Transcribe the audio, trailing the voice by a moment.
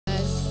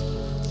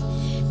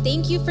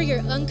Thank you for your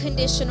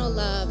unconditional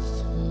love.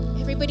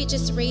 Everybody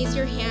just raise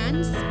your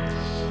hands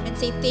and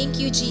say, thank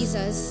you,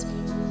 Jesus,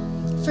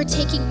 for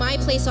taking my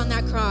place on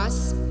that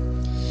cross,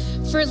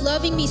 for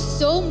loving me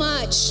so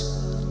much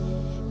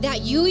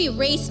that you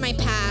erased my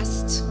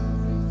past.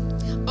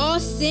 All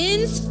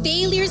sins,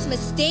 failures,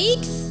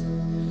 mistakes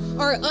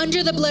are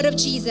under the blood of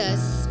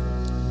Jesus.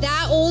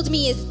 That old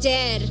me is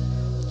dead.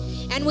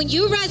 And when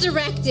you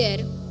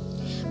resurrected,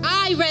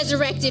 I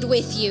resurrected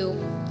with you.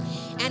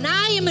 And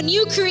I am a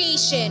new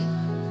creation.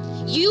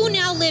 You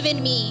now live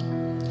in me.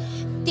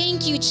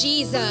 Thank you,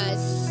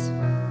 Jesus.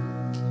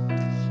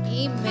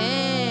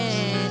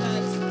 Amen.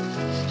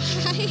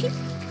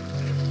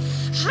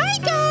 Hi,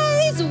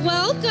 guys.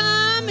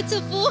 Welcome. It's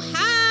a full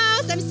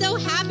house. I'm so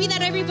happy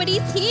that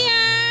everybody's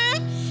here.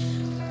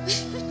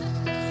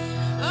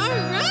 All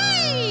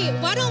right.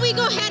 Why don't we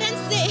go ahead and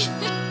say,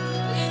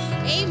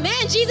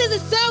 amen. Jesus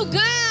is so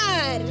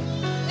good.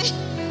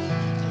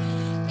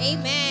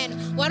 Amen.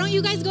 Why don't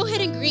you guys go ahead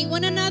and greet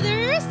one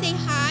another? Say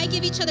hi,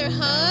 give each other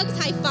hugs,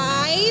 high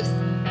fives.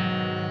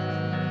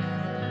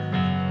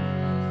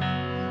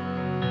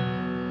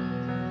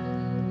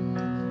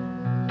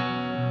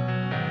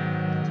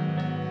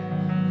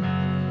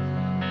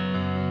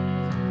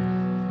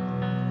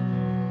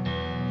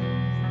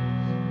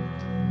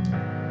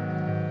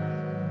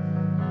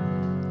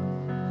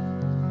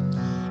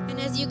 And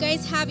as you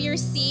guys have your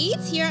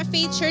seats, here at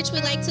Faith Church,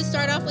 we like to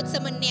start off with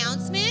some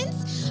announcements.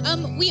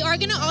 We are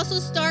going to also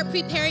start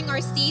preparing our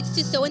seeds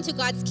to sow into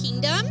God's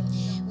kingdom.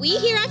 We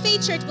here at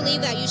Faith Church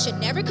believe that you should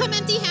never come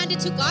empty-handed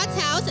to God's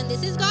house, and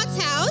this is God's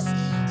house.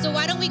 So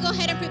why don't we go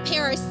ahead and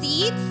prepare our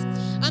seeds?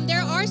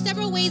 There are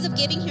several ways of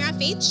giving here at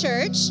Faith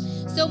Church.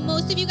 So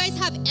most of you guys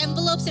have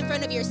envelopes in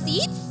front of your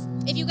seats.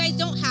 If you guys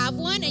don't have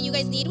one and you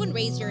guys need one,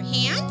 raise your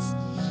hands.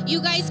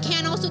 You guys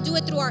can also do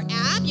it through our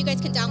app. You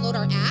guys can download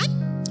our app.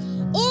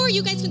 Or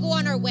you guys can go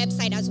on our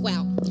website as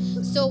well.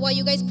 So while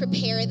you guys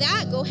prepare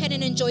that, go ahead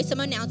and enjoy some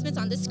announcements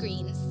on the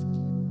screens.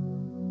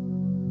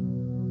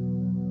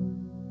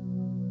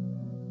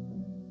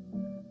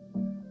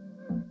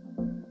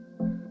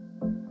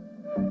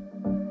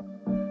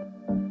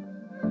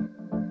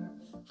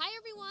 Hi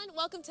everyone,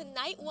 welcome to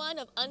night one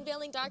of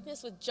Unveiling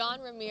Darkness with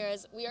John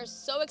Ramirez. We are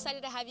so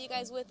excited to have you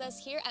guys with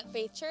us here at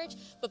Faith Church.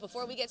 But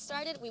before we get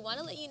started, we want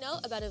to let you know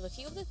about a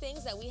few of the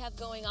things that we have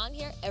going on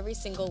here every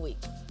single week.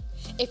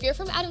 If you're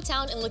from out of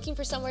town and looking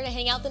for somewhere to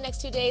hang out the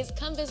next 2 days,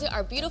 come visit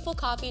our beautiful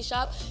coffee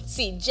shop,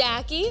 See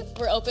Jackie.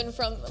 We're open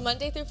from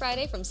Monday through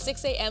Friday from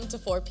 6 a.m. to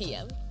 4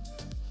 p.m.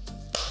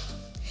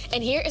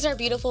 And here is our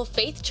beautiful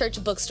Faith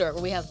Church bookstore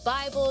where we have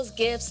Bibles,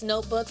 gifts,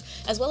 notebooks,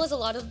 as well as a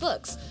lot of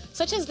books,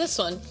 such as this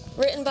one,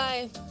 written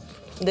by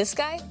this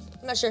guy.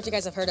 I'm not sure if you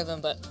guys have heard of him,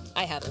 but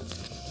I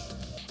haven't.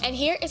 And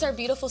here is our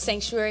beautiful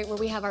sanctuary where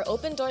we have our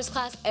Open Doors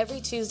class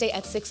every Tuesday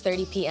at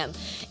 6:30 p.m.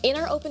 In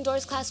our Open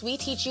Doors class, we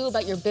teach you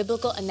about your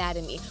biblical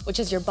anatomy, which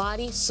is your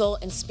body, soul,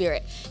 and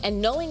spirit. And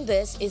knowing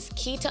this is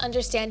key to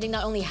understanding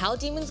not only how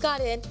demons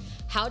got in,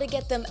 how to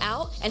get them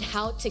out, and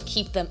how to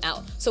keep them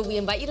out. So we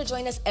invite you to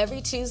join us every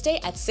Tuesday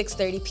at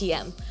 6:30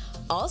 p.m.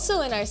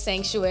 Also in our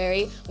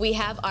sanctuary, we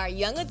have our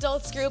young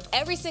adults group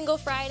every single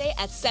Friday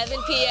at 7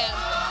 p.m.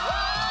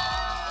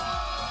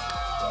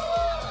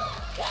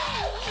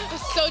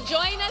 So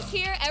join us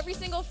here every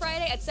single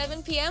Friday at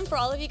 7 p.m. for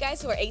all of you guys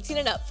who are 18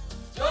 and up.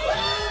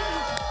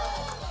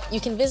 You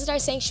can visit our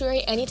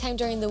sanctuary anytime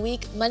during the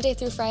week, Monday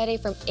through Friday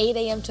from 8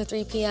 a.m. to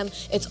 3 p.m.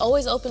 It's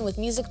always open with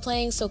music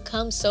playing, so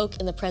come soak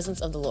in the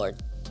presence of the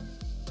Lord.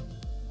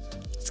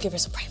 Let's give her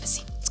some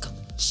privacy. Let's go.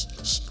 Shh,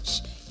 shh,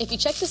 shh. If you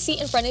check the seat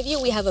in front of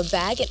you, we have a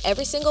bag in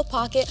every single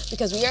pocket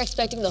because we are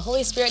expecting the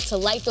Holy Spirit to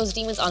light those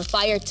demons on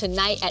fire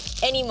tonight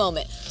at any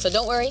moment. So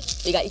don't worry,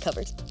 we got you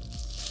covered.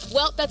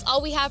 Well, that's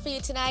all we have for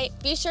you tonight.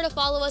 Be sure to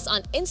follow us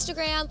on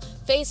Instagram,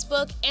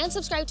 Facebook, and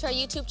subscribe to our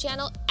YouTube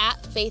channel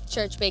at Faith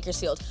Church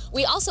Bakersfield.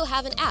 We also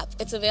have an app.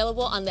 It's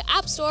available on the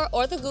App Store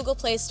or the Google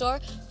Play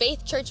Store,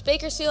 Faith Church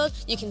Bakersfield.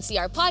 You can see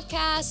our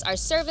podcasts, our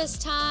service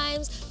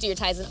times, do your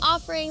tithes and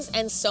offerings,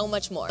 and so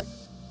much more.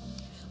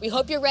 We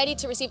hope you're ready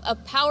to receive a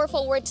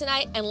powerful word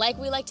tonight. And like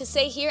we like to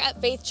say here at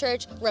Faith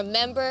Church,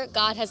 remember,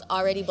 God has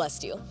already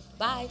blessed you.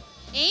 Bye.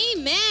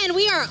 Amen.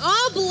 We are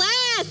all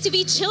blessed to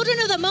be children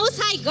of the Most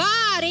High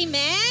God.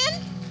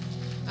 Amen.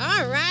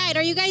 All right.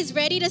 Are you guys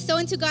ready to sow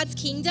into God's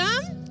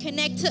kingdom?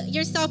 Connect to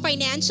yourself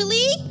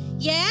financially?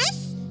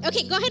 Yes?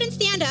 Okay, go ahead and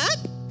stand up.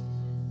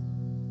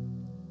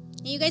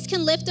 You guys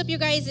can lift up your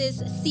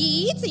guys'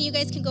 seats and you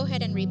guys can go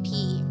ahead and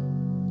repeat.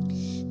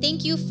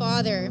 Thank you,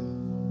 Father.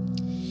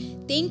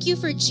 Thank you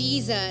for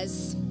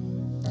Jesus.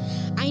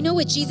 I know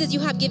with Jesus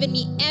you have given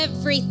me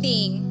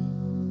everything.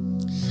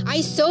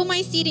 I sow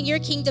my seed in your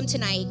kingdom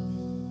tonight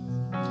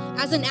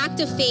as an act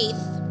of faith,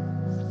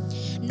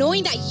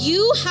 knowing that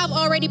you have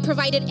already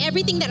provided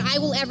everything that I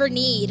will ever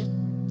need,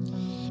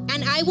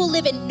 and I will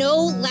live in no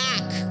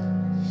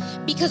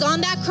lack, because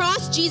on that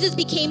cross, Jesus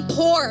became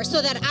poor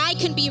so that I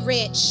can be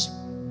rich.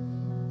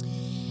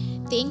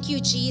 Thank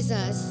you,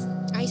 Jesus.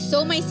 I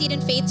sow my seed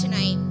in faith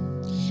tonight,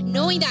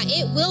 knowing that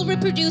it will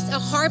reproduce a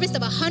harvest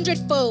of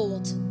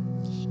 100-fold.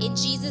 In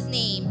Jesus'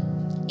 name,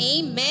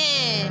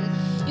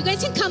 amen. You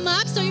guys can come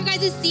up, so your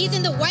guys' seats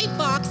in the white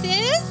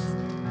boxes.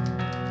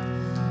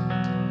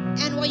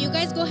 And while you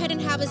guys go ahead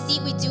and have a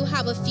seat, we do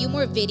have a few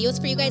more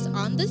videos for you guys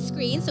on the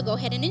screen, so go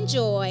ahead and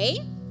enjoy.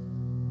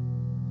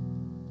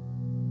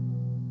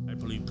 I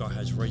believe God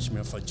has raised me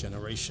up for a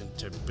generation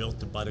to build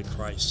the body of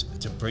Christ,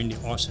 to bring the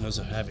arsenals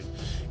of heaven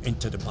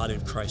into the body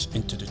of Christ,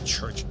 into the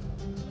church.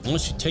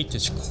 Once you take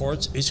this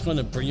course, it's going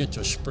to bring you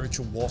to a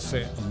spiritual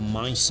warfare, a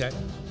mindset,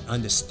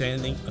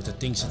 understanding of the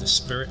things of the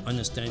Spirit,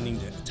 understanding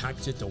the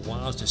tactics, the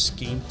wiles, the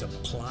schemes, the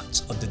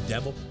plots of the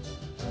devil.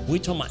 We're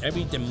talking about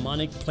every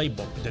demonic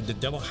playbook that the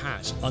devil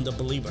has on the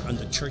believer, on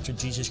the Church of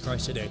Jesus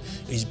Christ today,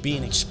 is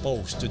being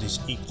exposed to this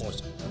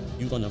e-course.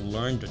 You're going to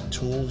learn the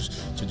tools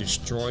to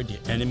destroy the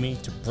enemy,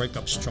 to break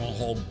up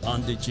stronghold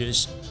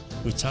bondages.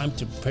 It's time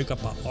to pick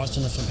up our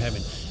arsenal from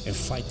heaven and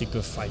fight the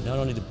good fight. Not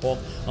only the book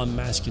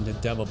Unmasking the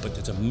Devil, but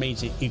there's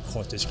amazing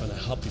e-course that's going to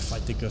help you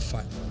fight the good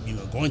fight. You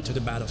know, go into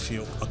the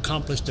battlefield,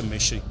 accomplish the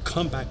mission,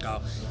 come back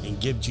out, and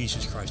give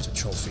Jesus Christ a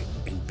trophy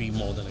and be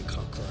more than a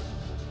conqueror.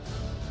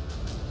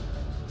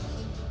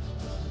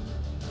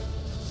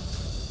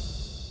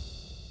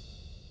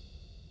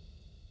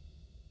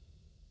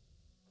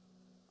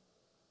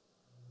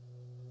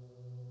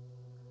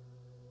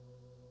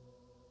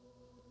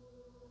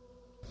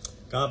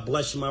 God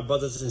bless you, my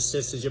brothers and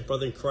sisters. Your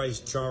brother in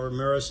Christ, John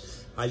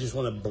Ramirez. I just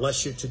want to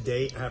bless you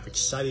today. I have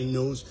exciting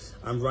news.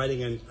 I'm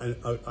writing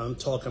I'm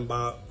talking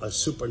about a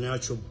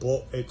supernatural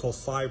book. It's called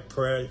Fire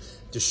Prayer,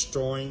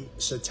 Destroying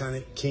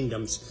Satanic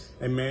Kingdoms.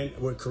 Amen.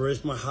 With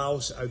Charisma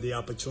House, I have the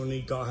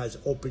opportunity. God has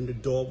opened the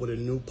door with a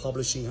new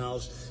publishing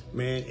house.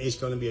 Man, it's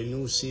going to be a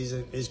new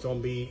season. It's going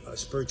to be a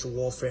spiritual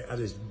warfare at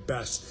its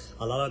best.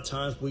 A lot of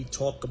times we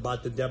talk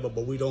about the devil,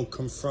 but we don't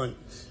confront.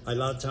 A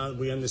lot of times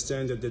we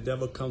understand that the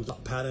devil comes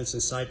with patterns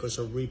and cycles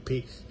of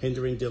repeat,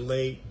 hindering,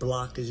 delay,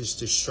 blockages,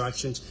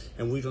 distractions,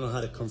 and we don't know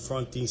how to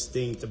confront these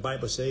things. The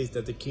Bible says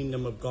that the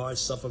kingdom of God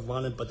suffer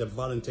violence, but the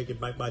violent take it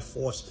back by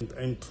force.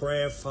 And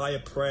prayer, fire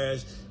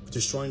prayers,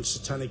 destroying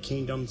satanic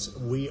kingdoms,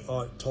 we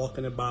are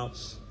talking about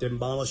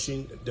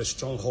demolishing the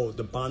stronghold,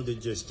 the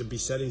bondages, the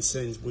besetting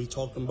sins. We're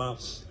talking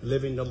about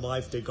living the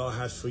life that God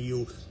has for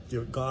you,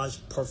 your God's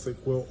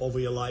perfect will over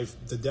your life.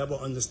 The devil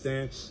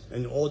understands,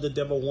 and all the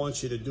devil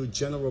wants you to do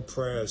general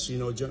prayers,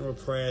 general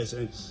prayers,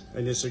 and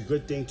it's a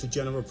good thing to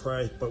general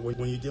prayers, but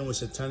when you're dealing with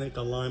satanic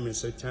alignment,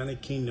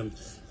 satanic kingdom,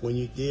 when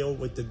you deal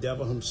with the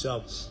devil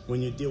himself,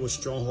 when you deal with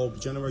stronghold,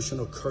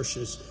 generational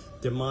curses,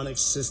 demonic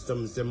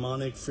systems,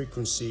 demonic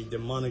frequency,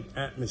 demonic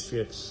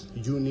atmosphere,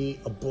 you need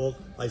a book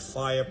like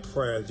Fire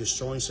Prayer,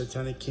 Destroying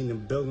Satanic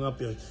Kingdom, building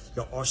up your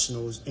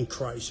arsenals in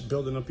Christ,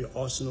 building up your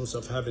arsenals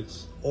of heaven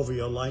over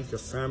your life, your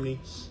family,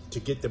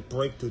 to get the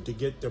breakthrough, to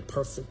get the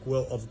perfect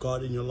will of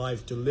God in your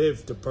life, to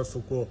live the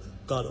perfect will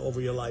of God over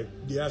your life.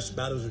 Yes,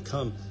 battles will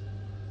come,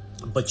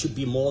 but you'll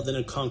be more than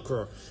a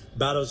conqueror.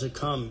 Battles will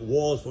come,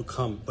 wars will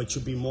come, but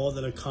you'll be more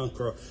than a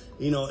conqueror.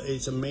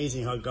 It's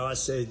amazing how God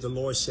says, the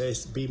Lord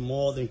says, be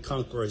more than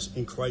conquerors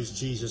in Christ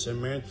Jesus.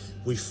 Amen.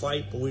 We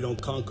fight, but we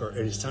don't conquer.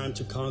 And it's time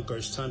to conquer.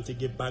 It's time to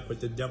get back what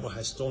the devil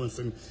has stolen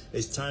from you.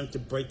 It's time to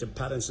break the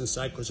patterns and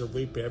cycles of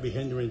repair, every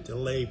hindering,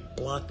 delay,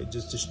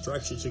 blockages,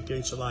 distractions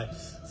against your life.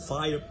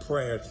 Fire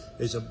Prayer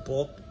is a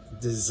book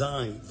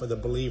designed for the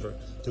believer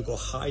to go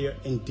higher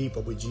and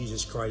deeper with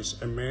Jesus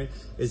Christ. Amen.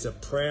 It's a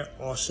prayer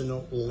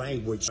arsenal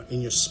language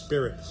in your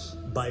spirit,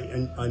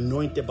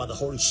 anointed by the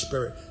Holy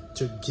Spirit,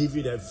 to give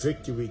you that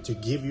victory, to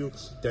give you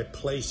that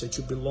place that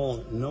you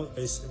belong. No,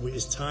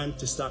 it's time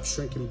to stop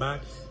shrinking back.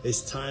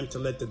 It's time to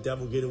let the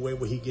devil get away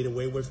what he get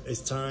away with.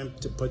 It's time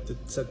to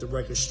set the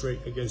record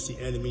straight against the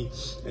enemy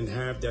and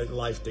have that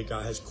life that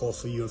God has called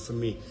for you and for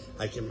me.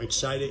 I'm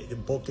excited. The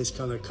book is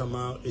going to come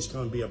out. It's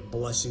going to be a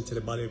blessing to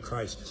the body of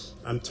Christ.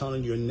 I'm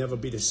telling you, you'll never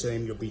be the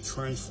same. You'll be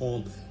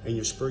transformed in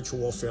your spiritual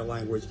warfare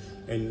language.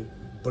 And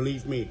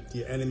believe me,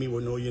 the enemy will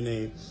know your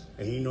name,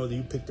 and he know that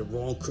you picked the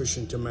wrong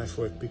Christian to mess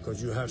with,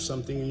 because you have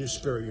something in your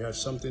spirit. You have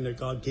something that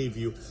God gave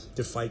you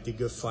to fight the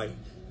good fight.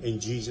 In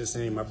Jesus'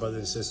 name, my brothers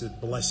and sisters,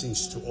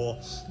 blessings to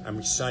all. I'm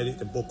excited.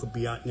 The book will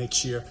be out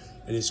next year,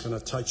 and it's going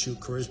to touch you.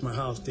 Charisma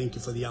House, thank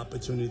you for the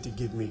opportunity to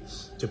give me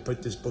to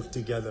put this book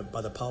together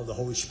by the power of the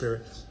Holy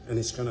Spirit, and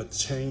it's going to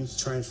change,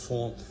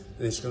 transform,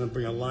 and it's going to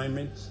bring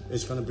alignment,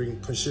 it's going to bring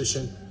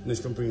precision, and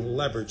it's going to bring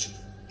leverage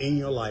in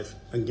your life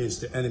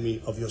against the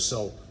enemy of your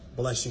soul.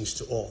 Blessings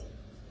to all.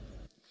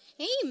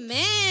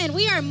 Amen.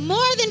 We are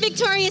more than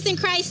victorious in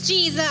Christ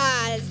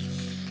Jesus.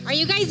 Are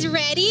you guys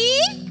ready?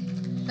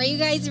 Are you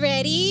guys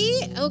ready?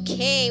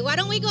 Okay, why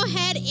don't we go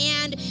ahead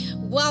and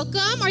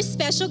welcome our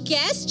special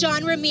guest,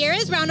 John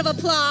Ramirez. Round of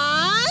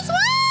applause.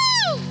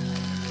 Woo!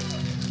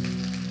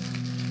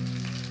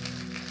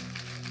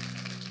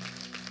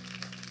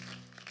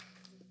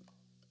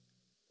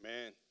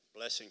 Man,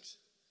 blessings.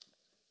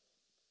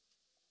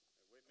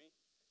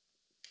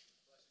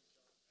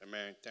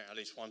 Amen. At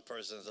least one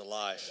person is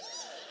alive.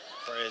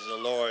 Praise the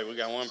Lord. We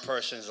got one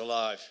person is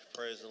alive.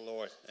 Praise the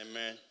Lord.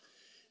 Amen.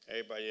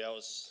 Everybody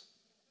else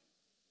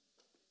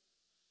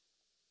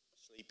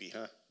sleepy,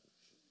 huh?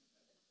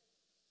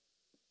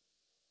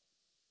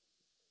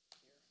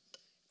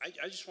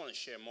 I just want to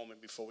share a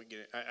moment before we get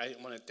it. I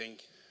want to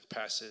thank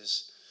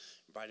pastors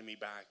inviting me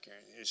back.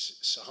 And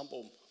it's a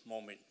humble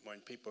moment when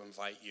people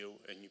invite you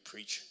and you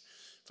preach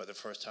for the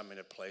first time in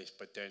a place,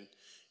 but then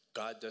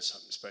God does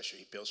something special.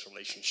 He builds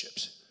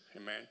relationships.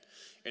 Amen.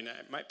 And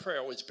my prayer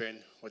always been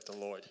with the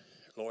Lord.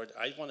 Lord,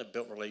 I want to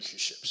build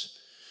relationships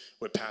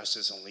with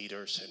pastors and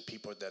leaders and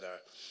people that are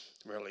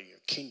really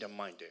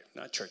kingdom-minded,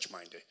 not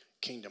church-minded,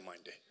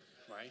 kingdom-minded,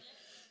 right?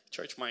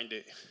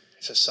 Church-minded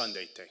is a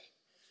Sunday thing,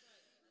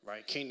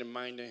 right?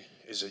 Kingdom-minded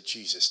is a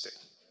Jesus thing,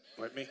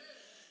 with me?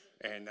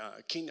 And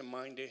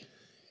kingdom-minded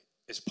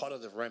is part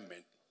of the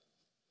remnant.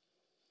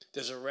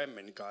 There's a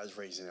remnant God's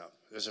raising up.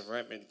 There's a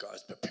remnant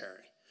God's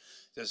preparing.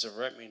 There's a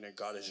remnant that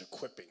God is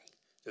equipping.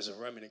 There's a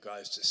remnant that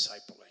God is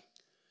discipling.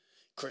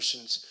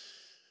 Christians,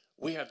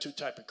 we have two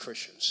types of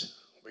Christians.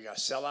 We got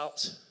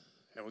sellouts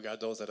and we got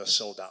those that are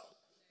sold out.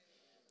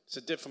 It's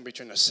a difference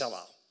between a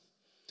sellout.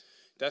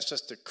 That's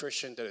just the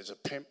Christian that is a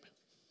pimp,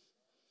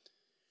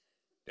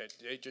 that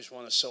they just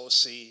want to sow a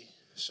seed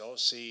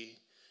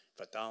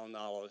for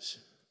 $1,000,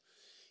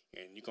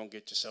 and you're going to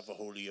get yourself a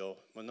Julio.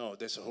 Well, no,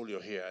 there's a Julio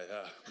here.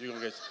 You're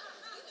going to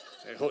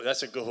get,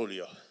 that's a good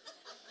Julio.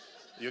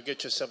 You'll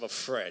get yourself a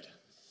Fred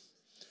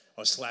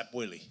or Slap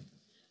Willie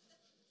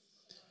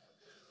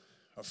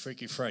or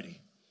Freaky Freddy.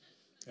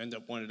 End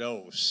up one of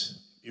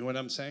those. You know what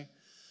I'm saying?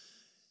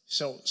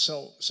 So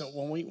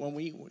when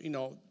we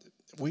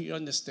we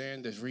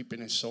understand there's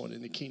reaping and sowing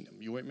in the kingdom.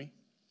 You with me?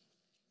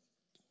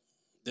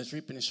 There's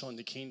reaping and sowing in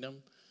the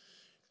kingdom,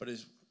 but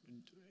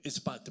it's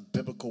about the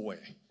biblical way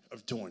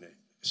of doing it.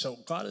 So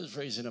God is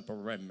raising up a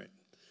remnant,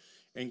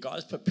 and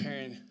God's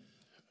preparing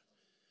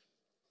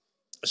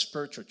a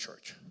spiritual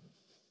church,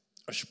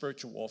 a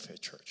spiritual warfare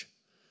church.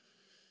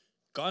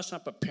 God's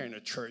not preparing a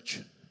church.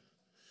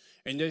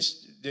 And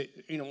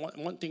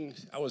one thing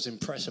I was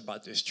impressed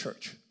about this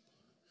church,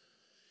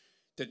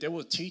 that they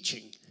were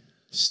teaching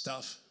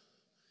stuff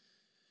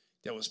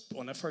that was,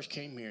 when I first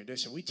came here, they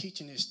said, we're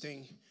teaching this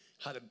thing,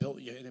 how to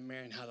build your inner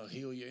man, how to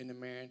heal your inner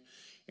man,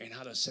 and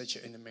how to set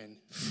your inner man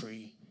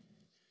free.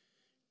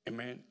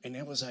 Amen. And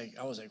I was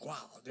like,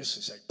 wow, this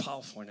is like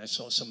powerful. And I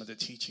saw some of the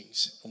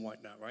teachings and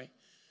whatnot, right?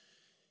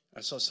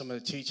 I saw some of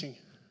the teaching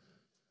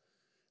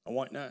and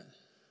whatnot.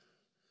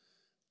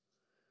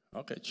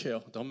 Okay,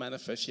 chill. Don't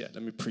manifest yet.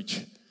 Let me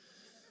preach.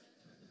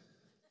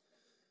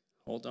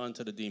 Hold on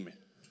to the demon.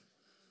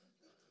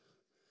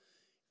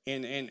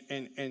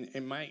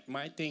 And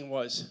my thing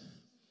was,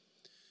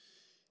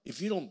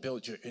 if you don't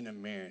build your inner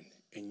man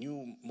and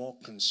you're more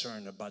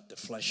concerned about the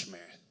flesh man,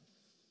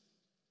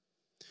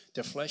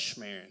 the flesh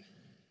man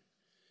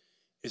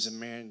is a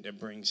man that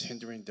brings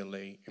hindering,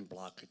 delay, and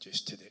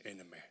blockages to the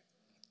inner man.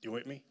 You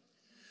with me?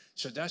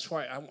 So that's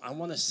why I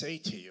want to say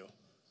to you,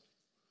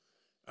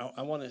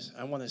 I want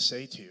to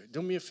say to you,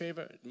 do me a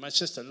favor, my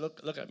sister,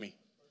 look at me.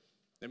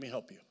 Let me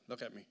help you.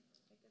 Look at me.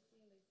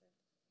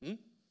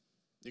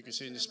 You can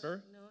see in the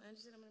spirit? No, I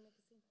just said I'm going to make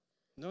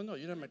a scene. No,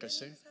 you don't make a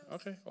scene.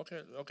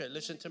 Okay,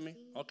 listen to me.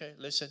 Okay,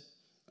 listen.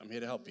 I'm here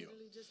to help you.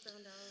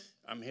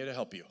 I'm here to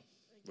help you.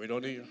 We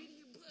don't need you.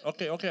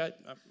 Okay,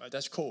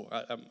 that's cool.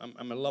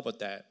 I'm in love with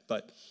that,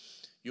 but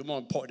you're more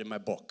important in my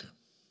book.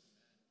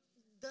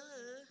 Duh.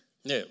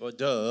 Yeah, well,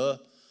 duh.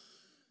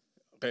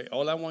 Okay,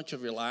 all I want you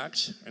to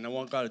relax, and I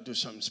want God to do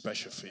something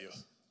special for you.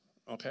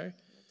 Okay?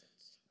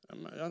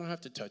 I don't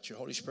have to touch you.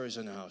 Holy Spirit's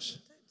in the house.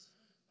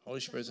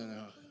 Holy Spirit's in the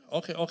house.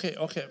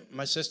 Okay.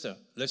 My sister,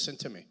 listen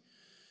to me.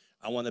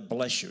 I want to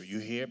bless you. You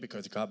here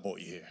because God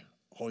brought you here.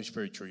 Holy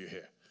Spirit drew you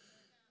here.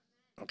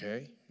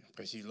 Okay?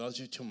 Because He loves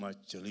you too much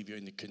to leave you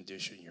in the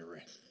condition you're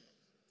in.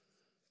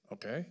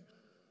 Okay?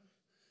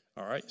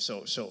 All right?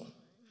 So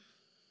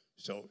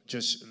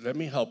just let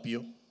me help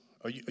you.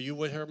 Are you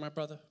with her, my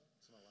brother?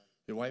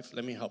 Your wife?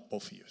 Let me help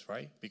both of you,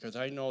 right? Because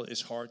I know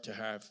it's hard to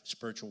have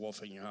spiritual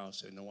warfare in your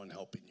house and no one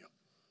helping you.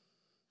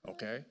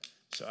 Okay?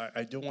 So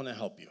I do want to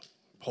help you.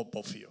 Help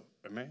both of you.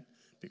 Amen?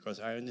 Because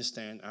I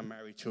understand I'm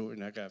married too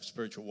and I got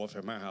spiritual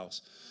warfare in my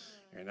house.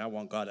 And I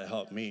want God to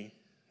help me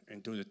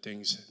and do the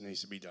things that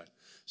needs to be done.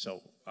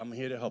 So I'm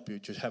here to help you.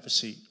 Just have a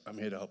seat. I'm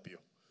here to help you.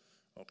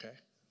 Okay?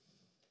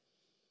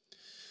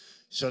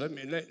 So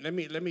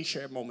let me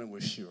share a moment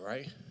with you,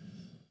 right?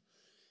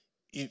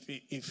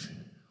 If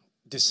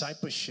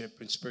discipleship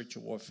and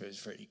spiritual warfare is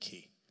very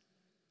key.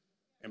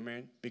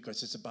 Amen?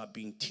 Because it's about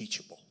being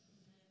teachable.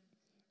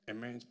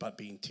 Amen? It's about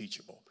being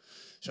teachable.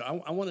 So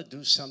I want to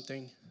do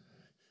something.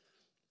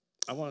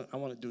 I want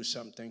to do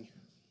something.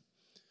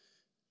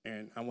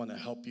 And I want to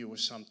help you with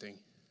something.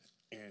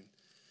 And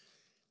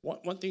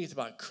one thing is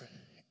about,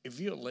 if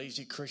you're a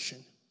lazy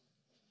Christian,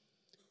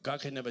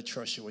 God can never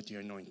trust you with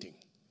your anointing.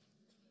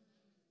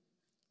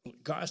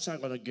 God's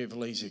not going to give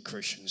lazy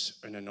Christians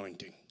an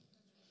anointing.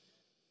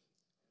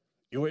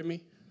 You with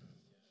me?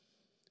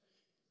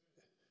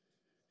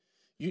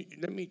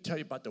 Let me tell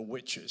you about the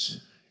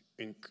witches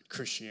in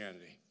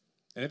Christianity.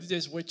 And if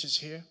there's witches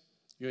here,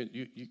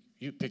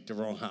 you picked the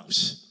wrong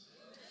house.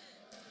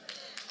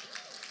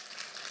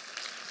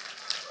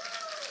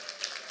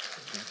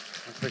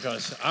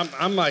 Because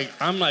I'm like,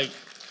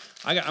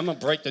 I'm going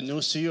to break the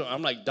news to you.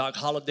 I'm like Doc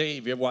Holliday.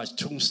 If you ever watched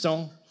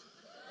Tombstone,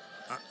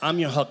 I'm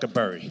your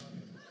Huckleberry.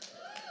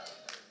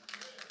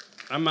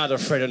 I'm not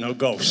afraid of no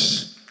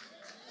ghosts.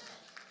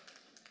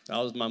 That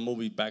was my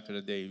movie back in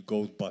the day,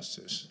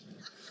 Ghostbusters.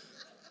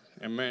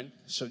 Amen.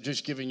 So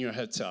just giving you a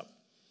heads up.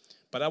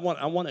 But I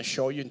want to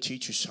show you and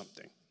teach you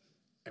something.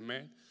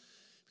 Amen.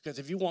 Because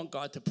if you want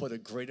God to put a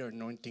greater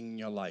anointing in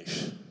your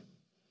life,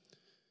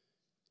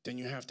 then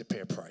you have to pay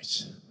a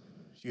price.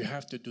 You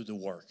have to do the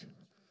work.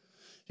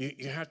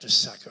 You have to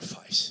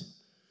sacrifice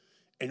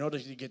in order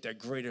to get that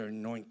greater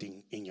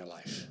anointing in your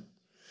life.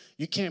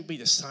 You can't be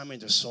the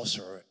Simon the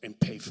sorcerer and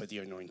pay for the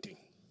anointing.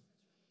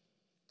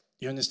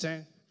 You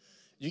understand?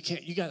 You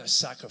can't. You got to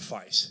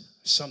sacrifice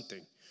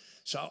something.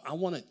 So I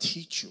want to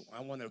teach you. I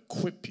want to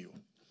equip you.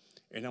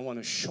 And I want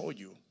to show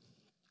you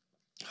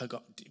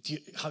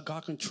how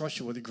God can trust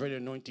you with a greater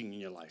anointing in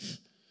your life.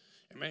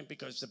 Amen?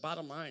 Because the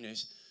bottom line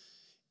is,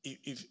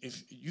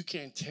 if you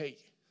can't take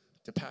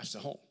the pastor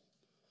home,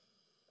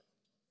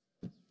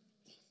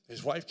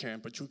 his wife can,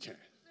 but you can't.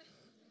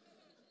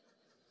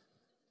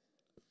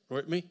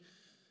 With me?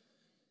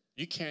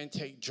 You can't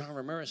take John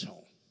Ramirez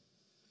home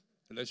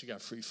unless you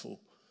got free food.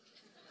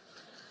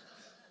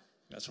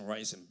 Got some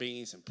rice and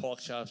beans and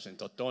pork chops and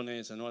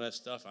totones and all that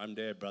stuff. I'm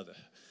there, brother.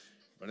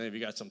 But then if you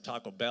got some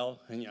Taco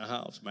Bell in your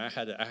house, man,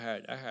 I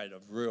had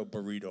a real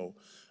burrito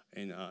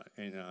in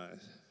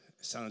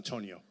San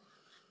Antonio.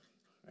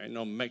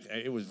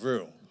 It was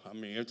real. I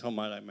mean, you're talking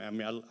about,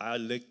 man, I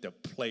licked the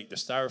plate, the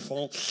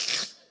styrofoam.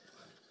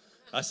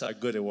 That's how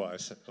good it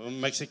was. When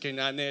Mexican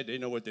down there, they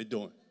know what they're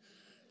doing.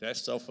 That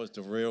stuff was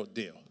the real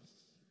deal.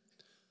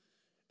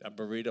 That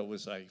burrito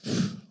was like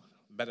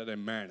better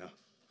than manna.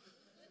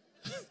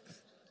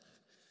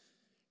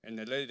 And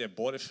the lady that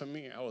bought it for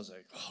me, I was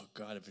like, oh,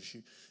 God, if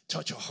she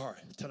touch her heart,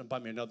 tell her to buy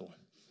me another one.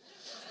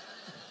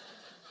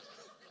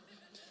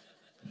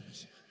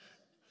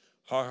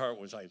 Her heart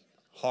was like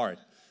hard.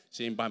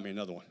 She didn't buy me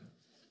another one.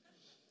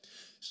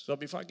 So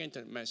before I get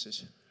into the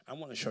message, I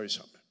want to show you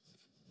something.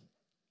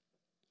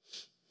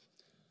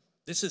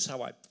 This is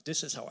how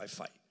I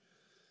fight.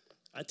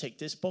 I take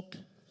this book,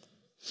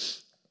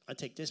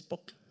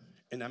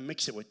 and I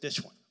mix it with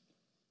this one.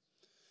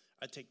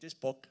 I take this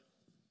book,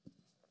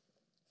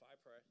 I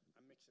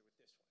mix it with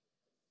this one.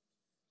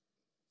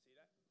 See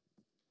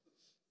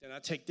that? Then I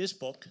take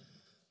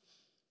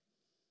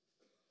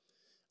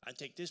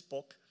this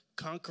book,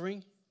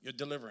 Conquering Your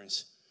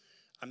Deliverance.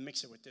 I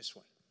mix it with this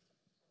one.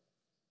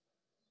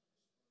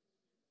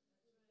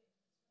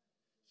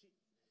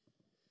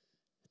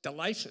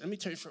 Let me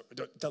tell you,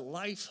 the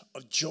life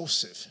of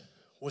Joseph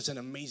was an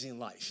amazing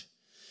life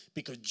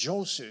because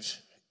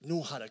Joseph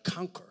knew how to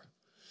conquer.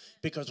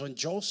 Because when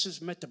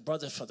Joseph met the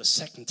brother for the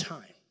second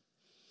time,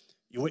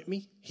 you with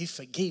me? He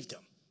forgave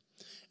them.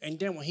 And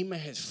then when he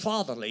met his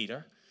father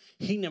later,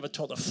 he never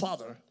told the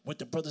father what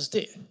the brothers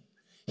did.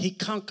 He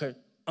conquered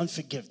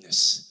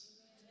unforgiveness.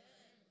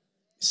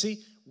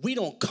 See, we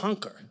don't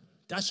conquer.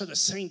 That's why the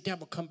same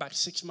devil come back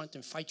 6 months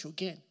and fight you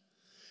again.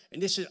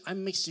 And this is, I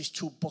mix these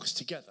two books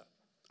together.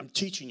 I'm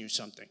teaching you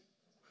something,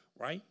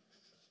 right?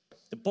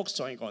 The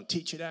bookstore ain't going to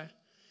teach you that.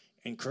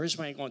 And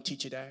Charisma ain't going to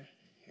teach you that.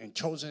 And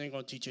Chosen ain't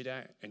going to teach you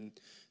that. And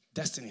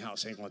Destiny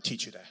House ain't going to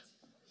teach you that.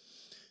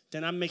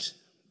 Then I mix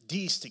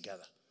these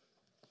together.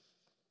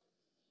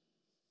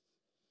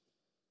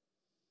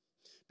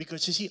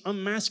 Because you see,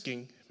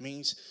 unmasking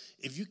means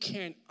if you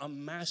can't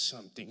unmask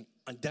something,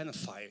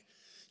 identify it,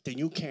 then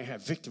you can't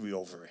have victory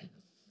over it.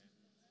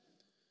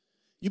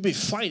 You've been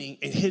fighting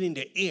and hitting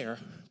the air,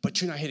 but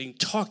you're not hitting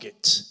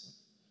targets.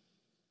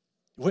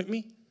 You with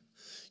me?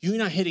 You're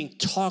not hitting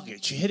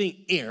targets. You're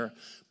hitting air,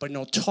 but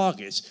no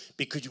targets,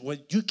 because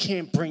what you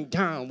can't bring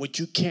down, what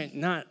you can't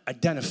not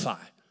identify.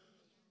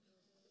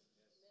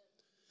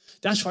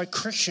 That's why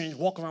Christians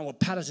walk around with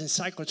patterns and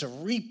cycles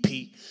of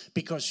repeat,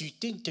 because you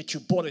think that you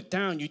brought it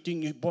down. You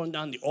think you brought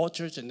down the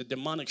altars and the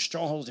demonic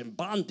strongholds and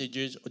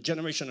bondages or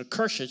generational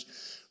curses,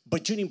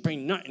 but you didn't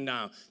bring nothing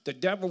down. The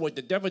devil, what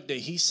the devil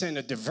did, he sent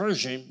a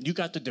diversion. You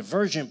got the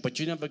diversion, but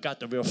you never got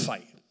the real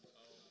fight.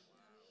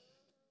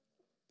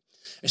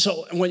 And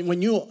so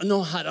when you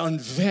know how to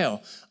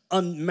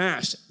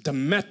unmask the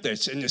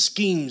methods and the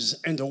schemes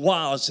and the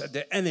wiles of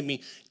the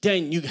enemy,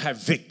 then you have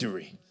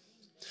victory.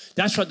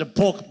 That's what the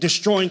book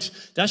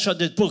that's what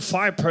the book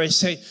Fire Prayer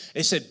said.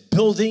 It said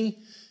building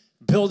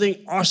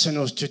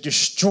arsenals to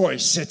destroy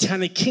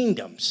satanic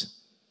kingdoms.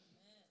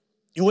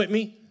 You with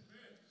me?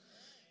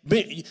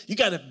 You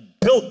got to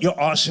build your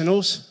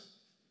arsenals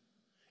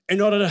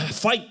in order to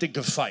fight the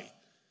good fight.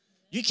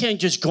 You can't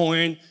just go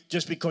in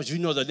just because you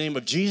know the name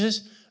of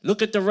Jesus.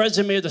 Look at the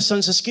resume of the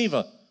sons of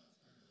Sceva.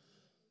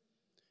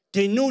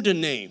 They knew the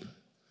name.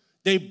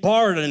 They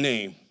borrowed the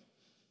name.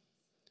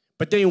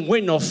 But they didn't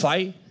win no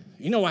fight.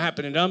 You know what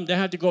happened to them? They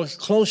had to go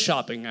clothes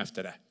shopping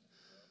after that.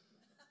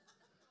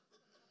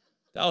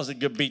 That was a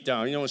good beat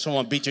down. You know when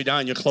someone beat you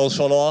down, your clothes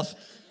fall off?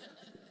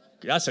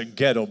 That's a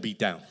ghetto beat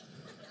down.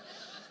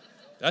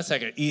 That's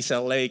like an East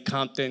LA,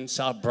 Compton,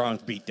 South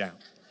Bronx beat down.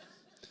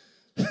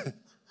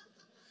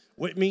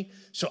 With me?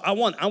 So I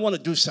want to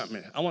do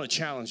something. I want to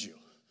challenge you.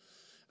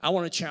 I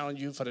want to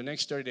challenge you for the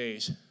next 30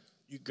 days.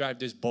 You grab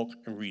this book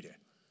and read it.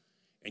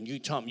 And you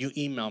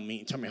email me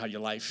and tell me how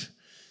your life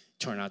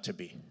turned out to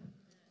be.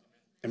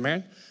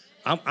 Amen?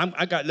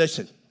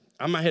 Listen,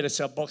 I'm not here to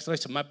sell books.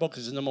 Listen, my book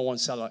is the #1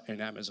 seller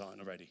in Amazon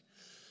already.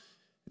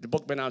 The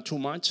book been out 2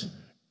 months.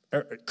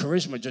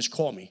 Charisma just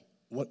called me.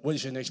 What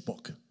is your next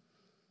book?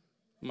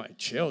 I'm like,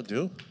 chill,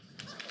 dude.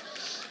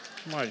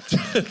 I'm like,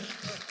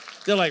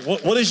 they're like,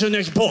 what is your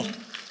next book?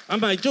 I'm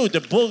like, dude,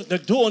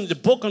 the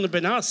book only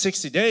been out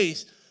 60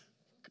 days.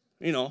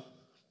 You know,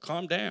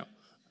 calm down.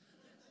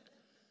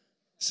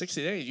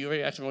 60 days, you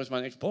already asked me what's my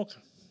next book.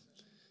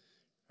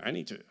 I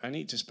need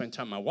to spend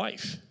time with my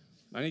wife.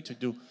 I need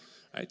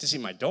to see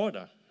my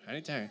daughter. I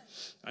need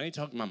to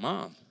talk to my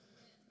mom.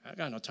 I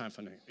got no time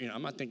for that.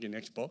 I'm not thinking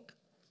next book.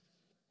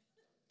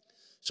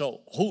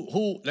 So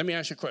let me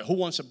ask you a question. Who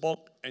wants a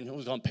book and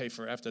who's going to pay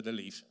for it after they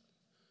leave?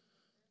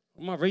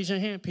 Come on, raise your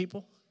hand,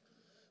 people.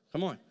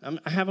 Come on.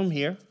 I have them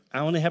here. I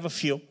only have a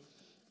few.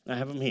 I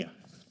have them here.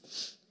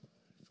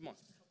 Come on.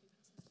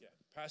 Yeah,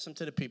 pass them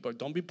to the people.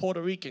 Don't be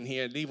Puerto Rican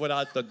here and leave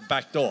without the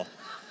back door.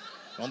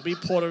 Don't be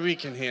Puerto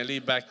Rican here and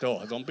leave back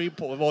door. Don't be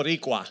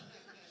Boricua.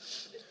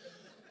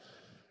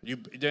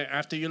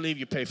 After you leave,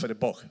 you pay for the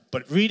book.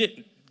 But read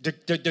it.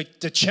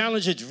 The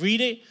challenge is read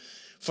it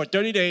for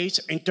 30 days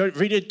and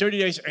read it 30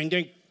 days and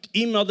then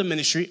email the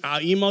ministry.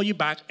 I'll email you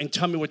back and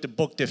tell me what the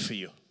book did for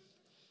you.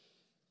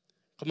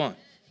 Come on.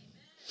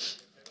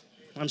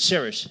 I'm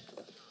serious.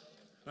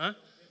 Huh?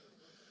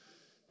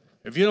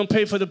 If you don't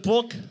pay for the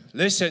book,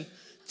 listen.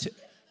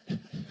 The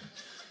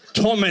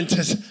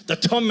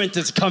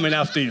tormentors coming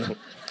after you.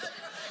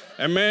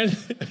 Amen?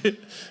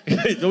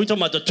 We're talking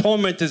about the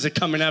tormentors are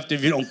coming after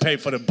if you don't pay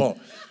for the book.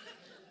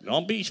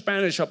 Don't be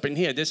Spanish up in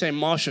here. This ain't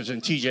Marshalls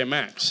and TJ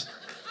Maxx.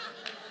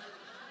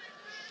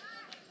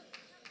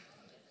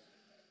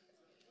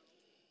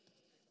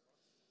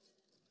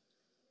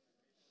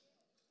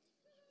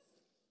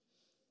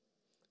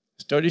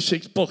 It's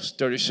 36 books,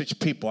 36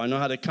 people. I know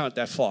how to count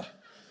that far.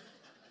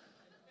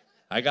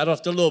 I got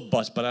off the little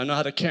bus, but I know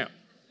how to count.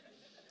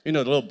 You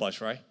know the little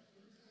bus, right?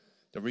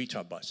 The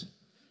retard bus.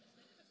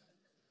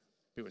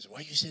 People say, why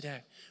you say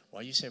that?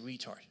 Why you say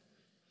retard?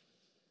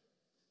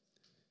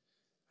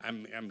 I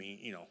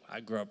mean, I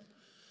grew up.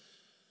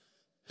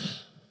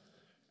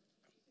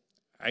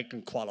 I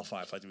can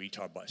qualify for the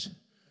retard bus.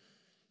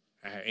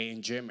 I had A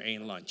in gym, A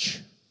in lunch.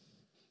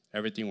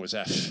 Everything was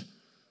F.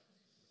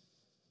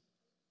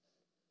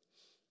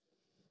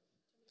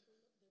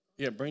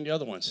 Yeah, bring the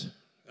other ones.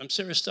 I'm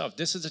serious stuff.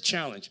 This is a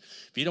challenge.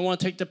 If you don't want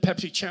to take the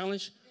Pepsi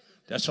challenge,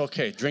 that's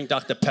okay. Drink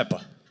Dr.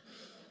 Pepper.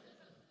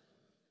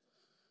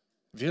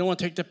 If you don't want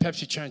to take the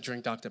Pepsi challenge,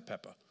 drink Dr.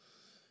 Pepper.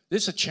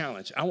 This is a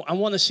challenge. I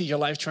want to see your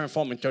life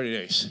transform in 30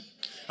 days.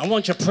 I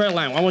want your prayer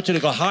line. I want you to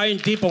go higher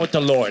and deeper with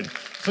the Lord.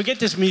 Forget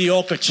this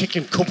mediocre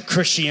chicken coop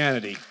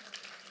Christianity.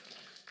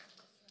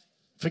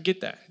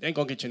 Forget that. They ain't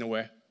going to get you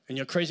nowhere. And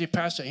your crazy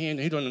pastor, he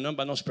don't know nothing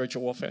about no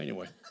spiritual warfare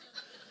anyway.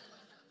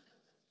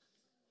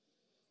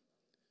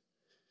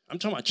 I'm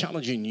talking about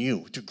challenging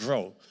you to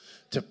grow,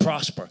 to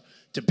prosper,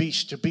 to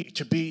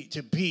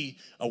be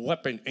a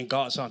weapon in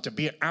God's arm, to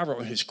be an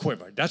arrow in his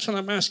quiver. That's what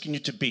I'm asking you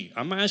to be.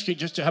 I'm not asking you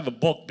just to have a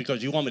book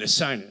because you want me to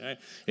sign it. Right?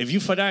 If you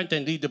for that,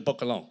 then leave the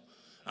book alone.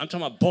 I'm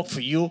talking about a book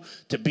for you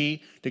to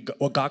be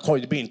what God called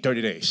you to be in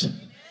 30 days.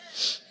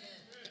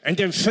 And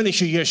then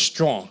finish your year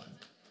strong.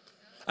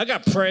 I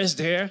got prayers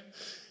there.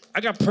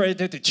 I got prayers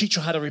there to teach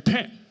you how to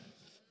repent.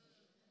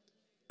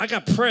 I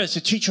got prayers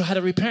to teach you how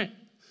to repent.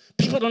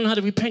 People don't know how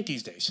to repent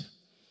these days.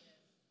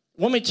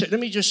 Let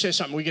me just say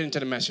something. We get into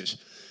the message.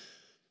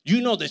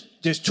 You know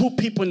there's two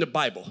people in the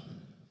Bible.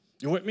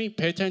 You with me?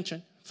 Pay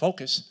attention.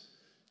 Focus.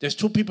 There's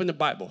two people in the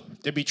Bible.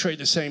 They betrayed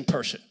the same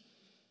person.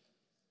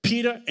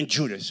 Peter and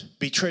Judas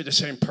betrayed the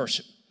same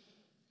person.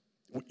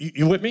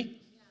 You with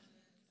me?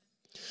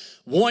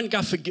 One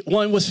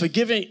was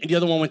forgiven and the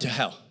other one went to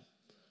hell.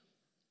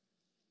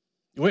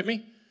 You with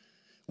me?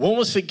 One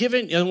was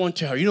forgiven, the other one went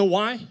to hell. You know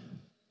why?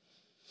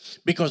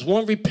 Because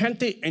one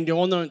repented and the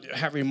other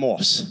had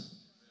remorse.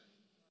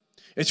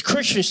 It's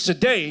Christians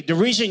today, the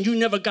reason you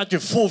never got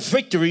your full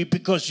victory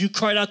because you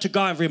cried out to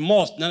God in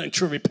remorse, not in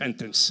true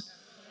repentance.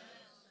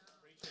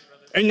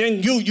 And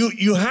then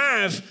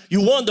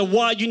you wonder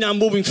why you're not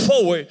moving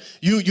forward.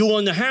 You're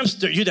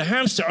the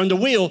hamster on the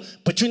wheel,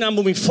 but you're not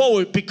moving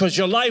forward because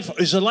your life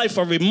is a life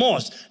of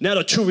remorse, not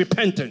a true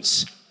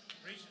repentance.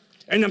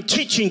 And I'm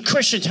teaching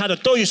Christians how to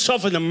throw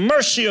yourself in the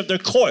mercy of the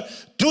court.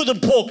 Do the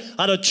book,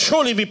 how to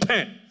truly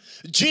repent.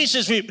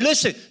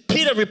 Listen,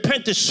 Peter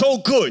repented so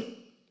good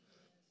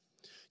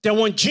that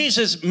when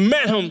Jesus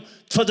met him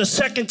for the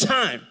second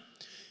time,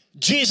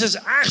 Jesus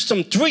asked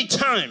him 3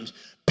 times,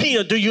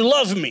 Peter, do you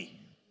love me?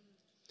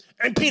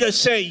 And Peter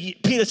said,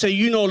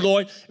 you know,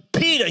 Lord.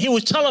 Peter, he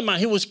was telling him,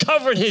 he was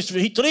covering his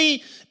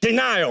 3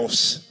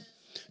 denials.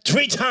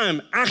 3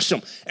 times asked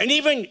him. And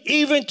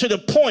even to the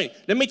point,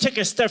 let me take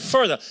a step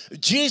further.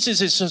 Jesus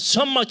is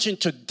so much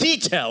into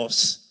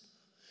details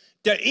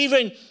That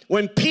even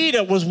when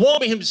Peter was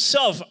warming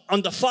himself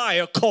on the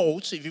fire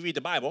coals, if you read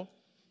the Bible,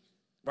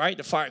 right,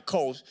 the fire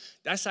coals,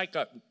 that's like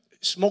a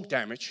smoke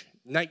damage,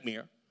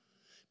 nightmare,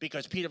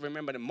 because Peter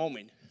remembered the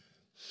moment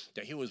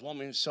that he was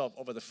warming himself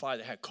over the fire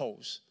that had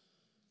coals,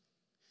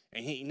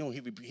 and he knew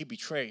he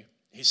betrayed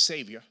his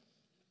Savior.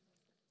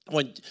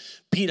 When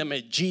Peter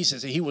met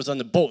Jesus and he was on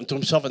the boat and threw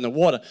himself in the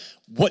water,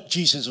 what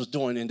Jesus was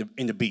doing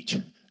in the beach?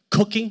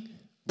 Cooking,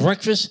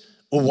 breakfast,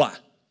 or what?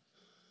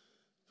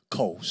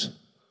 Coals.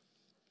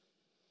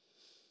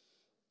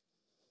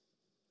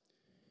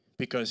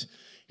 Because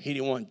he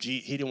didn't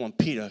want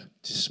Peter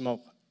to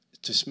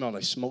smell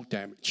like smoke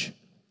damage,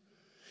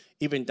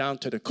 even down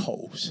to the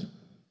coals.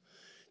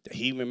 That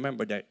he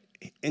remembered that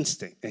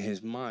instinct in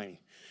his mind,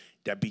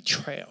 that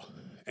betrayal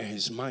in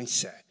his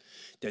mindset,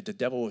 that the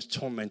devil was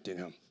tormenting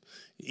him.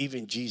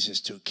 Even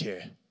Jesus took care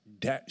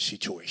of that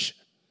situation.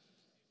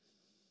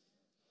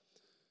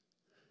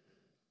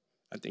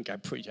 I think I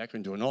preach. I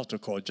can do an altar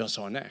call just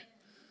on that.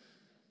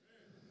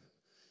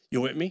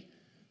 You with me?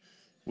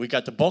 We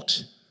got the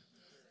books.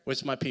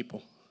 Where's my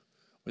people?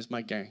 Where's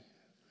my gang?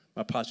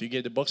 My pastor, you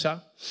gave the books out?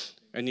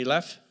 Any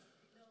left?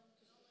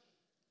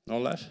 No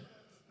left?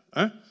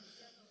 Huh?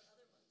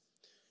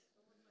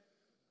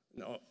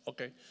 No,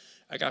 okay.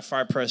 I got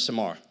fire prayers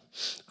tomorrow.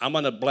 I'm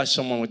going to bless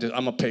someone with this.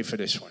 I'm going to pay for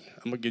this one.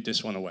 I'm going to give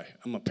this one away.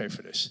 I'm going to pay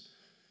for this.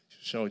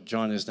 So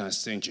John is not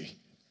stingy.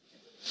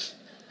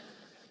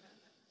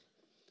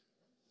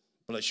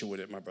 Bless you with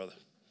it, my brother.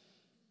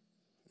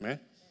 Man,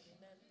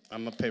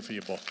 I'm going to pay for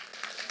your book.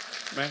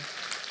 Man.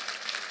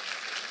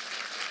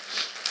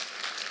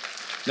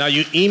 Now,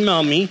 you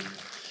email me,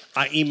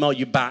 I email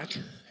you back,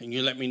 and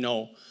you let me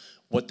know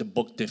what the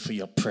book did for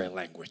your prayer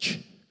language,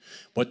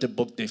 what the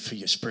book did for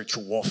your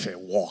spiritual warfare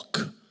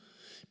walk.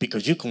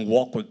 Because you can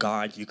walk with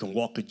God, you can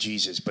walk with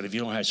Jesus, but if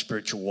you don't have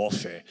spiritual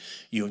warfare,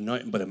 you're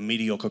nothing but a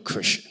mediocre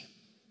Christian.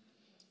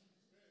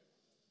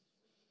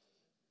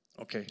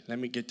 Okay, let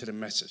me get to the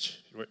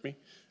message. You with me?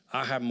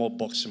 I'll have more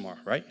books tomorrow,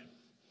 right?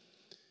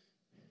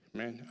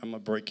 Man, I'm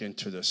going to break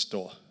into the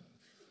store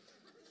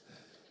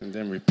and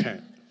then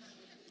repent.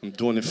 I'm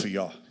doing it for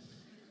y'all.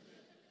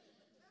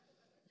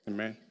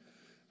 Amen.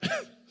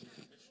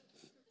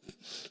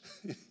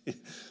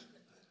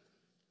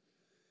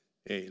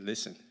 Hey,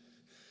 listen.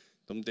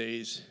 Them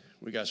days,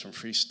 we got some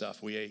free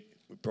stuff. We ate.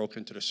 We broke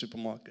into the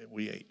supermarket.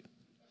 We ate.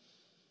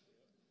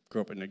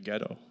 Grew up in the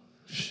ghetto.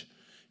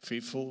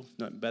 Free food,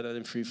 nothing better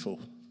than free food.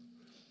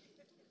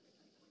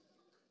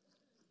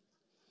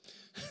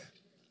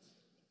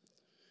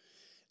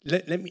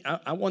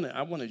 I want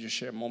to just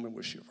share a moment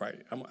with you, right?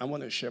 I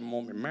want to share a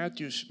moment.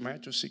 Matthew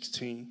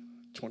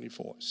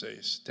 16:24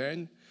 says,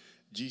 then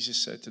Jesus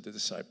said to the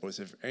disciples,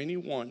 if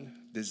anyone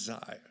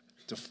desire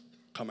to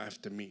come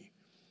after me,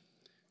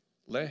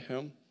 let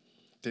him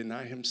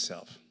deny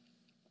himself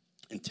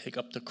and take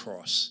up the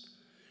cross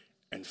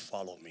and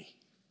follow me.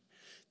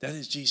 That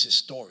is Jesus'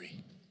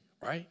 story,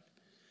 right?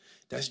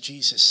 That's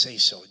Jesus say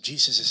so.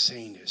 Jesus is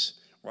saying this,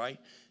 right?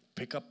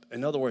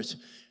 In other words,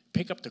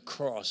 pick up the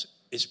cross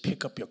is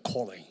pick up your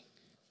calling.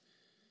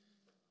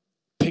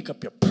 Pick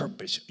up your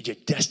purpose, your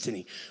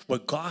destiny,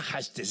 what God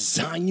has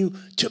designed you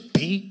to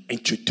be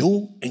and to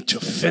do and to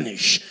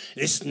finish.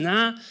 It's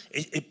not,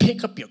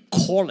 pick up your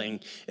calling.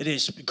 It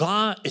is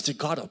God is a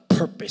God of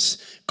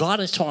purpose. God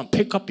is telling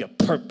pick up your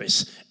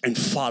purpose and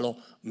follow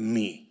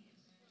me.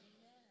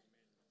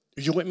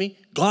 You with me?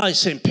 God is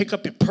saying, pick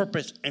up your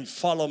purpose and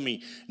follow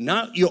me.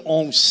 Not your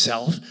own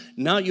self,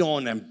 not your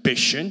own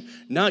ambition,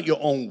 not your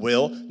own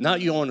will, not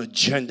your own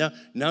agenda,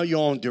 not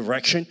your own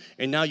direction,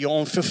 and not your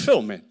own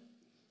fulfillment.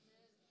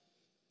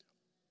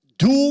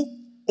 Do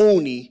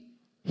only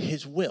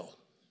his will.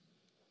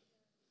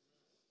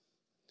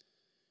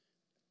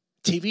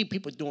 TV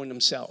people doing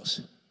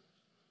themselves.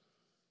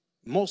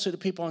 Most of the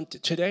people on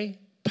today,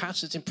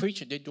 pastors and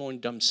preachers, they're doing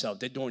themselves.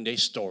 They're doing their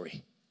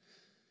story.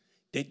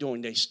 They're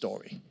doing their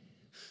story.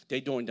 They're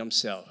doing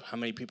themselves. How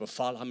many people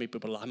follow? How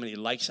many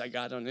likes I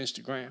got on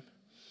Instagram?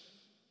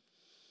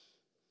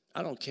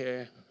 I don't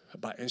care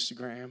about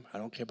Instagram. I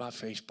don't care about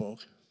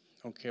Facebook.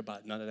 I don't care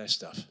about none of that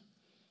stuff.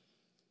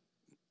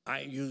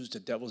 I use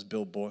the devil's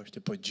billboard to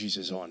put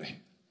Jesus on it.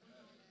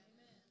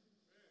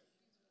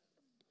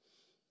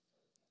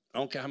 I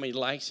don't care how many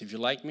likes. If you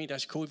like me,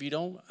 that's cool. If you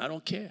don't, I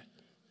don't care.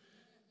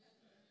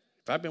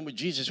 If I've been with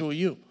Jesus, who are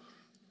you?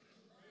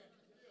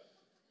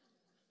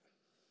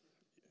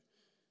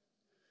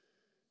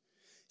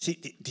 See,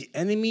 the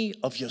enemy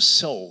of your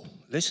soul,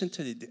 listen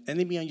to the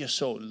enemy of your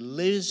soul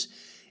lives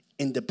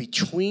in the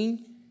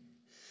between.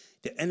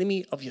 The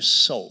enemy of your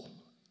soul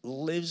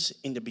lives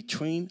in the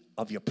between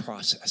of your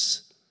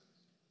process.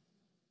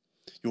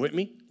 You with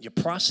me? Your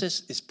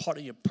process is part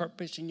of your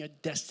purpose and your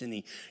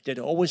destiny. There's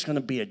always going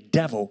to be a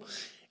devil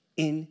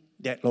in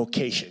that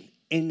location,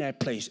 in that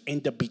place,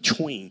 in the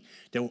between.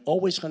 There's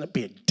always going to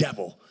be a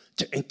devil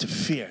to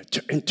interfere,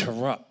 to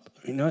interrupt.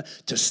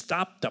 To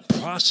stop the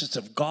process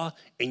of God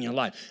in your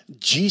life.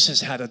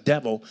 Jesus had a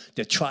devil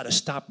that tried to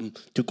stop him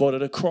to go to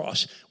the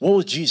cross. What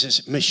was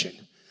Jesus' mission?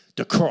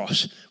 The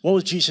cross. What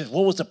was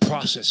the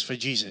process for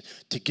Jesus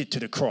to get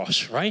to the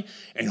cross, right?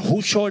 And who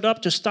showed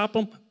up to stop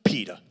him?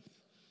 Peter.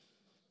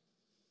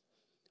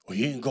 Well,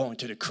 you ain't going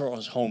to the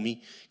cross, homie,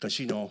 because,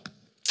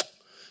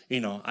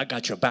 I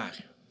got your back.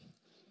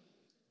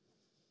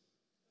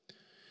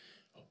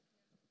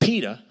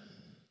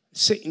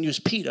 Satan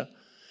used Peter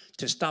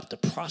to stop the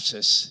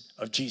process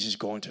of Jesus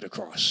going to the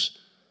cross.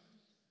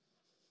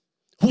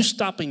 Who's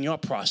stopping your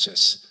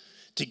process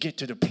to get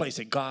to the place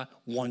that God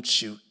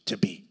wants you to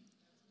be?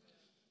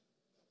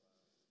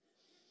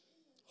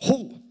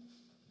 Who?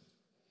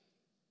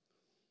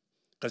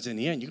 Because in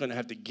the end, you're going to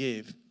have to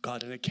give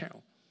God an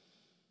account.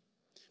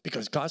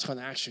 Because God's going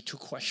to ask you 2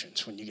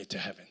 questions when you get to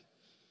heaven.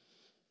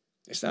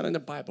 It's not in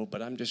the Bible,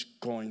 but I'm just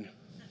going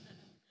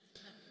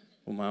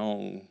with my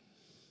own.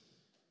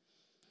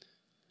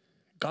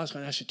 God's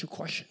going to ask you 2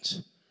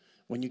 questions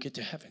when you get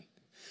to heaven.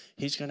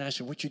 He's going to ask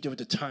you what you did with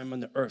the time on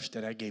the earth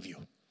that I gave you.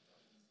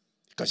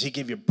 Because he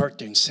gave you a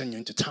birthday and sent you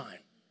into time.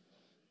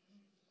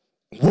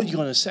 What are you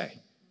going to say?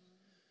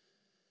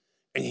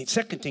 And the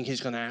second thing he's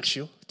going to ask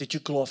you, did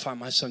you glorify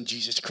my son,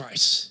 Jesus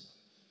Christ?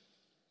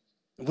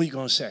 And what are you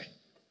going to say?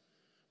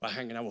 By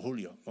hanging out with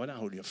Julio. Well, not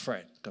Julio,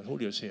 Fred, because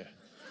Julio's here.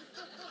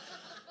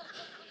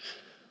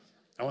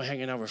 I was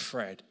hanging out with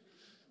Fred.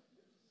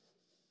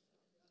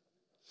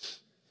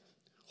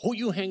 Who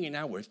you hanging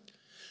out with?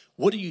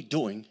 What are you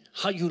doing?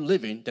 How you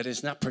living that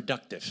is not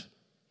productive?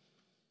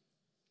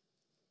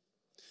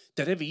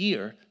 That every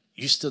year,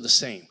 you're still the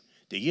same.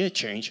 The year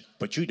changed,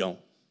 but you don't.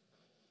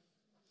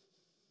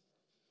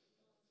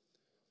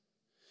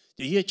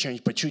 The year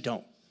changed, but you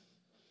don't.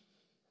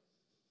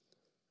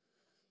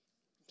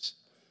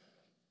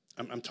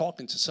 I'm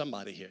talking to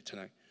somebody here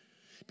tonight.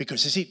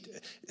 Because you see,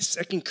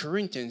 2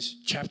 Corinthians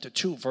chapter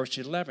 2, verse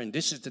 11,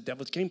 this is the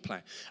devil's game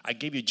plan. I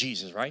gave you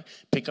Jesus, right?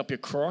 Pick up your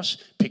cross,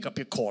 pick up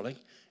your calling,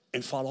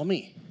 and follow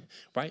me,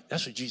 right?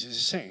 That's what Jesus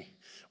is saying,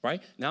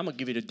 right? Now I'm going to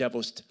give you the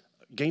devil's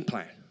game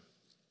plan,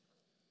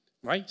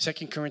 right?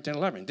 2 Corinthians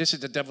 11, this is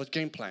the devil's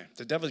game plan.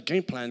 The devil's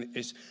game plan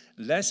is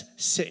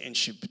lest Satan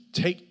should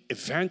take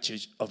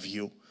advantage of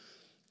you,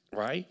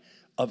 right,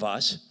 of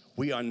us.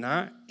 We are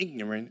not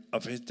ignorant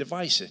of his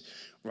devices,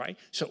 right?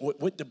 So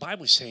what the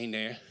Bible is saying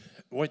there,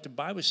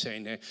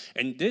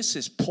 and this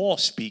is Paul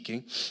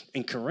speaking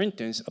in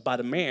Corinthians about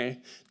a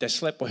man that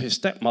slept with his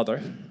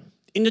stepmother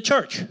in the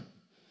church.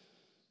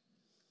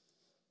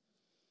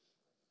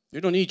 You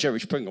don't need Jerry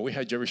Springer. We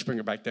had Jerry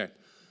Springer back then.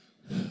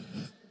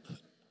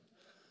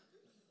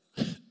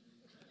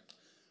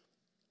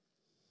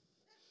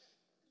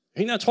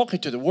 He's not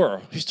talking to the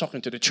world. He's talking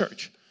to the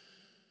church.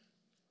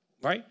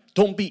 Right?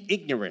 Don't be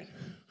ignorant.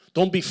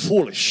 Don't be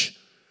foolish.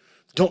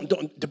 Don't.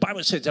 The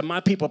Bible says that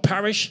my people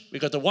perish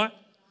because of what?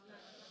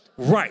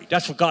 Right.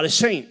 That's what God is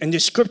saying in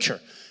this scripture.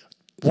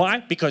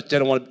 Why? Because you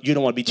don't want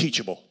to be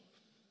teachable.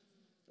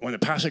 When the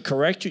pastor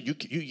corrects you, you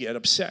get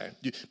upset.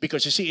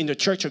 Because you see, in the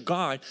church of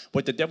God,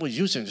 what the devil is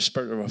using is the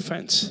spirit of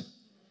offense.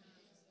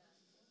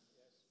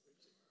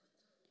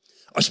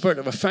 A spirit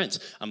of offense.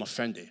 I'm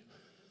offended.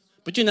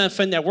 But you're not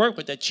offended at work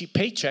with that cheap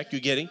paycheck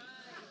you're getting.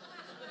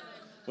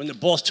 When the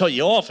boss tell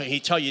you off and he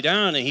tell you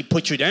down and he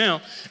put you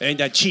down, and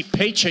that cheap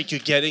paycheck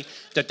you're getting,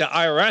 that the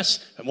IRS,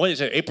 what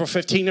is it, April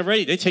 15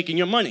 already, they're taking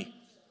your money.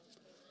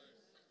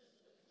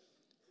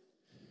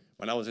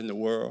 When I was in the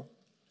world,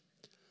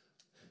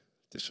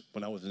 I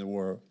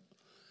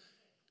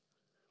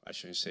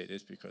shouldn't say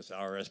this because the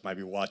IRS might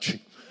be watching.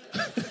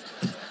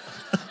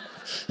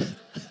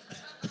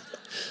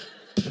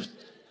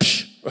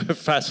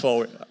 Fast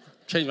forward.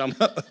 Change my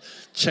mind.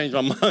 Change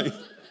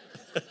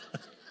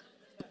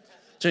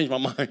my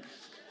mind.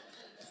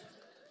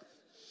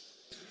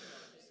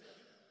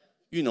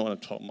 You know what I'm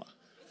talking about.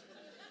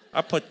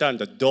 I put down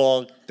the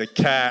dog, the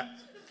cat,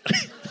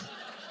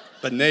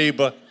 the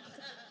neighbor.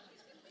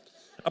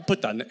 I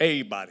put down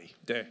everybody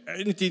there.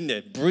 Anything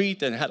that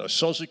breathed and had a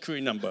social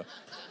security number.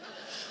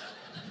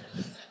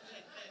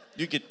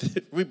 You get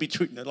read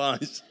between the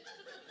lines.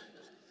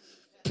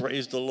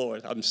 Praise the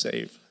Lord, I'm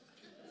saved.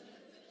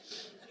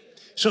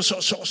 So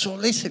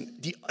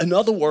listen. In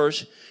other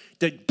words,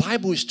 the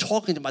Bible is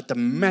talking about the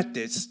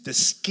methods, the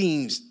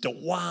schemes, the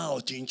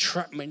wiles, the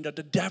entrapment of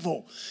the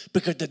devil.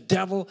 Because the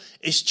devil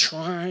is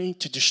trying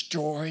to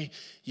destroy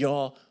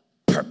your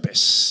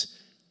purpose,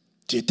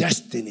 your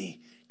destiny.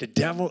 The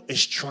devil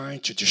is trying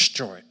to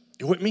destroy it.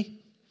 You with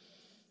me?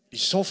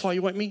 So far,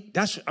 you with me?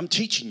 That's what I'm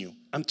teaching you.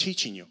 I'm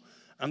teaching you.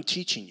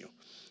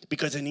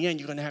 Because in the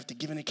end, you're going to have to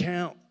give an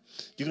account.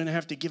 You're going to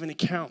have to give an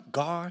account.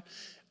 God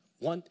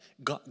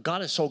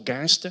is so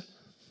gangster.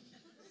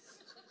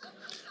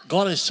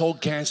 God is so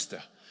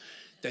gangster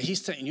that you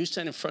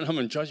stand in front of him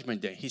on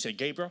Judgment Day. He said,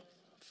 Gabriel,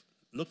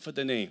 look for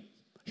the name.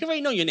 He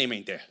already know your name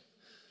ain't there.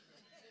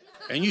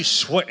 And you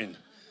sweating.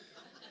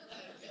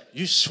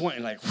 You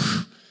sweating like,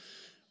 whew,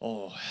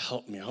 oh,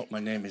 help me. I hope my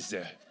name is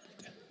there.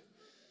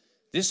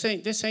 This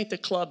ain't the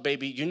club,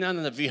 baby. You're not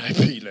on the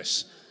VIP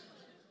list.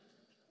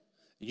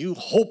 You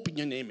hoping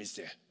your name is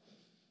there.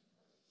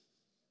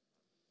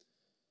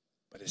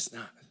 But it's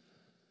not.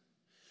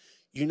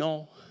 You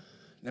know,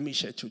 let me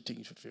share 2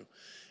 things with you.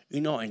 You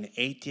know, an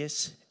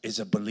atheist is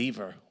a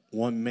believer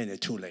 1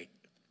 minute too late.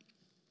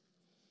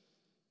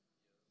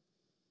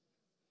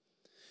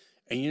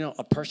 And you know,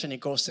 a person that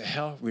goes to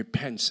hell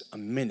repents a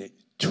minute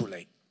too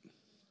late.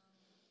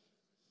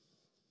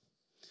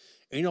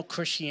 And you know,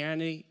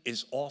 Christianity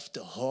is off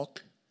the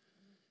hook.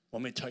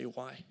 Want me to tell you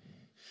why?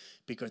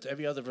 Because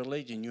every other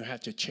religion, you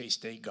have to chase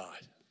their God.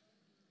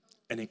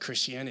 And in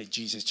Christianity,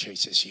 Jesus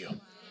chases you.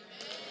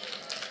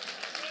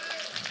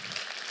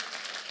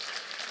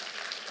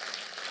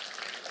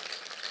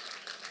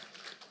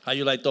 How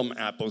you like them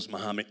apples,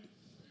 Muhammad?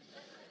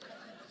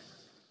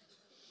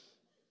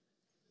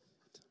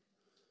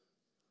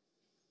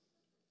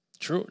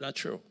 True, not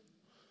true.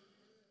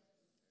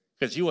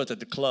 Because you was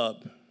at the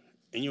club,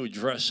 and you would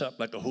dress up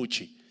like a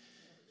hoochie,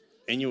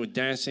 and you were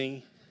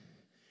dancing,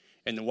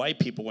 and the white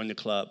people were in the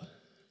club,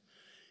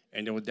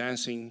 and they were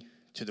dancing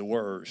to the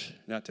words,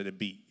 not to the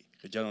beat,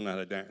 because y'all don't know how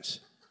to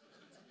dance.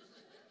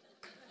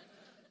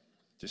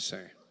 Just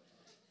saying.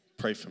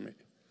 Pray for me.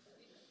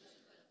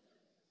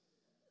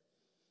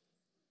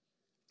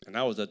 And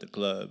I was at the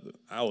club.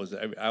 I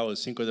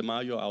was Cinco de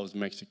Mayo, I was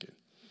Mexican.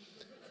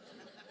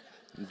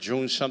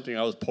 June something,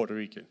 I was Puerto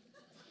Rican.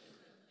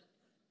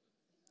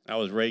 I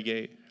was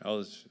reggae, I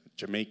was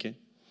Jamaican.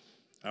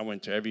 I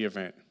went to every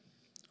event,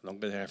 as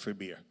long as I had free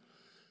beer.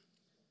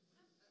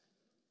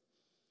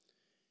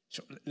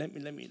 So let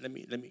me,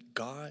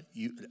 God,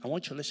 I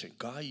want you to listen.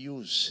 God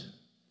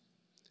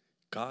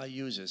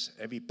uses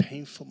every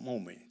painful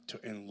moment to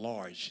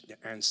enlarge the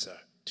answer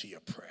to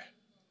your prayer.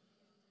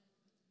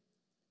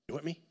 You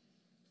with me?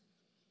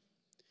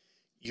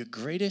 Your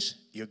greatest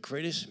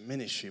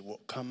ministry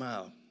will come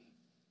out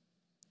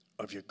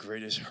of your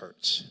greatest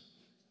hurts.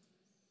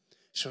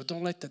 So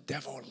don't let the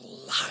devil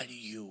lie to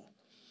you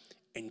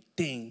and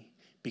think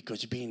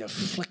because you're being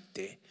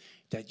afflicted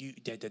that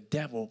the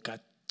devil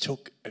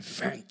took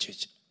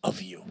advantage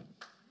of you.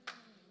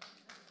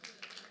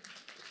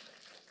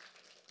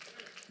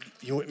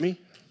 You with me?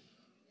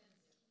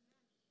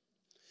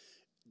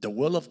 The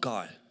will of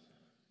God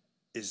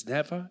is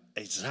never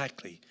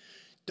exactly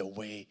the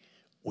way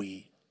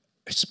we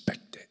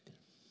expect it.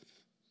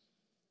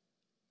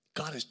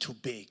 God is too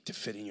big to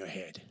fit in your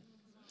head.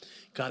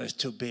 God is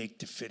too big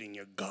to fit in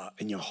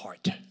your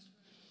heart.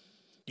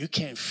 You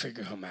can't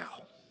figure him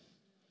out.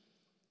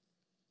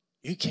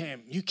 You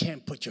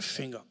can't put your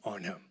finger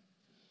on him.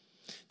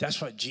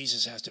 That's why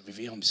Jesus has to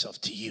reveal himself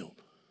to you.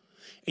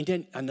 And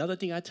then another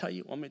thing I tell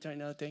you, want me to tell you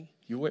another thing?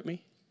 You with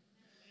me?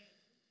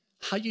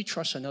 How you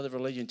trust another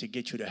religion to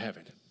get you to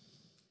heaven?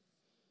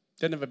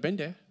 They've never been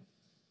there.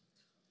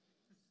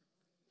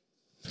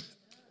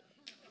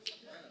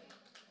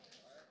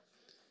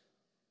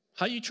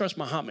 How you trust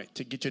Muhammad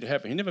to get you to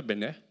heaven? He never been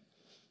there.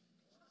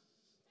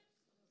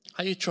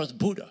 How you trust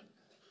Buddha?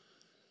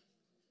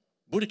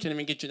 Buddha can't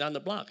even get you down the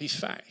block. He's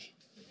fat.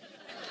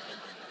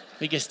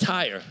 He gets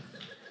tired.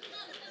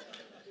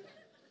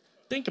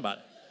 Think about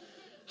it.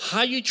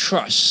 How you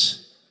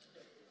trust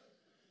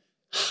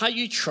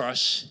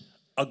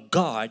a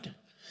God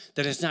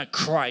that is not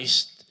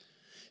Christ,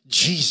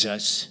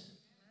 Jesus,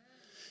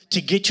 to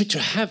get you to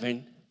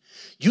heaven?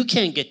 You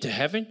can't get to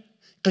heaven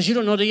because you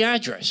don't know the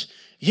address.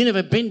 You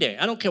never been there.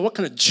 I don't care what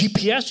kind of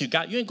GPS you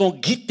got. You ain't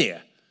going to get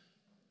there.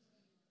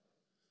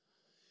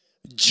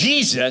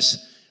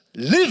 Jesus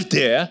lived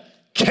there,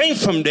 came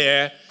from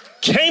there,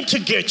 came to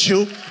get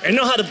you, and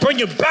know how to bring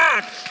you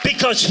back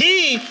because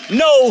he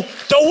know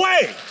the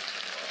way.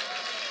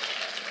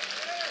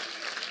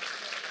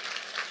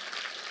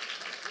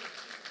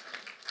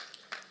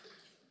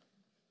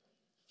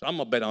 So I'm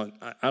going to bet on,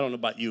 I don't know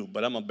about you,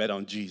 but I'm going to bet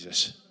on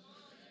Jesus.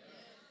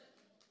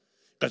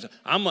 Because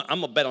I'm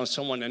a bet on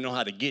someone that know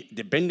how to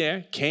they've been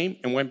there, came,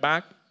 and went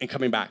back, and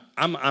coming back.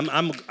 I'm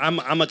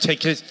gonna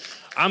take his,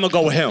 I'm gonna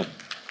go with him.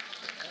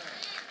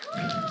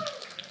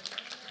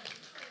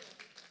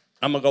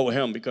 I'm gonna go with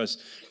him because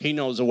he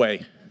knows the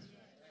way.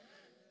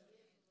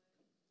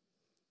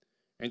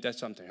 Ain't that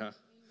something, huh?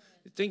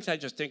 The things I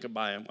just think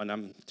about him when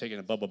I'm taking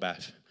a bubble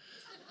bath.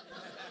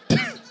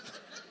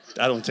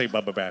 I don't take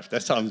bubble bath.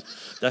 That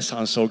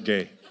sounds so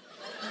gay.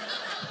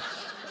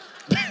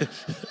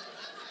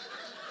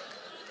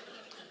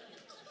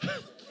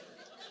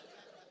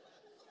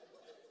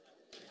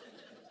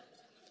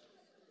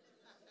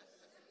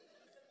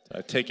 I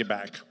take it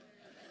back.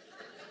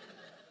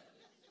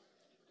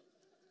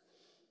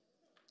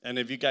 And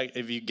if you're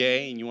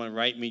gay and you want to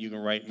write me, you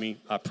can write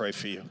me. I'll pray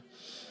for you.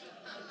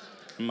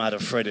 I'm not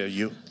afraid of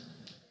you.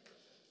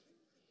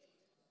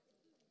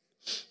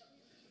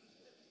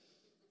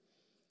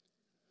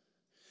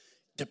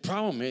 The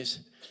problem is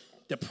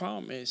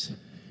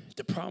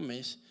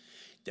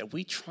that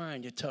we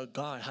trying to tell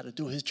God how to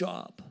do his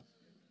job.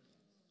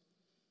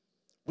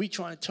 We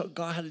trying to tell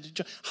God how to do the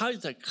job. How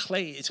is the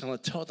clay is going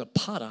to tell the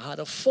potter how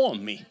to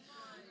form me?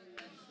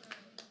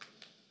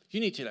 You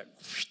need to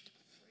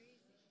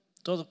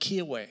throw the key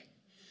away.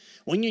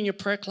 When you're in your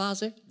prayer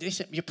closet, they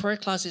said your prayer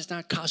closet is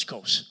not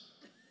Costco's.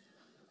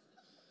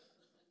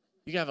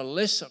 You have a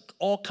list of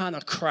all kind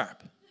of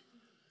crap.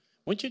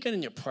 Once you get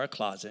in your prayer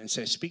closet and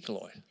say, "Speak,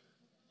 Lord,"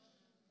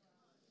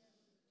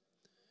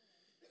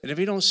 And if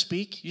you don't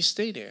speak, you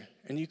stay there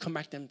and you come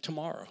back to them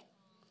tomorrow.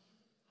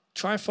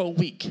 Try for a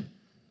week.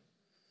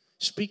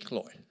 Speak,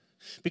 Lord.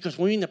 Because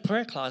when we're in the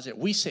prayer closet,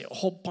 we say a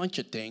whole bunch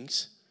of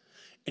things.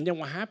 And then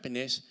what happened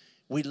is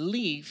we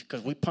leave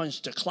because we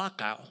punched the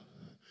clock out.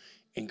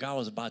 And God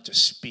was about to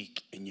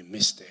speak and you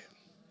missed it.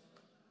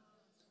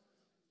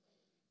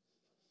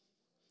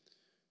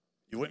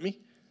 You with me?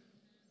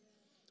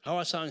 How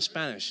I sound in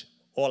Spanish?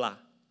 Hola.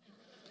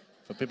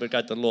 For people that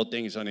got the little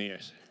things on their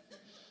ears.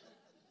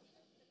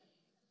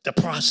 The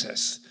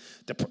process.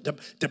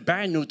 The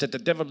bad news that the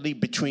devil lives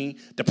between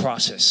the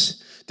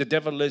process. The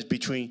devil lives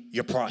between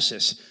your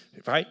process,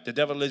 right? The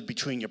devil lives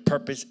between your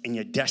purpose and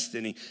your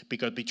destiny,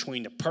 because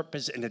between the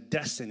purpose and the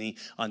destiny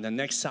on the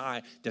next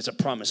side, there's a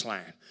promised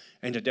land.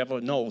 And the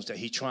devil knows that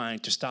he's trying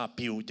to stop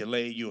you,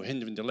 delay you,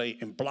 hinder and delay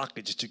and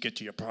blockages to get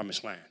to your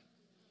promised land.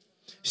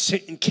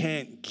 Satan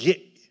can't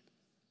get,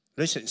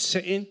 listen,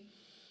 Satan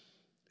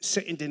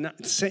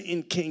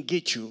can't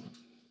get you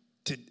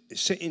to,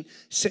 Satan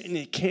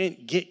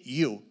can't get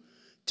you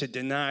to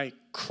deny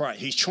Christ.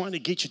 He's trying to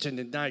get you to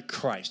deny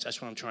Christ.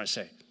 That's what I'm trying to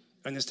say.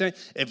 Understand?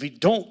 If he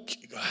don't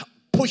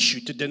push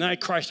you to deny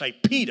Christ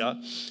like Peter,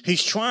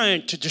 he's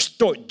trying to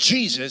distort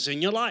Jesus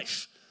in your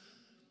life.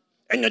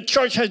 And the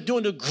church has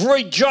doing a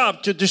great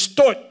job to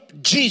distort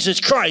Jesus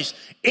Christ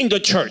in the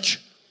church.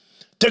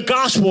 The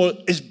gospel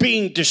is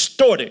being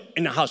distorted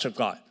in the house of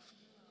God.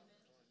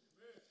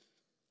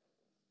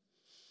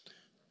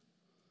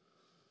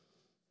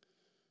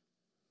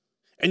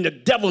 And the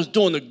devil's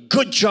doing a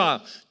good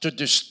job to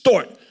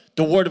distort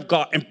the word of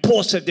God. And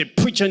Paul said, they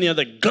preach any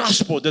other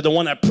gospel than the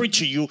one I preach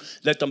to you,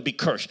 let them be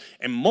cursed.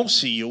 And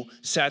most of you,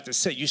 sad to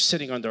say, you're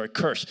sitting under a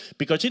curse.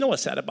 Because you know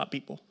what's sad about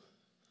people?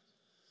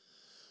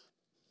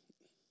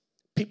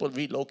 People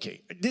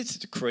relocate. This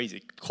is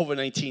crazy.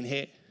 COVID-19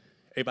 hit.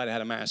 Everybody had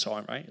a mask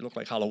on, right? It looked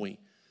like Halloween.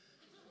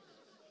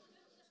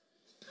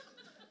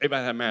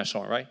 Everybody had a mask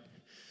on, right?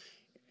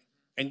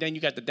 And then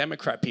you got the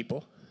Democrat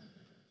people.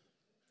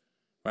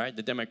 Right?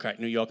 The Democrat,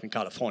 New York and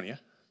California.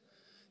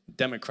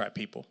 Democrat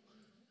people.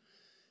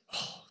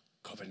 Oh,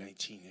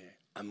 COVID-19 here.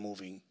 I'm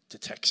moving to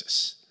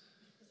Texas.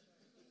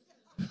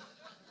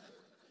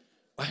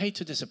 I hate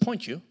to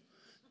disappoint you.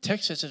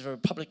 Texas is a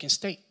Republican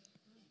state.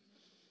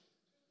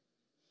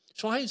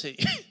 So I say,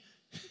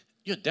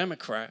 you're a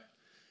Democrat.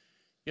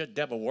 You're a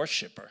devil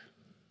worshiper.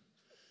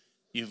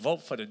 You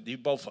vote for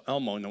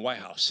Elmo in the White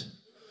House.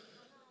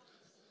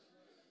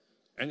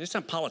 And it's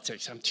not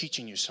politics. I'm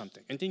teaching you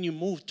something. And then you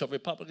move to a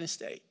Republican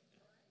state.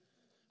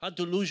 How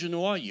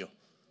delusional are you?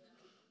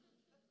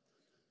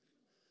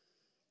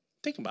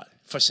 Think about it.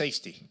 For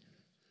safety.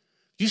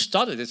 You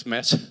started this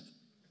mess.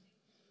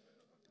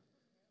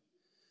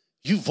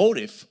 You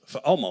voted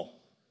for Elmo.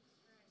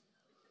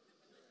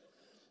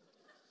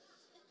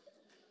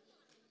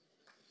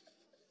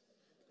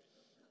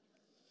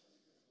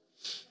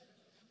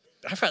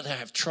 I'd rather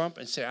have Trump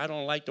and say, I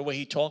don't like the way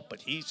he talked,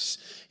 but he's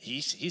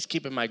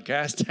keeping my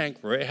gas tank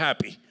very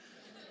happy.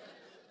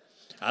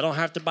 I don't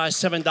have to buy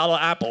 $7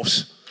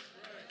 apples.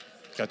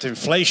 Got the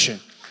inflation.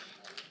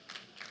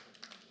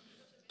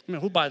 I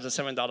mean, who buys a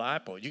 $7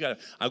 apple?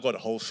 I go to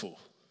Whole Foods.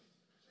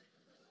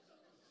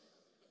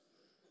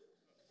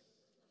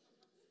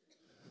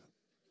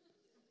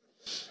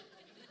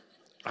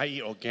 I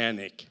eat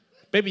organic.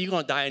 Baby, you're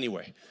going to die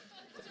anyway.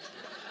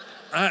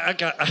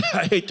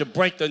 I hate to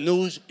break the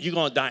news. You're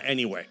going to die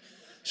anyway.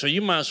 So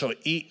you might as well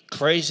eat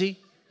crazy.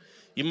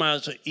 You might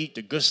as well eat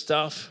the good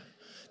stuff,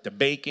 the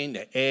bacon,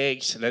 the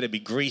eggs, let it be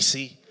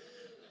greasy.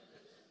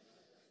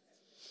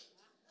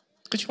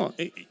 Because you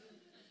want,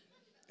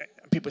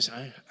 people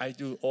say, I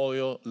do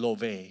oil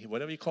love,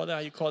 whatever you call that. How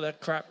you call that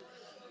crap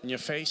in your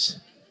face?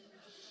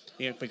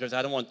 Yeah, because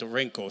I don't want the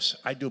wrinkles.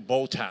 I do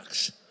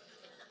Botox.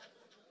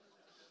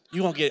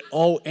 You're going to get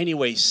old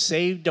anyway.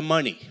 Save the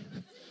money.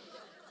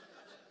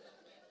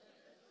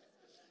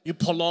 You're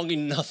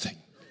prolonging nothing.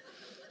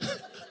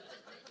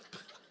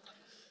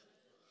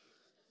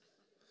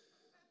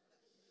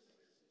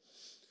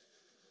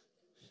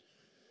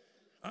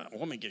 A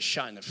woman gets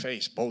shot in the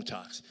face,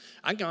 Botox.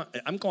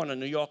 I'm going to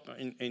New York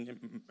in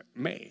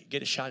May,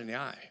 get a shot in the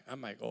eye. I'm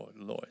like, oh,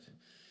 Lord.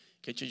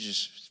 Can't you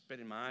just spit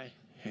in my eye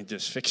and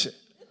just fix it?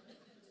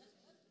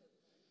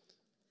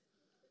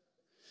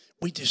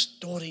 We're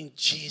distorting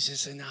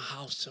Jesus in the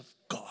house of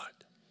God.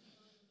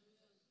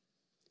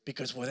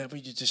 Because whatever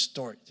you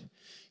distort,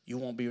 you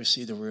won't be able to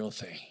see the real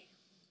thing.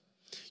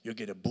 You'll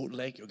get a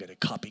bootleg, you'll get a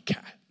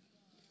copycat.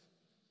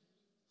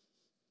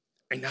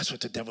 And that's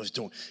what the devil's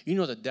doing. You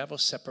know, the devil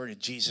separated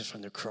Jesus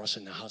from the cross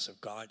in the house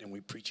of God, and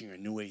we're preaching a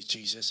new age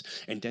Jesus.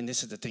 And then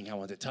this is the thing I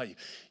want to tell you.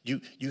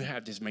 You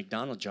have this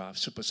McDonald's job,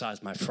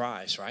 supersize my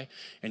fries, right?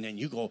 And then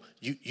you go,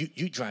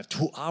 you drive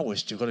 2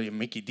 hours to go to your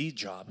Mickey D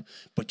job,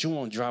 but you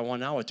won't drive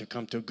 1 hour to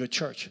come to a good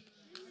church.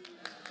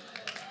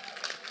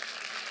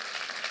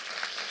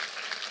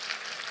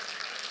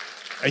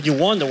 And you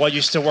wonder why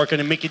you're still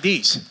working at Mickey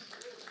D's.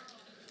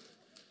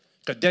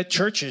 Because dead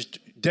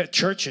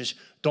churches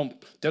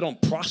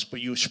don't prosper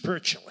you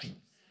spiritually.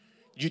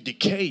 you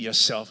decay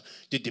yourself,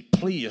 you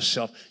deplete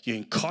yourself, you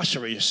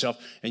incarcerate yourself,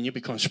 and you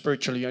become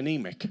spiritually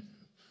anemic.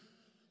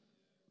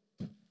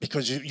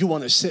 Because you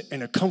want to sit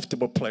in a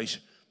comfortable place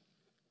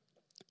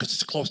because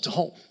it's close to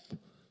home.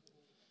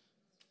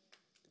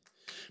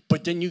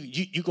 But then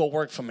you go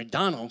work for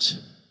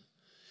McDonald's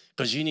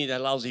because you need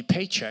that lousy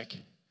paycheck,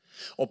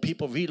 or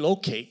people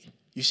relocate.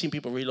 You've seen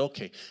people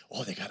relocate.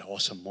 Oh, they got an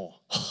awesome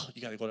mall. Oh,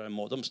 you got to go to that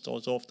mall. Them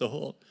stores off the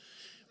hook.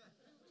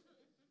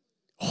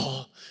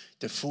 Oh,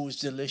 the food's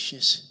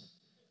delicious.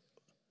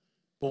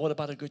 But what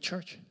about a good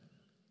church?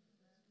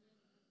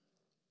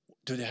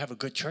 Do they have a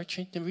good church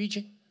in the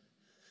region?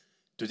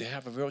 Do they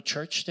have a real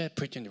church there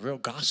preaching the real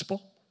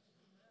gospel?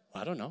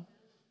 I don't know.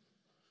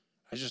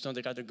 I just know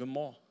they got a good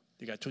mall.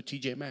 They got 2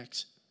 TJ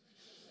Maxx.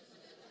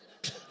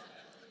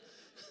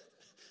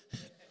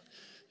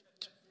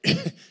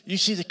 You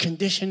see the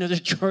condition of the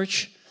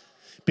church?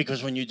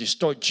 Because when you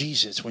distort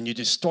Jesus, when you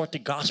distort the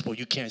gospel,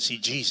 you can't see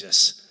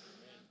Jesus.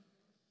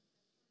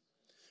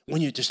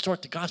 When you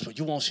distort the gospel,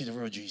 you won't see the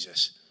real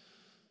Jesus.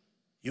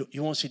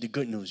 You won't see the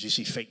good news. You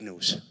see fake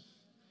news.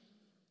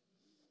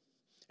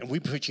 And we're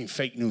preaching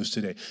fake news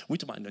today. We're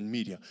talking about the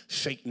media.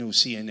 Fake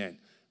news, CNN.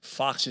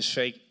 Fox is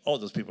fake. All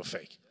those people are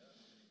fake.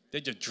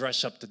 They just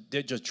dress up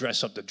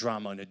the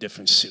drama in a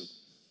different suit.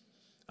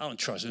 I don't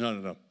trust none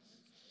of them.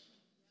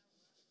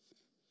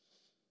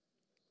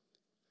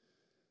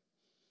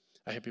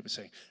 I hear people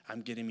saying,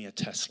 I'm getting me a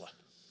Tesla.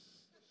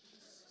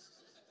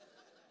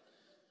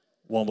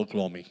 One will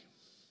glow me.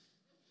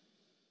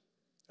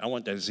 I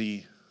want that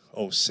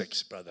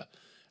Z06, brother.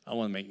 I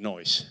want to make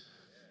noise.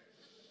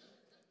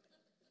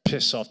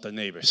 Piss off the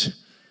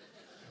neighbors.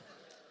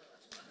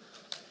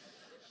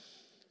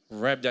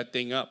 Rev that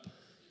thing up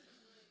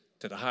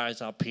to the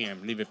highest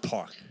RPM. Leave it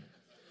park.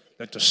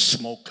 Let the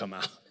smoke come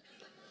out.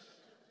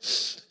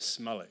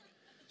 Smell it.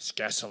 It's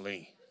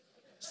gasoline.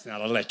 It's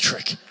not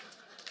electric.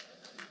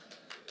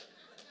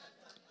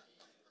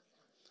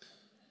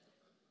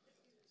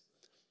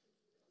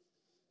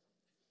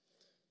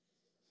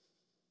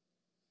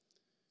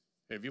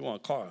 If you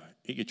want a car,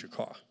 you get your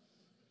car.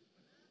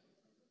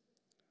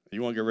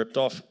 You want to get ripped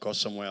off, go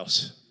somewhere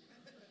else.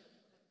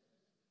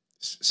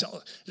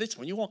 So listen,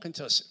 when you walk in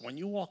to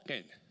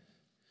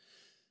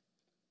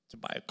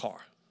buy a car,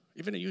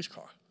 even a used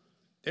car,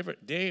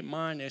 their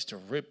mind is to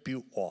rip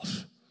you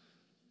off.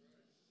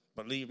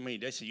 Believe me,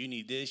 they say you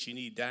need this, you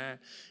need that.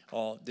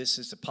 Oh, this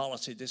is the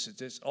policy, this is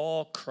this.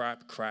 All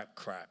crap.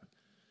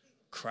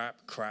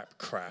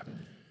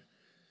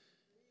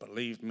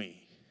 Believe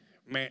me.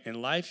 Man,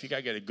 in life, you got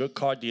to get a good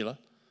car dealer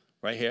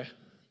right here.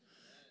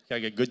 You got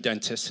to get a good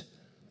dentist.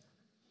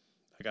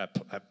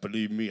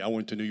 Believe me, I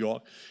went to New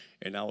York,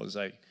 and I was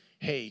like,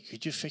 hey,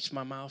 could you fix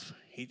my mouth?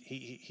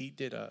 He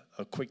did a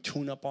quick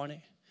tune-up on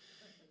it.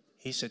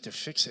 He said to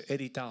fix it,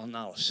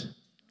 $80,000.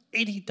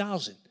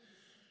 $80,000.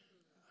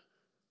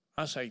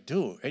 I was like,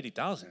 dude,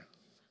 $80,000.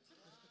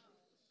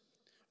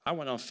 I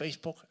went on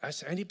Facebook. I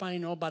said, anybody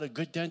know about a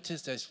good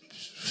dentist that's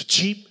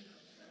cheap?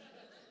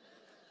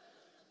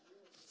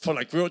 For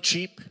like real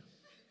cheap.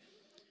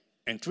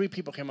 And 3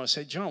 people came out and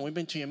said, John, we've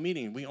been to your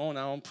meeting. We own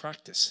our own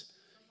practice.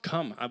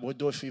 Come, I will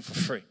do it for you for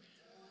free.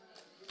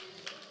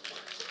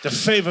 The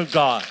favor of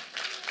God.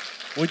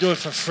 We'll do it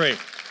for free.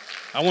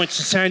 I went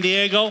to San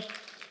Diego.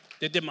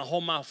 They did my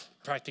whole mouth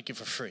practically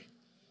for free.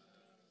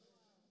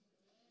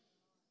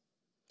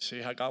 See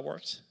how God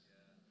works?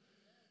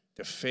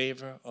 The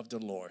favor of the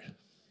Lord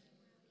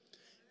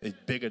is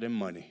bigger than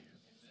money.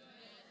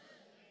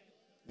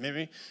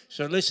 Maybe?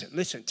 So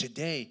listen,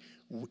 today,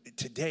 you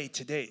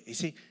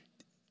see,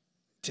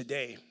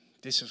 today,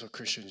 this is what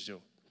Christians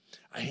do.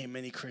 I hear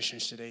many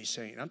Christians today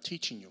saying, I'm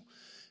teaching you.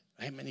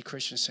 I hear many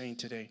Christians saying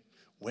today,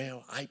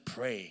 well, I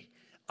pray,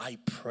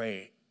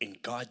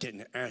 and God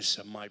didn't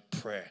answer my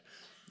prayer.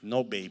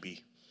 No,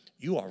 baby,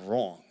 you are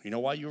wrong. You know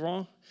why you're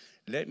wrong?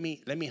 Let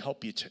me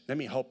help you. Let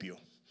me help you.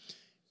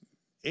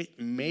 It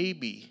may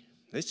be,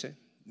 listen,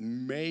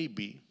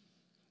 maybe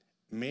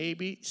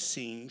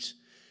seems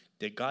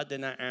that God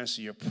did not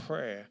answer your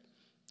prayer,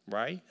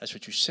 right? That's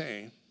what you're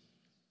saying,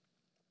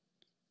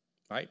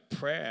 right?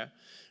 Prayer,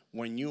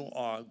 when you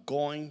are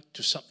going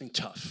to something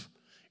tough.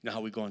 You know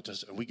how we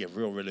get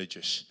real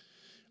religious,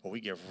 or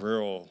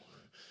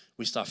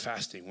we start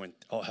fasting when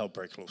all hell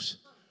breaks loose.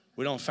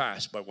 We don't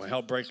fast, but when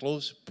hell breaks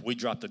loose, we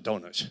drop the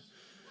donuts,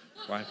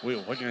 right?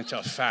 We're getting into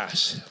a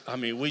fast. I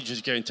mean, we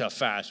just get into a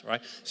fast,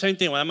 right? Same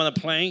thing when I'm on a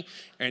plane,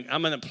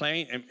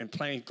 and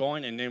plane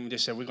going, and then they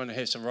said, we're going to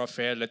hit some rough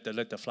air, let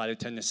the flight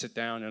attendant sit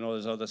down and all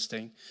this other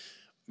thing.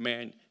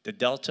 Man, the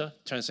Delta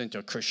turns into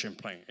a Christian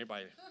plane.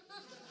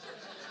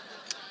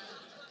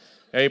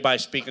 Everybody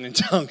speaking in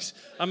tongues.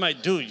 I'm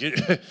like, dude, you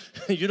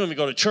don't even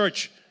go to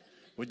church.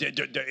 With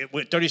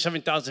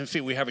 37,000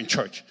 feet, we're having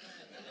church.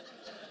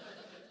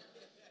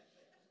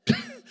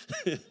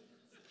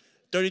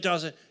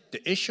 30,000.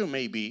 The issue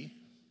may be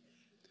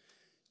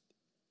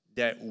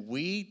that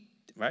we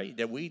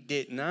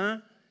did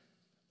not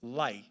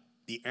like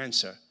the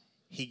answer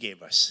he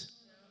gave us.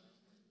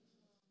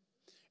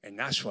 And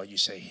that's why you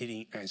say he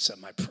didn't answer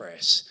my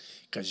prayers.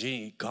 Because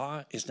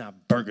God is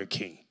not Burger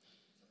King.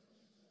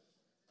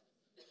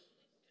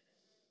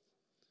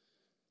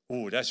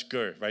 Ooh, that's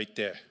good right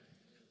there.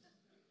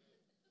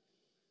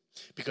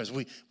 Because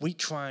we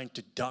trying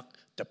to duck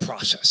the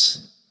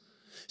process.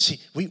 See,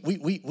 we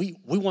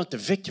want the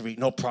victory,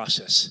 no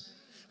process.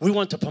 We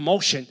want the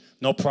promotion,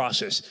 no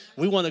process.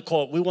 We want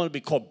to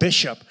be called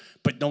bishop,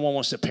 but no one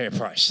wants to pay a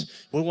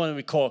price. We want to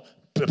be called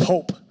the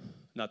Pope,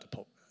 not the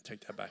Pope.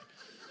 Take that back.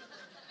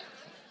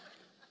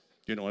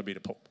 You don't want to be the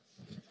Pope.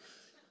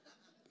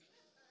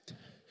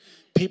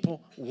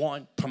 People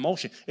want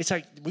promotion. It's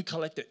like we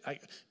collect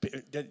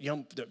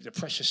the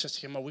precious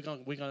sister came out.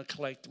 We're gonna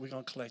collect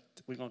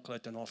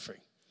an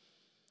offering.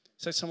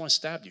 It's like someone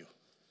stabbed you.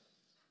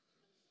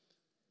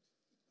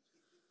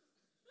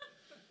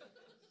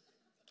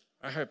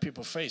 I heard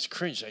people face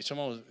cringe. Like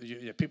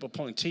people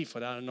pulling teeth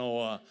without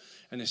no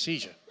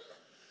anesthesia.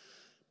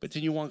 But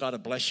then you want God to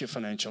bless you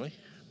financially.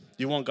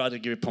 You want God to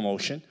give you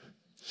promotion.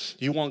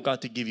 You want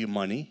God to give you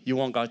money. You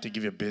want God to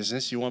give you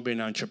business. You want to be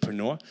an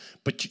entrepreneur.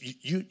 But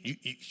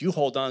you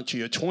hold on to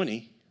your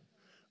 20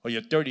 or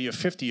your 30 or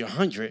 50 or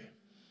 100.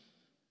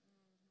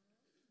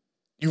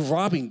 You're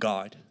robbing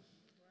God.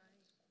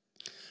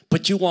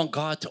 But you want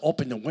God to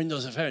open the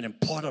windows of heaven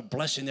and pour a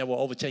blessing that will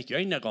overtake you.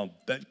 Ain't that going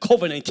to,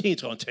 COVID-19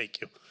 is going to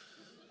take you.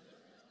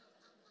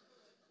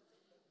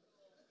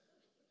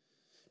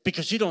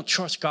 Because you don't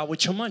trust God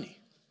with your money.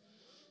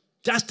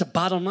 That's the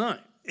bottom line.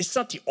 It's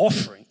not the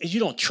offering. You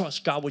don't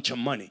trust God with your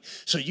money.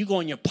 So you go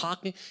in your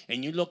pocket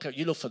and you look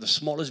for the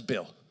smallest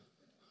bill.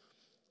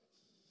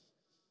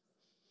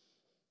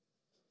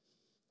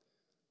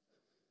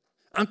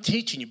 I'm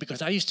teaching you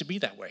because I used to be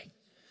that way.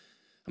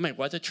 I'm like,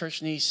 why the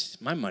church needs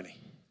my money?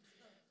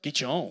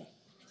 Get your own.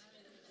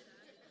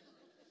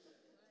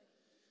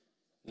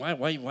 Why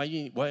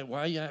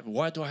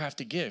do I have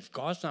to give?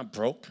 God's not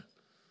broke.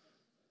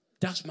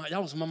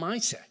 That was my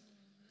mindset.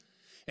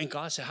 And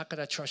God said, how could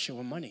I trust you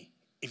with money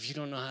if you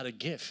don't know how to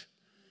give?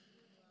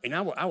 And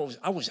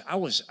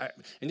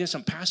and then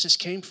some pastors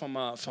came from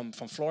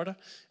Florida,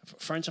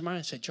 friends of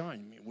mine, said,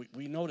 John,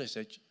 we noticed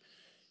that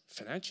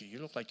financially you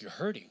look like you're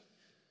hurting.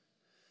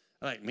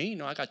 I'm like, me?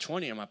 No, I got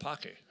 20 in my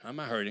pocket. I'm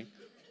not hurting.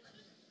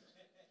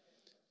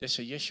 They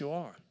said, yes, you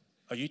are.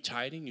 Are you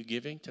tithing? You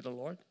giving to the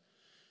Lord?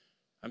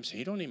 I'm saying,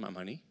 he don't need my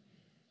money.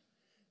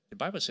 The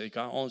Bible says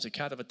God owns a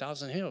cat of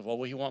 1,000 hills. Well,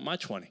 where he want my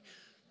 20?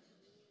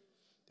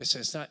 They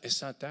said,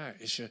 it's not that.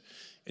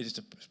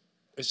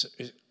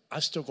 I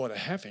still go to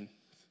heaven,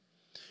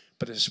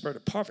 but it's a spirit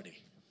of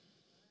poverty.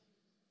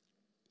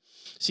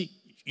 See,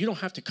 you don't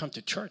have to come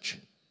to church.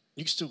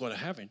 You can still go to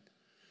heaven.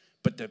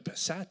 But the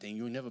sad thing,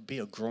 you'll never be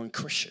a growing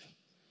Christian.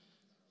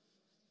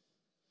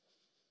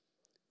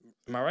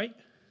 Am I right?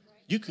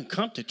 You can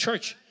come to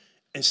church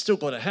and still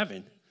go to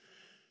heaven.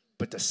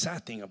 But the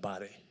sad thing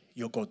about it,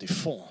 you'll go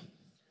deformed.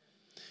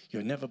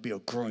 You'll never be a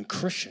growing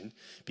Christian,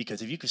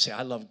 because if you could say,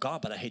 I love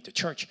God, but I hate the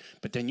church,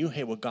 but then you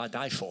hate what God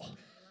died for.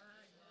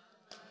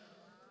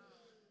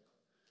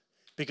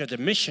 Because the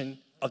mission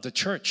of the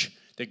church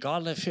that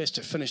God left here is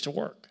to finish the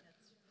work.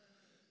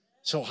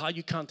 So how are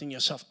you counting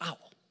yourself out?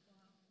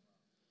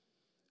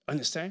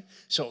 Understand?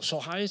 So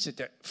how is it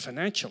that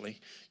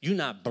financially you're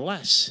not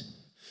blessed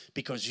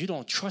because you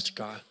don't trust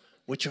God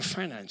with your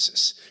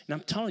finances? And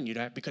I'm telling you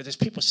that because there's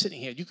people sitting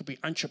here, you could be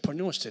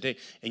entrepreneurs today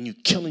and you're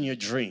killing your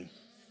dream.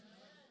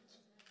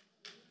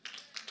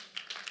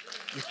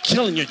 You're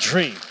killing your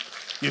dream.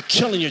 You're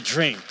killing your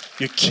dream.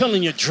 You're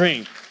killing your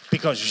dream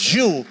because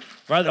you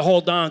rather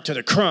hold on to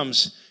the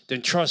crumbs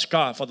than trust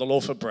God for the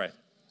loaf of bread.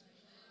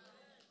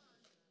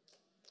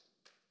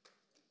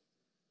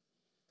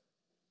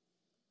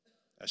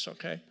 That's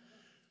okay.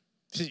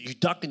 See, you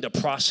ducking the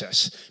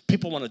process.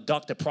 People want to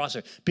duck the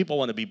process. People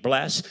want to be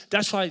blessed.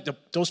 That's why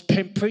those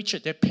pimp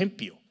preachers, they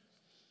pimp you.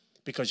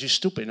 Because you're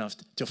stupid enough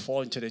to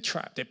fall into the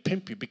trap. They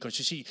pimp you because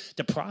you see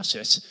the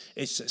process,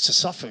 it's a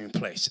suffering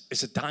place.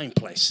 It's a dying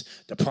place,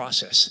 the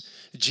process.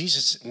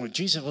 When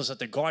Jesus was at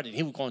the garden,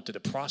 he was going through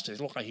the process.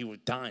 It looked like he was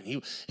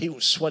dying. He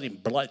was sweating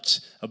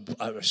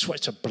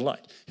sweats of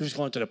blood. He was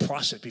going through the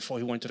process before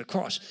he went to the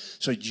cross.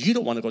 So you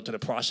don't want to go to the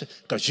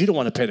process because you don't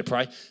want to pay the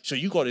price. So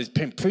you go to these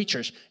pimp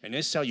preachers and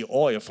they sell you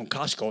oil from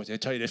Costco. They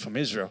tell you they're from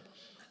Israel.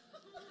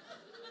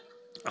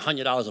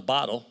 $100 a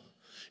bottle.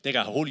 They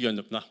got Julio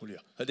not Julio.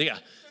 They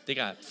got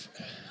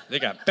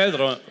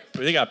Pedro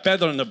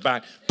in the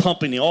back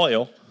pumping the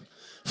oil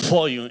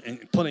for you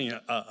and putting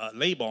a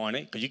label on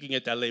it, because you can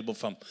get that label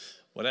from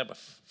whatever,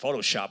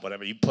 Photoshop,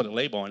 whatever. You put a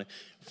label on it,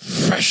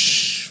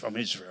 fresh from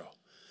Israel.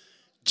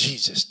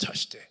 Jesus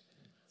touched it.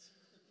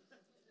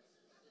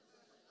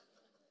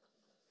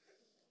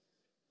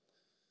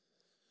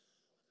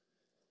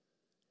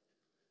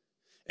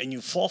 And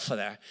you fall for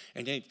that,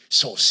 and then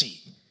sow seed.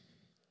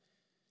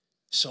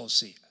 Sow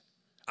seed.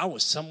 I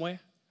was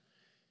somewhere.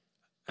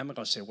 I'm not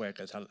going to say where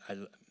because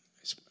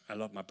I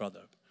love my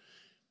brother.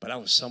 But I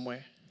was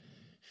somewhere.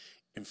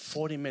 In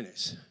 40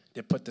 minutes,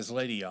 they put this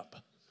lady up.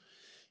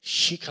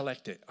 She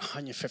collected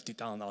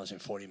 $150,000 in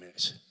 40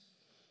 minutes.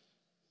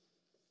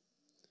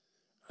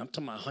 I'm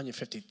talking about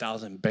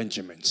 150,000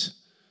 Benjamins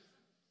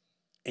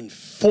in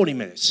 40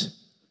 minutes.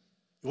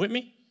 You with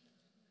me?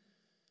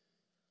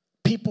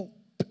 People,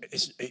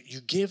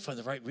 you give for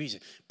the right reason,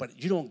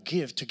 but you don't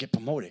give to get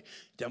promoted.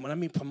 Then when I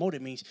mean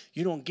promoted means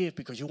you don't give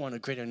because you want a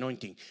greater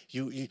anointing.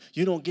 You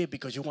don't give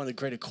because you want a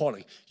greater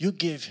calling. You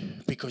give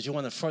because you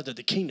want to further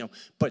the kingdom.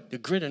 But the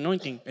greater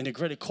anointing and the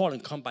greater calling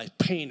come by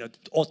paying an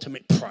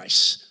ultimate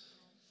price.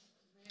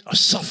 A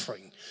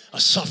suffering,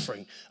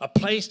 a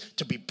place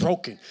to be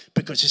broken.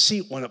 Because you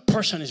see, when a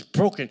person is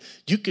broken,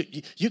 you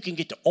can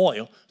get the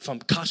oil from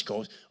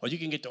Costco, or you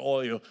can get the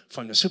oil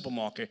from the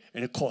supermarket,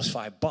 and it costs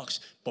 $5.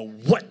 But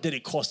what did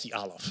it cost the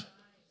olive?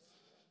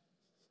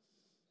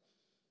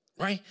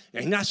 Right?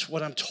 And that's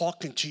what I'm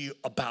talking to you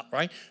about,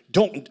 right?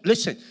 Don't,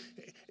 listen,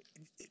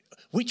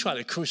 we try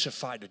to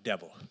crucify the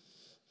devil.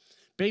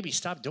 Baby,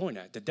 stop doing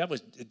that. The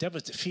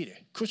devil's defeated.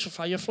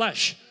 Crucify your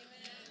flesh.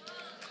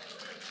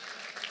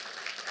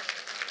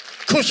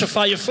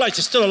 Crucify your flesh.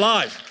 It's still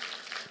alive.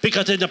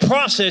 Because in the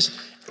process,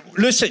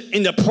 listen,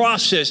 in the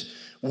process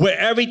where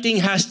everything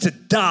has to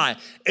die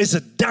is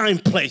a dying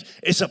place.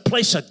 It's a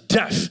place of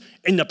death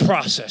in the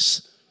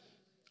process.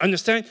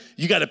 Understand?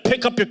 You got to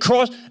pick up your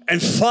cross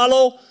and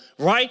follow,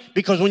 right?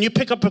 Because when you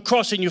pick up a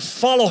cross and you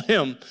follow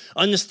him,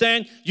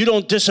 understand, you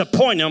don't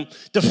disappoint him.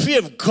 The fear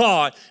of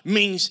God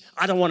means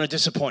I don't want to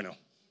disappoint him.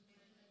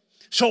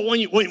 So when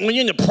you're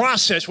in the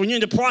process,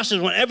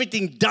 when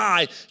everything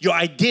dies, your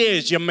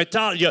ideas, your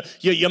mentality,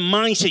 your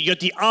mindset, your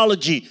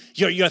theology,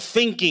 your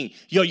thinking,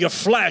 your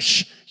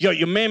flesh,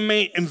 your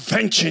man-made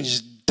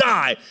inventions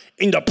die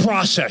in the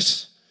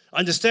process.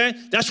 Understand?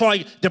 That's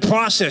why the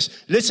process,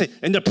 listen,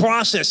 in the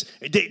process,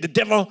 the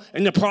devil,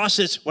 in the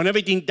process, when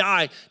everything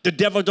dies, the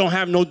devil don't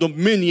have no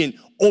dominion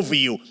over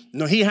you.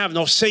 No, he have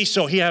no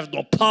say-so. He has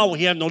no power.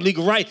 He has no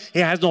legal right. He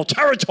has no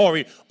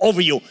territory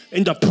over you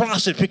in the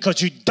process,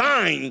 because you're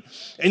dying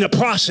in the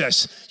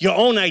process. Your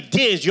own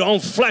ideas, your own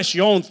flesh,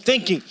 your own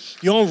thinking,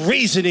 your own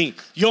reasoning,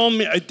 your own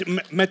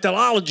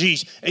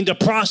methodologies in the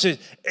process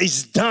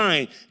is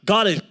dying.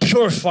 God is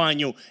purifying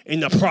you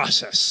in the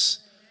process.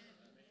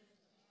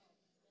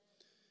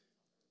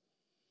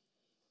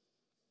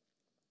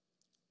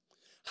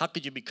 How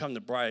could you become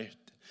the bride?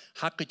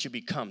 How could you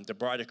become the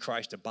bride of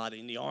Christ, the body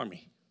in the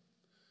army?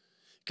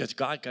 Because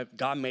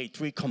God made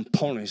three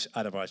components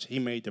out of us. He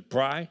made the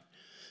bride,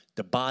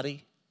 the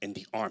body, and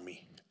the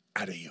army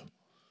out of you.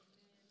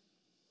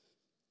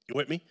 You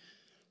with me?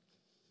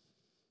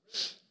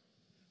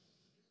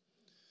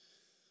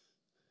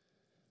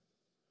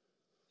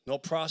 No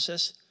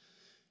process.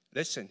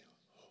 Listen.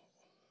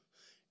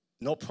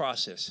 No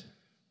process.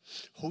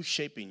 Who's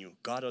shaping you,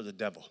 God or the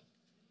devil?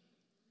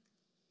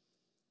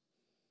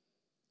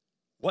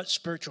 What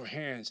spiritual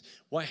hands,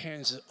 what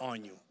hands are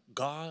on you?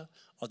 God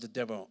or the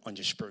devil on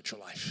your spiritual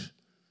life?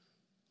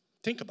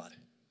 Think about it.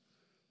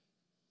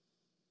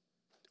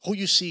 Who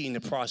you see in the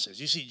process?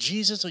 You see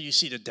Jesus or you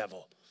see the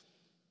devil?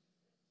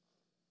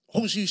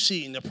 Who you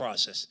see in the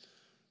process?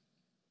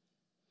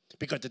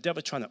 Because the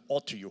devil trying to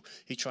alter you.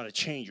 He's trying to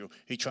change you.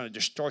 He's trying to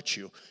distort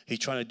you. He's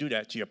trying to do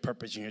that to your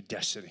purpose and your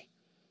destiny.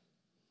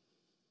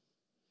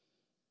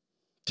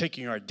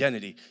 Taking your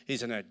identity.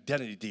 He's an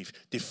identity thief,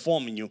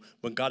 deforming you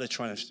when God is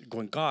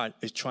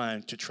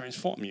trying to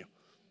transform you.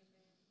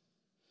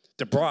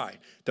 The bride,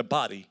 the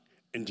body,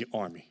 and the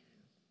army.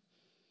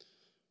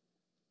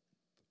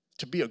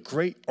 To be a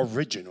great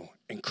original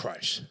in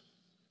Christ.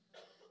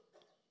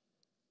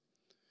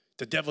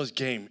 The devil's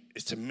game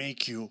is to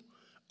make you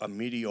a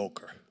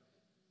mediocre.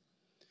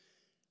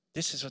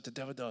 This is what the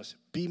devil does.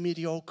 Be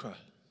mediocre.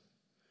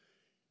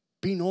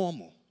 Be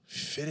normal.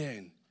 Fit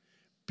in.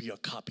 Be a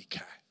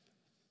copycat.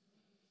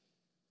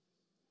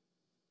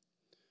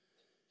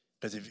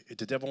 Because if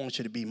the devil wants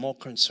you to be more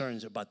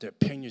concerned about the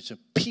opinions of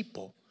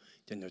people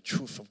than the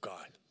truth of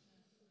God.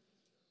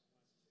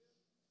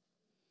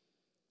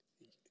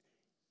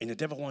 And the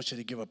devil wants you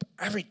to give up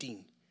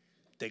everything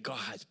that God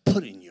has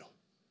put in you.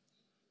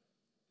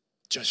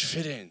 Just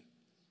fit in.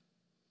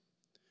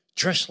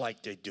 Dress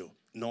like they do.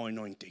 No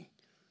anointing.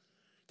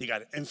 They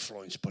got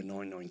influence, but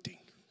no anointing.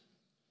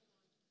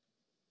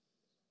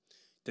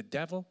 The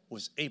devil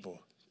was able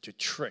to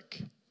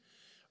trick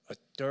a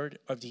third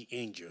of the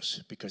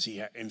angels because he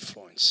had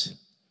influence.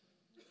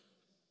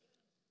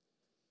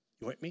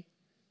 You with me?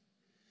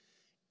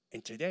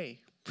 And today,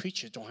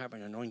 preachers don't have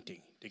an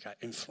anointing. They got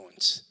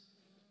influence.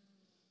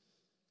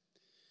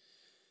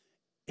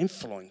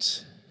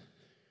 Influence.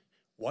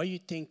 Why do you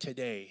think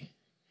today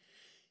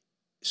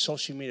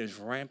social media is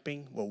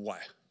ramping with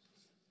what?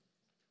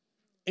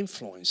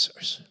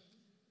 Influencers.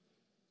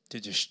 To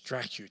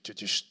distract you, to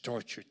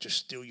distort you, to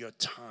steal your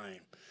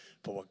time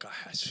for what God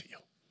has for you.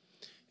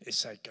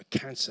 It's like a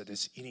cancer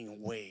that's eating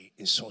away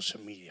in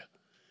social media.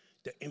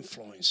 The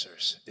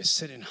influencers, they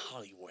sit in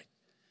Hollywood.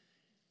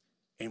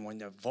 And when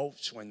the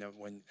votes, when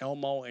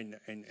Elmo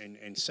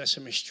and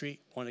Sesame Street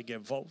want to get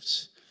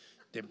votes,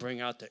 they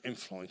bring out the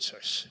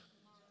influencers.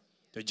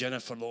 The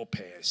Jennifer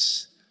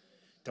Lopez,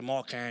 the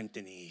Mark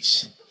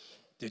Anthonys,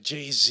 the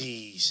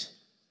Jay-Z's,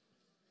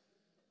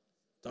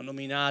 the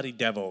Illuminati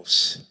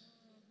devils.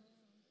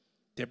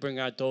 They bring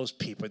out those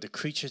people. The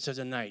creatures of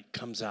the night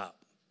comes out.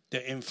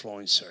 They're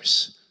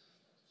influencers.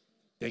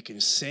 They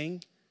can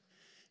sing.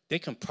 They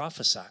can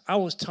prophesy. I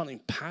was telling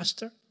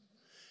Pastor,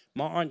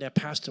 my aunt that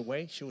passed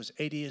away, she was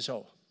 80 years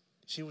old.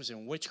 She was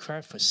in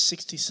witchcraft for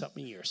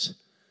 60-something years.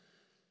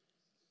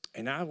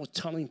 And I was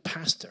telling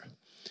Pastor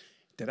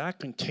that I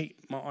can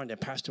take my aunt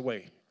that passed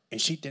away, and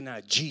she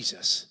denied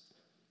Jesus.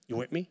 You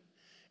with me?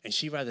 And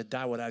she'd rather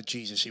die without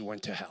Jesus. She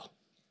went to hell.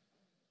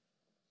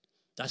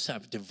 That's how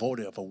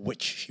devoted of a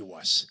witch she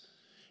was.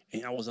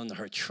 And I was under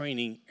her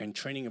training and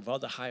training of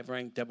other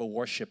high-ranked devil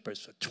worshipers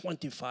for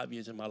 25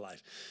 years of my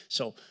life.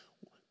 So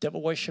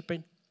devil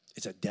worshiping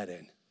is a dead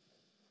end.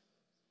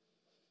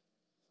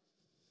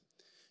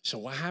 So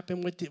what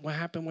happened with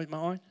my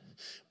aunt?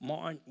 My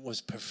aunt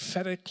was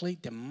prophetically,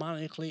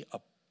 demonically a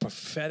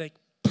prophetic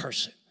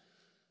person.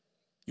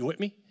 You with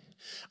me?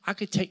 I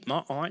could take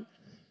my aunt,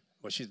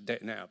 well, she's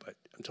dead now, but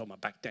I'm talking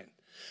about back then.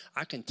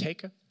 I can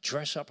take her,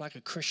 dress up like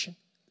a Christian,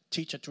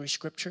 teach her 3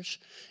 scriptures,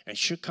 and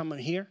she'll come in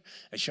here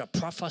and she'll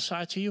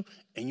prophesy to you,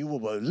 and you will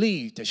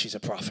believe that she's a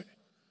prophet.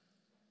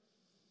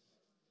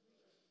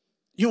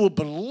 You will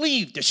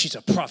believe that she's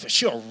a prophet.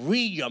 She'll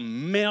read your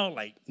mail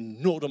like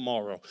no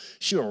tomorrow.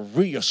 She'll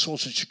read your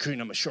social security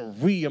number. She'll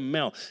read your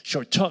mail.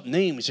 She'll tell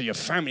names of your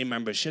family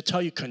members. She'll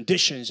tell you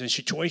conditions and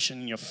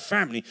situations in your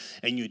family,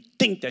 and you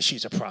think that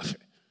she's a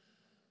prophet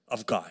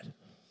of God.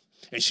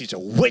 And she's a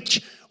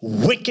witch,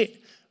 wicked,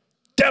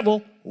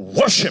 devil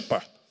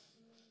worshiper.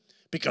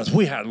 Because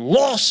we had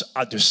lost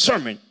our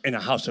discernment in the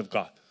house of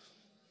God.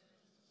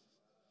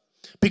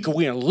 Because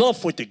we're in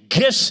love with the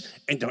gifts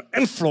and the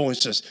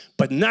influences,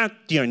 but not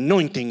the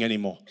anointing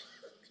anymore.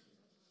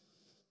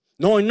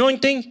 No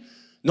anointing,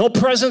 no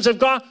presence of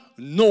God,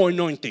 no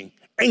anointing.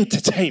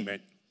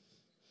 Entertainment.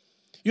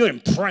 You're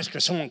impressed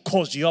because someone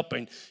calls you up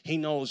and he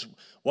knows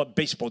what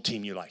baseball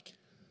team you like.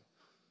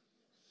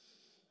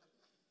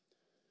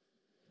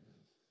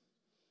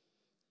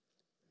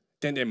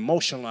 Then they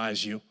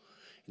emotionalize you.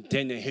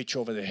 Then they hit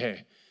you over the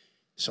head.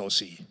 So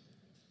see.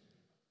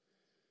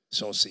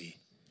 So see.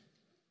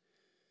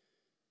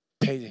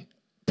 Pay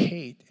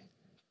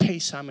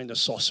Simon the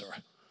sorcerer.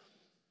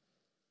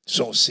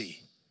 So see.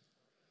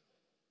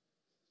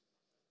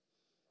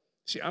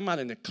 See, I'm not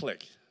in the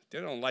clique.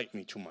 They don't like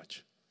me too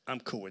much. I'm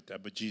cool with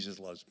that, but Jesus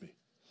loves me.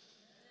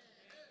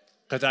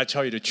 Because I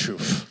tell you the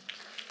truth.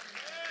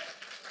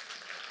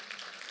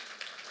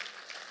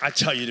 I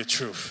tell you the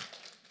truth.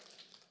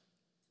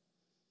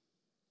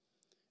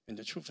 And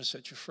the truth will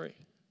set you free.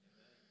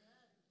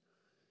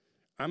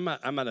 I'm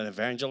not an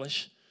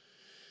evangelist.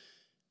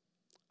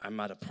 I'm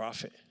not a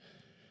prophet.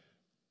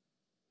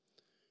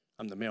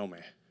 I'm the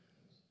mailman.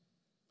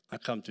 I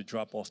come to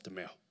drop off the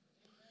mail.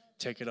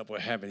 Take it up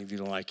with heaven if you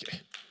don't like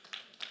it.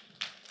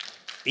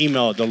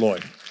 Email the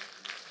Lord.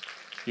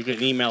 You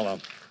can email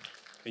him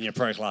in your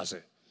prayer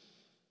closet.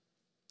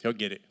 He'll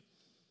get it.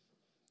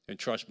 And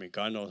trust me,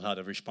 God knows how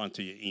to respond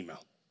to your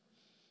email.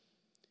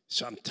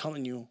 So I'm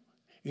telling you,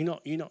 you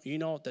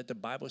know that the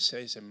Bible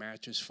says in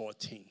Matthew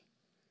 14.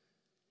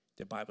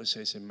 The Bible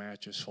says in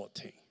Matthew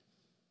 14.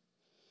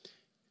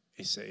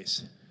 It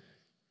says,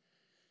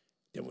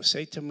 they will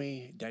say to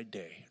me that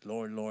day,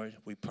 Lord, Lord,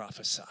 we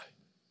prophesy.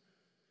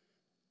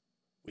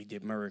 We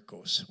did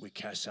miracles. We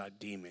cast out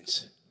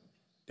demons.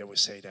 They will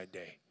say that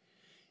day.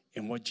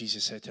 And what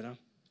Jesus said to them?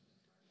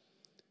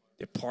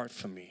 Depart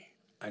from me.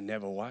 I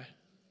never what?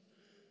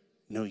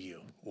 Knew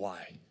you.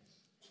 Why?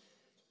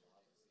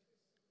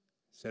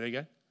 Say it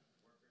again.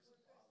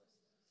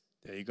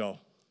 There you go.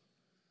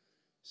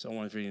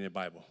 Someone's reading the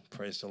Bible.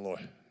 Praise the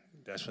Lord.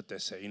 That's what they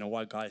say. You know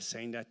why God is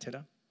saying that to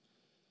them?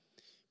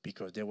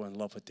 Because they were in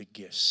love with the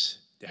gifts.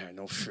 They had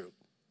no fruit.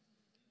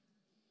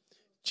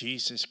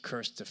 Jesus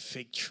cursed the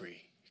fig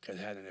tree because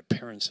it had an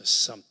appearance of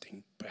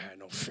something, but had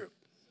no fruit.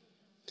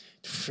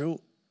 The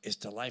fruit is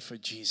the life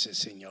of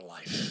Jesus in your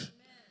life.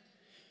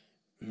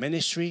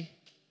 Ministry,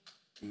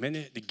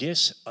 the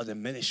gifts are the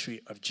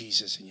ministry of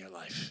Jesus in your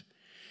life.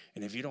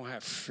 And if you don't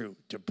have fruit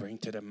to bring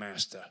to the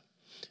master,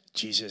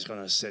 Jesus is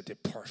going to say,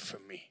 depart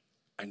from me.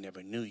 I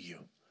never knew you.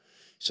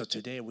 So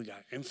today we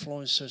got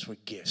influencers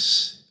with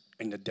gifts.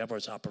 And the devil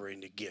is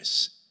operating the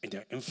gifts. And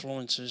they're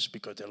influencers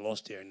because they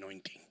lost their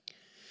anointing.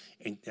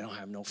 And they don't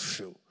have no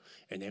fruit.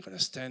 And they're going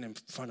to stand in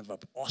front of an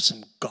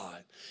awesome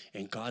God.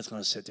 And God's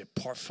going to say,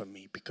 depart from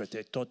me. Because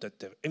they thought that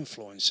the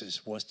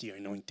influences was the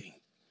anointing.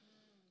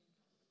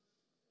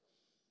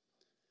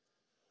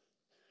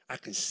 I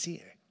can see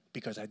it.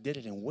 Because I did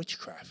it in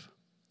witchcraft.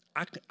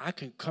 I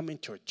can come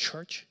into a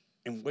church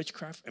in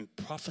witchcraft and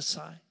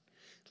prophesy,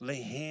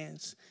 lay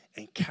hands,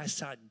 and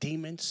cast out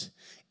demons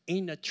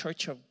in the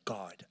church of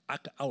God.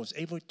 I was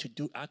able to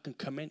do, I can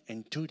come in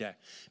and do that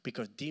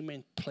because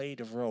demon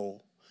played a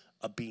role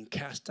of being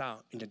cast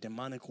out in the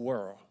demonic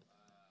world.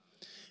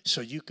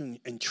 So you can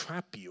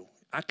entrap you.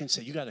 I can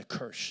say, you got a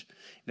curse.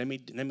 Let me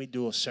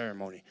do a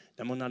ceremony.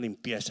 Dame una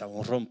limpieza,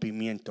 un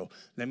rompimiento.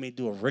 Let me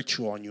do a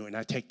ritual on you, and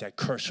I take that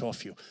curse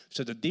off you.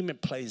 So the demon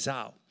plays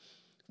out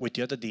with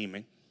the other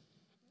demon.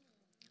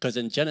 Because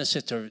in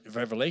Genesis to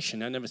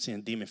Revelation, I've never seen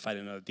a demon fight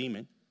another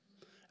demon.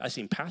 I've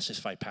seen pastors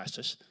fight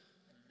pastors.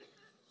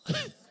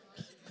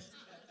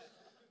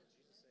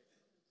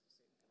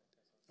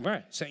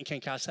 Right. Satan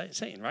can't cast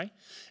Satan, right?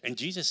 And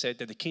Jesus said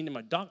that the kingdom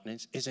of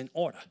darkness is in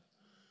order.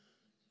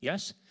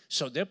 Yes?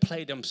 So they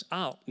play them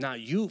out. Now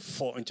you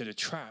fall into the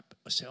trap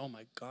and say, oh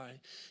my God,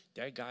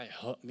 that guy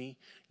hurt me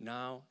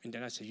now. And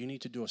then I said, you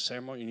need to do a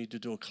ceremony. You need to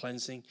do a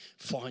cleansing.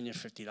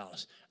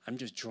 $450. I'm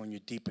just drawing you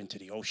deep into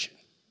the ocean.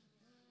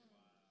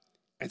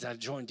 As I'm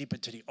drawing deep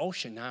into the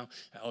ocean now,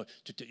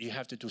 you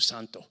have to do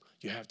santo.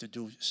 You have to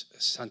do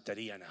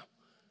santeria now.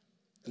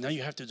 Now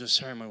you have to do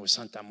ceremony with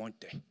Santa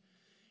Monte.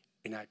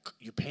 And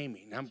you pay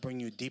me. And I'm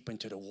bringing you deep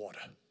into the water.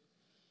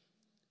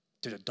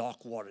 To the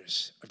dark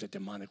waters of the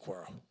demonic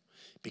world.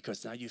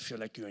 Because now you feel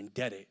like you're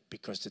indebted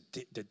because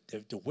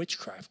the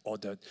witchcraft or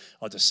the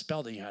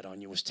spell that you had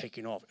on you was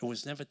taken off. It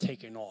was never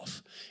taken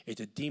off.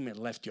 The demon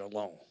left you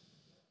alone.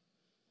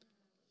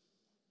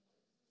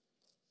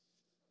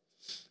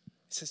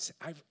 It says,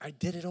 I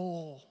did it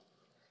all.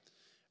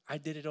 I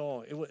did it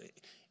all.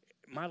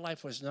 My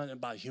life was nothing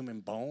about human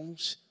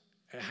bones.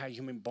 I had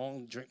human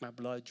bones, drink my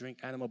blood, drink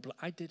animal blood.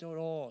 I did it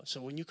all. So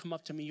when you come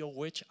up to me, you're a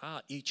witch,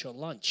 I'll eat your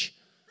lunch.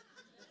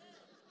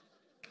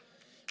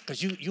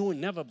 Because you were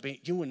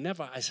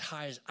never as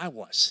high as I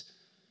was.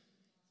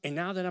 And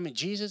now that I'm in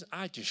Jesus,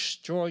 I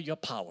destroy your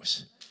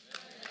powers.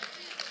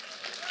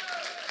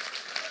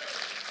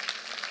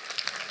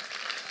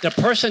 The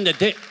person that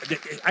did,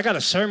 I got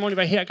a ceremony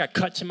right here. I got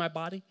cuts in my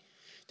body.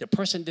 The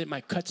person that did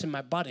my cuts in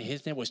my body,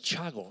 his name was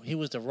Chago. He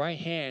was the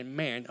right-hand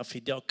man of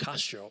Fidel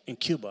Castro in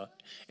Cuba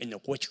in the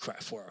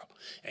witchcraft world.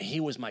 And he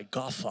was my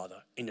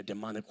godfather in the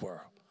demonic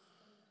world.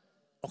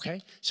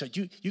 Okay? So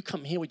you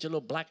come here with your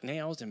little black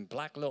nails and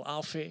black little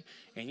outfit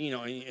and, you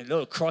know, a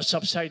little cross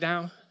upside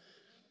down.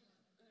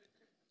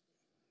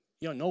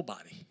 You're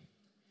nobody.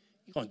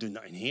 You're going to do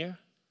nothing here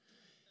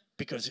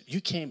because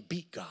you can't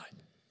beat God.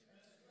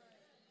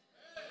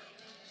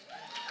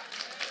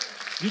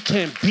 You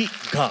can't beat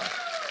God.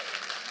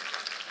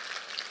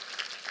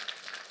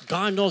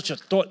 God knows your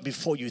thought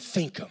before you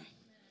think them.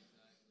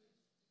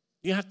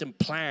 You have to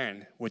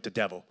plan with the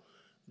devil.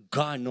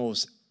 God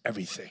knows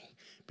everything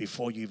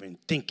before you even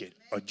think it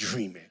or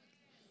dream it.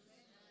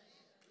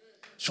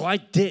 So I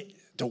did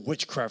the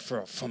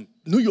witchcraft from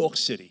New York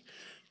City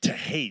to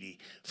Haiti,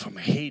 from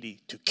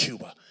Haiti to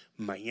Cuba,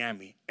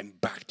 Miami, and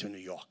back to New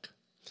York.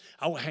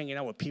 I was hanging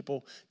out with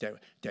people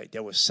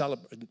that were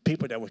celebrating,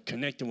 people that were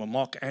connecting with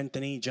Mark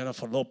Anthony,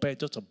 Jennifer Lopez.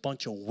 There's a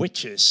bunch of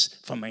witches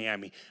from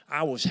Miami.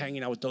 I was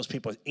hanging out with those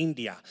people in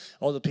India,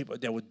 all the people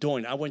that were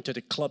doing. I went to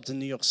the clubs in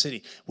New York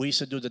City. We used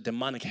to do the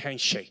demonic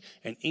handshake.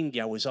 In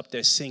India, I was up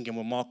there singing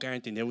with Mark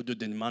Anthony. They would do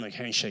the demonic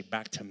handshake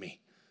back to me.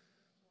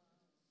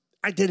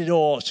 I did it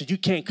all, so you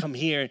can't come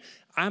here.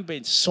 I've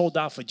been sold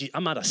out for Jesus.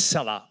 I'm not a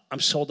sellout. I'm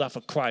sold out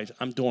for Christ.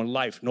 I'm doing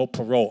life, no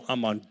parole.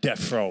 I'm on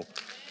death row.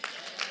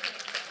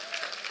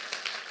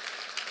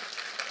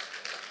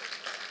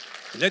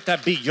 Let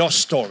that be your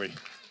story.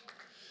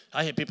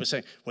 I hear people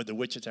saying, well, the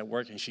witch is at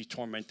work and she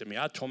tormented me.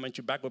 I'll torment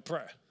you back with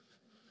prayer.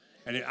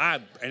 And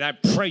I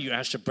pray you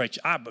ask to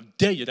project. I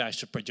dare you to ask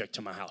to project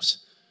to my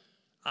house.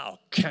 I'll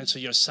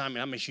cancel your assignment.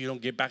 I'll make sure you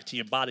don't get back to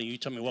your body. You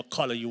tell me what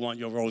color you want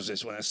your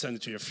roses when I send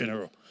it to your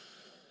funeral.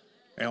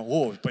 And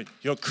whoa, but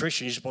you're a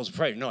Christian, you're supposed to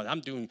pray. No,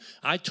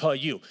 I tell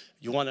you,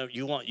 you want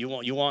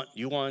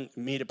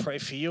me to pray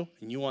for you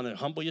and you want to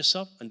humble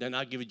yourself, and then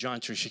I'll give you John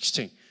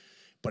 3:16.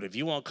 But if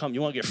you want to come,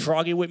 you want to get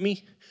froggy with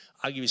me,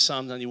 I'll give you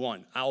Psalm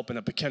 91. I'll open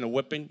up a can of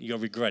whipping, you'll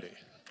regret it.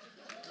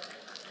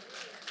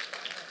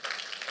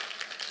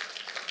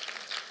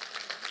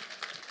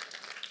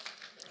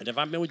 And if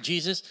I'm in with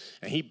Jesus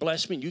and he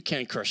blessed me, you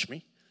can't curse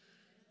me.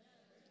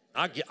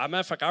 As a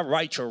matter of fact, I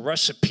write your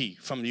recipe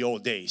from the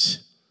old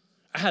days.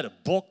 I had a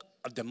book,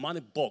 a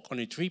demonic book.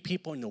 Only 3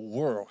 people in the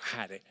world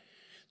had it.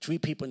 3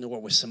 people in the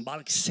world with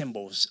symbolic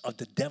symbols of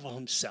the devil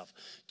himself.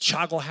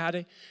 Chago had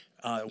it.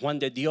 Juan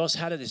de Dios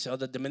had it. This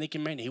other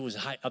Dominican man, he was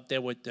high up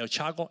there with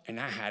Chago, and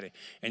I had it.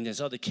 And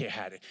this other kid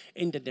had it.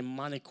 In the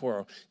demonic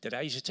world, that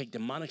I used to take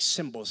demonic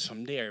symbols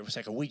from there. It was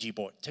like a Ouija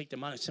board. Take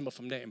demonic symbol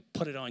from there and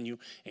put it on you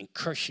and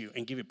curse you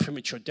and give you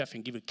premature death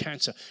and give you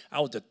cancer.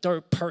 I was the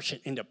 3rd person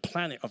in the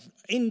planet,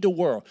 in the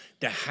world,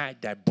 that had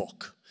that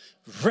book.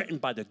 Written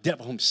by the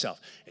devil himself.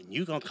 And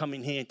you're going to come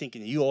in here and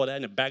thinking you all that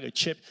in a bag of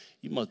chips?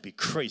 You must be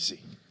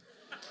crazy.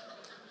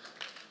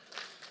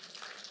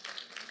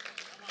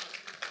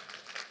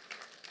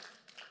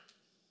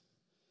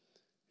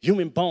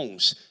 Human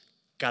bones.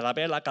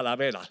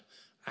 Calavera.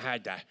 I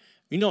had that.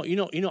 You know,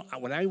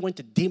 when I went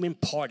to demon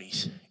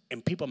parties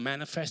and people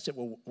manifested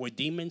with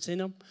demons in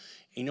them,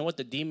 you know what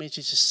the demons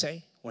used to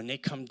say when they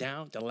come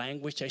down, the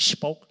language they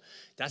spoke?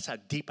 That's how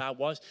deep I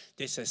was.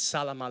 They said,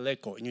 Salam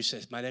Aleikum. And you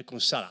said, Malaikum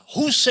Salam.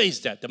 Who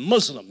says that? The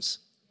Muslims.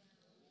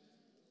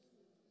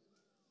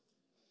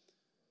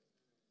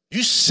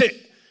 You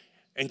sit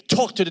and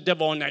talk to the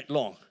devil all night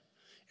long.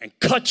 and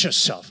cut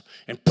yourself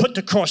and put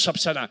the cross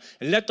upside down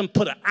and let them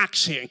put an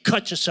axe here and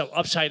cut yourself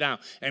upside down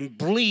and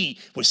bleed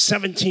with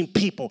 17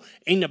 people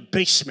in the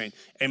basement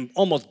and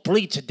almost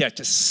bleed to death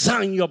to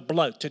sign your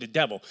blood to the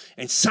devil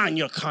and sign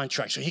your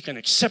contract so he can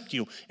accept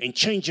you and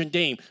change your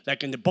name,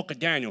 like in the book of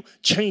Daniel,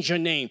 change your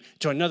name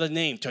to another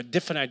name, to a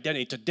different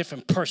identity, to a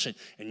different person.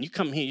 And you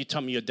come here, you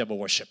tell me you're a devil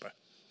worshiper.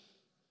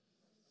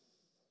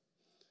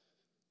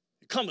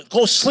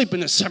 Go sleep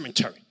in the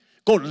cemetery.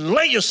 Go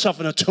lay yourself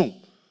in a tomb.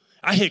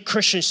 I hear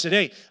Christians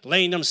today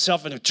laying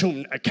themselves in a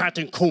tomb, a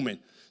Captain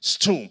Kuhlman's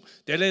tomb.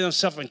 They lay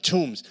themselves in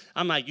tombs.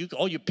 I'm like,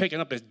 all you're picking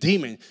up is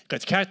demon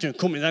because Captain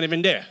Kuhlman's not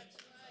even there.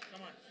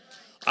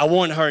 I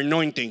want her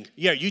anointing.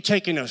 Yeah, you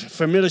taking a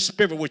familiar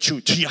spirit with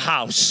you to your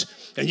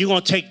house. And you're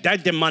going to take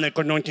that demonic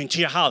anointing to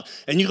your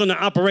house. And you're going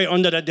to operate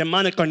under that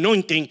demonic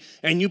anointing.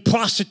 And you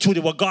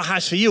prostituted what God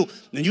has for you.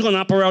 And you're going to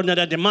operate under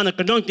that demonic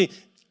anointing,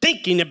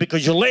 thinking that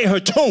because you lay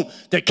her tomb,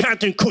 that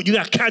you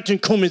got Captain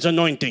Kuhlman's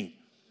anointing.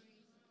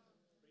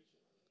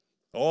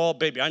 Oh,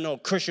 baby, I know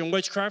Christian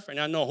witchcraft, and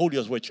I know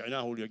Julio's witchcraft.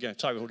 Not Julio again.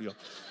 Sorry, Julio.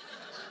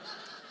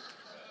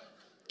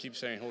 Keep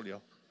saying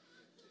Julio.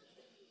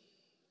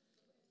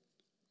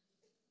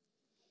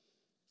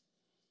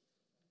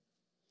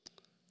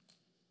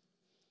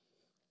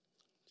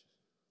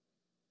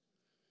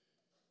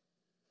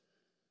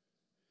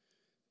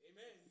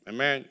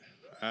 Amen.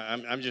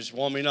 I'm just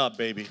warming up,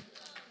 baby.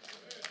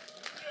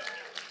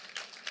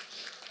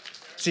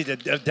 See,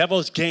 the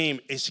devil's game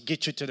is to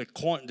get you to the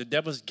corner. The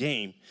devil's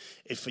game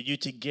is for you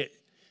to get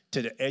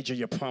to the edge of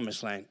your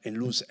promised land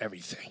and lose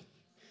everything.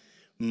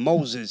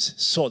 Moses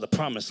saw the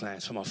promised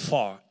land from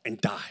afar and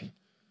died.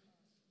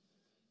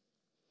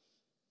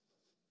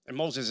 And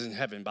Moses is in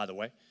heaven, by the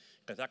way,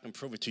 because I can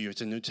prove it to you. It's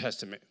the New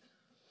Testament.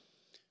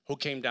 Who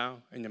came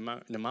down in the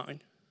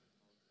mountain?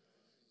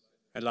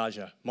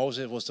 Elijah.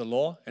 Moses was the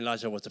law.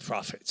 Elijah was the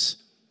prophets.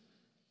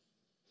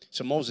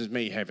 So Moses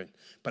made heaven.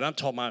 But I'm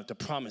talking about the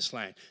promised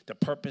land, the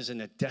purpose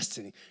and the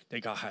destiny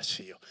that God has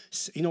for you.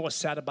 You know what's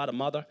sad about a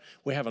mother?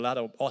 We have a lot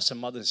of awesome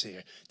mothers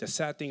here. The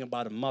sad thing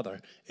about a mother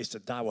is to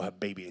die with her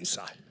baby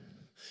inside.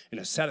 And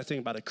the saddest thing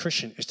about a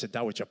Christian is to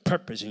die with your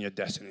purpose and your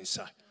destiny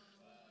inside.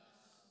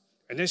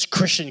 And this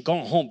Christian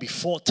going home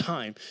before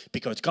time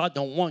because God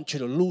don't want you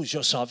to lose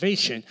your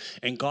salvation.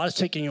 And God is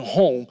taking you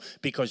home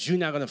because you're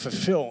not going to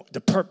fulfill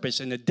the purpose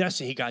and the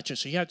destiny he got you.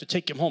 So you have to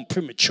take him home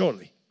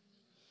prematurely.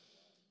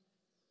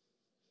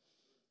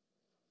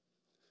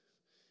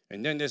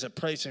 And then there's a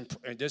place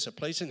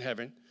in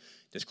heaven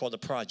that's called the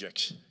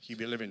projects. You'll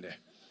be living there.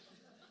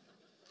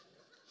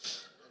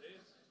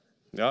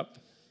 Yep.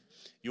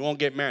 You won't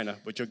get manna,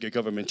 but you'll get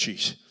government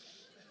cheese.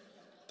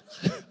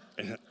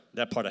 In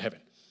that part of heaven.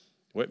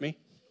 With me?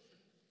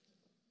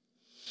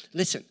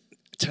 Listen,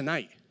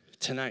 tonight,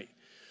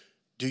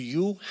 do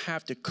you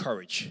have the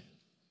courage?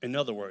 In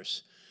other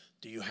words,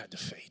 do you have the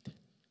faith?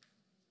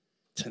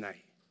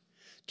 Tonight.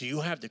 Do you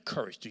have the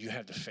courage? Do you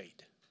have the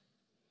faith?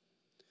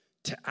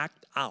 To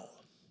act out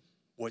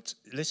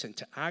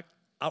to act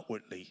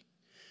outwardly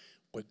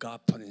what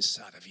God put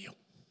inside of you.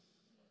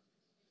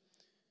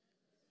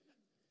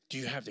 Do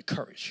you have the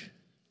courage?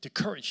 The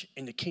courage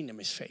in the kingdom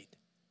is faith.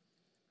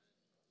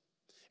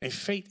 And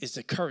faith is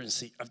the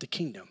currency of the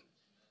kingdom.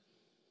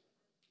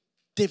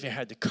 David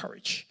had the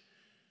courage.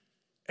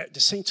 The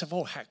saints of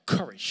old had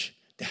courage.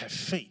 They had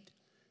faith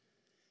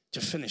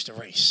to finish the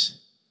race.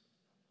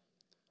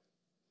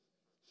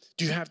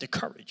 Do you have the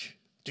courage?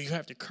 Do you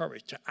have the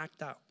courage to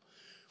act out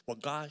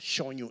what God's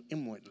showing you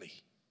inwardly?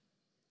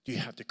 Do you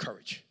have the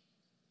courage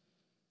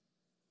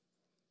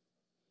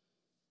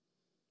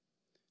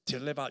to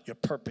live out your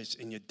purpose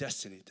and your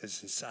destiny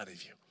that's inside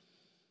of you?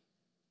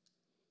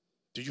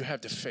 Do you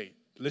have the faith?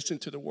 Listen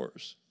to the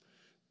words.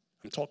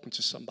 I'm talking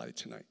to somebody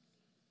tonight.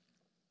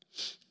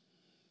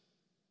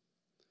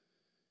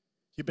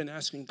 You've been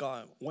asking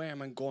God, where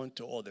am I going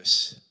through all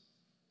this?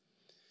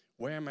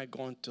 Where am I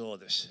going through all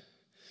this?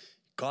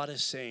 God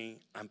is saying,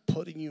 I'm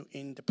putting you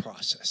in the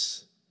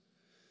process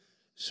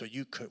so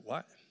you could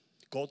what?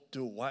 Go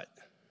through what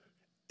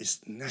is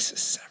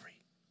necessary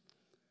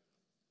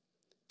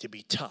to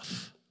be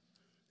tough.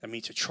 That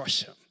means to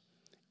trust him,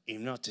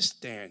 even not to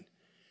stand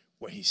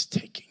where he's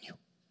taking you.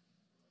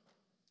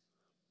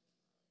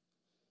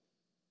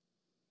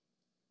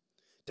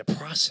 The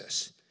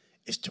process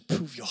is to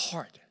prove your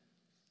heart.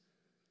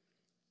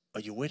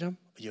 Are you with him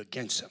or are you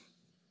against him?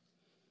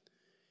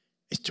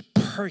 It's to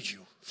purge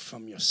you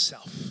from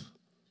yourself.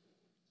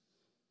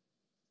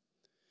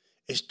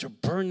 It's to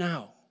burn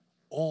out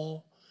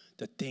all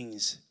the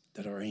things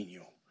that are in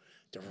you,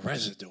 the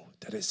residue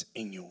that is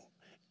in you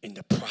in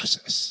the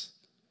process.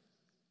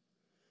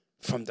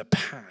 From the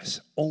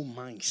past, old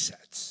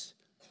mindsets.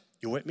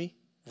 You with me?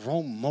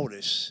 Wrong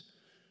motives.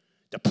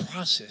 The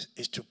process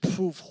is to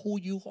prove who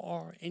you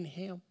are in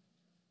him.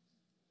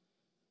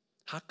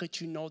 How could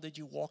you know that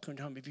you walk in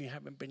him if you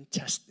haven't been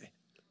tested?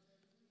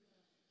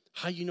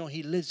 How you know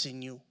he lives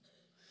in you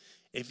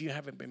if you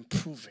haven't been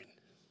proven?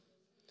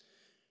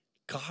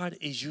 God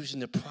is using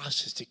the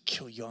process to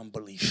kill your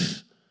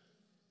unbelief.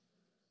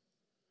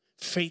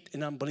 Faith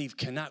and unbelief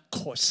cannot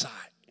coincide.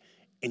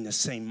 in the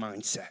same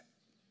mindset.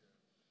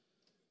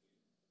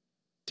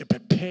 To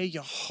prepare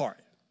your heart.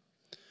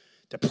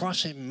 The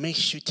process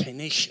makes you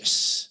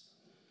tenacious.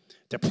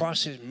 The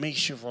process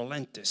makes you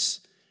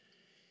relentless.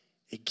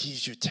 It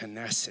gives you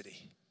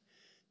tenacity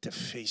to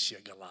face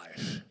your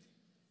Goliath.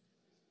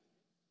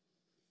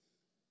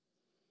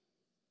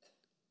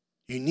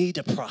 You need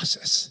a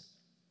process.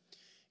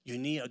 You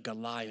need a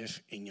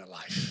Goliath in your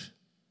life.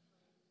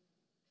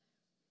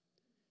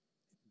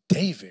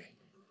 David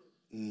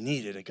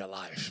needed a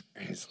Goliath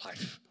in his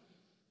life.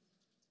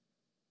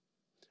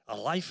 A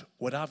life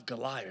without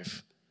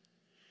Goliath.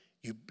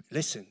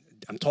 Listen,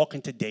 I'm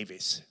talking to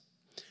Davids.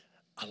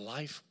 A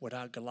life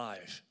without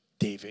Goliath,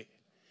 David,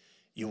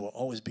 you will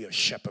always be a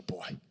shepherd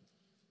boy.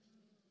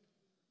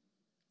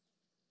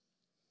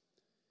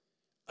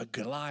 A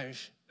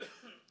Goliath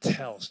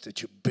tells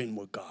that you've been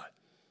with God.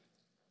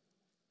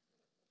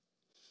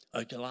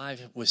 A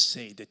Goliath will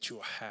say that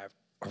you have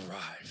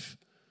arrived.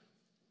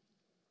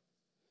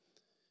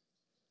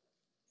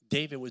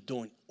 David was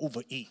doing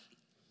overeat.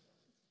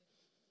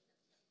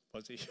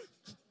 Was he?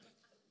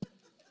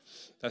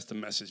 That's the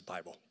Message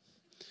Bible.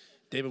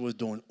 David was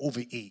doing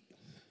overeat.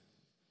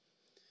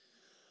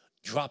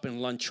 Dropping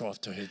lunch off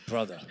to his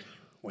brother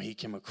when he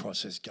came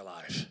across his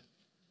Goliath.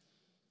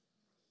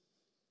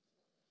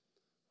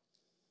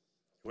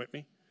 You with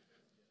me?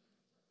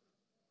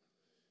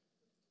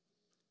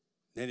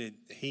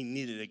 He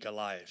needed a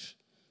Goliath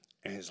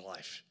in his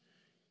life.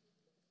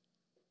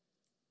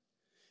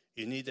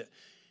 You need to,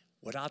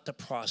 without the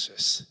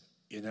process,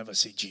 you never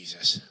see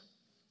Jesus.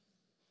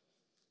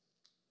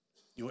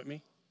 You with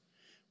me?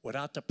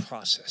 Without the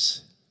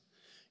process,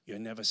 you'll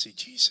never see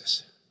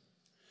Jesus.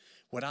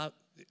 Without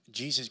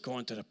Jesus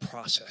going to the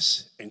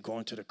process and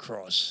going to the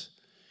cross,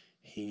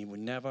 he would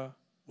never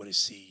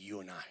see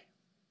you and I.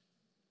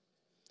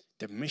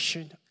 The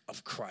mission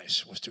of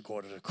Christ was to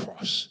go to the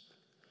cross.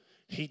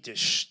 He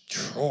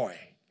destroyed,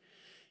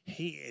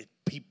 he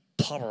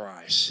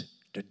pulverized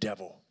the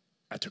devil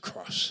at the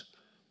cross.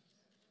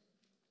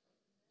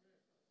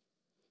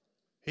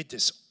 He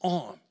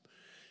disarmed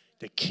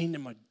the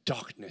kingdom of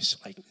darkness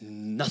like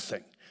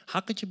nothing. How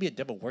could you be a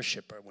devil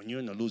worshiper when you're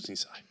in the losing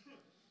side?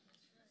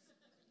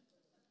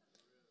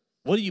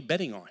 What are you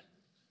betting on?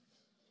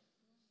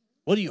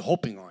 What are you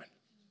hoping on?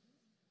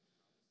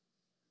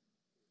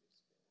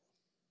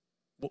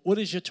 What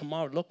does your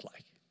tomorrow look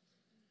like?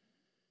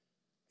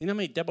 You know how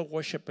many devil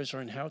worshipers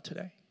are in hell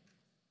today?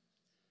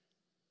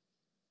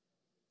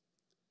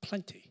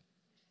 Plenty.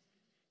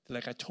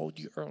 Like I told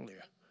you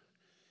earlier,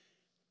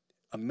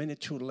 a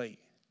minute too late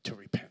to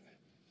repent.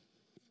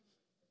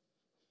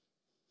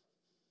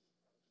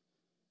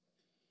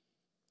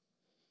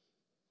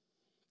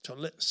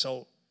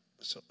 So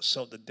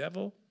the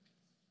devil,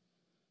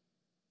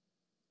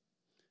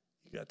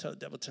 you got to tell the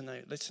devil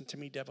tonight, listen to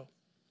me, devil.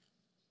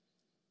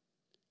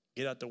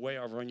 Get out the way,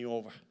 I'll run you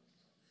over.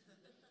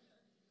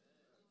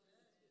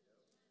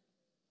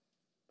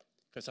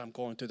 Because I'm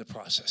going through the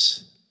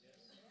process.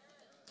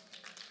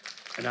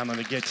 And I'm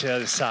going to get to the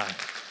other side.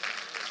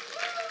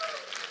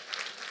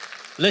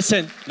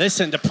 Listen,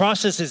 the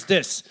process is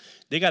this.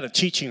 They got a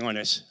teaching on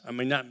this. I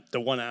mean, not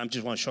the one, I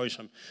just want to show you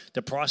something.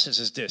 The process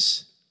is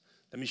this.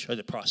 Let me show you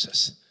the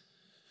process.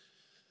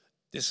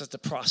 This is the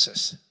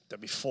process, the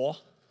before.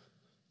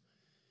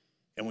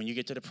 And when you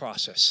get to the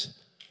process,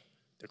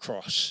 the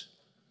cross.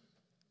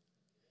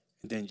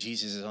 And then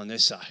Jesus is on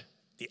this side,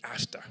 the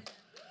after.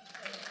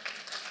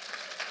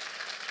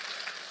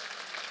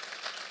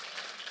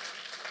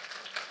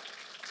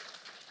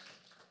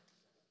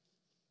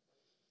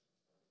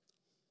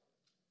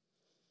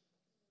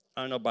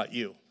 I don't know about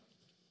you.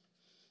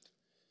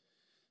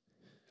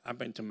 I've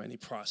been through many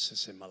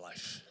processes in my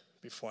life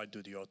before I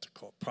do the altar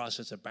call.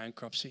 Process of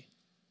bankruptcy.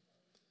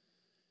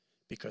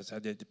 Because I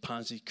did the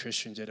Ponzi,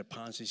 Christians did a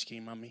Ponzi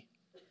scheme on me.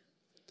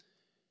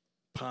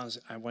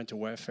 I went to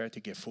welfare to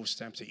get food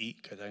stamps to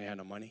eat because I didn't have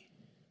no money.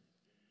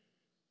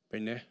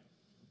 Been there.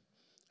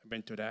 I've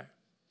been through that.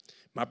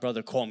 My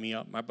brother called me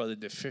up. My brother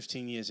did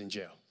 15 years in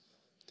jail.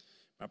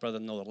 My brother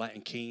knows the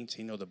Latin Kings.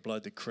 He knows the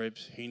Blood, the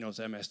Cribs. He knows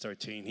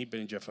MS-13. He's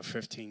been in jail for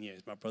 15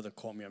 years. My brother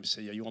called me up and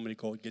said, "Yeah, you want me to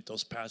go get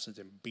those pastors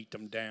and beat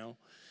them down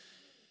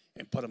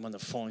and put them on the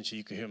phone so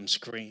you can hear them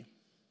scream?"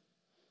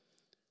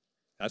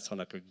 That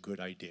sounded like a good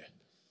idea.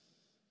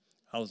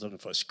 I was looking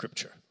for a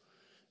scripture.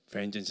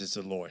 Vengeance is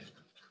the Lord.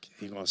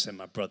 He's going to send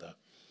my brother.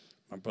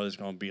 My brother's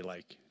going to be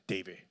like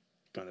David,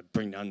 going to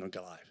bring down the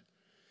Goliath.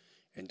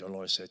 And the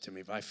Lord said to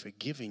me, if I've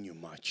forgiven you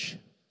much,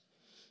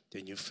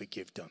 then you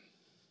forgive them.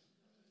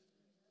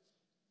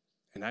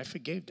 And I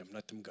forgave them,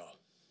 let them go.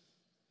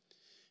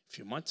 A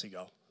few months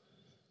ago,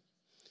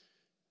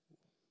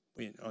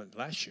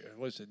 last year,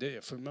 what was the day?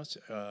 A few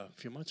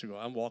months ago,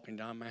 I'm walking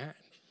down Manhattan.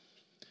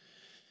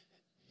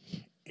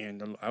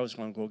 And I was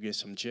going to go get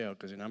some gel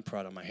because I'm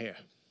proud of my hair.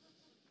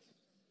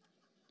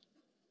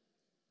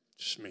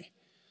 Just me.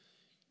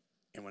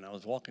 And when I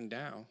was walking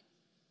down,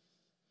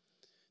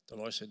 the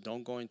Lord said,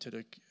 don't go into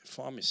the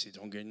pharmacy.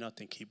 Don't get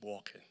nothing. Keep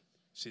walking.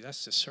 See,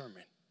 that's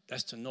discernment.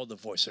 That's to know the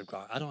voice of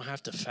God. I don't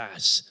have to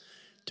fast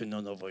to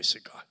know the voice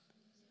of God.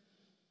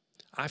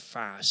 I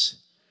fast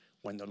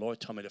when the Lord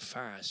told me to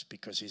fast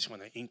because he's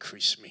going to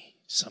increase me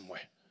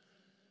somewhere.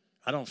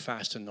 I don't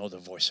fast to know the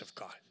voice of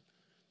God.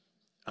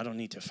 I don't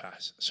need to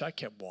fast. So I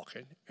kept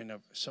walking, and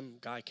some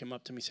guy came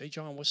up to me and said, "Hey,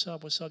 John, what's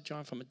up? What's up,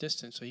 John?" From a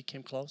distance. So he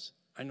came close.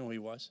 I knew who he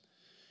was.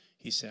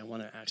 He said, "I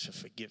want to ask for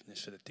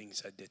forgiveness for the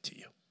things I did to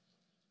you."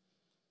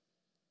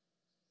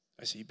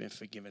 I said, "You've been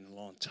forgiven a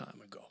long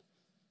time ago."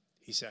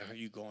 He said, I heard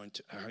you going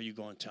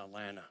to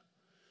Atlanta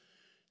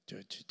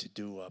to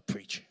do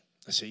preaching.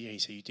 I said, "Yeah." He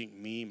said, "You think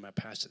me and the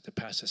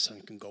pastor's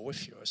son can go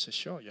with you?" I said,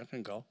 "Sure, you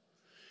can go."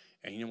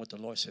 And you know what the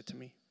Lord said to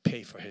me?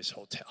 Pay for his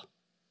hotel.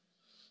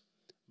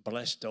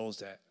 Bless those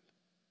that.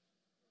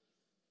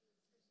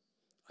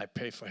 I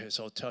paid for his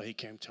hotel. He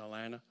came to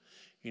Atlanta.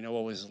 You know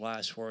what was his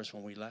last words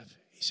when we left?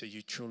 He said,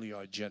 "You truly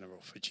are a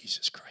general for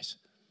Jesus Christ."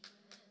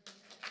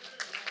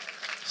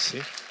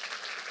 See?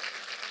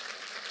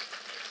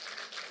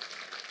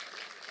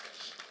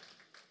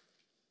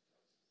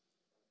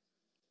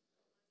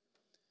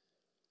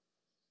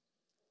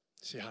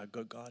 See how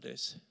good God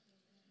is?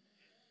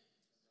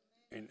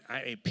 And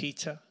I ate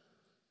pizza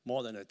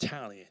more than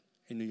Italian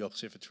in New York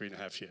City for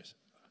 3.5 years.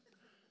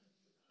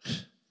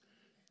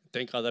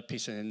 Thank God that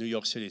pizza in New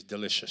York City is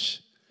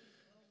delicious.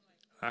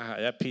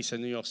 That pizza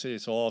in New York City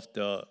is off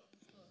the,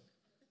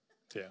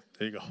 yeah,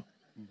 there you go.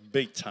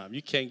 Big time.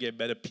 You can't get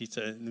better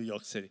pizza in New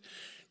York City.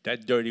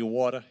 That dirty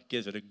water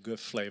gives it a good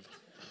flavor.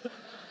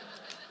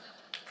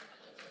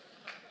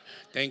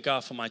 Thank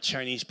God for my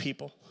Chinese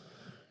people.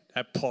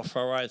 That pork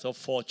fried rice, those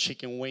 4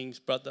 chicken wings,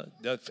 brother.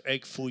 That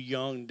egg foo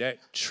young, that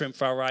shrimp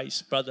fried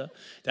rice, brother.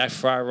 That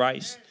fried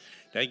rice.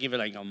 They give it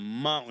like a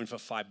mountain for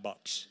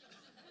 $5.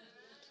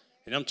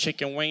 And them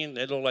chicken wings,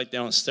 they look like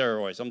they're on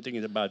steroids. I'm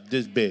thinking about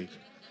this big.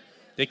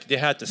 They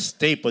had to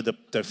staple the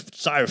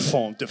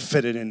styrofoam to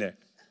fit it in there.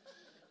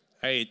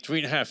 I ate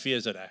 3.5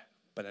 years of that,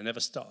 but I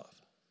never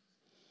starved.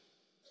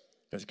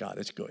 Because God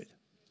is good.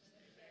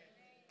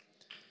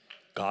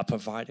 God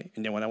provided.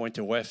 And then when I went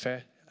to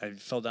welfare, I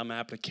filled out my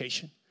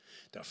application.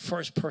 The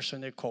first person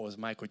they called was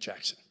Michael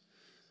Jackson.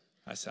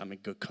 I said, "I'm in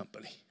good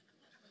company."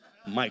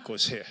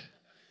 Michael's here.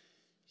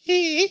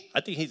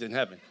 I think he's in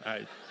heaven.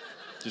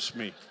 Just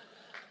me.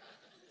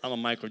 I'm a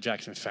Michael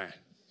Jackson fan.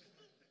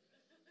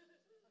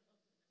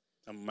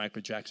 I'm a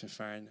Michael Jackson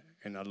fan,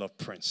 and I love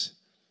Prince.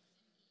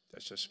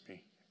 That's just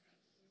me.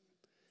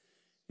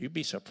 You'd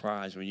be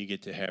surprised when you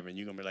get to heaven.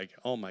 You're going to be like,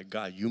 "Oh, my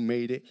God, you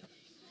made it."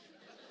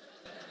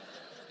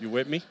 You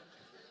with me?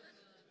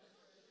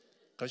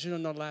 Because you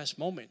don't know the last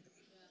moment.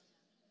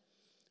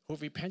 Who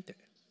repented?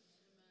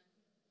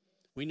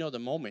 We know the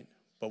moment,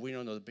 but we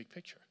don't know the big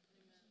picture.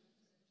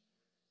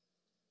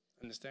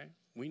 Understand?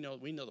 We know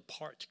the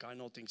parts. God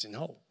knows things in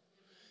whole.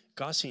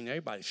 God's seen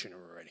everybody's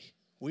funeral already.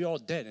 We all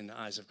dead in the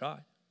eyes of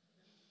God.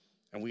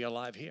 And we are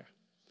alive here.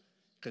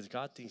 Because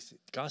God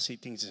sees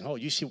things in whole.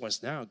 You see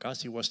what's now, God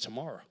sees what's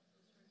tomorrow.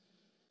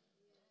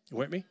 You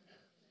with me?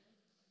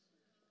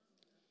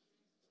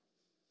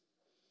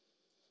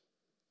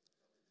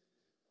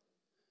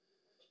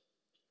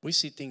 We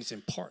see things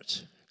in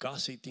parts. God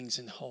sees things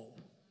in whole.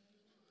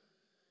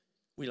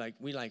 We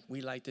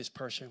like this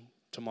person.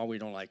 Tomorrow we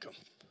don't like them.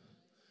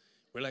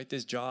 We like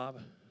this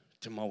job.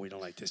 Tomorrow we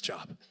don't like this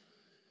job.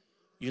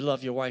 You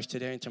love your wife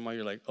today, and tomorrow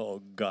you're like, "Oh,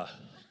 God."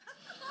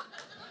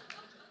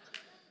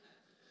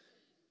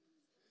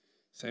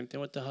 Same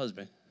thing with the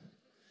husband.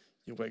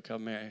 You wake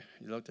up, man,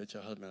 you looked at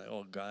your husband like,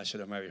 "Oh, God, I should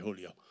have married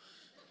Julio."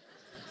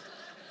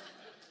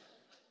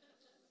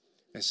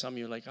 And some of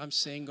you are like, "I'm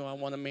single, I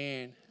want a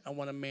man. I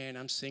want a man,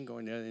 I'm single."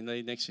 And the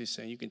lady next to you is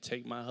saying, "You can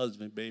take my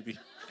husband, baby."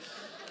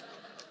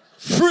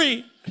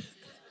 Free.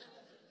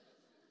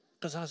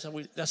 Because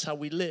that's how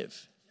we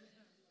live.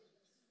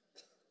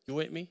 You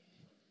with me?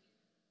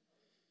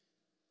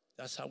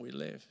 That's how we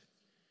live.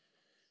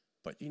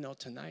 But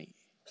tonight,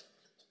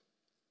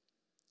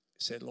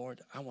 said,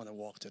 "Lord, I want to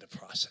walk through the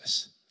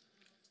process."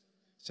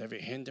 So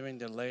every hindering,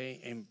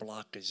 delay, and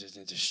blockages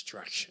and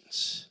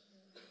distractions,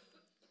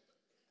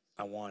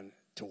 I want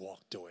to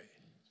walk through it.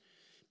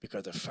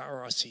 Because the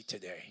Pharaoh I see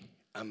today,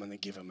 I'm going to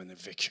give him an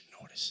eviction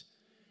notice.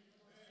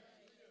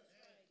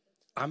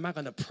 I'm not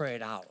going to pray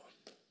it out.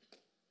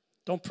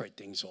 Don't pray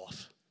things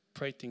off.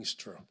 Pray things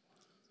through.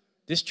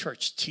 This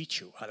church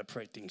teach you how to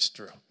pray things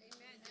through.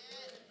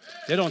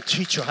 They don't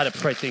teach you how to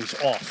pray things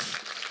off.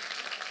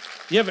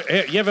 You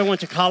ever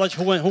went to college?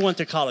 Who went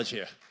to college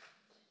here?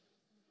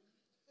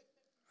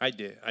 I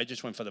did. I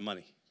just went for the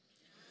money.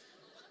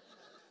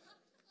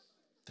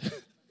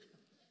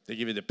 They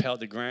give you the Pell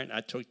Grant.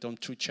 I took them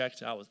 2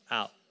 checks. I was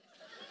out.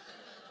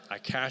 I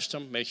cashed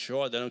them, make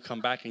sure they don't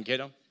come back and get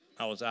them.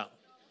 I was out.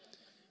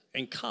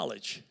 In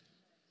college,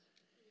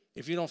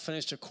 if you don't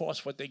finish the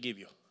course, what they give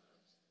you?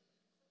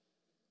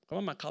 Come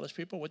on, my college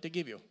people, what they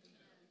give you?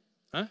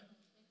 Huh?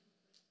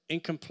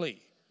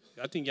 Incomplete.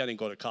 I think y'all didn't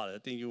go to college. I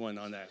think you went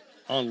on that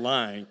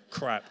online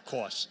crap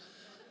course.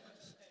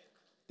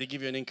 They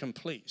give you an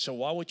incomplete. So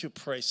why would you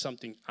pray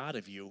something out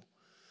of you?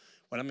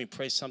 When I mean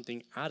pray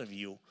something out of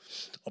you,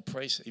 or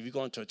pray, if you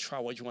go into a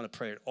trial, why do you want to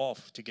pray it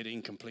off to get it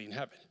incomplete in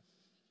heaven?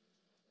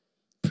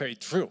 Pray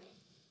it through.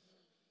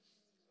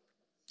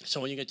 So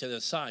when you get to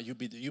the side, you'll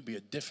be a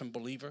different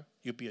believer.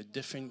 You'll be a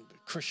different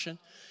Christian.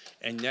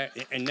 And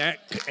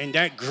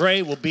that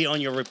grade will be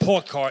on your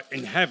report card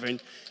in heaven.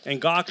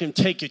 And God can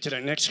take you to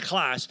the next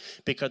class,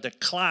 because the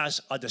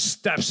class are the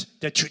steps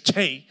that you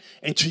take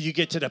until you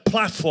get to the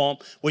platform,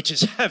 which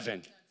is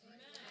heaven.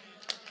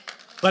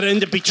 But in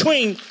the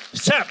between,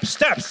 step,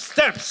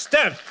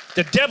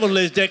 the devil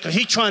is there because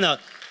he's trying to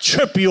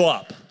trip you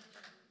up.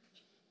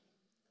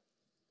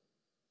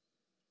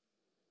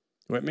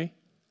 With me?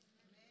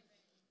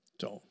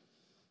 So,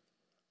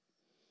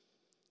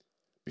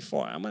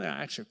 I'm going to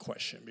ask you a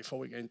question before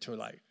we get into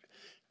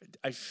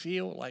I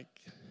feel like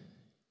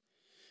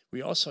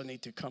we also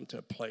need to come to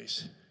a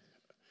place,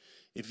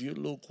 if you're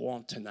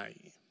lukewarm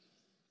tonight,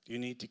 you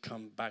need to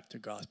come back to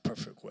God's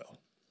perfect will.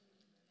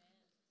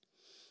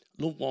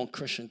 Lukewarm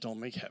Christians don't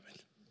make heaven.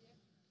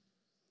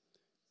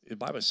 The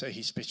Bible says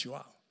he spits you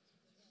out.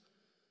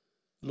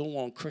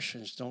 Lukewarm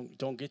Christians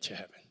don't get to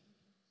heaven.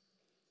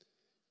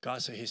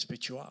 God said he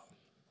spit you out.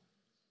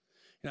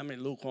 You know how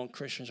many lukewarm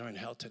Christians are in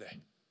hell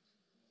today?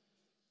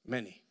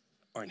 Many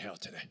are in hell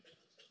today.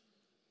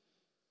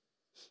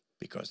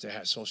 Because they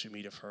had social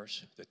media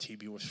first, the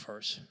TV was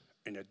first,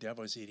 and the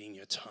devil is eating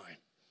your time.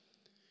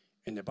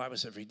 And the Bible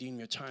says, redeem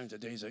your time, the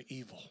days are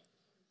evil.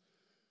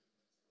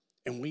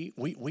 And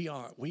we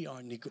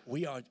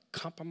are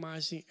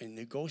compromising and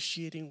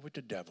negotiating with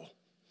the devil.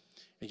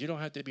 And you don't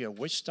have to be a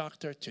witch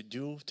doctor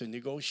to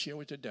negotiate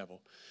with the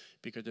devil,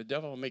 because the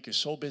devil will make you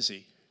so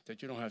busy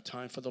that you don't have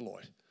time for the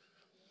Lord.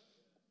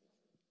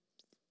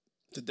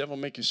 The devil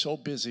will make you so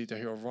busy that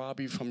he'll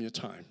rob you from your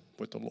time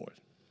with the Lord.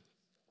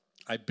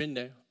 I've been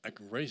there. I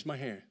can raise my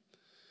hand.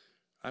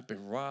 I've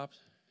been robbed.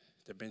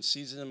 There have been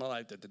seasons in my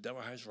life that the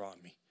devil has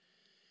robbed me.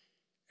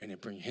 And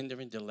it brings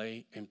hindering,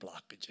 delay, and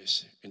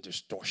blockages and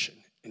distortion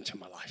into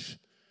my life.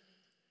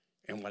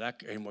 And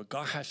what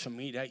God had for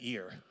me that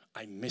year,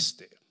 I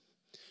missed it.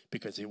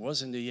 Because it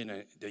wasn't the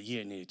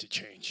year needed to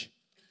change.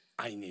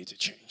 I needed to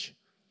change.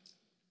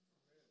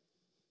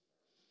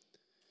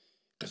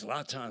 Because a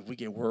lot of times we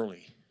get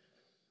worldly.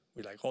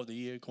 We're like, oh, the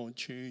year going to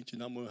change,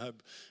 and I'm going to have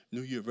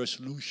New Year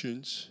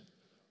resolutions.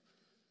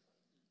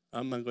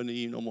 I'm not going to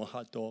eat no more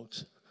hot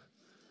dogs.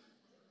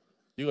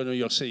 You go to New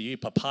York City, you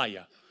eat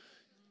papaya.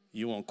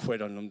 You won't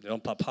quit on them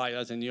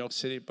papayas in New York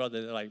City,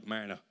 brother. They're like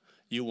manna.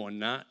 You will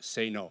not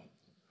say no.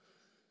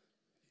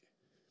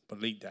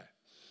 Believe that.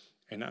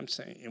 And I'm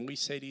saying, and we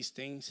say these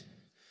things,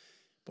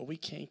 but we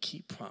can't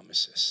keep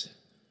promises.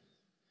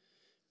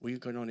 We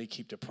can only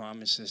keep the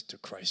promises to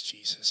Christ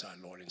Jesus, our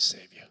Lord and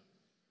Savior.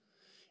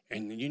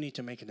 And you need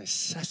to make an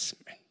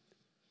assessment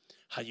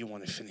how you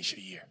want to finish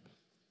your year.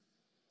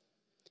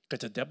 Because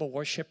the devil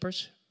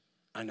worshippers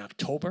in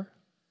October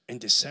and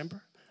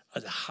December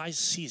are the high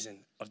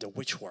season of the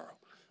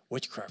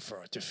witchcraft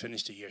world to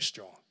finish the year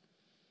strong.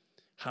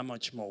 How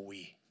much more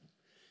we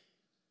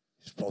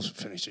supposed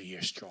to finish the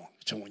year strong?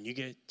 So when you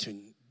get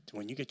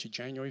to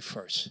January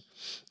 1st,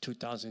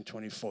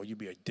 2024, you'll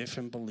be a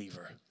different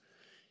believer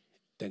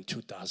than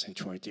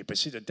 2023. But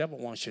see, the devil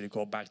wants you to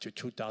go back to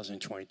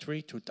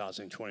 2023,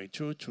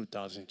 2022,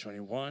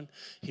 2021.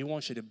 He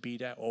wants you to be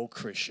that old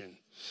Christian,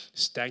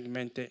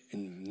 stagnated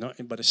and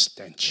nothing but a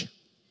stench.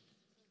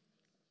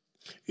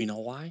 You know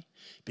why?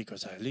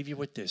 Because I leave you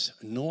with this.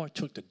 Noah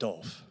took the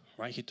dove,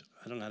 right?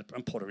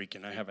 I'm Puerto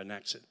Rican. I have an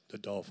accent. The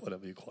dove,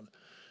 whatever you call it.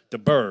 The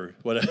bird,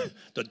 whatever.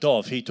 The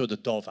dove. He took the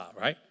dove out,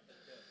 right?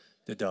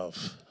 The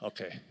dove.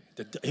 Okay.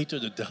 He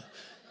took the dove.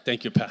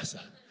 Thank you, Pastor.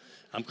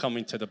 I'm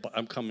coming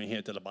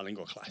here to the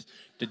bilingual class.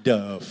 The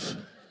dove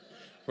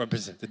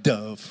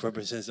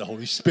represents the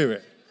Holy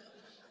Spirit.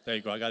 There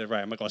you go. I got it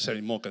right. I'm not going to say it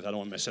anymore because I don't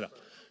want to mess it up.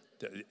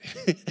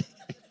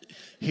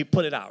 He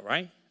put it out,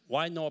 right?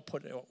 Why Noah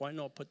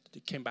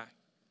came back?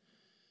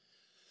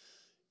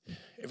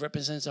 It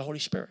represents the Holy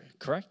Spirit,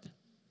 correct?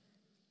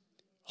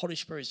 Holy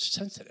Spirit is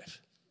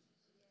sensitive.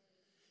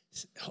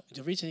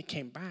 The reason it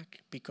came back,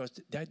 because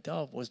that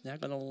dove was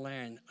not going to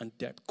land on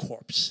dead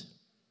corpse.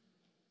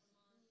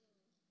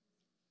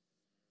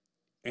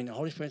 And the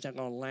Holy Spirit's not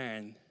going to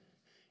land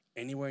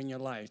anywhere in your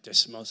life that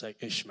smells like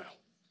Ishmael.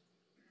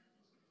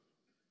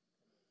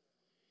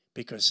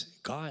 Because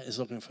God is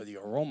looking for the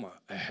aroma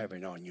of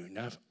heaven on you,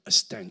 not a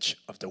stench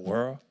of the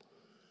world,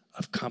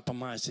 of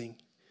compromising,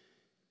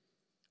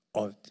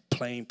 or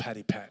playing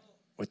patty-pat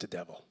with the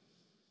devil.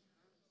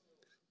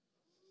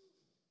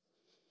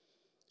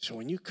 So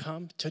when you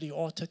come to the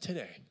altar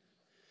today,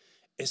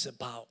 it's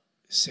about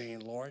saying,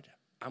 Lord,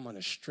 I'm going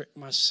to strip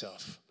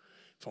myself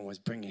from what's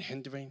bringing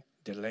hindering,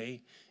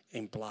 delay,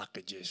 and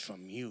blockages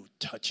from you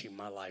touching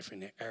my life in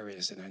the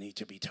areas that I need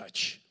to be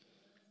touched.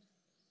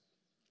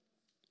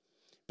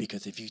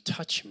 Because if you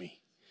touch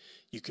me,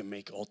 you can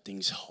make all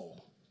things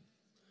whole.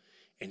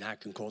 And I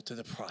can go through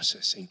the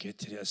process and get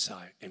to the other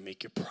side and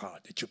make you proud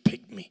that you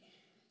picked me.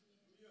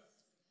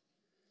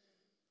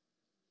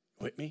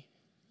 With me?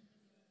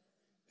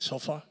 So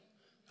far?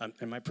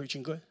 Am I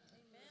preaching good?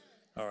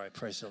 All right,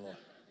 praise the Lord.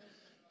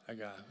 I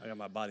got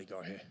my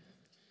bodyguard here.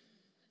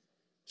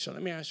 So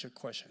let me ask you a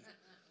question.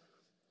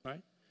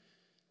 Right?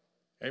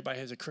 Everybody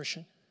here is a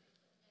Christian?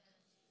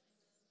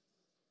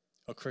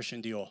 or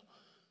Christian Dior?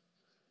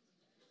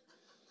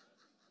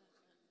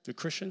 You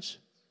Christians?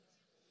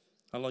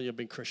 How long you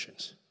been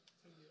Christians?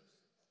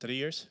 3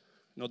 years?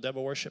 No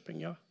devil worshiping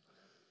y'all?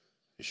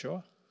 You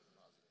sure?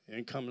 You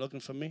ain't come looking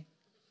for me?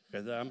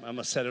 Because I'm going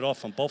to set it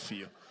off on both of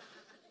you.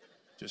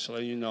 Just so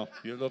you know.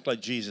 You look like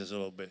Jesus a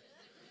little bit.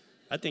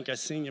 I think I've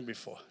seen you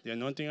before. The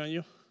anointing on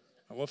you?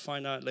 I will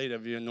find out later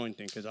of your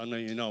anointing because I know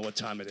you know what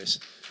time it is.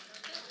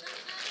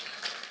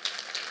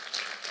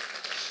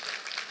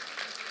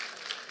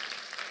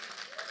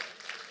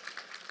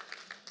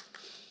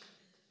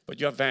 But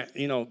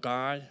you know,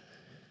 God,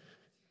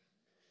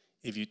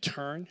 if you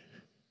turn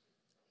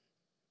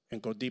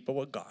and go deeper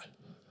with God,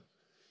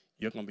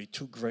 you're going to be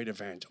two great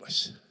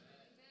evangelists.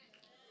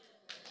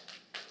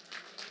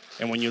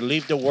 And when you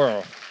leave the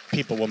world,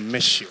 people will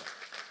miss you.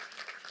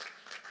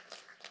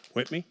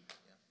 With me?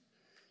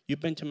 You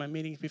been to my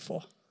meetings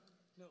before?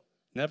 No.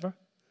 Never?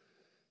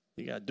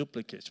 You got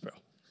duplicates, bro.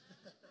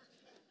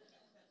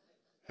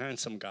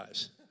 Handsome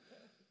guys.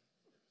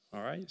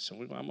 All right? So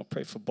I'm going to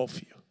pray for both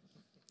of you.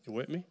 You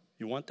with me?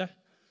 You want that?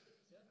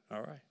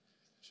 All right.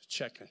 Just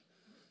checking.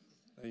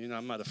 You know,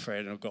 I'm not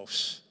afraid of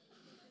ghosts.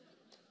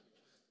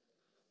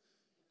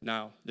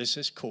 Now, this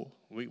is cool.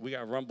 We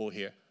got Rumble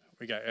here.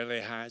 We got LA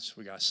hats.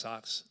 We got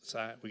socks.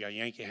 We got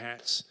Yankee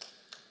hats.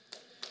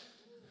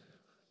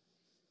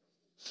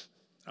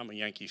 I'm a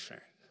Yankee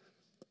fan.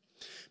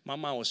 My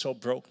mom was so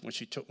broke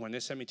when they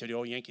sent me to the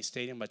old Yankee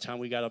Stadium. By the time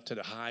we got up to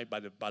the high by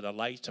the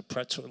lights, the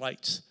pretzel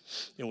lights,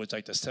 it was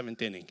like the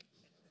 7th inning.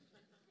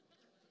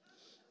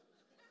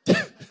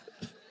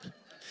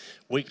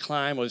 We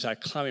climbed, it was like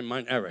climbing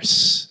Mount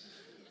Everest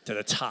to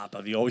the top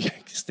of the old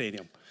Yankee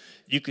Stadium.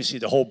 You could see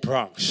the whole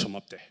Bronx from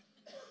up there.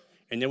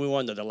 And then we were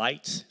under the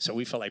lights, so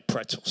we felt like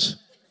pretzels,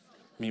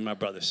 me and my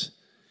brothers.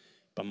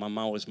 But my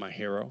mom was my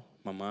hero.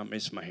 My mom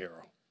is my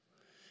hero.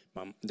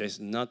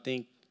 There's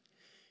nothing,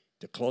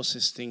 the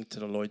closest thing to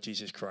the Lord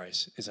Jesus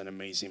Christ is an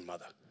amazing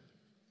mother.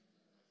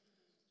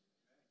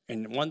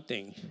 And one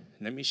thing,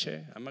 let me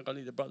share, I'm not going to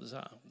leave the brothers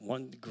out.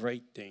 One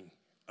great thing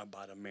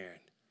about a man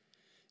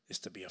is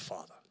to be a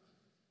father.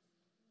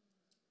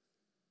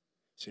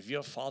 So if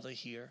you're a father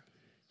here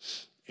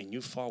and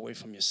you're far away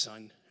from your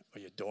son or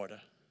your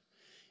daughter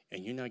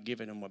and you're not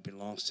giving them what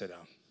belongs to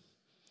them,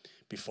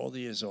 before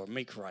the years over,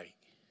 make right.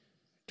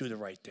 Do the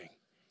right thing.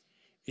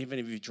 Even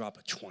if you drop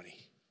a 20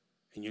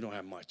 and you don't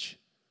have much,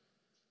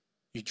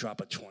 you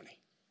drop a 20.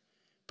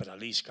 But at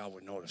least God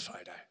would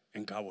notify that,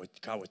 and God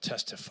would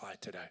testify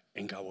to that,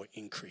 and God would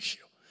increase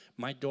you.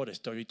 My daughter's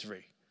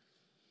 33.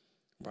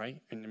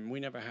 Right? And we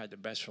never had the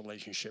best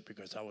relationship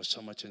because I was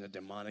so much in the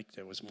demonic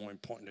that was more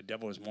important. The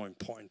devil was more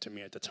important to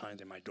me at the time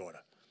than my daughter.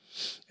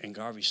 And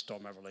God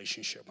restored my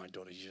relationship with my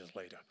daughter years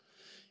later.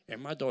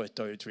 And my daughter is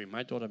 33.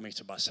 My daughter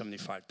makes about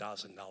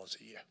 $75,000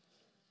 a year.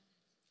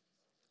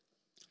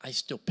 I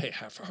still pay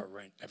half of her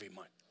rent every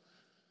month.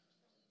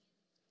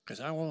 Because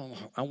I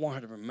want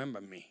her to remember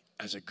me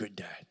as a good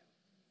dad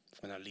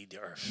when I leave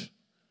the earth.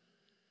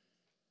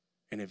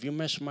 And if you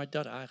mess with my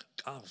daughter,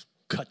 I'll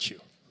cut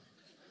you.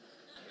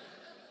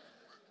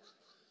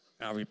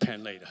 I'll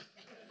repent later.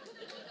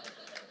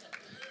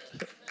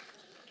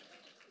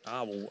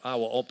 I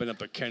will open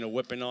up a can of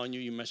whipping on you.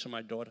 You mess with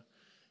my daughter.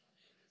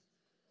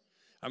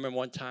 I remember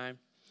one time,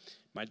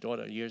 my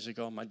daughter, years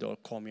ago, my daughter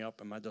called me up,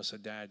 and my daughter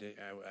said, Dad,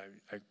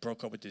 I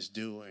broke up with this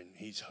dude, and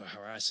he's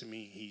harassing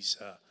me. He's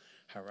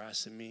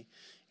harassing me,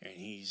 and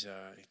he's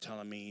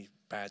telling me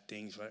bad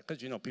things.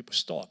 Because, you know, people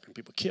stalk and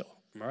people kill.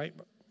 Am I right?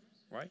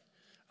 Right?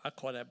 I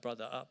called that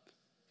brother up.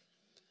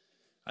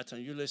 I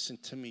told him, you listen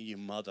to me, you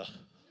mother.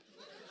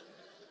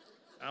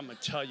 I'm going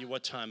to tell you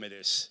what time it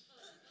is.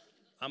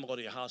 I'm going to go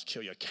to your house,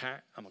 kill your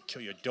cat. I'm going to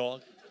kill your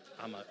dog.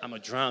 I'm going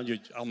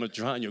to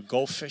drown your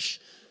goldfish.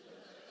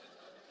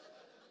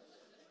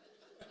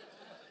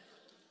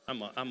 I'm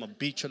going to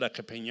beat you like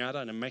a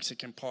piñata in a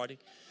Mexican party.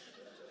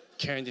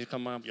 Candy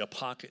come out of your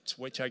pockets.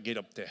 Wait till I get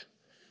up there.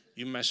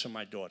 You mess with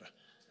my daughter.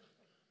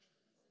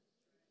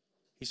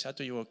 He said, I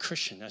thought you were a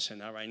Christian. I said,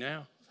 not right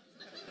now.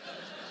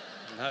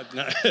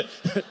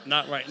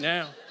 Not right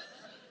now.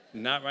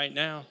 Not right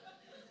now.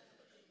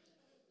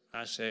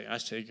 I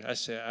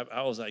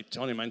was like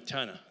Tony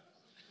Montana.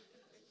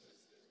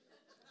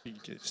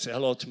 Say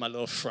hello to my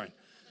little friend.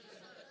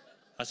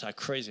 That's how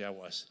crazy I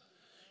was.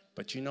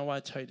 But you know why I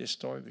tell you this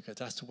story? Because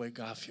that's the way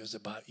God feels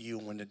about you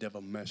when the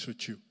devil messes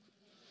with you.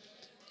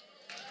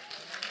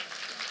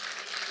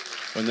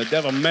 When the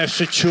devil messes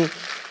with you,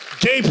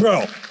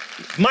 Gabriel,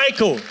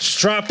 Michael,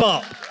 strap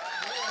up.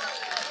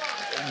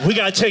 We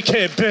got to take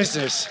care of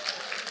business.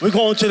 We're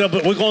going to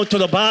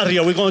the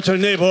barrio. We're going to the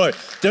neighborhood.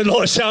 The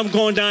Lord said, I'm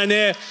going down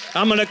there.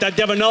 I'm going to let that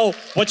devil know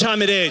what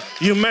time it is.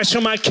 You mess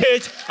with my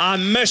kids, I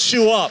mess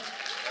you up.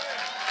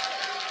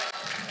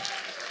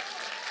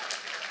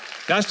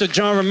 That's the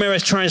John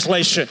Ramirez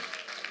translation.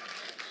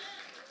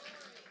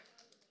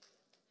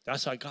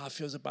 That's how God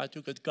feels about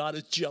you, because God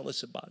is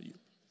jealous about you.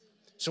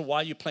 So why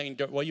are you playing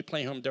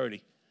him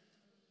dirty?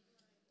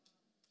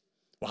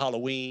 Well,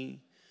 Halloween,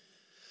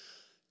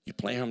 you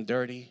play him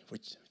dirty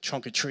with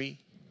trunk or treat.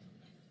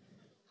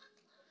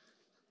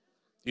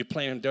 You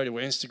play him dirty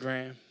with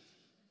Instagram.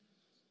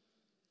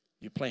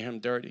 You play him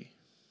dirty.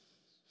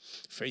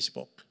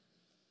 Facebook,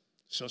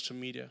 social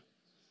media,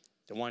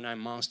 the one-eyed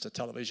monster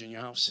television in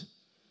your house.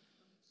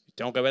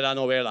 Tengo que ver la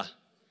novela.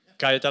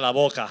 Cállate la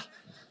boca.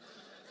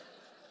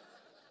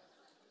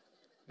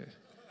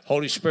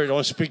 Holy Spirit,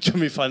 don't speak to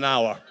me for an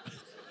hour.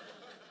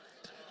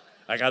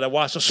 I got to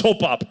watch the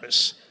soap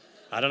operas.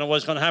 I don't know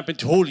what's going to happen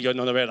to Julio in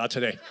the novela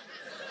today.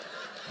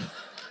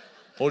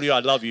 Julio, I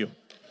love you.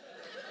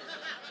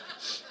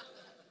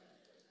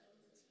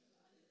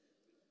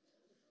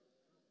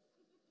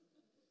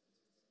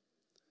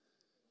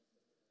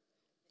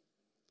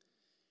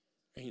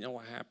 And you know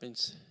what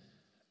happens?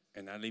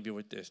 And I leave you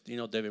with this. Do you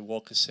know David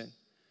Wilkerson?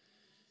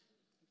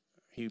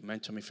 He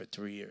mentored me for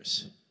 3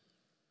 years.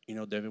 You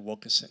know David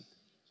Wilkerson?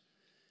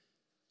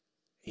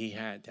 I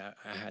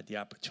had the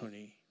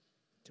opportunity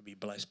to be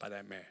blessed by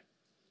that man.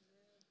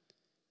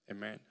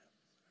 Amen.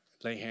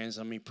 Lay hands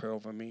on me, pray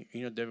over me.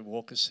 You know David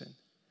Wilkerson?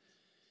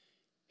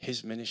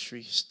 His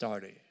ministry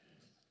started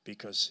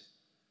because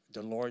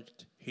the Lord,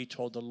 he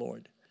told the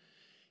Lord,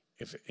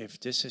 if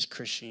this is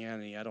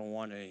Christianity, I don't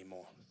want it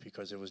anymore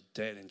because it was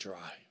dead and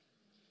dry.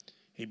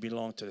 He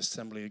belonged to the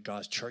Assembly of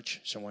God's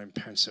Church somewhere in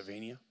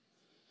Pennsylvania.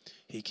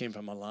 He came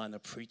from a line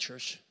of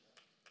preachers,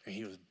 and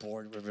he was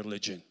bored with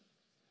religion.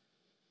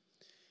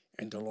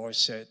 And the Lord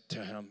said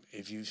to him,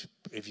 if you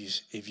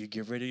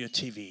get rid of your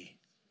TV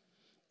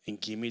and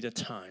give me the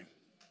time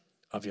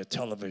of your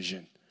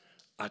television,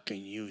 I can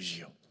use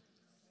you.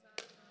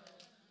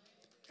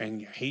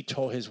 And he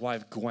told his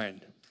wife,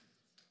 Gwen,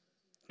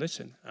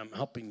 listen, I'm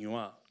helping you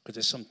out because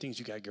there's some things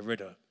you got to get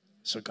rid of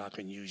so God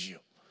can use you.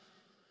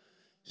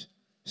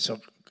 So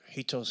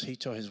he told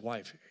his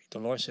wife, the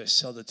Lord said,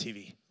 sell the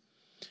TV.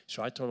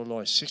 So I told the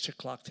Lord, 6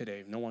 o'clock today,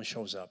 if no one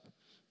shows up,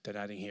 that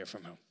I didn't hear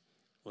from him.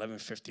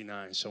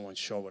 11:59, someone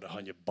showed with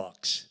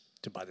 $100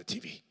 to buy the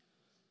TV.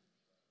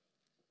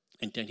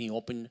 And then he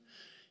opened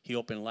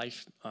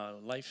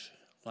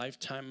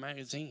Lifetime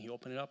magazine. He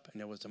opened it up,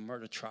 and there was a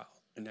murder trial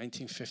in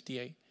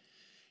 1958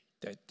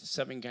 that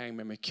 7 gang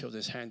members killed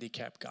this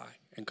handicapped guy.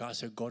 And God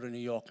said, go to New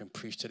York and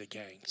preach to the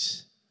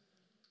gangs.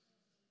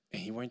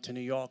 And he went to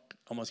New York,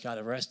 almost got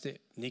arrested.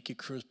 Nicky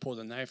Cruz pulled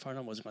a knife on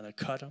him, was going to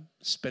cut him,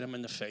 spit him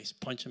in the face,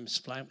 punch him,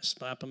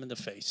 slap him in the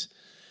face.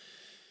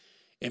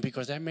 And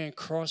because that man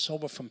crossed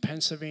over from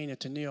Pennsylvania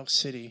to New York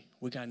City,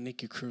 we got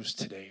Nicky Cruz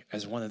today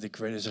as one of the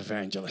greatest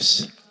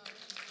evangelists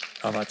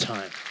of our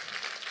time.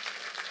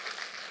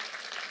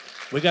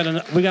 We got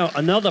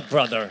another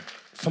brother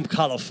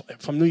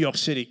from New York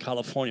City,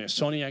 California,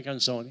 Sonny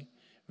Aganzoni,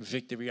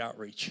 Victory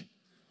Outreach.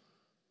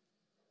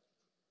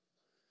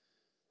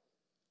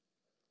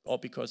 All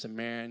because a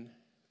man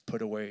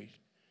put away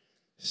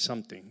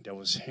something that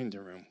was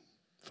hindering him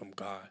from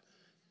God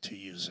to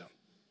use him.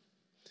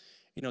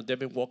 You know,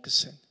 David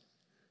Wilkerson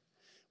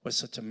was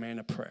such a man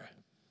of prayer.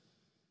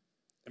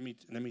 Let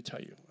me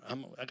tell you.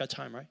 I got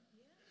time, right?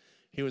 Yeah.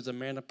 He was a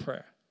man of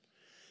prayer.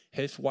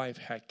 His wife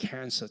had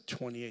cancer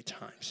 28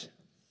 times.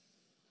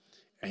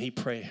 And he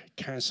prayed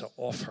cancer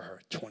off of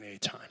her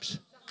 28 times.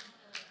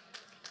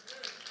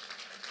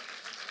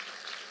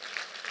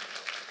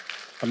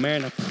 A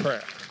man of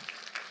prayer.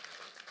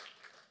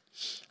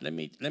 Let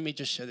me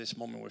just share this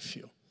moment with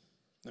you.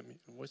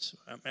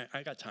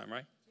 I got time,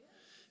 right?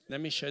 Let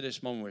me share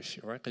this moment with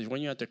you, right? Because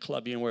when you're at the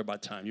club, you don't worry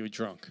about time. You're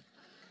drunk.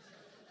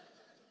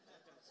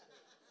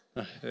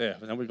 Yeah,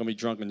 then we're going to be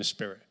drunk in the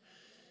spirit.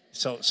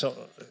 So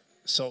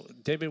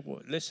David,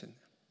 listen.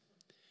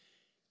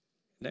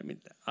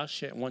 I'll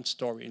share one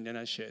story, and then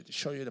I'll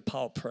show you the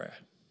power of prayer.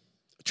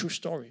 A true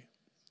story.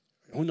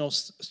 Who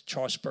knows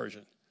Charles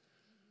Spurgeon?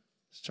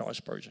 Charles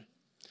Spurgeon.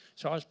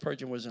 Charles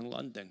Spurgeon was in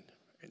London,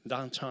 in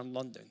downtown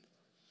London,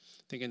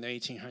 I think in the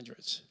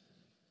 1800s.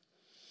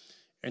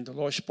 And the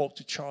Lord spoke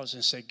to Charles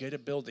and said, get a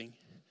building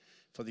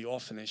for the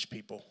orphanage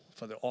people,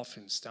 for the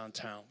orphans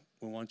downtown.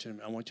 I want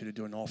you to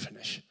do an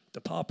orphanage.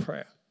 The power of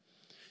prayer.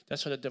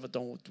 That's why the devil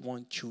don't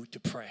want you to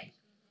pray.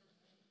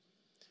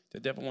 The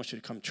devil wants you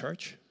to come to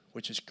church,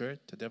 which is good.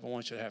 The devil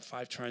wants you to have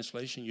 5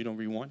 translations. You don't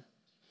read one.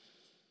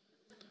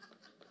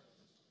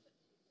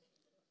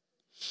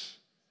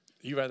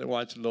 You rather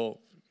watch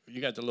you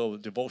got the little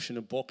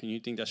devotional book and you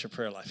think that's your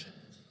prayer life.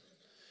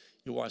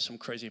 You watch some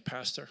crazy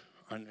pastor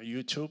on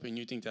YouTube and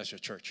you think that's your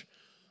church.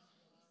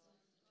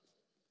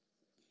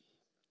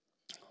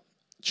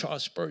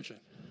 Charles Spurgeon,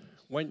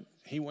 when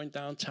he went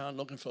downtown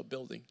looking for a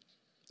building,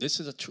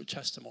 this is a true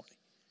testimony.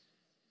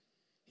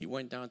 He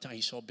went downtown,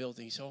 he saw a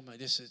building, he said, oh my,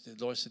 this is, the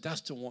Lord said, that's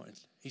the one.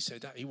 He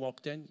said that, he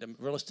walked in, the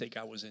real estate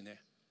guy was in there.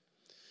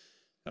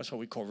 That's what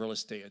we call real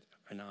estate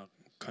in our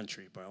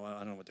country, but I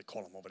don't know what they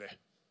call them over there.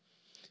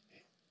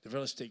 The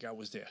real estate guy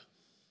was there.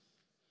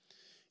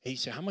 He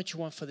said, how much you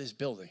want for this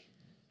building?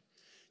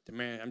 The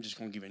man, I'm just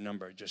going to give you a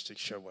number just to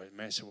show what the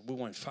man said. Well, we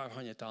want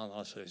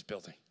 $500,000 for this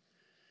building.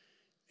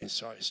 And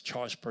so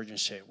Charles Spurgeon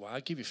said, well,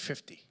 I'll give you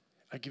 50.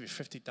 I'll give you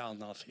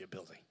 $50,000 for your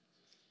building.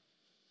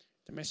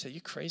 The man said,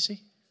 you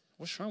crazy?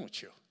 What's wrong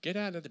with you? Get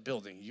out of the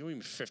building. You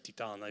even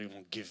 $50,000 you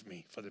won't give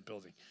me for the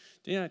building.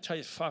 Didn't I tell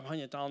you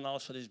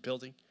 $500,000 for this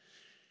building?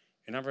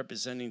 and I'm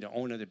representing the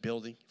owner of the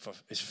building for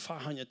it's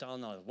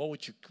 $500,000.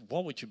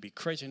 What would you be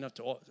crazy enough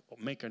to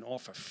make an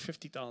offer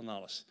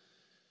 $50,000?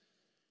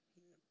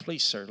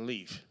 Please, sir,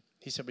 leave.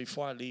 He said,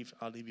 before I leave,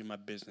 I'll leave you my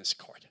business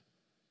card.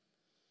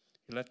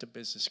 He left the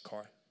business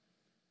card.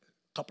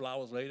 A couple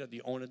hours later,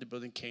 the owner of the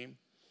building came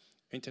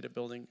into the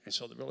building and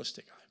saw the real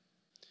estate guy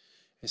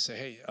and said,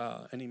 hey,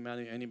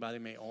 anybody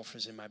make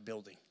offers in my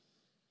building?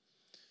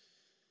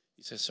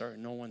 He said, sir,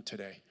 no one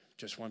today.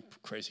 Just one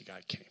crazy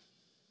guy came.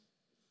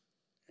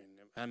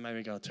 And I'm not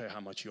even going to tell you how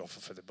much you offer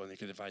for the building,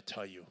 because if I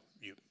tell you,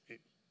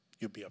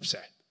 you'll be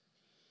upset.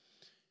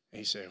 And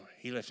he said,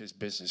 he left his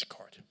business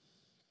card.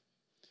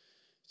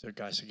 So the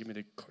guy said, give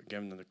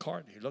him the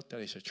card. He looked at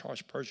it. He said, Charles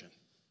Spurgeon.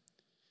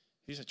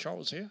 He said, Charles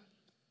was here?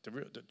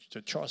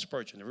 The Charles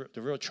Spurgeon,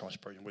 the real Charles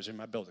Spurgeon was in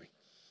my building.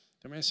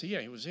 The man said, yeah,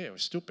 he was here. It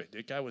was stupid.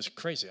 The guy was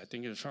crazy. I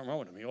think he was front row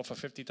with him. He offered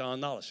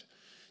 $50,000.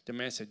 The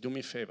man said, do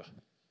me a favor.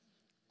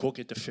 Go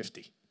get the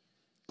 50.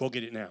 Go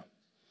get it now.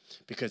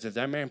 Because if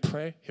that man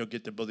pray, he'll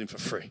get the building for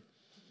free.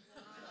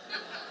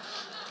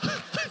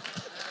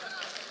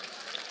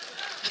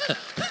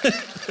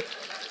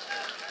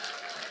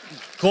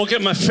 Go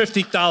get my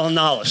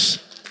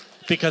 $50,000.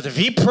 Because if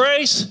he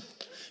prays,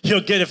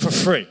 he'll get it for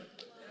free.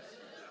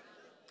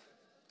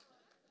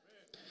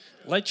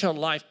 Let your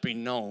life be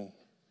known,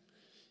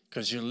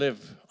 because you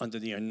live under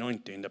the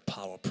anointing, the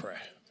power of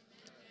prayer.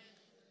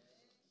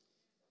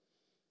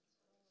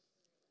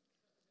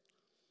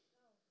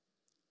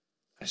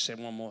 I say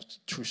one more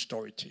true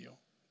story to you.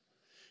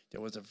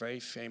 There was a very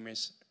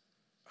famous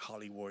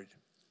Hollywood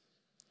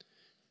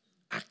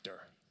actor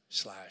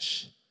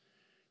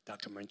 /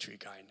 documentary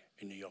guy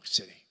in New York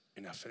City.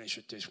 And I finish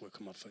with this. We'll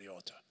come up for the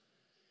altar.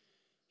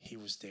 He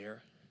was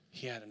there.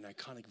 He had an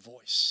iconic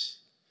voice.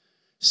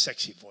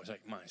 Sexy voice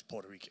like mine. It's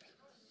Puerto Rican.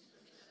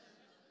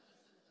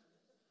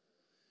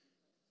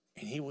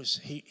 And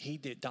he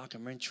did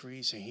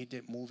documentaries and he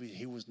did movies.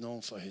 He was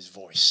known for his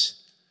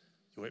voice.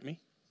 You with me?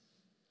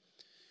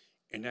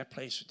 In that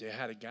place, they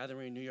had a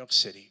gathering in New York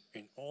City,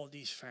 and all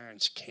these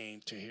fans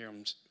came to hear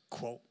him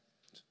quote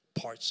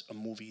parts of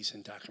movies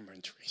and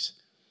documentaries.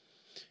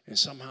 And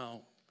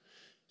somehow,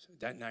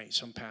 that night,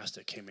 some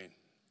pastor came in,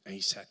 and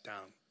he sat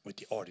down with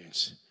the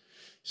audience.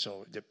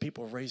 So the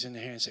people raising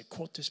their hands said,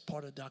 quote this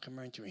part of the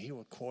documentary. And he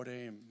would quote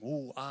it, and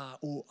ooh,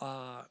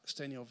 ah,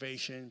 standing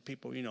ovation.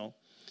 People,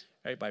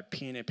 everybody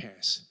peeing their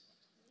pants.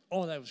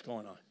 All that was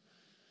going on.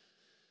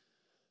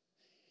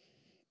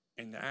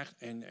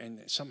 And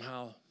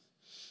somehow,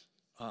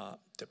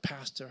 the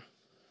pastor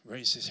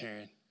raised his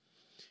hand,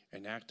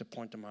 and the actor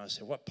pointed him out and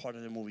said, what part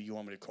of the movie you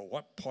want me to quote?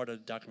 What part of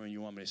the documentary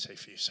you want me to say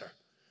for you, sir?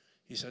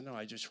 He said, no,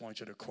 I just want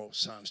you to quote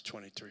Psalms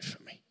 23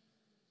 for me.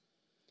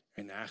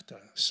 And the actor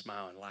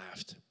smiled and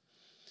laughed.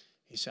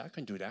 He said, I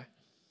can do that.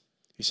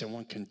 He said,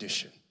 one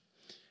condition.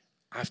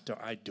 After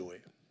I do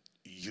it,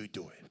 you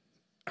do it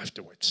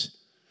afterwards.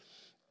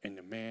 And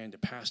the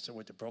pastor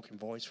with the broken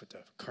voice, with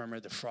the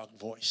Kermit the Frog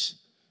voice,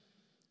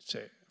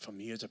 said, from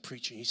years of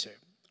preaching, he said,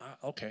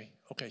 okay,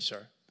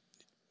 sir.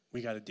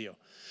 We got a deal.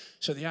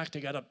 So the actor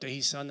got up there.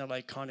 He sounded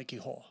like Carnegie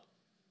Hall,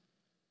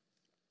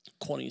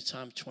 quoting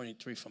Psalm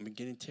 23 from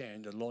beginning to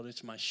end. The Lord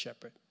is my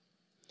shepherd.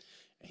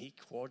 And he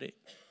quoted.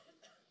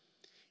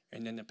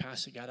 And then the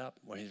pastor got up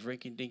with his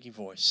rinky-dinky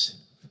voice.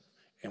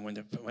 And when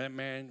that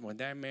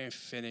man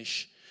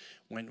finished,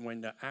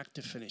 when the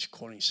actor finished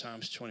quoting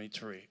Psalms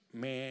 23,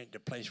 man, the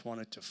place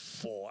wanted to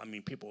fall. I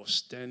mean, people were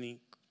standing,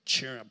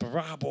 cheering,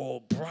 bravo,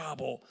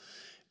 bravo.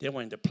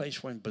 The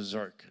place went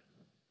berserk.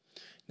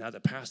 Now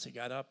the pastor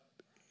got up.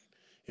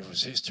 It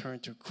was his turn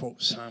to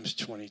quote Psalms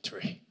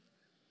 23.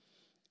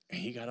 And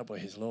he got up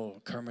with his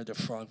little Kermit the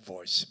Frog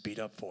voice, beat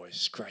up voice,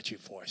 scratchy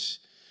voice.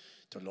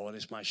 The Lord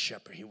is my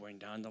shepherd. He went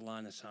down the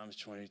line of Psalms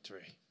 23.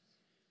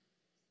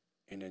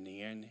 And in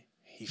the end,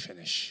 he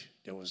finished.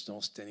 There was no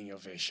standing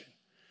ovation.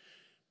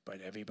 But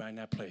everybody in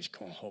that place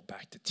couldn't hold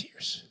back the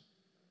tears.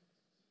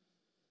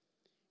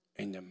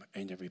 And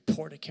the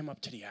reporter came up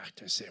to the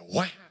actor and said,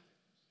 what happened?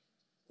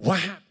 What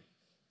happened?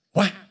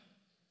 What happened?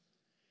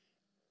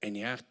 And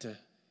the actor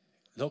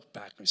looked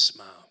back and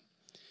smiled.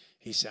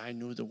 He said, I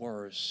knew the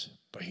words,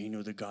 but he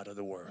knew the God of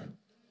the word.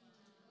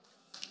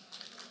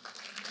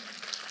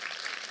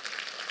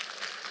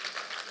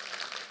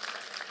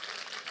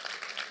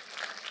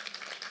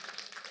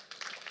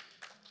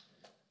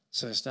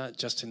 So it's not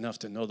just enough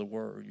to know the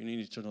word. You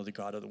need to know the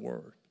God of the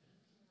word.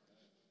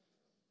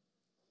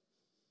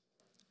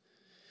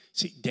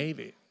 See,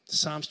 David,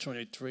 Psalms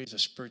 23 is a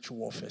spiritual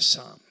warfare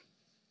psalm.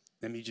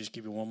 Let me just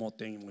give you one more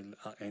thing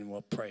and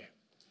we'll pray.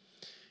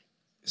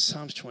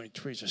 Psalms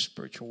 23 is a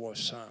spiritual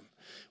warfare psalm.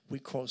 We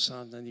quote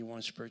Psalms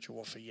 91 spiritual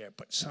warfare, yeah,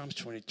 but Psalms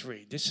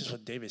 23, this is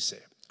what David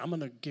said. I'm going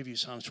to give you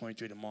Psalms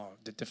 23 tomorrow,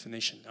 the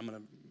definition. I'm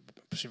going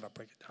to see if I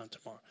break it down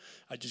tomorrow.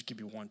 I'll just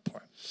give you one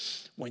part.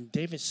 When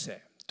David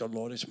said, the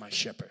Lord is my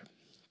shepherd,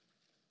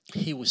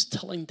 he was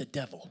telling the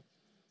devil,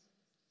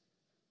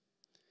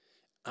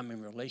 I'm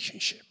in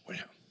relationship with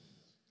him.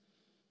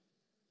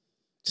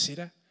 See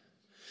that?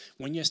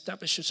 When you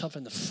establish yourself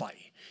in the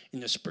fight, in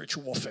the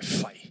spiritual warfare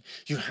fight,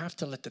 you have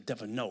to let the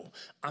devil know,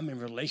 I'm in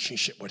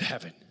relationship with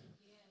heaven.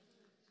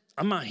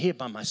 I'm not here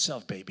by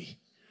myself, baby.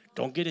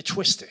 Don't get it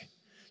twisted.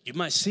 You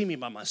might see me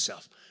by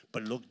myself,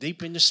 but look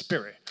deep in the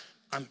spirit.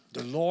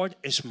 The Lord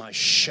is my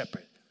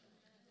shepherd.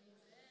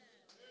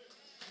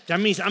 That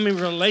means I'm in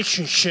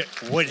relationship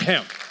with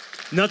him.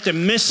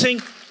 Nothing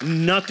missing,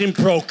 nothing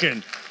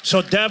broken.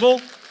 So devil,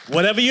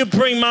 whatever you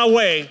bring my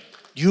way,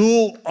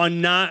 you are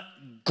not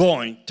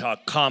going to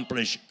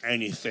accomplish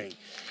anything.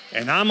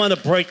 And I'm going to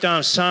break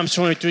down Psalms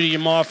 23 to you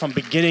tomorrow from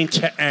beginning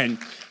to end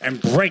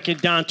and break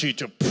it down to you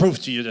to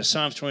prove to you that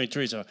Psalms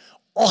 23 is an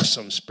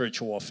awesome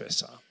spiritual warfare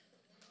psalm.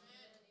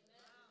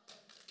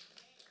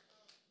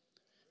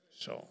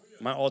 So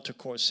my altar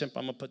call is simple.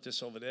 I'm going to put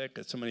this over there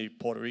because so many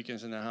Puerto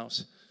Ricans in the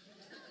house.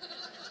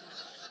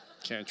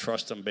 Can't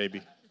trust them,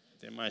 baby.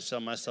 They might sell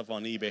my stuff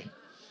on eBay.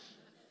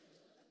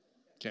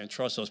 Can't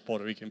trust those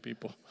Puerto Rican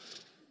people.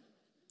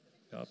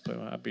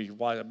 I'll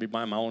be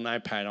buying my own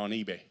iPad on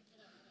eBay.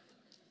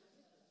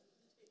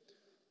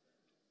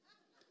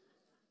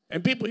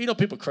 And people, you know,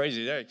 people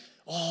crazy. They're like,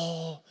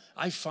 oh,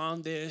 I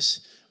found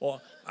this, or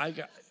I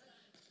got,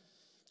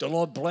 the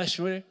Lord bless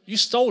you with it. You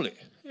stole it.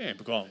 He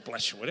ain't going to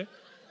bless you with it.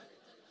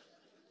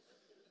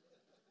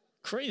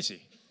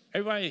 Crazy.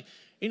 Everybody,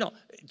 you know,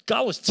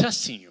 God was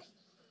testing you.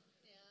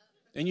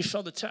 And you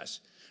failed the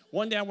test.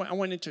 One day I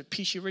went into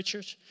P.C.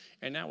 Richards,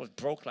 and I was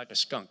broke like a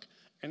skunk.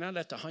 And I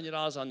left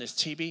 $100 on this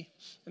TV.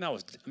 And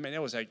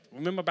it was like,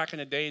 remember back in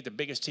the day, the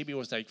biggest TV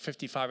was like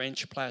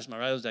 55-inch plasma.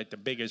 Right? It was like the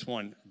biggest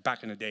one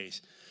back in the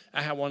days.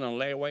 I had one on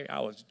layaway. I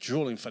was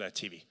drooling for that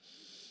TV.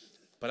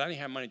 But I didn't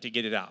have money to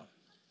get it out.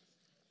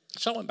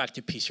 So I went back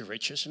to P.C.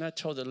 Richards, and I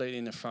told the lady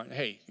in the front,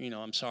 hey, you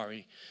know, I'm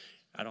sorry.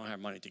 I don't have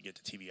money to get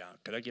the TV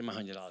out. Could I get my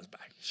 $100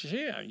 back? She said,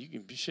 yeah, you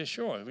can. She said,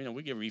 sure. You know,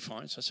 we give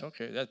refunds. I said,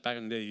 okay. That's back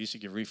in the day, you used to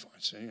give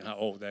refunds. You know how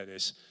old that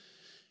is.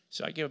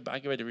 So I give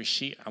her the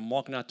receipt. I'm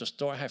walking out the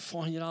store. I have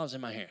 $400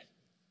 in my hand.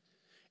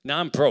 Now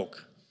I'm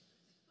broke.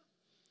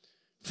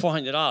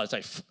 $400,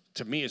 like,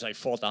 to me, is like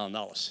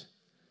 $4,000.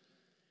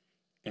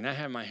 And I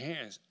have my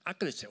hands. I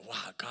could have said,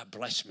 wow, God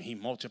bless me. He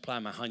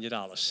multiplied my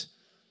 $100.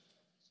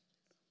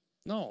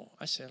 No,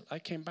 I said, I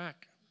came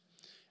back.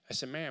 I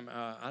said, ma'am,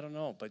 I don't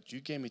know, but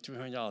you gave me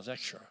 $300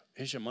 extra.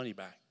 Here's your money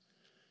back.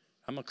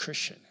 I'm a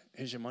Christian.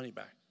 Here's your money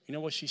back. You know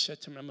what she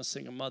said to me? I'm a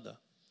single mother.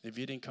 If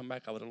you didn't come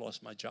back, I would have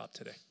lost my job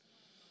today.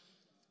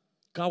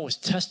 God was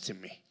testing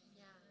me.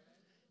 Yeah.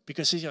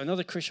 Because see,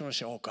 another Christian would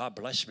say, oh, God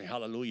bless me.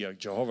 Hallelujah.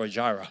 Jehovah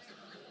Jireh.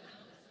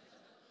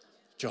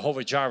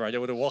 Jehovah Jireh. They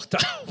would have walked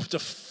out with the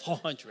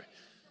 400.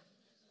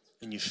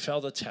 And you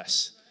failed the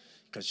test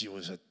because you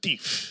was a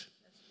thief.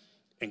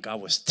 And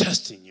God was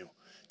testing you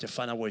to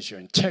find out where's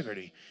your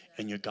integrity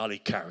and your godly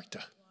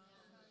character.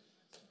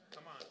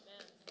 Come on.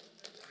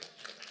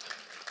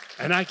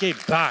 And I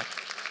gave back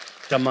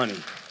the money.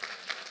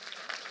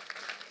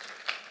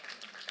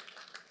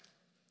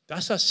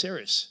 That's how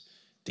serious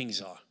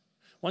things are.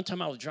 One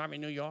time I was driving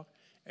in New York,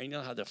 and you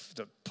know how the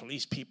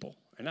police people,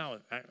 and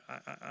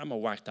I'm a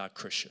whacked out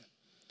Christian.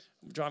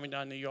 I'm driving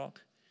down New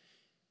York,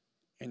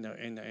 and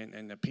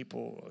the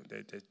people,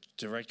 the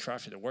direct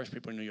traffic, the worst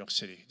people in New York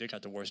City, they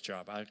got the worst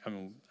job. I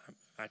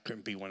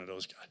couldn't be one of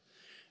those guys.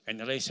 And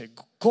the lady said,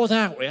 go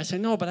that way. I said,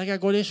 no, but I got to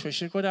go this way. She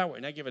said, go that way.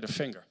 And I give it a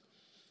finger.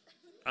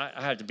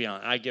 I had to be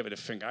honest. I give it a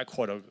finger. I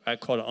caught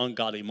an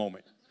ungodly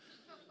moment.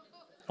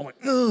 I went,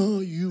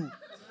 oh, you.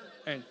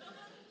 And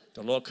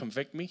the Lord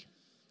convicted me.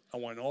 I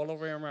went all the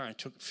way around. It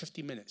took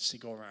 50 minutes to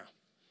go around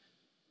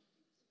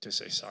to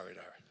say sorry to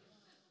her.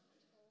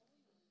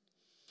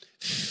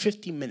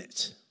 50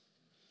 minutes.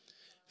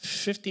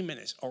 50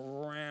 minutes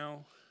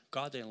around.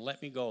 God didn't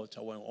let me go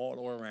until I went all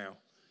the way around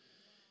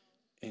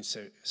and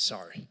said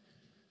sorry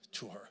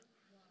to her.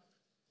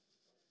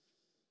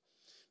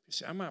 You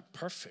see, I'm not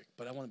perfect,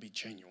 but I want to be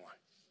genuine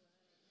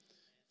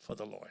for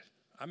the Lord.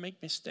 I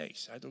make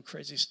mistakes. I do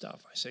crazy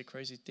stuff. I say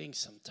crazy things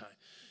sometimes.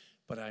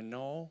 But I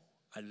know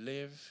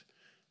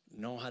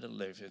know how to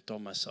live and throw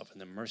myself in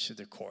the mercy of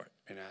the court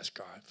and ask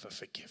God for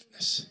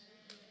forgiveness.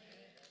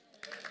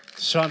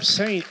 So I'm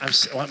saying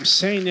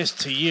this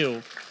to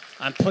you.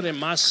 I'm putting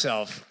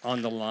myself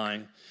on the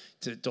line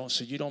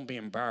so you don't be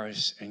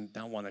embarrassed and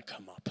not want to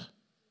come up.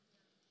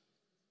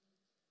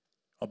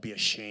 Or be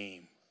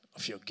ashamed or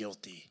feel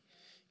guilty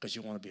because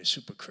you want to be a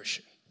super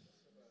Christian.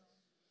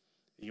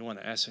 You want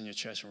to S on your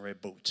chest and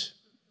red boots.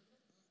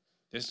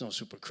 There's no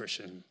super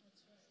Christian.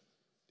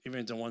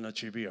 Even the one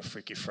that you be a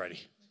Freaky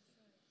Freddy.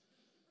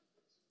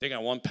 They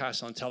got one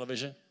pastor on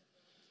television.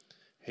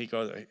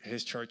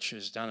 His church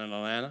is down in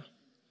Atlanta.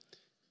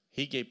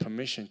 He gave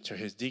permission to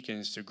his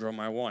deacons to grow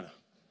marijuana.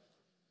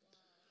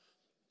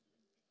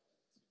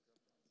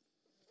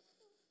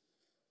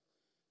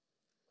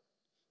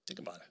 Think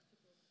about it.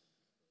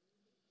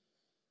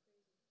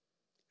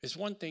 It's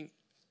one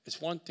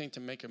thing to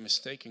make a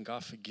mistake and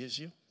God forgives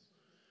you.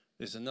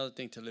 There's another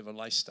thing to live a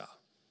lifestyle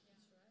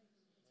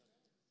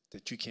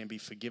that you can't be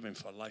forgiven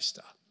for a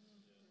lifestyle.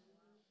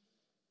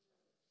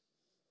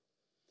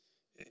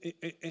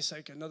 It's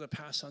like another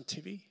pastor on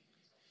TV.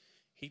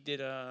 He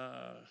did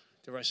the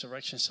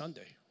Resurrection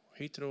Sunday.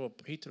 He threw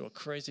a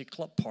crazy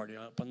club party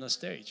up on the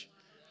stage.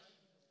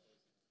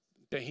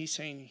 Then he's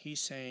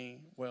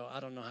saying, well, I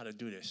don't know how to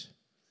do this.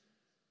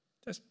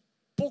 That's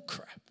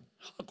bullcrap.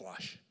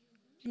 Hogwash.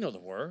 You know the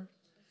word.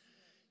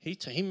 He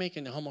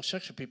making the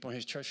homosexual people in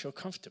his church feel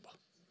comfortable.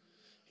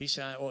 He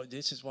said, oh,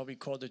 this is what we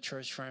call the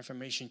church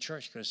transformation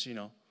church, because,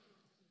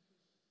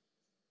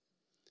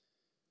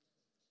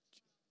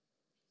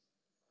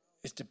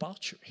 it's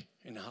debauchery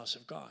in the house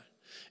of God.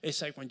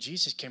 It's like when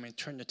Jesus came and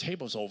turned the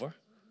tables over.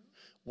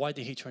 Why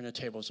did he turn the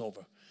tables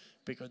over?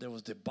 Because there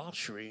was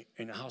debauchery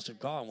in the house of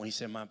God when he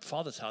said, my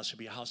Father's house should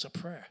be a house of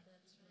prayer.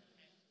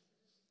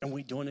 And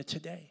we're doing it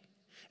today.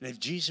 And if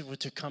Jesus were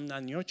to come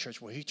down to your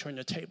church, will he turn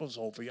the tables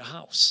over your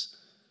house?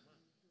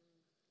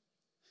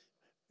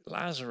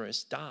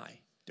 Lazarus died.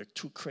 Their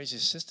two crazy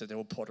sisters, they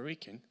were Puerto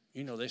Rican.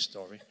 You know their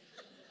story.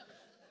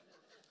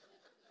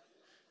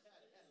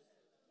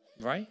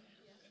 Right?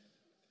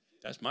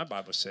 That's my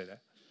Bible say that.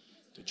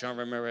 The John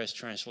Ramirez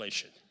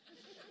translation.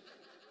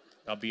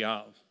 I'll be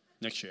out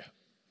next year.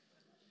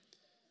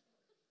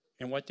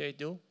 And what they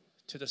do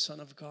to the Son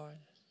of God?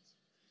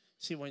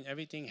 See, when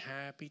everything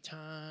happy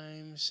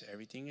times,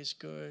 everything is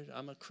good.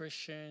 I'm a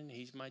Christian.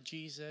 He's my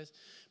Jesus.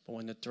 But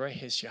when the threat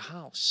hits your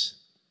house,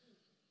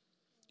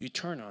 you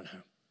turn on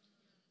him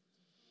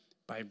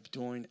by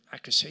doing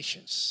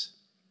accusations,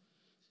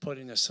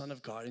 putting the Son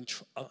of God in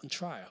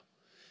trial.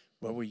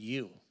 Where were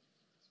you?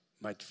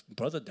 My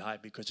brother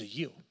died because of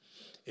you.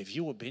 If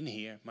you would have been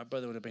here, my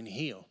brother would have been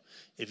healed.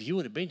 If you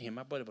would have been here,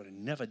 my brother would have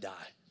never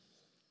died.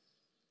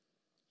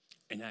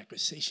 An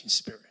accusation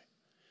spirit.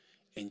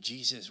 And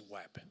Jesus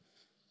wept.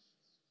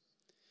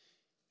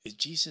 Is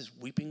Jesus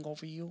weeping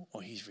over you,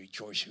 or he's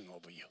rejoicing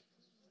over you?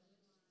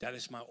 That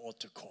is my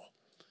altar call.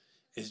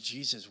 Is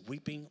Jesus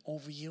weeping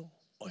over you,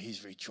 or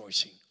he's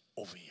rejoicing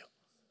over you?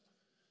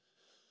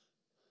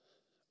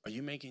 Are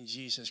you making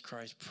Jesus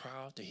Christ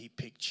proud that he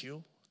picked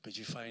you because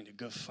you're fighting a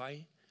good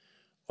fight?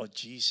 Or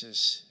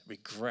Jesus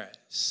regret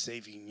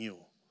saving you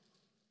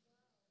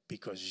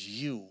because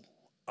you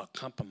are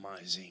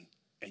compromising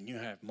and you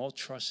have more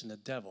trust in the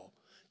devil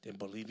than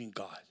believing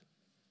God?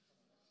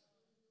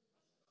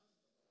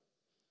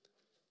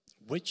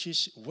 What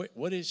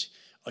is,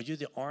 are you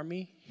the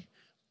army?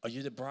 Are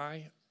you the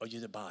bride? Are you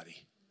the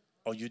body?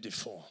 Are you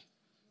deformed?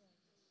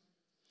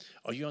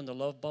 Are you on the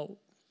love boat?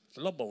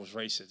 The love boat was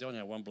racist. They only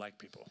had one black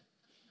people.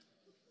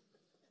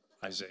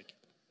 Isaac,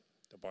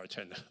 the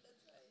bartender.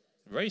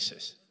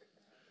 Racist.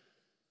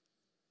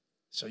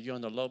 So you're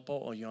on the love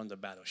boat or you're on the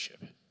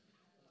battleship?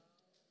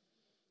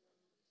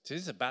 See,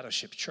 this is a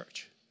battleship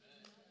church.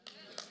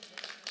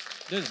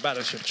 This is a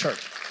battleship church.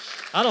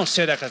 I don't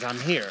say that because I'm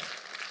here.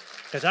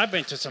 Because I've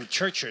been to some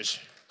churches.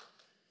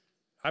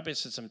 I've been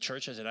to some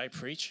churches that I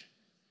preach.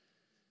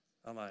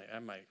 I'm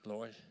like,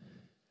 Lord,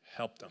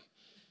 help them.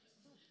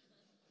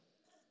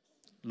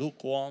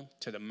 Lukewarm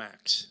to the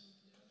max.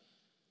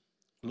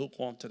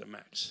 Lukewarm to the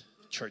max.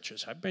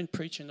 Churches. I've been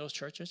preaching those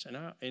churches,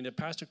 and the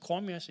pastor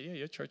called me. I said, yeah,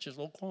 your church is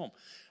lukewarm.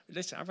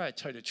 Listen, I'd rather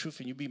tell you the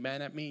truth and you be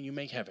mad at me and you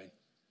make heaven.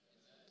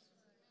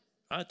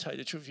 I'll tell you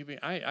the truth.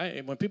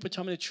 When people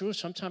tell me the truth,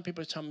 sometimes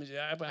people tell me,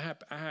 I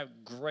have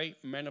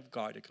great men of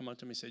God that come up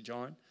to me and say,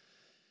 John,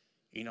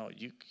 you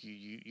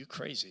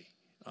crazy.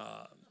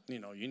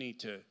 You need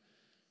to,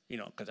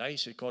 because I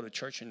used to go to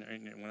church, and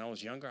when I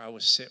was younger, I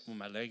would sit with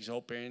my legs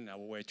open. I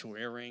would wear 2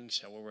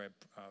 earrings. I would wear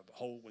a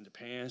hole in the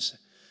pants.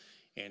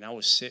 And I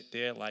would sit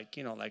there like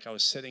I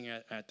was sitting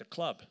at the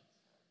club.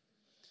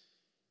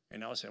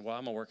 And I would say, well,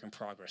 I'm a work in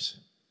progress.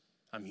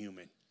 I'm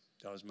human.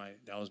 That was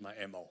my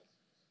MO.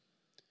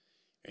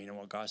 And you know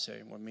what God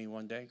said with me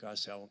one day? God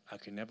said, I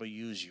can never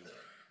use you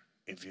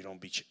if you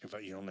don't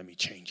let me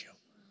change you.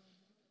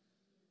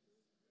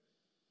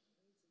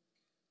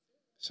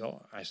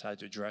 So I started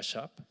to dress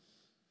up.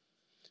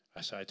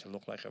 I started to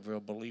look like a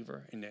real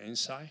believer in the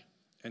inside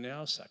and the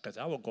outside. Because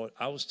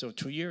I was still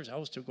 2 years, I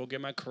was still go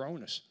get my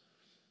coronas.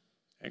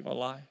 Ain't gonna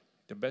lie,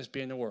 the best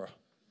beer in the world.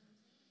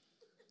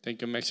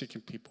 Thank you,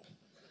 Mexican people.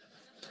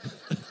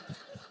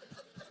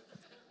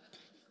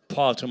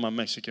 Paul to my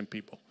Mexican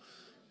people.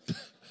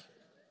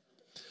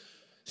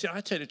 See,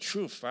 I tell the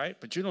truth, right?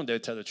 But you don't dare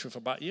tell the truth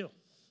about you.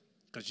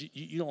 Because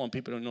you don't want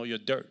people to know your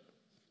dirt.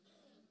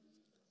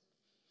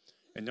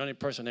 And the only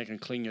person that can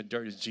clean your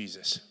dirt is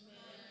Jesus.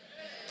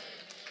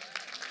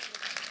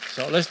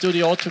 So let's do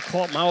the altar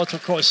call. My altar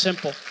call is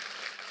simple.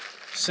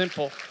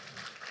 Simple.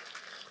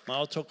 My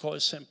altar call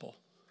is simple.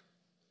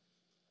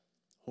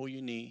 Who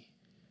you need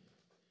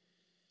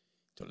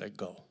to let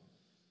go.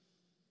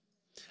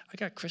 I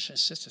got Christian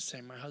sisters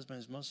saying my husband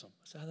is Muslim.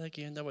 I said, how did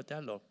you end up with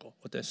that loco?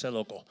 With that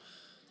loco?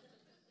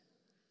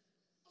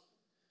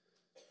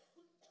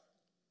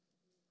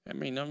 I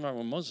mean, I'm not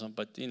a Muslim,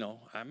 but,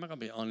 I'm not going to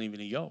be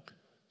unevenly yoked.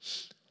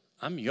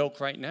 I'm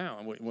yoked right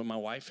now with my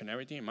wife and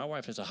everything. My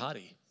wife is a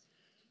hottie.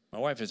 My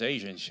wife is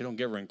Asian. She don't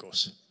get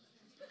wrinkles.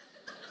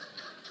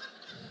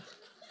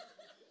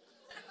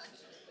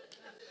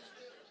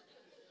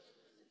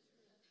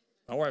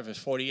 My wife is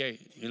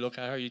 48. You look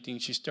at her, you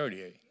think she's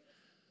 38.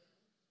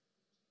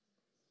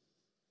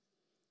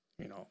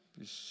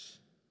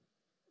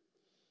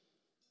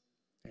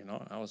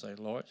 I was like,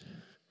 Lord,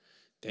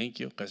 thank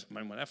you. Because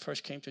when I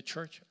first came to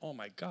church, oh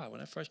my God,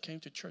 when I first came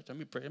to church, let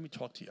me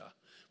talk to y'all.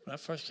 When I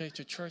first came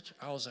to church,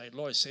 I was like,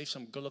 Lord, save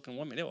some good-looking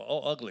women. They were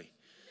all ugly.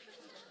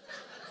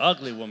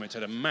 Ugly women to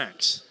the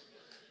max.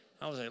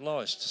 I was like,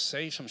 Lord,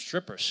 save some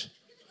strippers.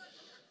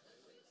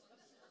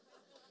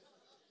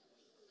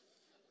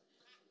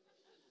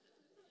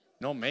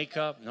 No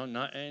makeup, no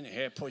nothing,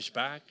 hair pushed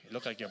back. It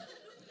looked like your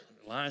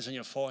lines on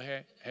your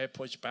forehead, hair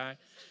pushed back.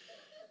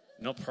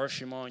 No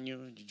perfume on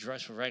you. You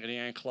dressed with Raggedy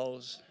Ann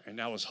clothes, and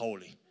that was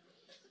holy.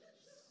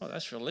 Oh,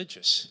 that's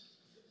religious.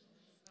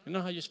 You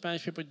know how you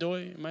Spanish people do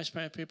it? My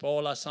Spanish people,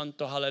 hola,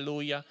 santo,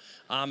 hallelujah,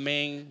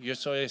 amén. Yo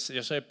soy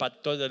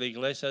pastor de la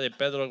iglesia de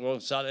Pedro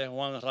González,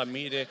 Juan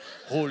Ramirez,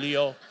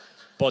 Julio,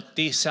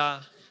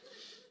 Bautista.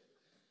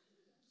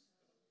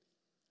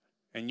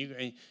 And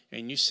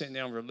you sitting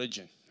there on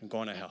religion and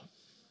going to hell.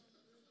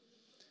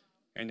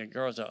 And the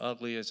girls are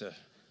ugly as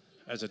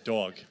a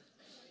dog.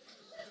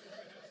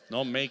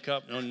 No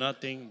makeup, no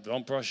nothing.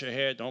 Don't brush your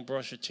hair, don't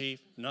brush your teeth,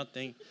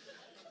 nothing.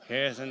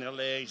 Hairs in their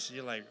legs.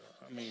 You're like,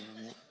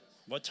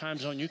 what time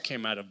zone you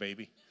came out of,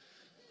 baby?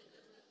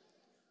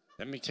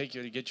 Let me take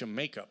you to get your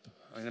makeup.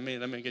 Let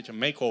me get your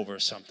makeover or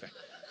something.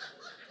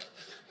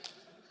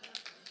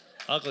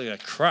 Ugly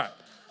like crap.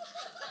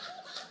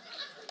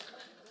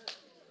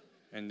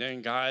 And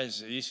then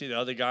guys, you see the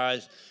other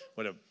guys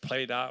with a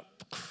played out,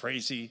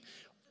 crazy,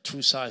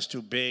 2 sizes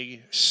too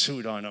big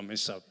suit on them.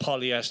 It's a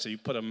polyester. You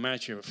put a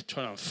match, you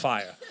turn on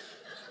fire.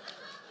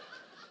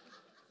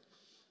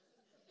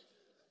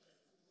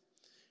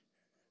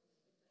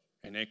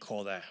 And they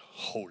call that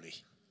holy.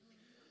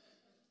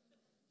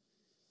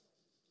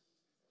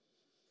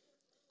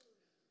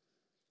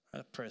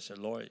 I pray, I said,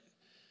 Lord,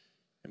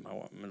 and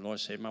my Lord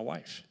saved my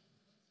wife.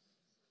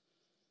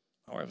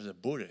 My wife was a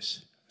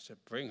Buddhist. I said,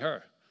 bring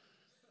her.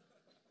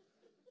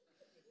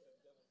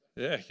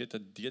 Yeah,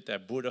 get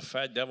that Buddha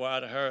fat devil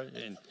out of her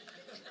and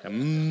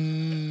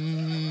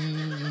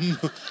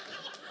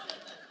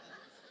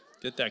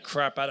get that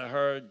crap out of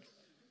her,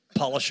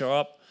 polish her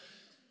up,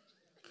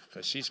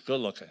 because she's good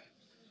looking.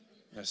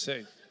 That's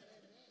it.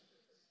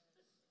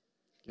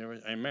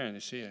 Amen.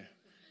 You see it.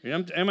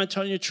 Am I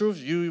telling you the truth?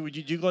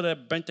 You go to a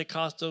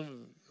Pentecostal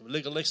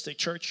legalistic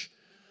church?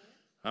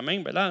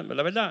 Amén, ¿verdad?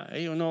 La verdad,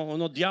 hay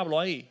unos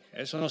diablos ahí.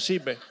 Eso no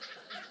sirve.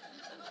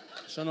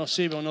 Eso no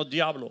sirve, unos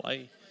diablos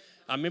ahí.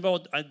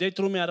 They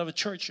threw me out of a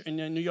church in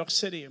New York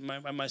City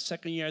my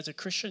second year as a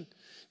Christian.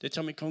 They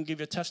told me, come give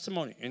your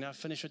testimony. And I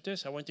finished with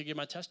this. I went to give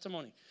my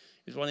testimony.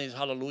 It's one of these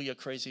hallelujah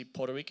crazy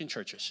Puerto Rican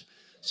churches.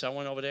 So I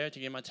went over there to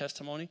give my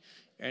testimony.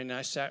 And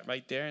I sat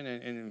right there.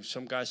 And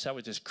some guy sat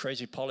with this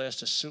crazy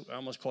polyester suit. I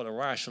almost caught a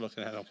rash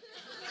looking at him.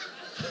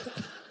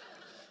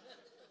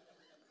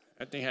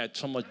 That thing had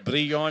so much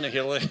brillo on it. He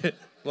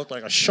looked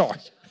like a shark.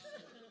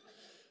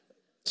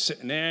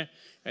 Sitting there.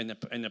 And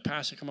the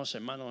pastor come up and said,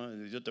 hermano,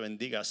 Dios te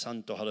bendiga,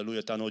 santo, hallelujah,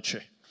 esta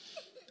noche.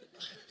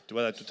 Tú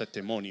vas a dar tu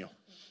testimonio.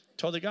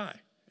 Told the guy.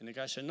 And the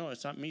guy said, no,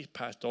 it's not me,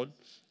 pastor.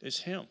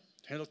 It's him.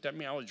 He looked at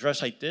me. I was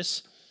dressed like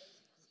this.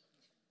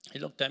 He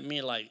looked at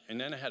me like, and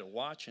then I had a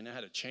watch, and I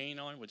had a chain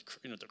on with,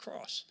 the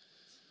cross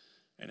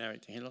and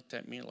everything. He looked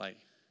at me like,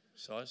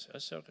 so I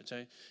said,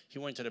 okay. He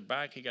went to the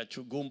back. He got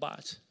 2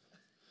 Goombas.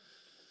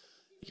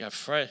 He got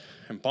Fred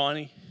and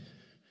Barney.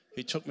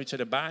 He took me to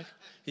the back.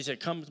 He said,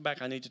 come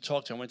back, I need to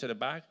talk to you. I went to the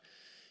back,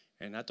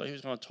 and I thought he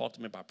was going to talk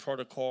to me about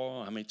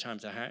protocol, how many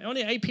times I had.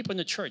 Only 8 people in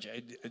the church,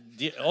 8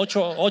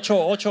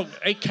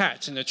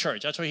 cats in the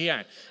church. That's what he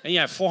had. And he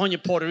had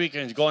 400 Puerto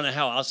Ricans going to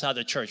hell outside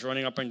the church,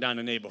 running up and down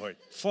the neighborhood.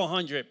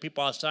 400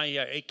 people outside, he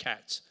had 8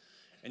 cats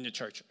in the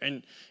church.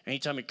 And he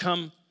told me,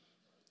 come.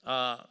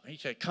 He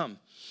said, come.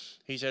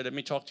 He said, let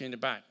me talk to you in the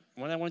back.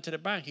 When I went to the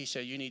back, he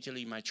said, you need to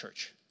leave my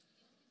church.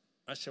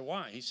 I said,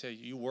 why? He said,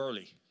 you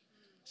worldly.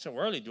 I said,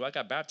 worldly? Do I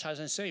got baptized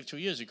and saved 2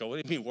 years ago?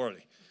 What do you mean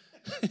worldly?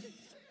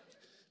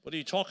 What are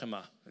you talking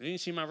about? You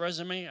didn't see my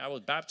resume? I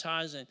was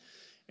baptized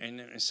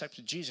and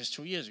accepted Jesus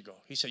 2 years ago.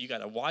 He said, you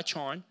got a watch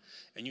on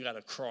and you got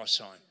a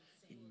cross on.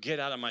 Get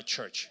out of my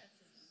church.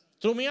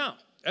 Threw me out.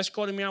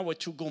 Escorted me out with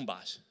 2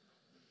 Goombas.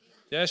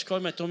 They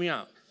escorted me, threw me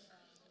out.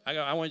 I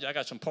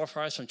got some pork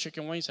fries, some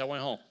chicken wings. I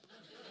went home.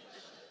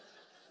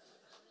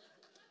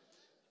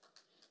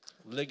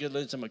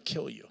 Legalism will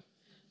kill you.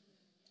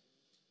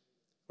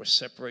 Will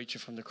separate you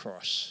from the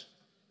cross.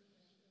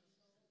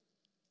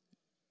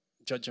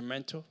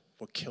 Judgmental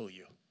will kill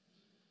you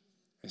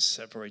and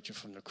separate you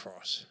from the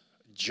cross.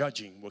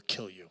 Judging will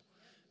kill you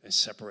and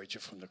separate you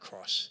from the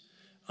cross.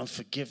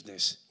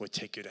 Unforgiveness will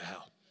take you to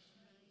hell.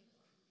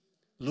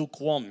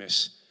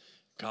 Lukewarmness,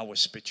 God will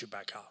spit you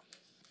back out.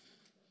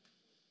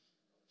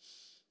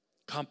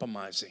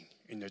 Compromising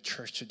in the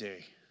church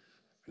today,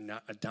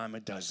 not a dime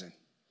a dozen,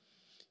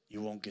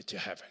 you won't get to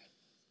heaven.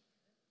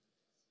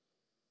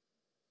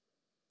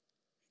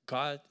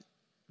 God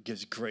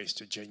gives grace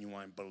to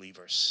genuine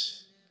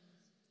believers,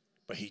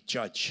 but he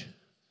judges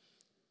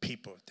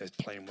people that's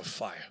playing with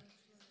fire.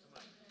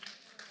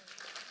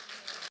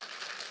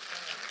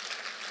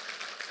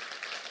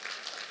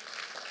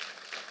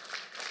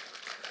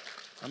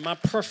 I'm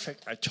not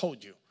perfect, I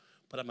told you,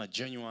 but I'm a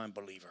genuine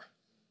believer.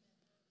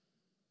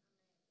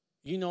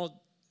 You know,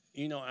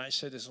 I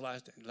said this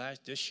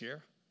this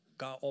year,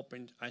 God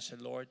opened, I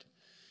said, Lord,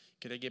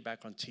 can I get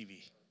back on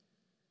TV?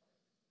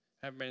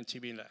 I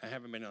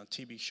haven't been on a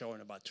TV show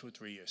in about 2 or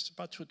 3 years.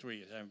 About 2 or 3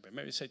 years. I haven't been.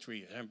 Maybe say 3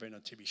 years. I haven't been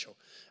on a TV show.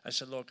 I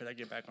said, Lord, could I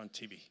get back on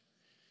TV?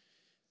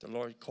 The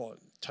Lord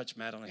touched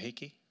Madeline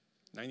Hickey.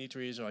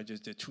 93 years old. I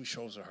just did 2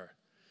 shows of her.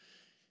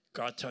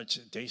 God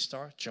touched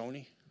Daystar,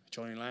 Joni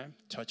Lamb.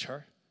 Touched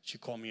her. She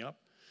called me up.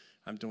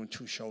 I'm doing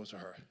 2 shows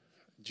of her.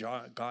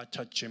 God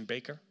touched Jim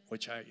Baker,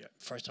 which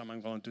first time I'm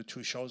going to do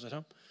 2 shows with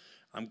him.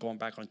 I'm going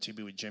back on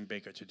TV with Jim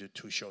Baker to do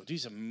 2 shows.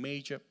 These are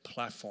major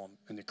platforms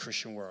in the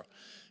Christian world.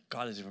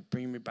 God is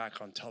bringing me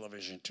back on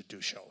television to do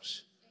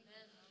shows.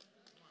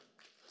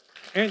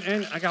 Amen.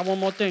 And I got one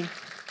more thing.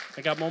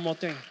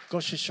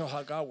 Goes to show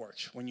how God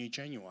works when you're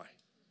genuine.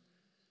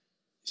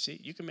 See,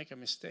 you can make a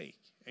mistake,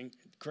 and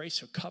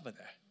grace will cover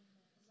that.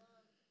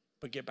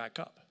 But get back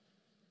up.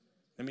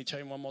 Let me tell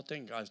you one more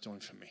thing God's doing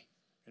for me.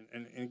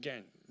 And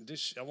again,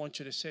 this I want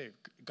you to say,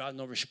 God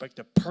no respect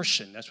a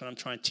person. That's what I'm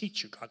trying to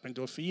teach you. God can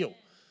do it for you.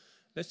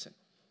 Listen,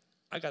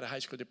 I got a high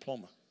school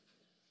diploma.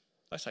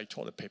 That's like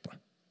toilet paper.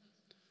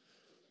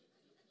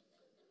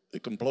 You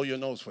can blow your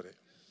nose with it.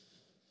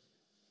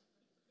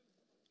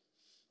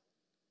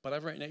 But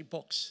I've written 8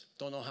 books.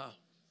 Don't know how.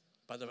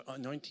 By the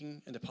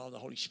anointing and the power of the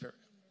Holy Spirit.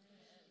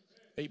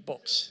 8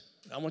 books.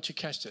 I want you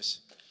to catch this.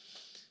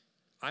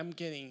 I'm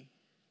getting,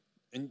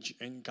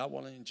 and God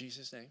willing, in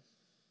Jesus' name,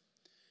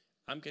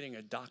 I'm getting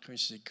a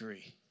doctorate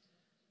degree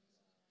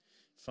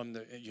from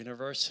the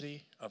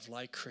University of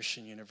Light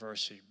Christian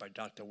University by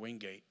Dr.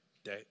 Wingate,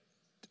 that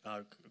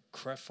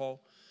Creflo,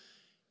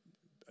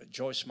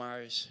 Joyce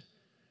Myers,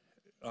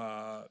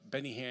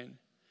 Benny Hinn,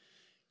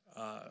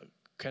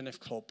 Kenneth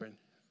Copeland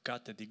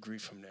got the degree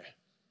from there.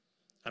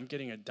 I'm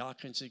getting a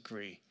doctorate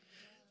degree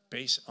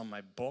based on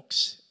my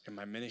books and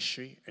my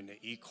ministry and the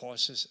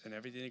e-courses and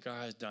everything that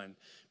God has done,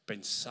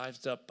 been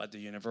sized up by the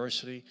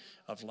University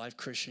of Life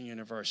Christian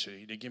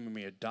University. They're giving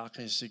me a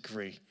doctorate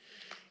degree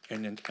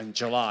in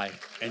July.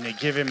 And they're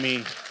giving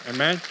me,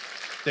 amen?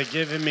 They're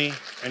giving me,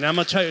 and I'm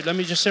going to tell you, let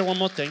me just say one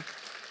more thing.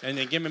 And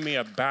they're giving me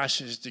a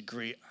bachelor's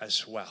degree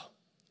as well.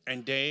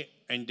 And they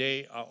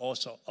are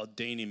also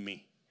ordaining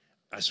me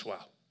as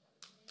well.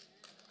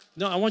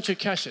 No, I want you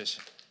to catch this.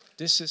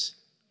 This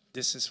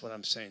is what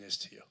I'm saying this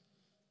to you.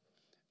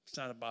 It's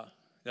not about,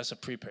 that's a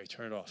prepaid,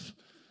 turn it off.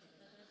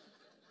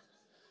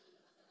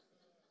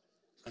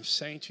 I'm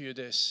saying to you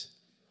this.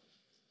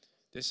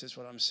 This is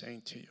what I'm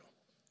saying to you.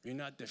 You're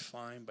not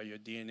defined by your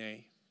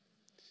DNA,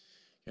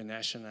 your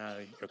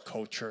nationality, your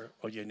culture,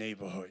 or your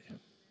neighborhood.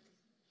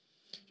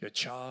 You're a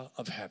child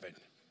of heaven.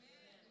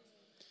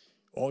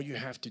 All you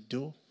have to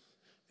do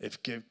is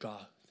give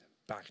God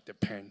back the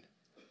pen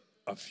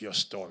of your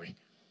story.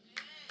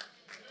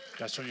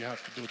 That's what you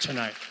have to do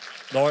tonight.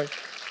 Lord,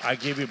 I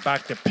give you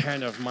back the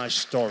pen of my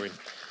story.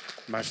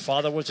 My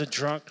father was a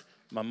drunk.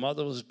 My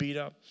mother was beat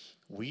up.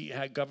 We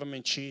had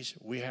government cheese.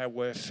 We had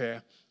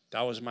welfare.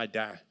 That was my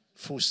dad.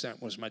 Food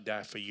stamp was my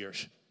dad for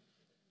years.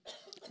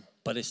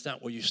 But it's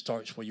not where you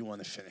start, it's where you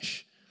want to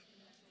finish.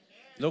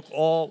 Look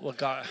all what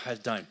God has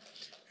done.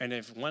 And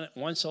if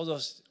once all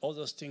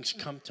those things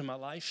come to my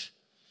life,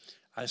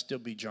 I'll still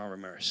be John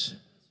Ramirez.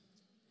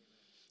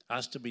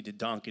 I'll still be the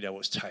donkey that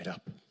was tied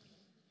up.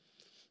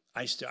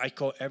 I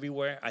go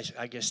everywhere.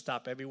 I get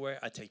stopped everywhere.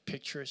 I take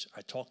pictures.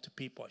 I talk to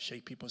people. I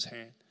shake people's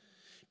hand.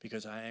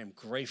 Because I am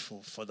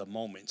grateful for the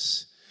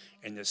moments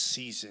and the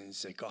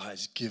seasons that God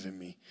has given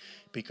me.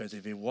 Because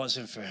if it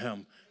wasn't for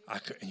him, I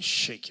couldn't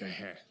shake your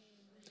hand.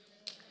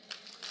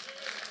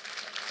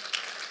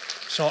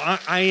 So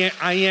I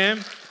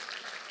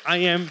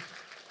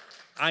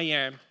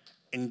am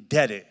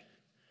indebted.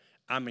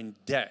 I'm in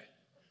debt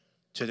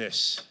to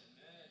this,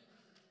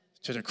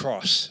 to the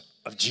cross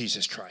of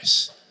Jesus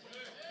Christ.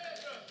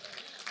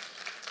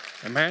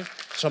 Amen?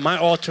 So my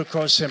altar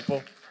call is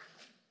simple.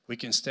 We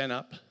can stand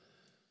up.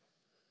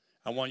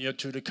 I want you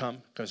two to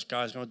come because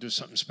God's going to do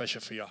something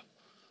special for y'all.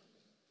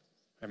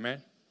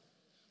 Amen?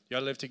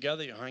 Y'all live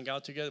together? You hang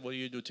out together? What do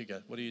you do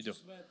together? What do you do?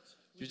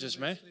 You just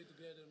met?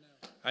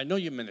 I know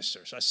you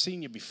ministers. I've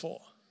seen you before.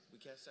 We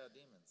cast out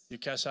demons. You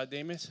cast out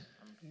demons?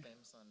 I'm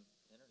famous on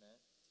the internet.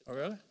 Oh,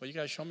 really? Well, you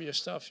got to show me your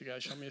stuff. You got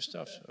to show me your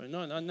stuff.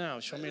 No, not now.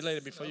 Show me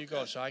later before you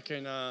go so I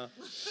can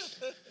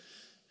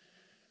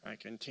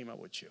team up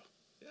with you.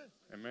 Yeah.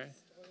 Amen?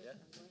 Yeah.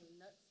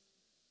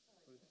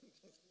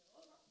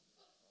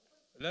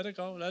 Let it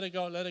go, let it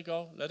go, let it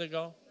go, let it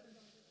go.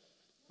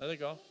 Let it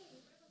go.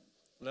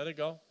 Let it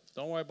go.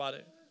 Don't worry about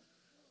it.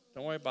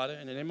 Don't worry about it.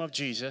 In the name of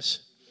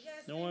Jesus.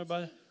 Don't worry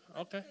about it.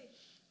 Okay.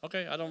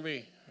 Okay, I don't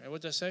read.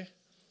 What does that say?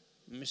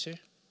 Let me see.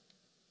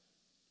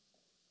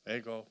 There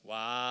you go.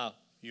 Wow.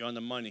 You're on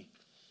the money.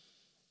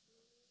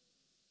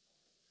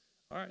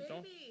 All right,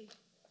 don't.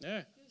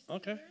 Yeah.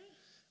 Okay.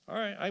 All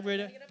right, I read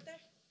it.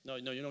 No,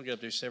 you don't get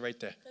up there. Stay right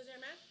there. Because you're a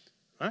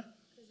man? Huh?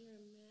 Because you're a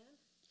man?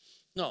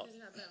 No. Because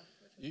you're not brown.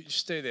 You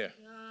stay there.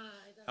 Ah,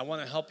 I want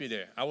to help you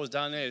there. I was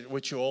down there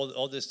with you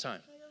all this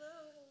time.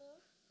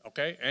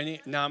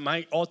 Okay? Now,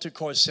 my altar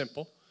call is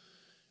simple.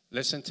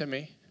 Listen to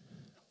me.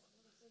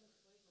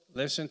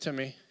 Listen to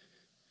me.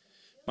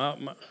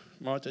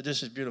 Martha,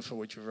 this is beautiful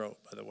what you wrote,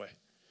 by the way.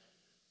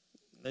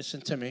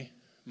 Listen to me.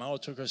 My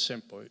altar call is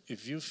simple.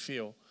 If you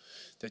feel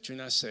that you're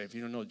not saved,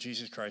 you don't know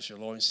Jesus Christ, your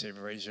Lord and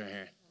Savior, raise your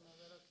hand.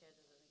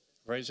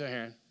 Raise your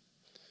hand.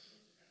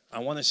 I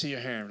want to see your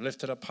hand.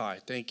 Lift it up high.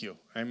 Thank you.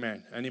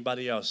 Amen.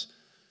 Anybody else?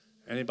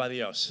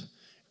 Anybody else?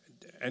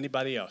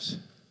 Anybody else?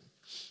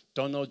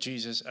 Don't know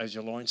Jesus as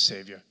your Lord and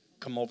Savior?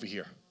 Come over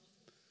here.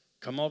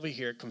 Come over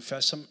here.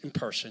 Confess Him in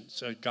person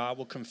so God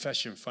will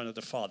confess you in front of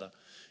the Father.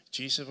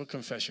 Jesus will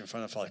confess you in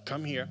front of the Father.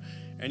 Come here.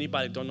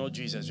 Anybody don't know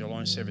Jesus as your Lord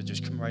and Savior,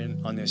 just come right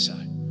on this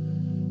side.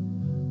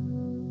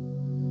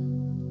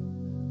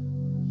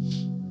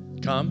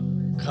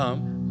 Come.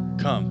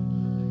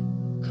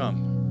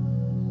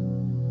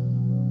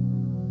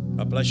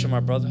 God bless you, my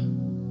brother.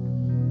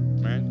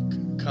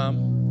 Man,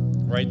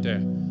 come right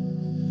there.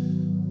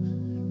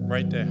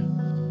 Right there.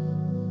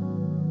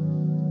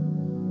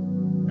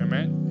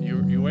 Amen.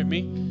 You with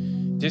me?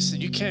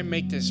 You can't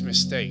make this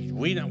mistake.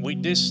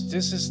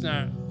 This is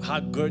not how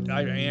good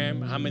I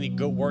am, how many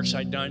good works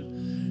I've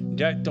done.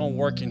 That don't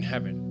work in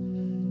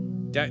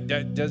heaven.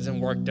 That doesn't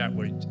work that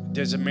way.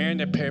 There's a man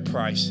that paid a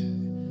price,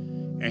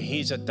 and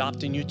He's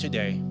adopting you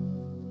today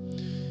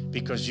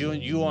because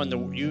you on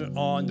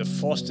the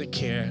foster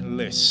care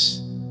list,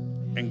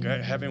 and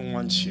heaven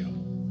wants you.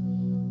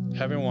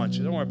 Heaven wants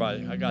you. Don't worry about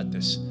it. I got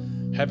this.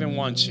 Heaven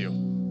wants you.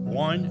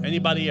 One.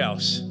 Anybody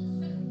else?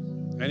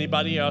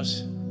 Anybody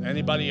else?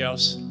 Anybody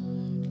else?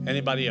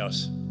 Anybody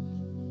else?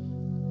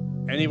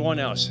 Anyone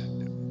else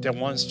that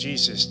wants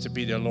Jesus to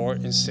be their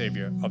Lord and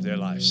Savior of their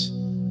lives?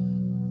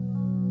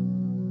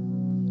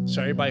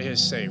 So everybody here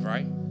is saved,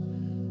 right?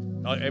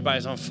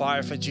 Everybody's on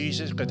fire for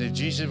Jesus. Because if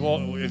Jesus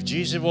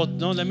will,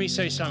 no, let me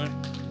say something.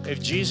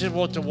 If Jesus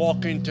were to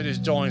walk into this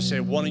door and say,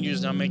 one of you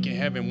is not making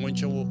heaven,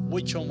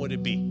 which one would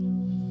it be?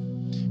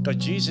 Because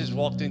Jesus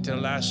walked into the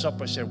Last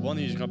Supper and said, one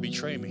of you is going to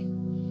betray me.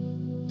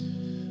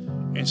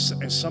 And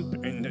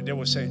they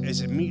were saying,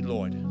 is it me,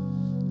 Lord?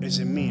 Is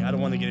it me? I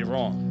don't want to get it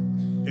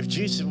wrong. If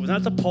Jesus was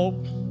not the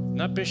Pope,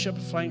 not Bishop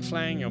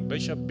Flang or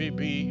Bishop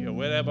BB or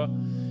whatever,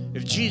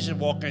 if Jesus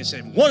walked in and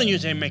said, one of you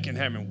ain't making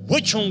heaven,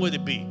 which one would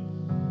it be?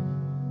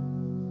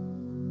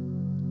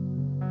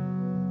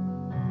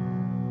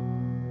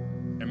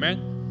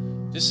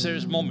 Amen? This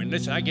serious moment.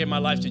 Listen, I gave my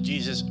life to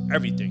Jesus,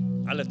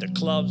 everything. I left the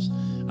clubs.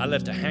 I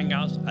left the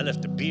hangouts. I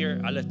left the beer.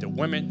 I left the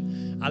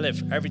women. I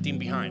left everything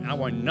behind. I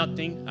want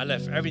nothing. I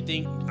left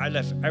everything. I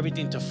left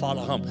everything to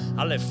follow Him.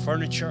 I left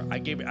furniture. I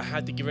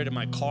had to get rid of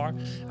my car.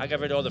 I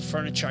got rid of all the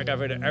furniture. I got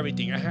rid of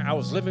everything. I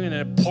was living in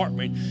an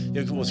apartment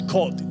that was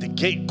called, the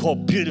gate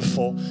called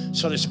Beautiful,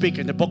 so to speak,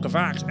 in the book of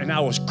Acts. And I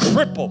was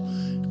crippled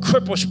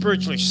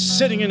spiritually,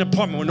 sitting in an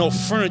apartment with no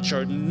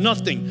furniture,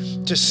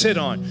 nothing to sit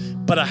on.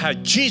 But I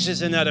had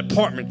Jesus in that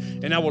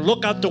apartment, and I would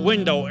look out the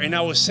window and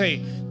I would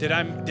say, did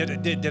I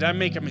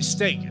make a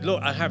mistake?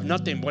 Look, I have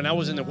nothing. When I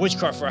was in the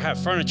witchcraft, I had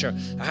furniture,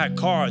 I had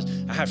cars,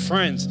 I had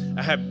friends,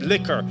 I had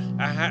liquor,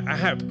 I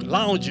had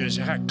lounges,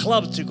 I had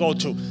clubs to go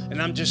to,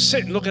 and I'm just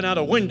sitting looking out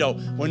a window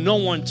with no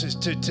one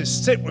to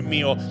sit with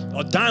me or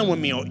dine with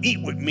me or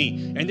eat with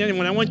me. And then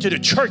when I went to the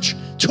church,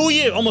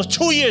 almost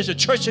 2 years, the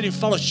church didn't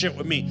fellowship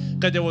with me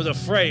because they was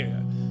afraid.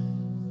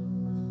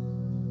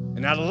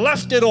 And I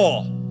left it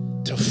all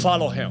to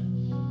follow Him.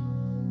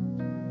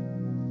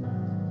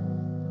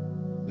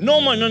 No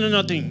money,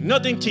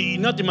 nothing to eat,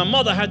 nothing. My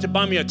mother had to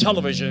buy me a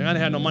television, and I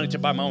didn't have no money to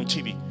buy my own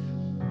TV.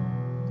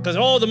 Because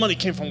all the money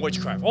came from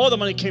witchcraft. All the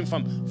money came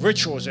from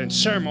rituals and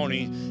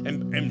ceremony,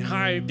 and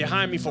they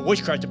hired me for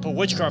witchcraft, to put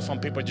witchcraft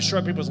on people,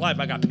 destroy people's life.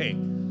 I got paid.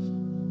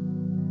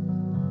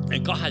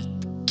 And God has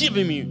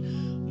given me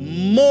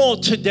more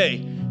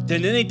today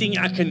than anything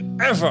I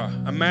can ever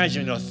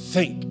imagine or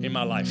think in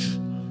my life.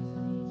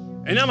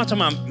 And I'm not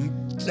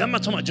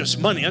talking about just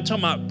money. I'm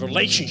talking about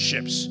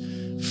relationships,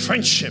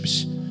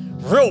 friendships,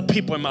 real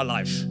people in my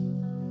life.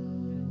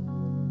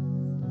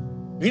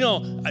 You know,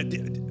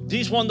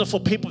 these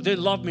wonderful people, they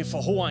love me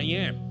for who I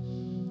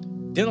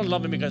am. They don't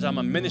love me because I'm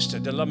a minister.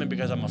 They love me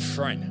because I'm a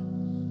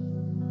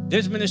friend.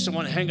 This minister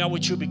want to hang out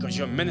with you because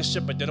you're a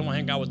minister, but they don't want to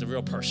hang out with the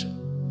real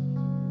person.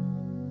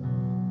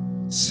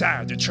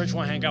 Sad. The church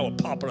want to hang out with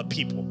popular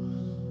people.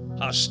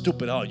 How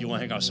stupid are you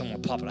want to hang out with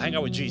someone popular? Hang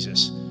out with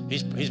Jesus.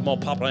 He's more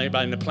popular than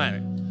anybody on the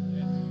planet.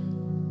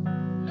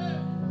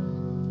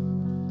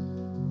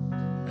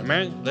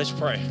 Amen. Let's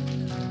pray.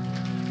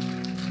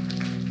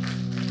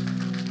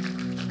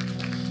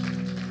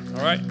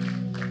 All right.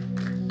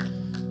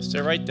 Stay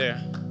right there.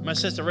 My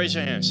sister, raise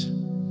your hands.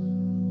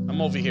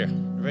 I'm over here.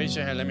 Raise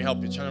your hand. Let me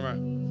help you. Turn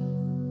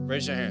around.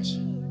 Raise your hands.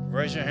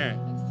 Raise your hand.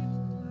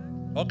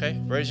 Okay.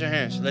 Raise your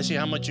hands. Let's see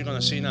how much you're going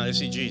to see now. Let's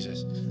see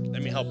Jesus.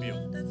 Let me help you.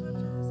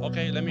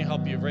 Okay. Let me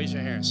help you. Raise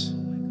your hands.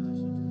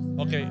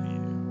 Okay.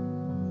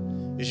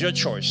 It's your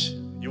choice.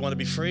 You want to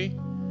be free?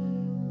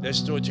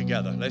 Let's do it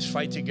together. Let's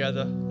fight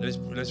together.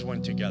 Let's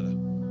win together.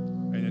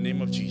 In the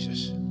name of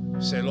Jesus.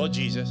 Say, Lord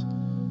Jesus,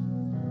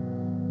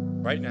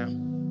 right now,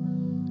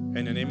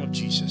 in the name of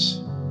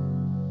Jesus,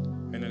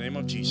 name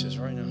of Jesus,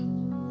 right now.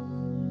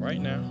 Right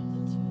now.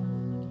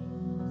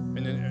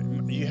 And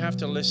then you have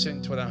to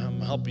listen to what I'm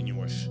helping you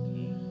with.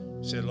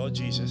 Say, Lord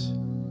Jesus,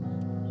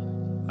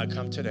 I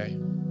come today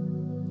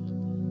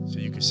so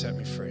you can set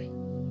me free.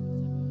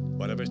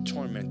 Whatever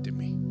tormented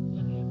me.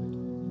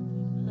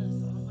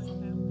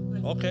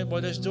 Okay,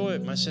 well, let's do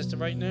it, my sister,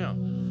 right now.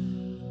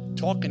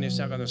 Talking is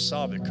not going to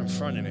solve it.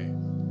 Confronting it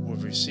will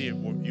receive.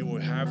 You will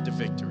have the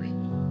victory.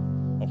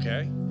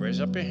 Okay? Raise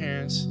up your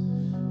hands,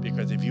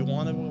 because if you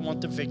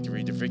want the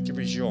victory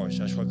is yours.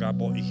 That's what God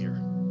brought you here.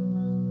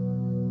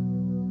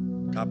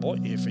 God brought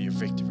you here for your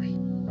victory.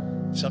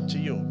 It's up to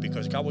you,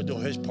 because God will do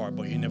his part,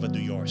 but he'll never do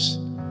yours.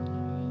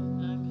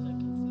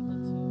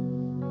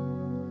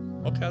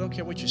 Okay, I don't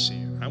care what you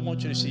see. I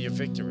want you to see your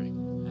victory.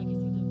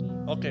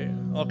 Okay.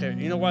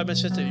 You know what, my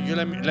sister? You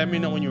let me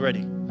know when you're ready.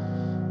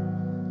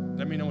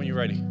 Let me know when you're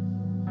ready.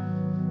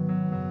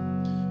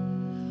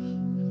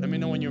 Let me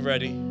know when you're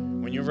ready.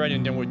 When you're ready,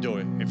 and then we'll do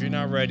it. If you're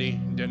not ready,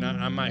 then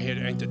I'm not here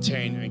to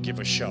entertain and give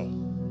a show.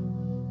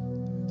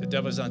 The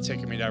devil's not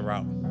taking me that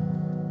route.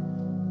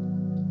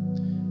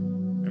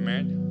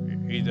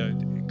 Amen? Either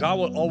God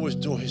will always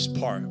do his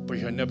part, but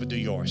he'll never do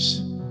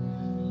yours.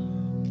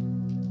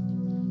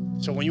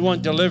 So when you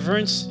want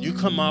deliverance, you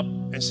come up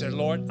and say,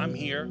 Lord, I'm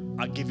here.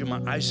 I give you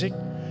my Isaac.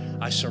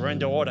 I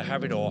surrender all to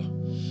have it all.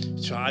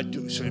 So I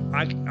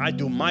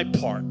do my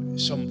part.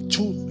 So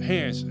two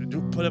hands.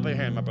 Put up a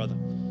hand, my brother.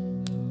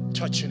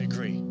 Touch and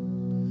agree.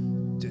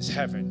 There's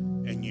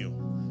heaven in you,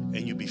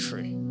 and you be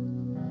free.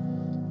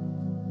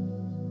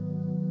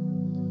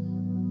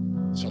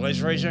 So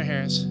let's raise your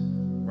hands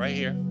right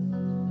here.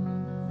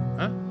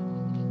 Huh?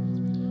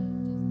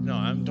 No,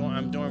 I'm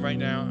doing right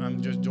now.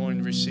 I'm just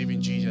doing receiving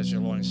Jesus as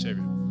your Lord and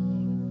Savior.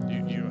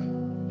 You.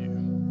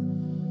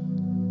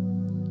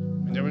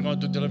 And then we're going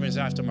to do deliverance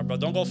after, my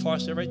brother. Don't go far.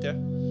 Stay right there.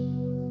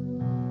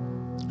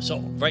 So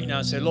right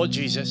now, say, Lord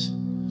Jesus,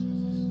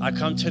 I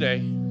come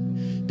today.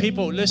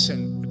 People,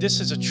 listen. This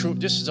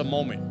is a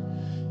moment.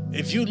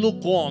 If you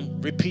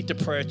lukewarm, repeat the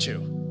prayer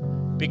too.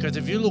 Because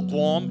if you're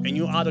lukewarm and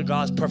you're out of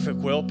God's perfect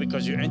will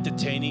because you're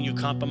entertaining, you're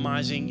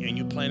compromising, and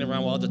you're playing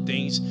around with other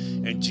things,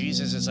 and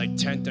Jesus is like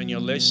 10th on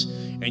your list,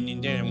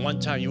 and then one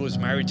time you was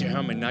married to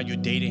him and now you're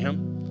dating him,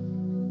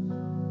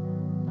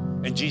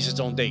 and Jesus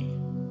don't date.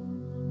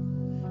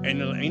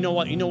 And you know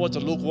what? You know what the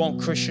lukewarm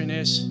Christian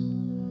is?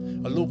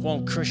 A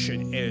lukewarm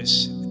Christian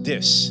is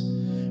this.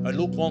 A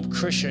lukewarm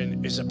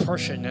Christian is a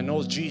person that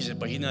knows Jesus,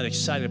 but he's not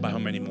excited about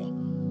him anymore.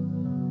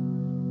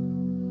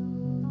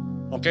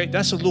 Okay?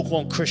 That's a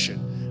lukewarm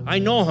Christian. I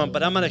know him,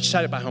 but I'm not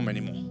excited about him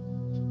anymore.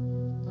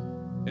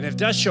 And if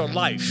that's your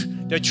life,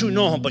 that you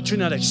know him, but you're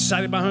not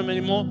excited about him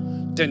anymore,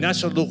 then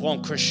that's a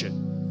lukewarm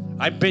Christian.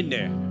 I've been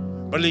there.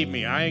 Believe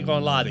me, I ain't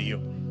gonna lie to you.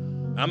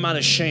 I'm not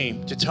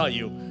ashamed to tell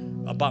you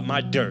about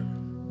my dirt.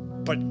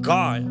 But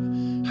God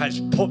has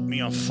put me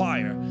on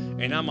fire,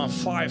 and I'm on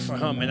fire for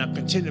him, and I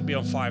continue to be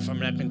on fire for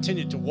him, and I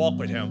continue to walk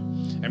with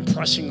him, and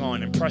pressing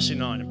on, and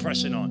pressing on, and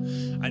pressing on.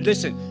 And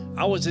listen,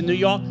 I was in New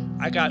York.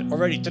 I got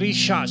already 3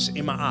 shots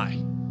in my eye.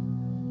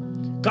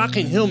 God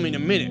can heal me in a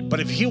minute, but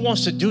if he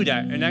wants to do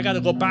that, and I got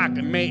to go back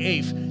on May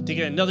 8th to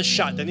get another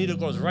shot, the needle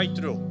goes right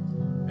through,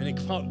 and it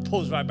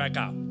pulls right back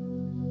out.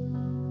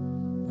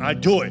 I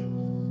do it.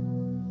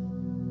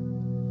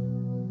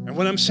 And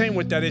what I'm saying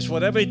with that is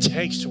whatever it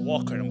takes to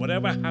walk on him,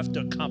 whatever I have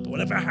to accomplish,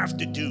 whatever I have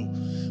to do,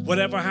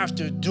 whatever I have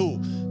to do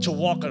to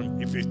walk on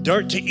him. If it's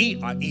dirt to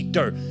eat, I eat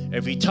dirt.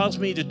 If he tells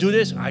me to do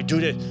this, I do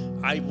this.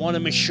 I want to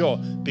make sure,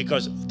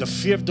 because the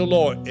fear of the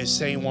Lord is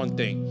saying one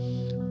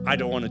thing. I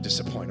don't want to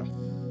disappoint him.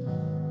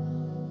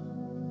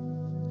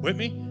 With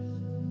me?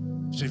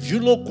 So if you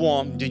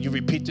lukewarm, then you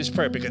repeat this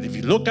prayer, because if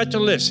you look at the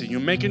list and you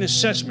make an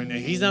assessment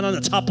and he's not on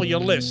the top of your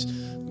list,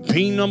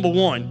 being number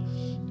 1,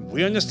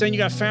 we understand you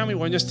got family.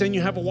 We understand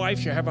you have a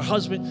wife, you have a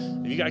husband,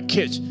 and you got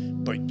kids.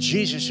 But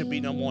Jesus should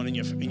be number 1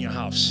 in your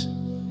house.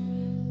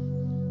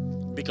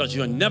 Because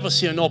you'll never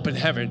see an open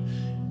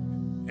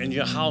heaven, and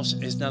your house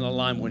is not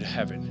aligned with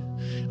heaven.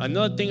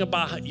 Another thing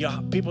about your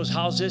people's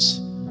houses,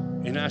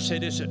 and I say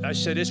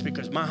this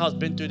because my house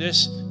been through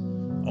this.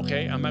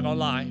 Okay, I'm not gonna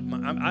lie.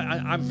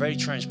 I'm very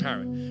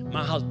transparent.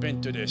 My house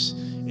been through this.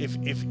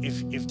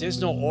 If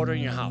there's no order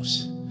in your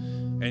house,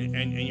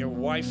 and your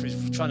wife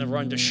is trying to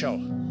run the show.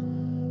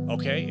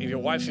 Okay, if your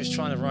wife is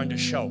trying to run the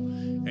show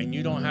and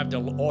you don't have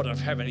the order of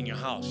heaven in your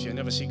house, you'll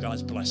never see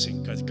God's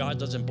blessing, because God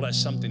doesn't bless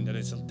something that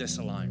is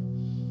disaligned.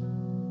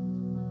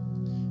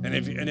 And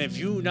if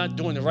you're not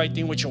doing the right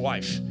thing with your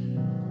wife,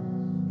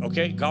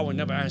 okay, God will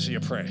never answer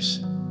your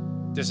prayers.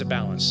 There's a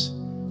balance.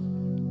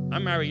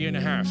 I'm married a year and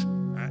a half.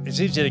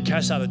 It's easier to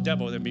cast out a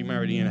devil than be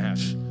married a year and a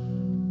half.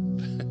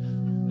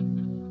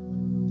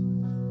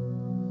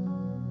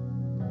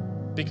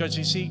 Because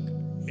you see,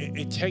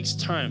 it takes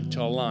time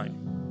to align.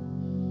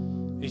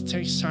 It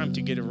takes time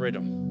to get a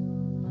rhythm.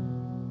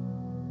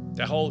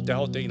 The whole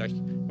thing, like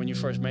when you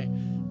first met,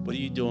 what are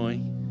you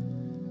doing?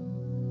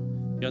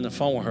 You're on the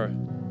phone with her,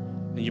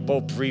 and you're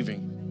both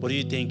breathing. What are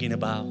you thinking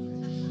about?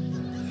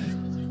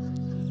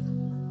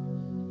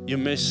 You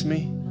miss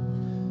me?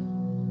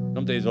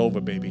 Some days over,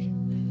 baby.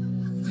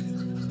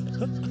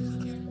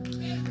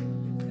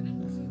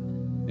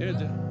 You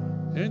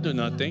didn't do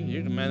nothing.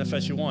 You can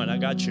manifest you want. I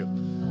got you.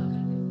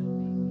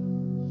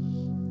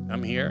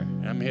 I'm here.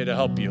 I'm here to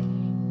help you.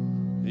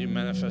 You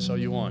manifest all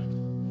you want.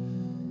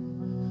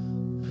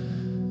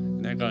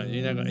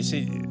 You're not gonna,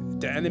 see,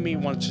 the enemy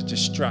wants to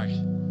distract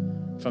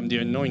from the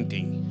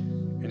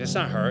anointing. And it's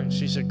not her.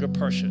 She's a good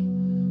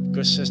person,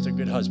 good sister,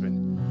 good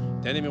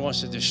husband. The enemy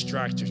wants to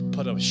distract, to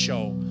put up a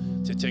show,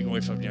 to take away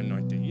from the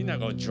anointing. You're not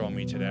going to draw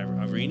me to that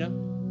arena.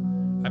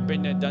 I've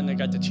been there, done there,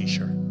 got the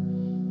t-shirt.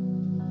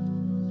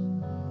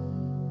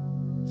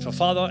 So,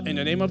 Father, in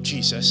the name of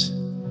Jesus,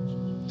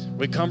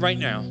 we come right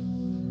now.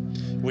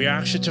 We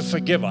ask you to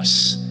forgive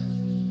us.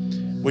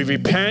 We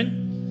repent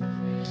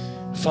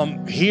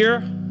from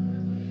here,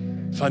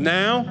 for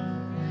now,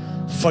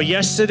 for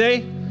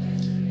yesterday,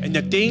 and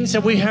the things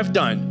that we have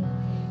done.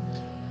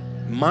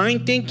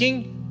 Mind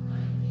thinking,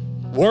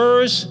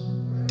 words,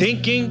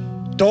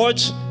 thinking,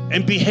 thoughts,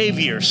 and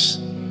behaviors.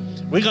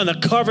 We're going to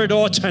cover it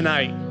all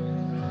tonight.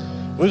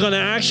 We're going to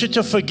ask you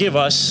to forgive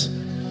us.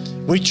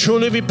 We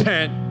truly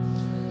repent,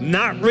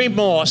 not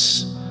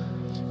remorse,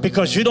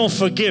 because you don't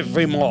forgive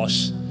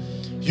remorse.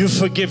 You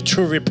forgive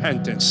true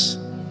repentance.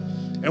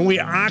 And we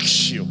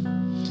ask you,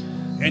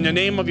 in the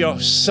name of your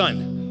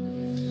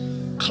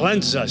Son,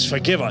 cleanse us,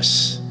 forgive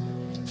us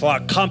for our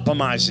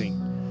compromising,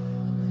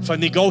 for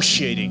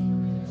negotiating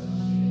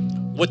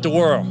with the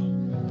world,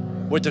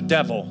 with the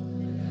devil,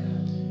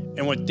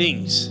 and with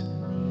things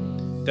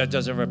that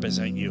doesn't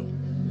represent you.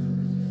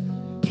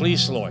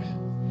 Please, Lord,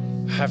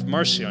 have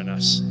mercy on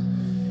us.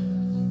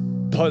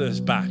 Put us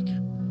back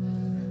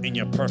in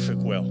your perfect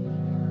will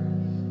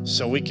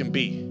so we can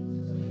be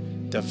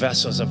the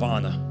vessels of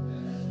honor,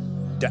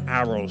 the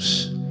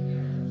arrows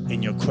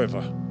in your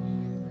quiver.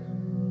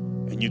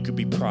 And you could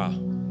be proud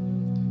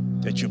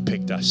that you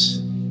picked us.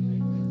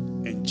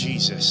 In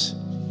Jesus'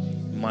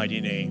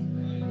 mighty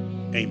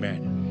name,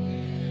 amen.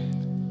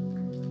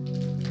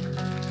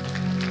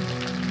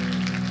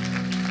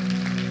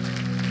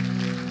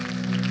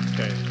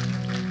 Okay.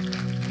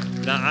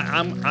 Now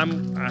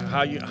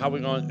how we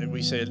going?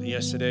 We said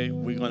yesterday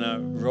we're gonna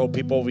roll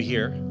people over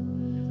here.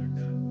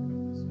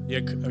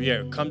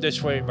 Yeah. Come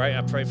this way, right?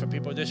 I pray for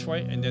people this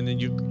way, and then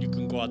you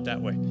can go out that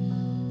way.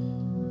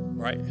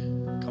 Right?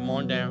 Come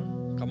on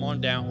down. Come on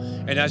down.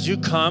 And as you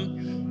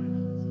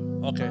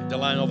come, okay, the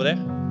line over there.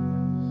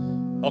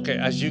 Okay,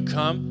 as you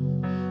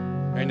come,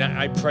 and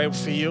I pray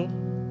for you.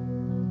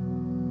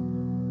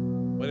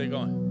 Where are they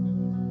going?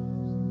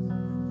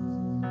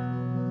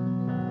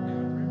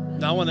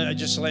 Now I want to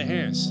just lay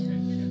hands.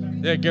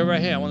 There, get right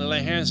here. I want to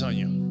lay hands on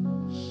you. I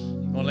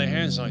want to lay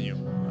hands on you.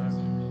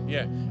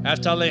 Yeah.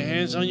 After I lay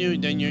hands on you,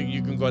 then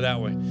you can go that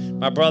way.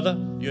 My brother,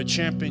 you're a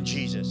champion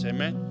Jesus.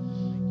 Amen.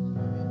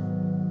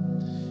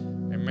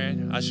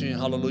 Amen. I see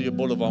Hallelujah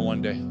Boulevard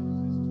one day.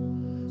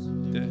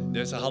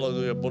 There's a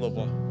Hallelujah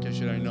Boulevard, in case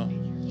you don't know.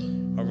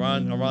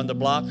 Around the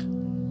block,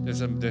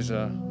 there's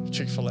a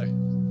Chick-fil-A.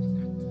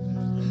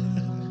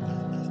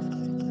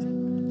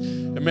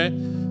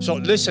 Amen. So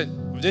listen.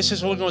 This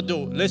is what we're going to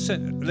do.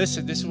 Listen, this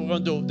is what we're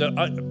going to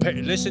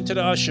do. Listen to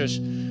the ushers.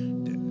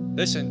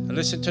 Listen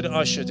to the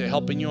ushers. They're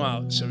helping you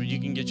out so you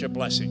can get your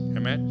blessing.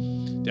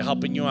 Amen. They're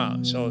helping you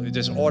out. So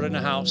there's order in the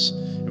house,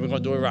 and we're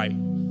going to do it right.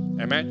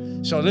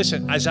 Amen. So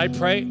listen, as I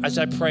pray,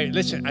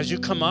 listen, as you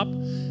come up,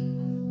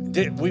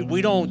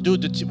 we don't do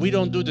the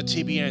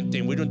TBN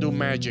thing. We don't do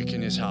magic in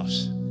this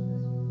house.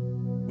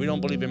 We don't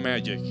believe in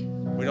magic.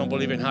 We don't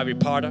believe in Harry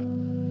Potter.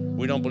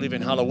 We don't believe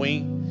in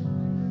Halloween.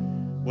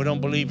 We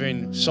don't believe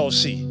in soul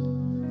seed.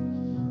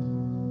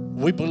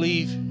 We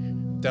believe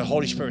the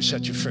Holy Spirit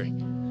set you free.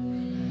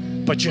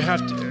 But you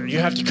have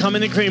to come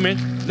in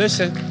agreement.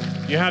 Listen,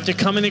 you have to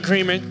come in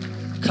agreement.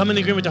 Come in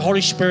agreement with the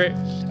Holy Spirit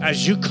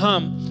as you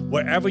come.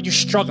 Whatever you're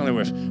struggling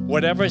with,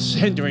 whatever is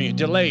hindering you,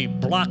 delay,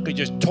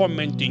 blockages,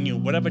 tormenting you,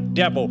 whatever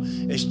devil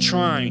is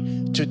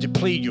trying to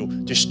deplete you,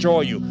 destroy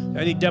you,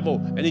 any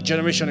devil, any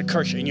generational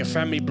curse in your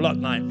family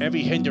bloodline,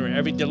 every hindering,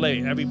 every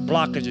delay, every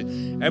blockage,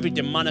 every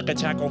demonic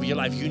attack over your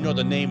life, you know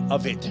the name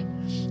of it.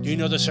 You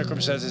know the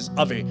circumstances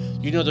of it.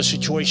 You know the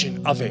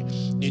situation of it.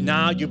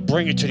 Now you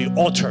bring it to the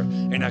altar,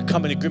 and I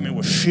come in agreement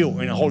with you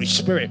and the Holy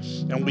Spirit,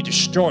 and we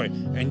destroy it,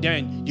 and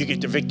then you get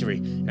the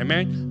victory.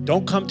 Amen?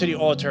 Don't come to the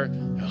altar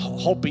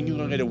hoping you're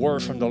going to get a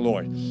word from the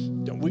Lord.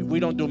 We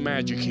don't do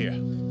magic here.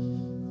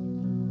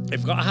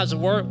 If God has a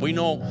word, we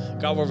know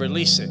God will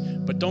release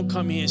it. But don't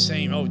come here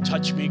saying, oh,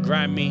 touch me,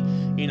 grab me,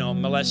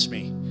 molest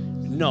me.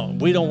 No,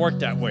 we don't work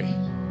that way.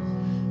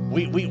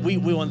 We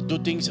want to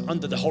do things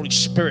under the Holy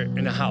Spirit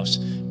in the house.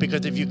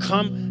 Because if you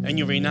come and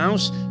you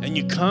renounce and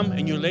you come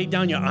and you lay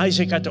down your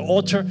Isaac at the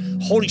altar,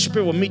 Holy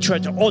Spirit will meet you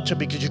at the altar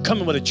because you're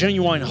coming with a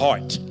genuine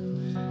heart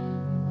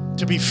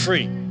to be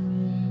free.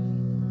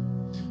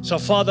 So,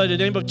 Father, in the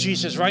name of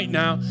Jesus right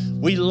now,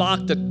 we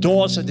lock the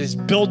doors of this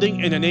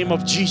building in the name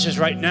of Jesus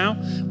right now.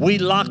 We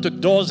lock the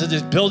doors of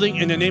this building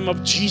in the name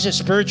of Jesus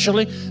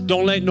spiritually.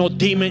 Don't let no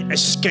demon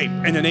escape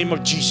in the name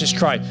of Jesus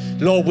Christ.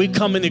 Lord, we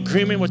come in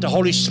agreement with the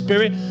Holy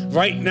Spirit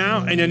right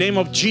now in the name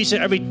of Jesus.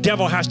 Every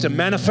devil has to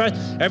manifest.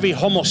 Every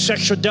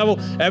homosexual devil,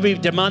 every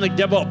demonic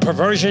devil of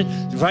perversion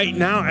right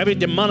now, every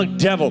demonic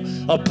devil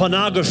of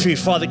pornography,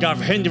 Father God,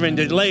 hindering,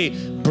 delay,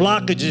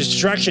 blockage,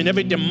 distraction,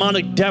 every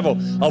demonic devil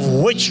of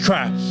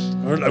witchcraft,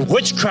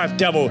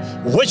 devil,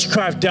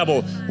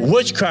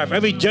 witchcraft,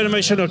 every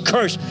generational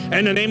curse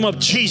in the name of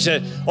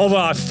Jesus over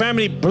our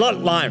family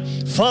bloodline,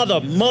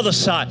 father, mother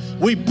side.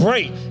 We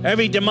break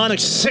every demonic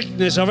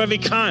sickness of every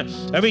kind,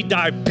 every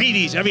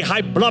diabetes, every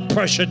high blood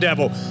pressure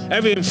devil,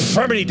 every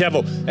infirmity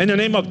devil in the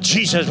name of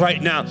Jesus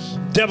right now.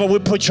 Devil, we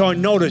put you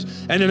on notice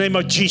in the name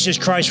of Jesus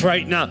Christ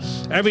right now.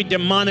 Every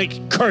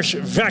demonic curse,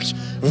 vex,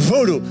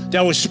 voodoo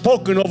that was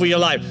spoken over your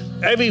life,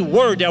 every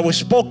word that was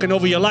spoken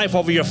over your life,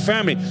 over your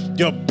family,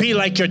 you'll be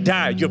like your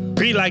dad, you'll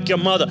be like your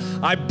mother.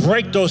 I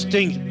break those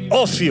things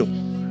off you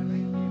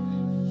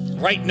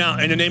right now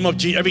in the name of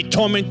Jesus. Every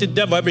tormented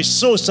devil, every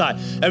suicide,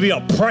 every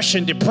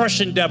oppression,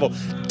 depression devil,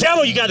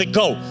 you got to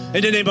go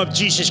in the name of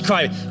Jesus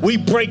Christ. We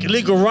break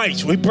legal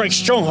rights, we break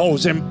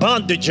strongholds and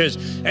bondages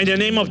in the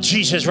name of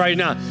Jesus right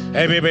now.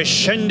 Fire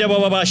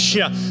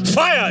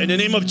in the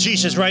name of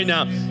Jesus right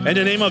now. In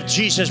the name of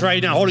Jesus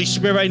right now. Holy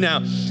Spirit right now.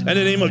 In the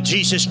name of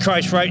Jesus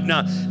Christ right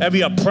now.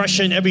 Every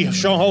oppression, every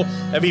stronghold,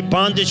 every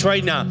bondage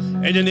right now.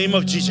 In the name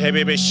of Jesus.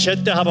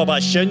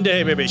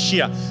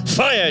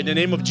 Fire in the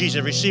name of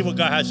Jesus. Receive what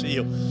God has for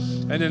you.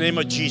 In the name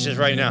of Jesus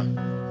right now.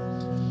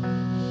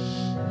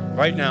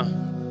 Right now.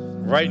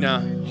 Right now,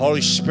 Holy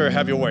Spirit,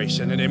 have your ways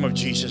in the name of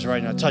Jesus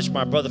right now. Touch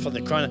my brother from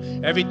the crown.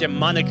 Every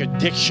demonic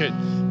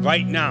addiction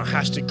right now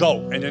has to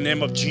go in the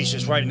name of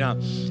Jesus right now.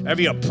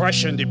 Every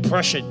oppression,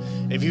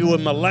 depression, if you were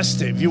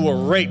molested, if you were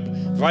raped,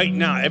 right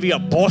now, every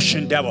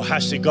abortion devil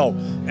has to go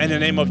in the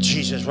name of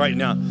Jesus right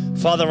now.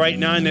 Father, right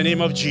now, in the name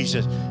of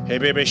Jesus.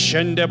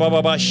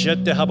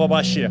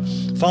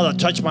 Father,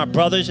 touch my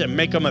brothers and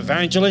make them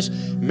evangelists,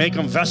 make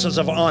them vessels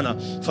of honor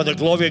for the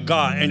glory of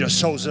God and the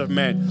souls of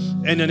men.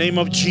 In the name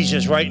of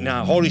Jesus right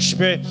now. Holy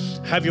Spirit,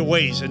 have your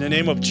ways in the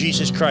name of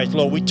Jesus Christ.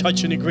 Lord, we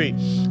touch and agree.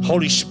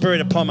 Holy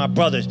Spirit, upon my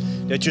brothers,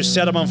 that you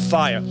set them on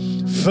fire.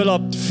 Fill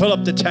up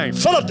the tank.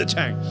 Fill up the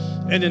tank.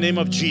 In the name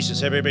of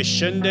Jesus. Fire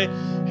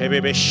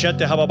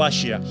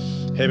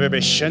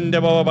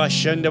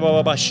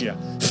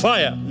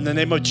in the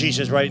name of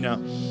Jesus right now.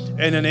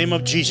 In the name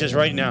of Jesus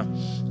right now.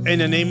 In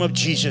the name of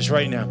Jesus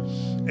right now.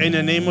 In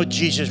the name of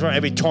Jesus, right?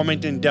 Every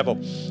tormenting devil.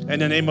 In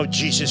the name of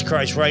Jesus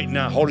Christ right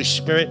now. Holy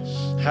Spirit,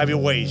 have your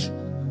ways.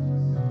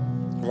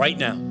 Right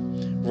now.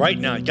 Right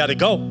now. You got to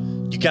go.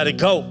 You got to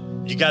go.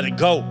 You got to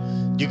go.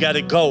 You got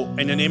to go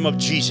in the name of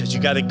Jesus. You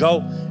got to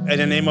go in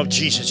the name of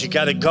Jesus. You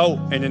got to go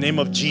in the name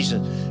of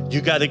Jesus.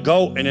 You got to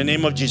go in the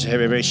name of Jesus.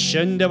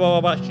 In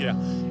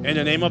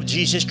the name of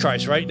Jesus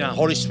Christ right now.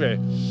 Holy Spirit,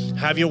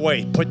 have your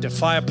way. Put the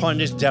fire upon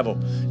this devil.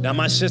 Now,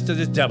 my sister,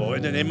 this devil,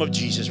 in the name of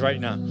Jesus right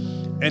now.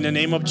 In the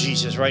name of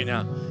Jesus right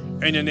now.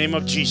 In the name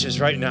of Jesus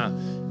right now.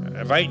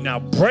 Right now.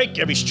 Break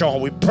every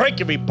stronghold. We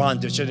break every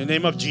bondage in the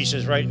name of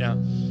Jesus right now.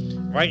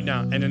 Right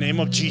now. In the name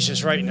of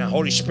Jesus right now.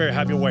 Holy Spirit,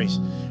 have your ways.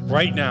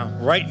 Right now.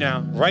 Right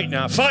now. Right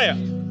now. Fire.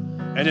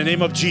 In the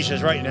name of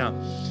Jesus right now.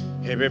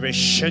 In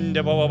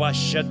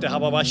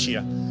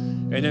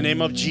the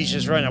name of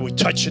Jesus right now. We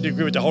touch and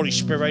agree with the Holy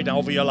Spirit right now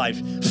over your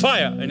life.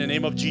 Fire in the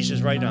name of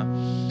Jesus right now.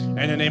 In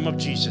the name of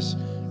Jesus.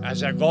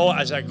 As I go.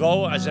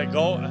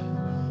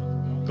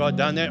 Go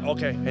down there.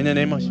 Okay. In the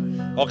name of,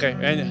 okay.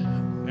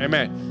 And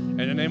amen.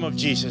 In the name of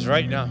Jesus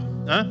right now.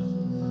 Huh?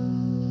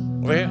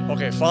 Over here?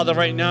 Okay. Father,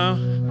 right now.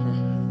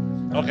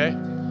 Okay.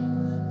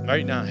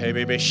 Right now. Hey,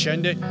 baby.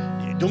 Shende.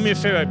 Do me a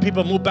favor.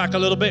 People, move back a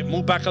little bit.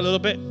 Move back a little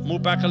bit.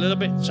 Move back a little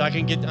bit so I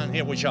can get down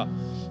here with y'all.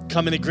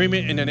 Come in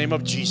agreement in the name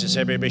of Jesus.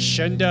 Hey, baby.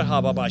 Shende.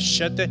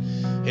 Hababashete.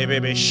 Hey,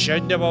 baby.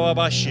 Shende.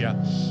 Bababashia.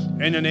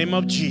 In the name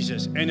of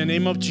Jesus. In the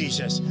name of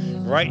Jesus.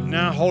 Right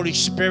now, Holy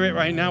Spirit,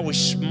 right now, we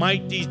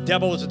smite these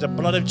devils with the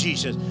blood of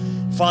Jesus.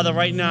 Father,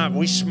 right now,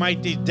 we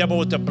smite these devils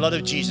with the blood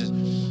of Jesus.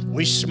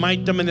 We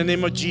smite them in the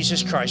name of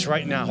Jesus Christ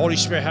right now. Holy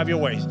Spirit, have your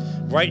ways.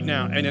 Right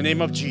now, in the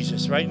name of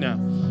Jesus. Right now.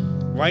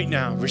 Right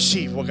now,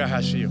 receive what God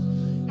has for you.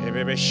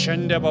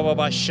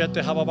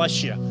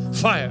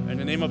 Fire in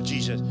the name of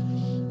Jesus.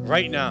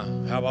 Right now.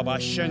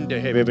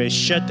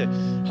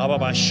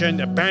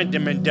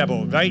 Abandonment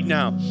devil. Right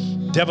now.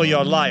 Devil,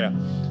 you're a liar.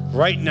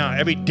 Right now,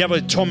 every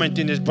devil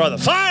tormenting his brother.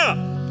 Fire!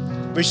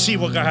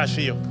 Receive what God has for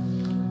you.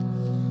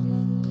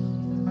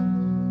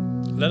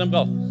 Let him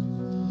go.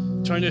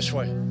 Turn this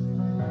way.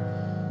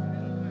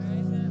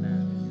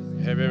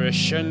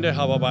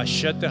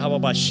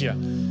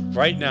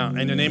 Right now,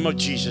 in the name of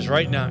Jesus.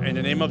 Right now, in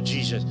the name of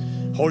Jesus.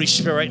 Holy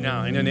Spirit, right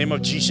now, in the name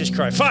of Jesus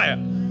Christ. Fire!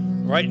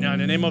 Right now, in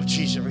the name of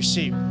Jesus.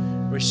 Receive.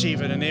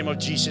 Receive in the name of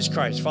Jesus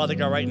Christ. Father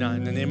God, right now,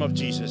 in the name of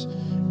Jesus.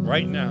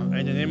 Right now,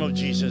 in the name of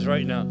Jesus.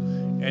 Right now.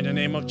 In the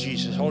name of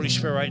Jesus. Holy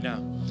Spirit, right now.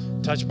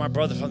 Touch my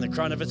brother from the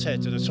crown of his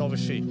head to the sole of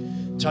his feet.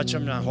 Touch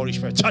him now, Holy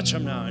Spirit. Touch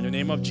him now in the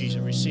name of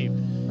Jesus. Receive.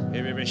 In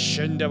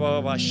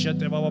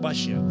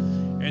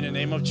the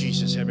name of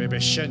Jesus.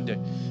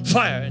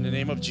 Fire in the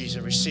name of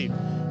Jesus. Receive.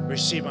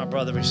 Receive, my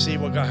brother.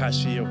 Receive what God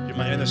has for you in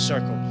my inner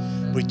circle.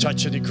 We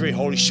touch and agree,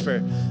 Holy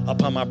Spirit,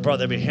 upon my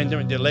brother. Every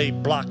hindering, delay,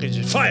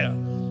 blockage. Fire.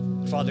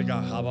 Father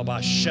God.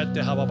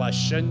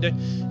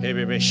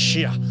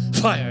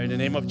 Fire in the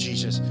name of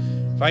Jesus.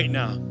 Right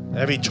now.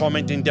 Every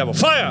tormenting devil.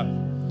 Fire.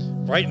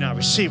 Right now.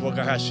 Receive what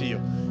God has for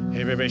you.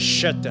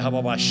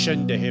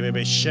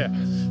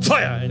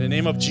 Fire in the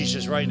name of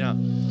Jesus right now.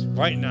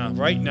 Right now,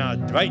 right now,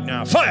 right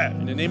now. Fire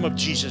in the name of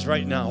Jesus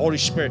right now. Holy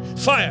Spirit,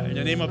 fire in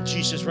the name of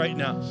Jesus right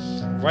now.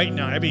 Right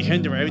now, every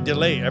hindrance, every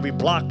delay, every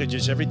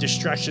blockages, every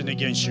distraction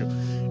against you.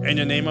 In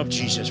the name of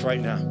Jesus right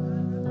now.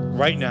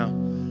 Right now,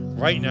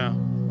 right now,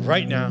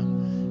 right now,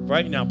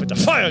 right now. Put the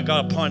fire of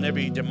God upon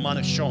every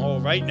demonic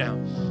stronghold right now.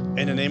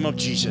 In the name of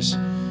Jesus.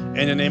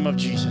 In the name of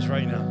Jesus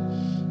right now.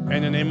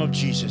 In the name of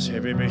Jesus.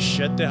 In the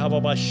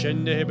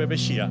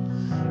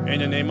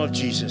name of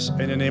Jesus.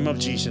 In the name of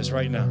Jesus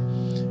right now.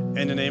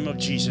 In the name of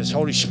Jesus.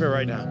 Holy Spirit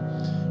right now.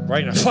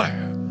 Right now.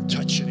 Fire.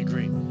 Touch and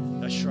agree.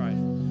 That's right.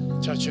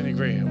 Touch and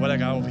agree. What I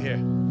got over here.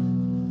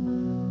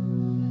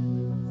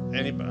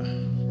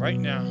 Anybody. Right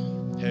now.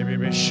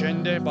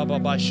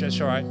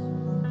 That's all right.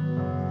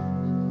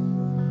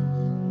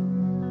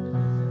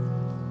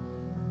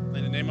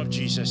 In the name of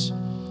Jesus.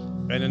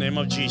 In the name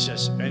of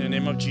Jesus. In the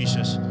name of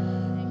Jesus.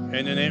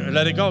 In the name,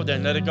 let it go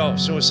then, let it go.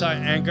 Suicide,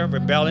 anger,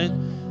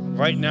 rebellion,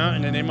 right now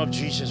in the name of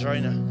Jesus,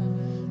 right now.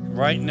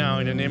 Right now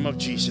in the name of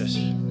Jesus.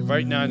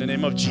 Right now in the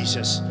name of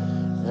Jesus.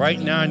 Right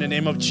now in the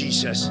name of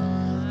Jesus.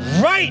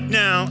 Right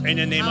now in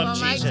the name of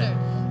Jesus.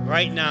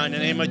 Right now in the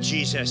name of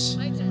Jesus.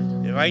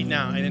 Right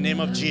now in the name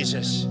of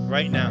Jesus.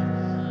 Right now.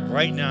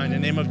 Right now in the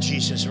name of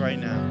Jesus. Right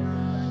now.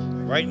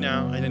 Right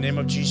now in the name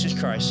of Jesus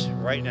Christ.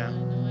 Right now.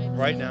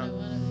 Right now.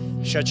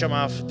 Shut your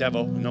mouth,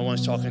 devil. No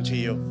one's talking to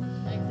you.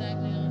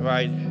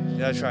 Right.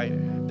 That's right.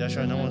 That's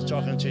right. No one's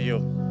talking to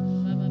you.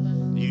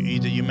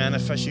 Either you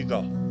manifest, you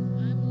go.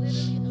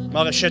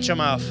 Mother, shut your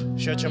mouth.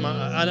 Shut your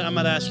mouth. I'm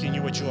not asking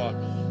you what you are.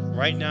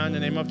 Right now, in the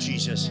name of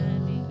Jesus.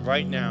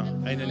 Right now,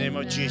 in the name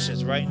of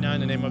Jesus. Right now,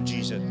 in the name of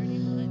Jesus.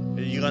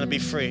 You're going to be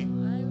free.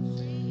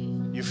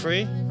 You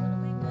free?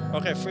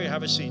 Okay, free.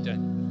 Have a seat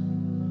then.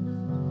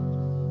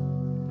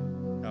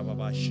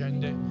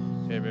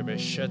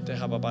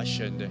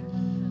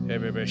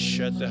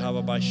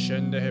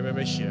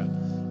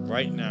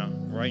 Right now,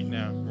 right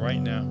now, right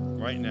now,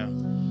 right now,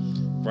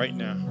 right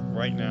now,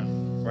 right now,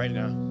 right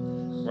now,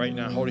 right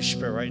now, Holy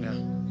Spirit, right now,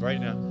 right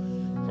now,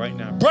 right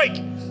now,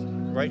 break,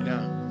 right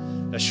now.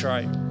 That's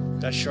right,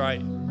 that's right,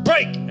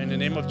 break in the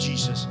name of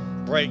Jesus,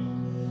 break.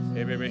 And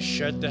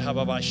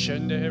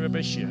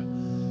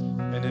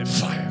then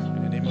fire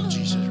in the name of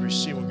Jesus.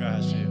 Receive what God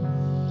has for you.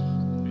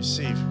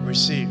 Receive,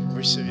 receive,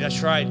 receive.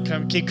 That's right.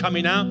 Keep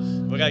coming out.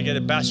 We got to get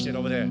a basket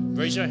over there.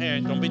 Raise your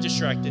hand. Don't be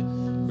distracted.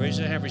 Raise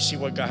your hand.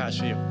 Receive what God has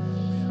for you.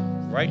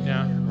 Right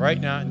now. Right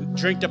now.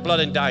 Drink the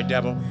blood and die,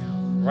 devil.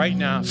 Right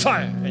now.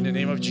 Fire in the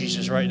name of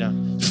Jesus right now.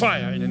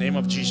 Fire in the name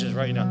of Jesus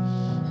right now.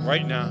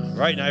 Right now.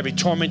 Right now. Every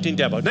tormenting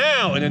devil.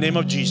 Now in the name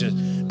of Jesus.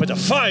 But the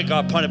fire,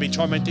 God, upon every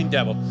tormenting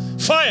devil.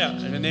 Fire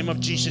in the name of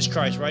Jesus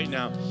Christ right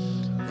now.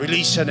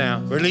 Release her now.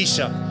 Release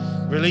her.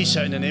 Release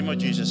her in the name of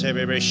Jesus. In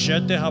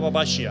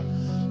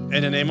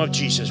the name of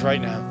Jesus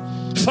right now.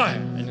 Fire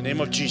in the name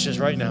of Jesus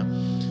right now.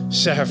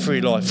 Set her free,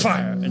 Lord.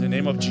 Fire in the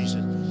name of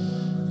Jesus.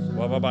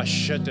 Fire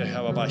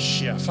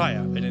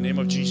in the name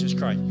of Jesus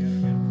Christ.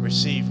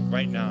 Receive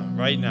right now,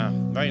 right now,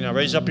 right now.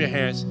 Raise up your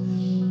hands.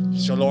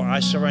 So, Lord,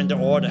 I surrender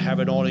all to have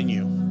it all in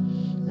you.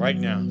 Right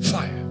now.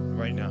 Fire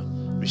right now.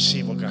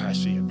 Receive what God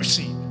has for you.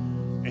 Receive.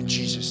 In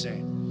Jesus'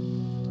 name.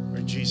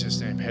 In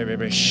Jesus' name.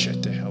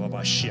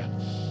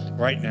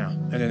 Right now.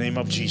 In the name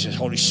of Jesus.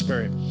 Holy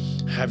Spirit,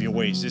 have your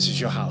ways. This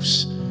is your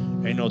house.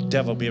 Ain't no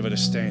devil be able to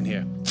stand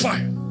here.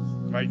 Fire.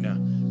 Right now.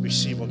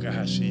 Receive what God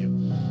has for you.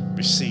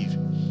 Receive.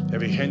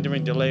 Every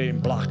hindering, delay,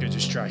 and block or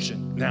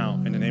distraction. Now,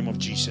 in the name of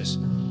Jesus.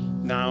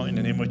 Now, in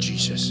the name of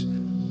Jesus.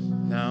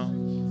 Now.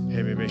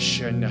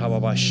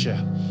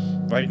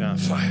 Right now.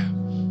 Fire.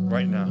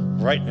 Right now.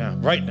 Right now.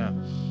 Right now.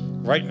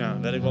 Right now.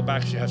 Let it go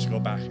back. She has to go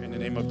back. In the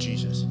name of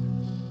Jesus.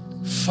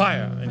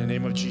 Fire. In the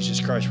name of Jesus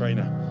Christ. Right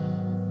now.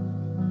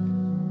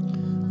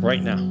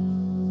 Right now.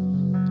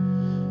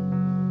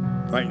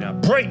 Right now.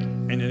 Break.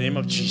 In the name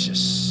of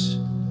Jesus.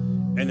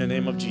 In the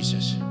name of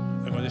Jesus.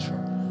 Look at this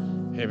one.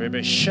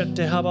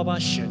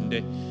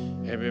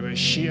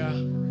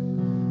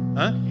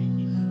 Huh?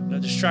 No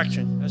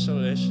distraction. That's all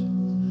it is.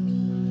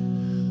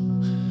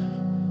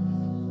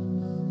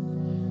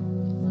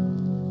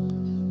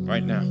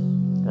 Right now.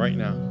 Right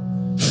now.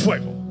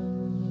 Fuego.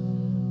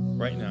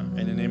 Right now.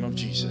 In the name of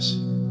Jesus.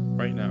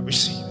 Right now.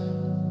 Receive.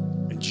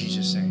 In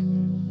Jesus'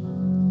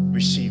 name.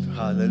 Receive.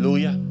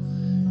 Hallelujah.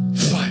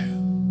 Fire.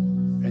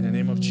 In the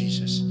name of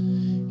Jesus.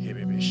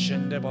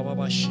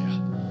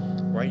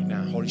 Right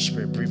now, Holy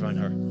Spirit, breathe on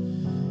her.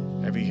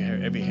 Every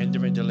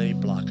hindering, delay,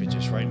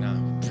 blockages right now.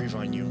 Breathe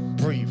on you.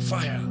 Breathe.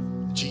 Fire.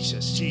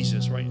 Jesus,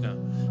 Jesus, right now.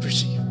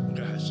 Receive,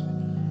 guys.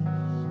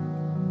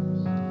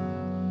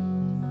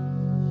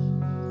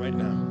 Right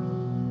now.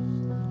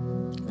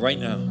 Right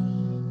now.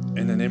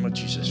 In the name of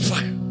Jesus.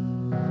 Fire.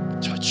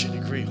 Touch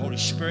and agree. Holy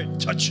Spirit,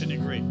 touch and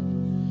agree.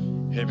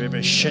 In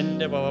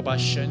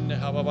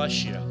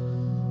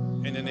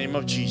the name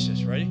of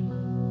Jesus. Ready? In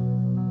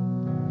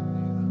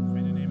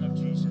the name of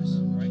Jesus.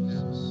 Right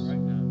now. Right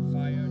now.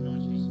 Fire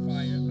anointing.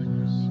 Fire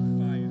anointing.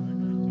 Fire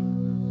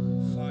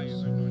anointing. Fire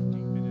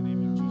anointing. In the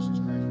name of Jesus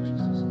Christ.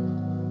 Jesus.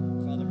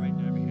 Father, right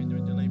now, every hinder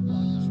and delay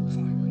blockage.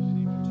 Fire in the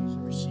name of Jesus.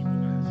 Receive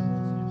what God has for you.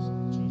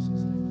 In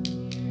Jesus' name.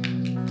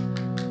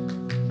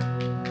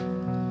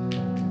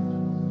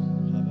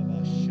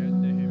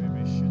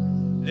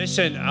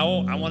 Listen, I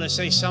want to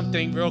say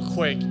something real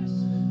quick.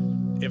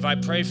 If I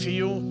pray for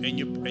you and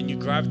you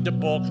grab the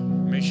book,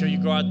 make sure you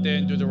go out there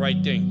and do the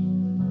right thing.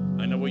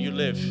 I know where you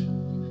live. In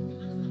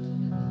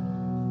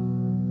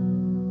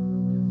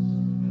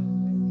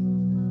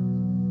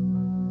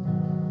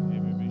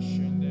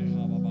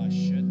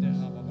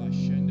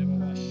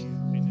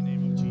the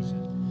name of Jesus.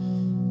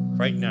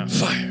 Right now,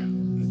 fire.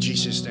 In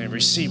Jesus' name,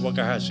 receive what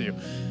God has for you.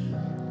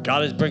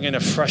 God is bringing a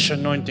fresh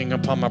anointing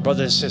upon my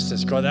brothers and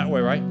sisters. Go that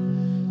way, right?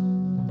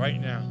 Right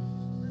now.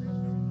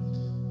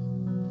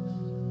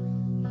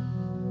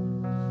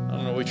 I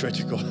don't know which way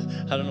to go.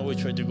 I don't know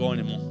which way to go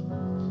anymore.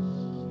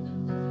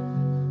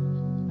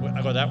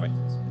 I go that way?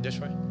 This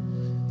way?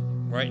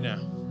 Right now.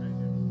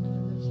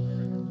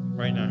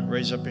 Right now.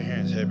 Raise up your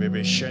hands. Right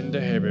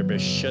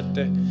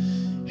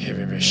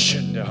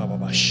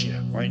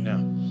now.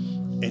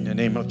 In the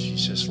name of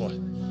Jesus, Lord.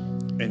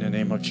 In the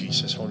name of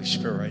Jesus, Holy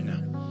Spirit, right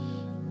now.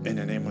 In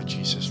the name of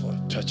Jesus,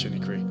 Lord. Touch and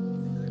agree.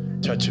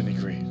 Touch and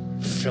agree.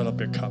 Fill up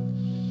your cup.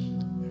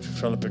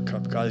 Fill up your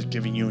cup. God is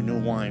giving you new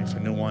wine for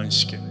new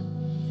wineskin.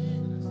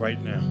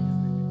 Right now.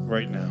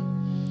 Right now.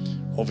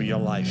 Over your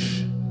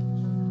life.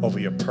 Over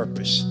your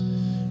purpose.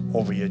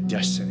 Over your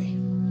destiny.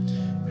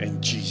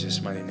 In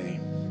Jesus' mighty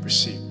name.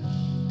 Receive.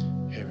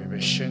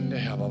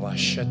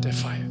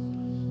 Fire.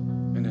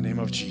 In the name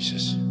of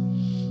Jesus.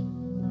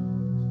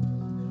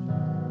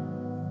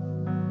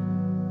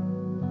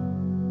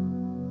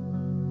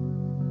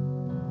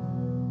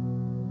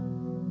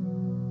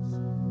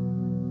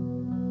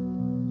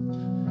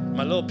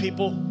 My little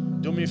people,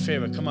 do me a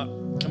favor. Come up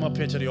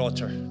here to the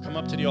altar. Come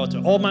up to the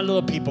altar. All my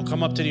little people,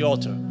 come up to the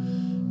altar.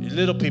 You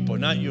little people,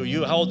 not you.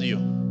 You, how old are you?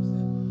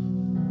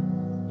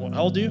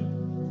 How old are you?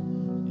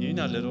 You're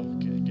not little.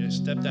 Get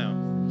step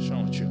down. What's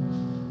wrong with you?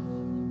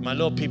 My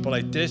little people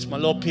like this. My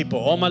little people.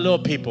 All my little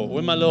people.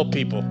 Where my little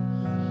people?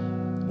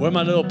 Where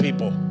my little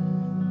people?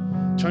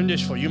 Turn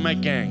this way. You my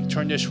gang.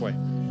 Turn this way.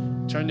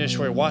 Turn this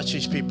way. Watch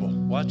these people.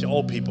 Watch the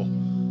old people.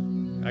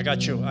 I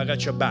got you. I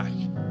got your back.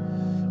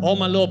 All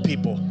my little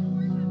people.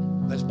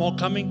 There's more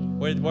coming?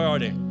 Where are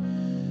they?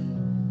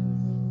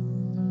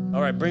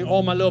 All right, bring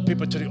all my little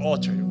people to the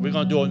altar. We're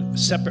going to do a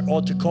separate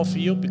altar call for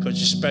you because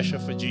you're special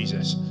for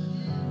Jesus.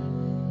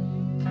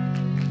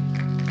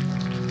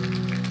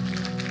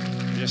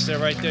 Just stay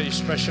right there. You're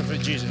special for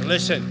Jesus.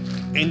 Listen,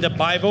 in the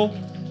Bible,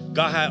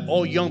 God had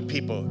all young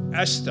people.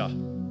 Esther,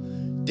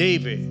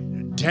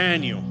 David,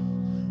 Daniel,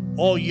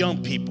 all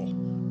young people.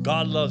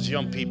 God loves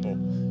young people.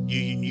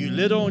 You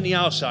little on the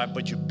outside,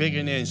 but you're big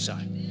on the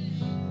inside.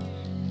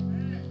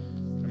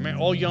 Man,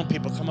 all young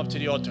people, come up to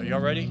the altar. Y'all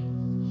ready?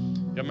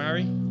 You're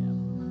married?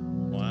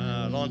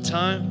 Wow, long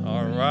time?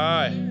 All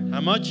right.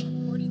 How much?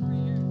 43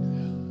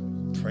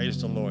 years.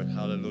 Praise the Lord.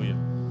 Hallelujah.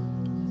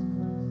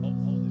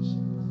 Hold this.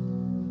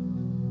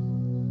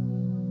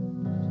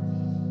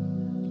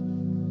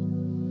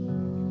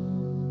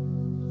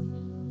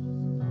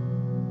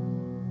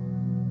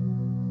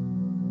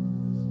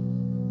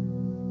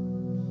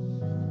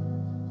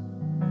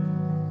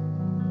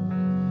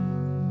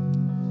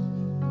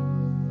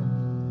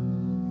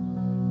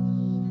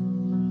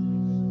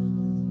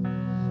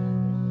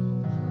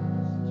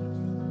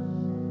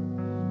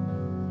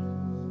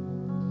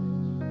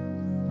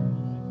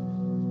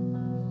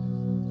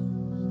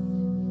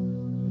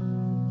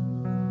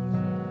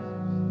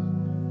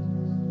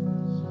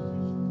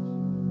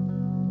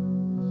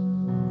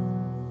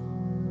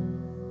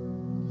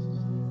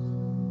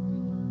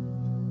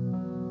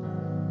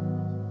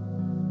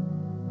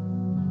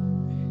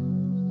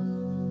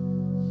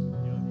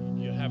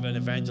 An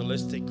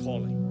evangelistic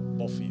calling,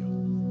 both of you.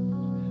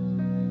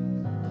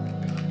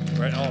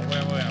 Right? Oh,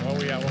 where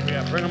we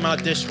at? Bring them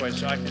out this way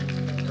so I can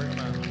bring them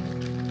out.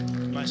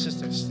 My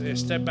sister,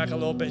 step back a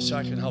little bit so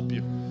I can help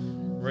you.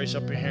 Raise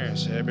up your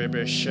hands. In the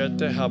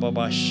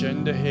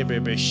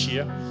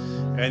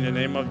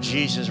name of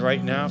Jesus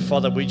right now,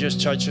 Father, we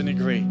just touch and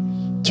agree.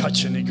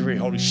 Touch and agree,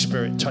 Holy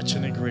Spirit. Touch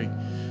and agree.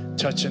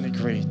 Touch and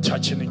agree.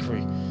 Touch and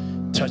agree.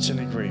 Touch and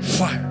agree.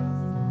 Fire.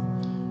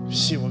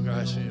 See what God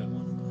has for you.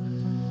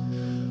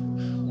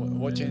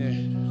 What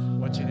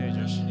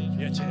teenagers?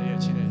 Yeah,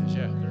 teenagers,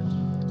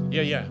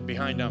 yeah. Yeah,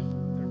 behind them.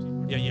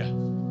 Yeah.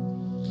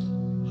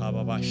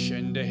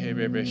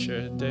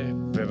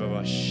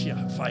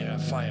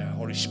 Fire,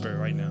 Holy Spirit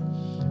right now.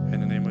 In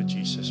the name of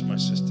Jesus, my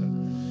sister.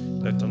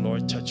 Let the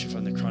Lord touch you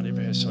from the crown of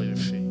your head to your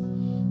feet.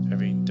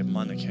 Every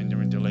demonic,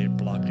 hindering, delay,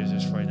 blockage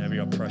is right now. Every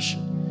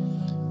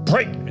oppression.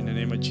 Break in the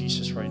name of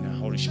Jesus right now.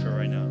 Holy Spirit,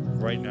 right now.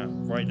 Right now.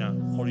 Right now.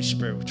 Holy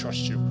Spirit, we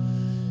trust you.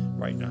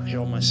 Right now.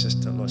 Heal my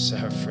sister, Lord. Set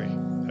her free.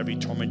 Every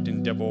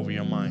tormenting devil over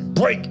your mind.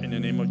 Break in the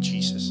name of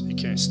Jesus. You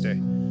can't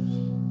stay.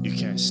 You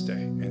can't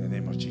stay. In the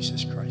name of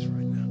Jesus Christ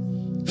right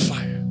now.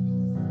 Fire.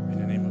 In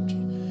the name of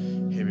Jesus.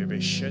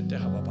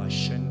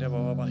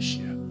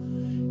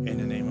 In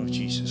the name of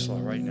Jesus,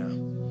 Lord, right now.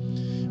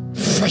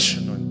 Fresh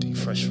anointing,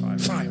 fresh fire.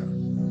 Fire.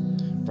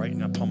 Right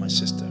now upon my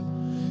sister.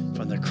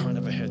 From the crown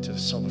of her head to the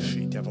sole of her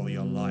feet. Devil,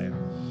 you're a liar.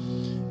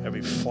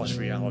 Every false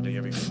reality,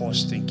 every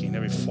false thinking,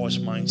 every false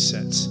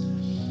mindsets,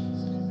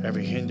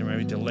 every hindrance,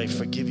 every delay.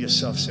 Forgive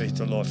yourself, says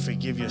the Lord.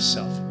 Forgive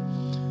yourself.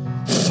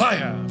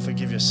 Fire.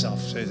 Forgive yourself,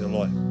 says the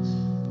Lord.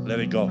 Let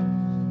it go.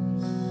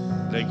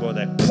 Let go of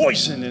that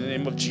poison in the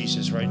name of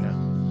Jesus right now.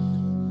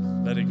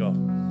 Let it go.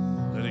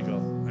 Let it go.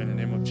 In the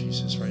name of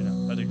Jesus right now.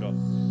 Let it go.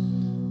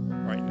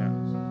 Right now.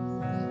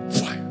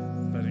 Fire.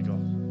 Let it go.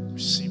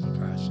 Receive what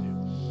God has for you.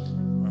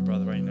 My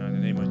brother, right now, in the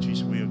name of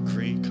Jesus, we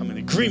agree. Come in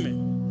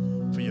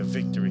agreement for your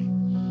victory.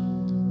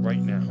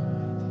 Right now.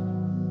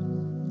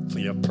 For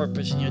your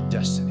purpose and your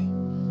destiny.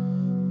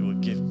 You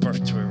will give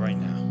birth to it right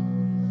now.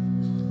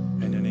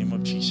 In the name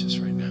of Jesus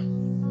right now.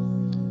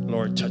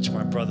 Lord, touch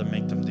my brother.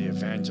 Make them the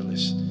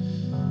evangelist.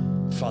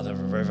 Father,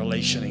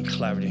 revelation and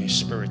clarity in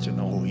spirit to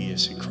know who he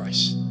is in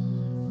Christ.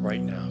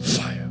 Right now.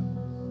 Fire.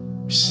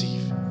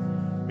 Receive.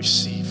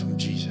 Receive from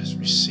Jesus.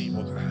 Receive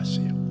what God has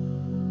for you.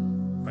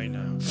 Right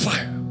now.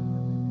 Fire.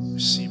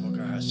 Receive what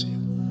God has for you.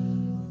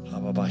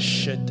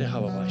 Hababashete,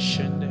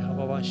 hababashende,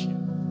 hababashi.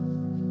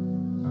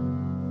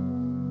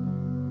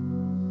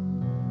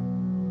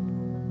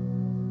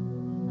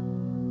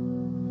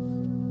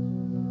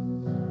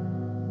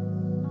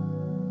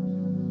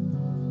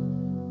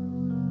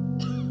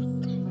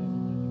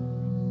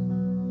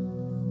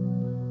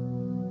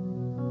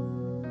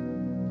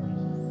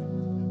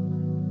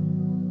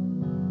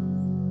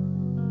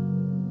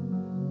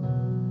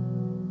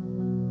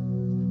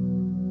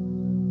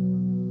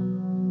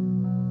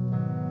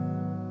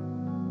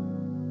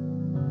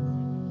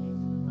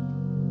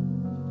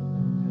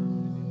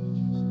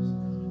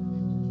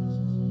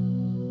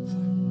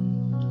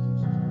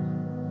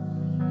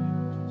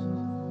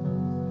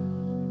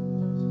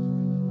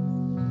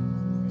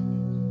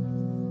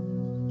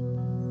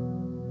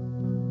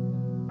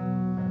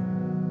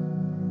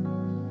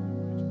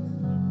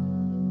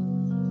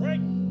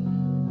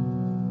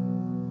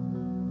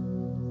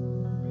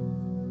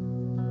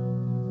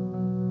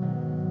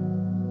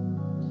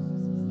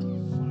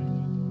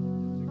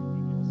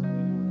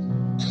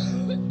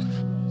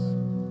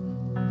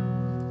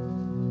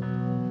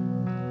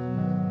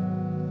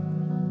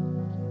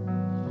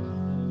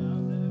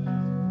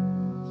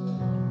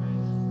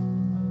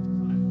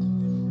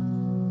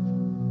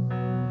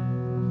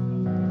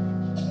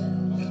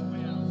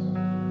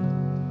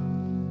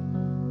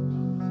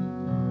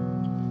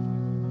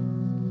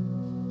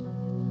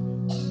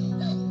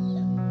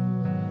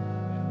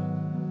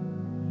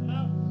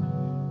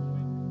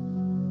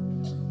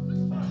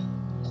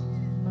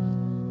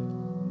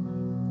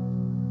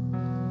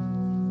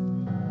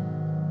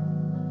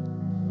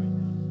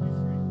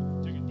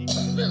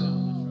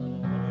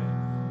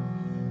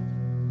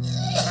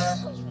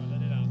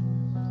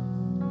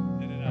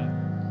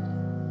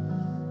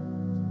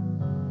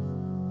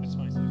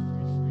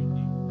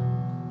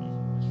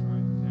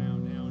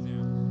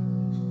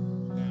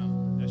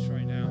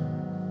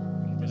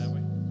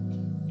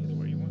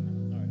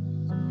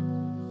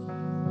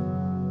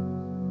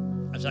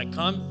 As I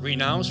come,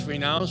 renounce,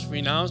 renounce,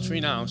 renounce,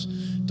 renounce.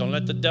 Don't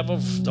let the devil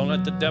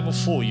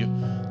fool you.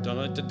 Don't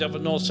let the devil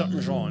know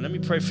something's wrong. Let me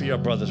pray for your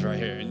brothers right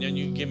here. And then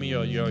you give me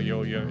your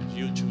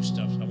YouTube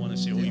stuff. I want to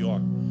see who you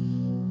are.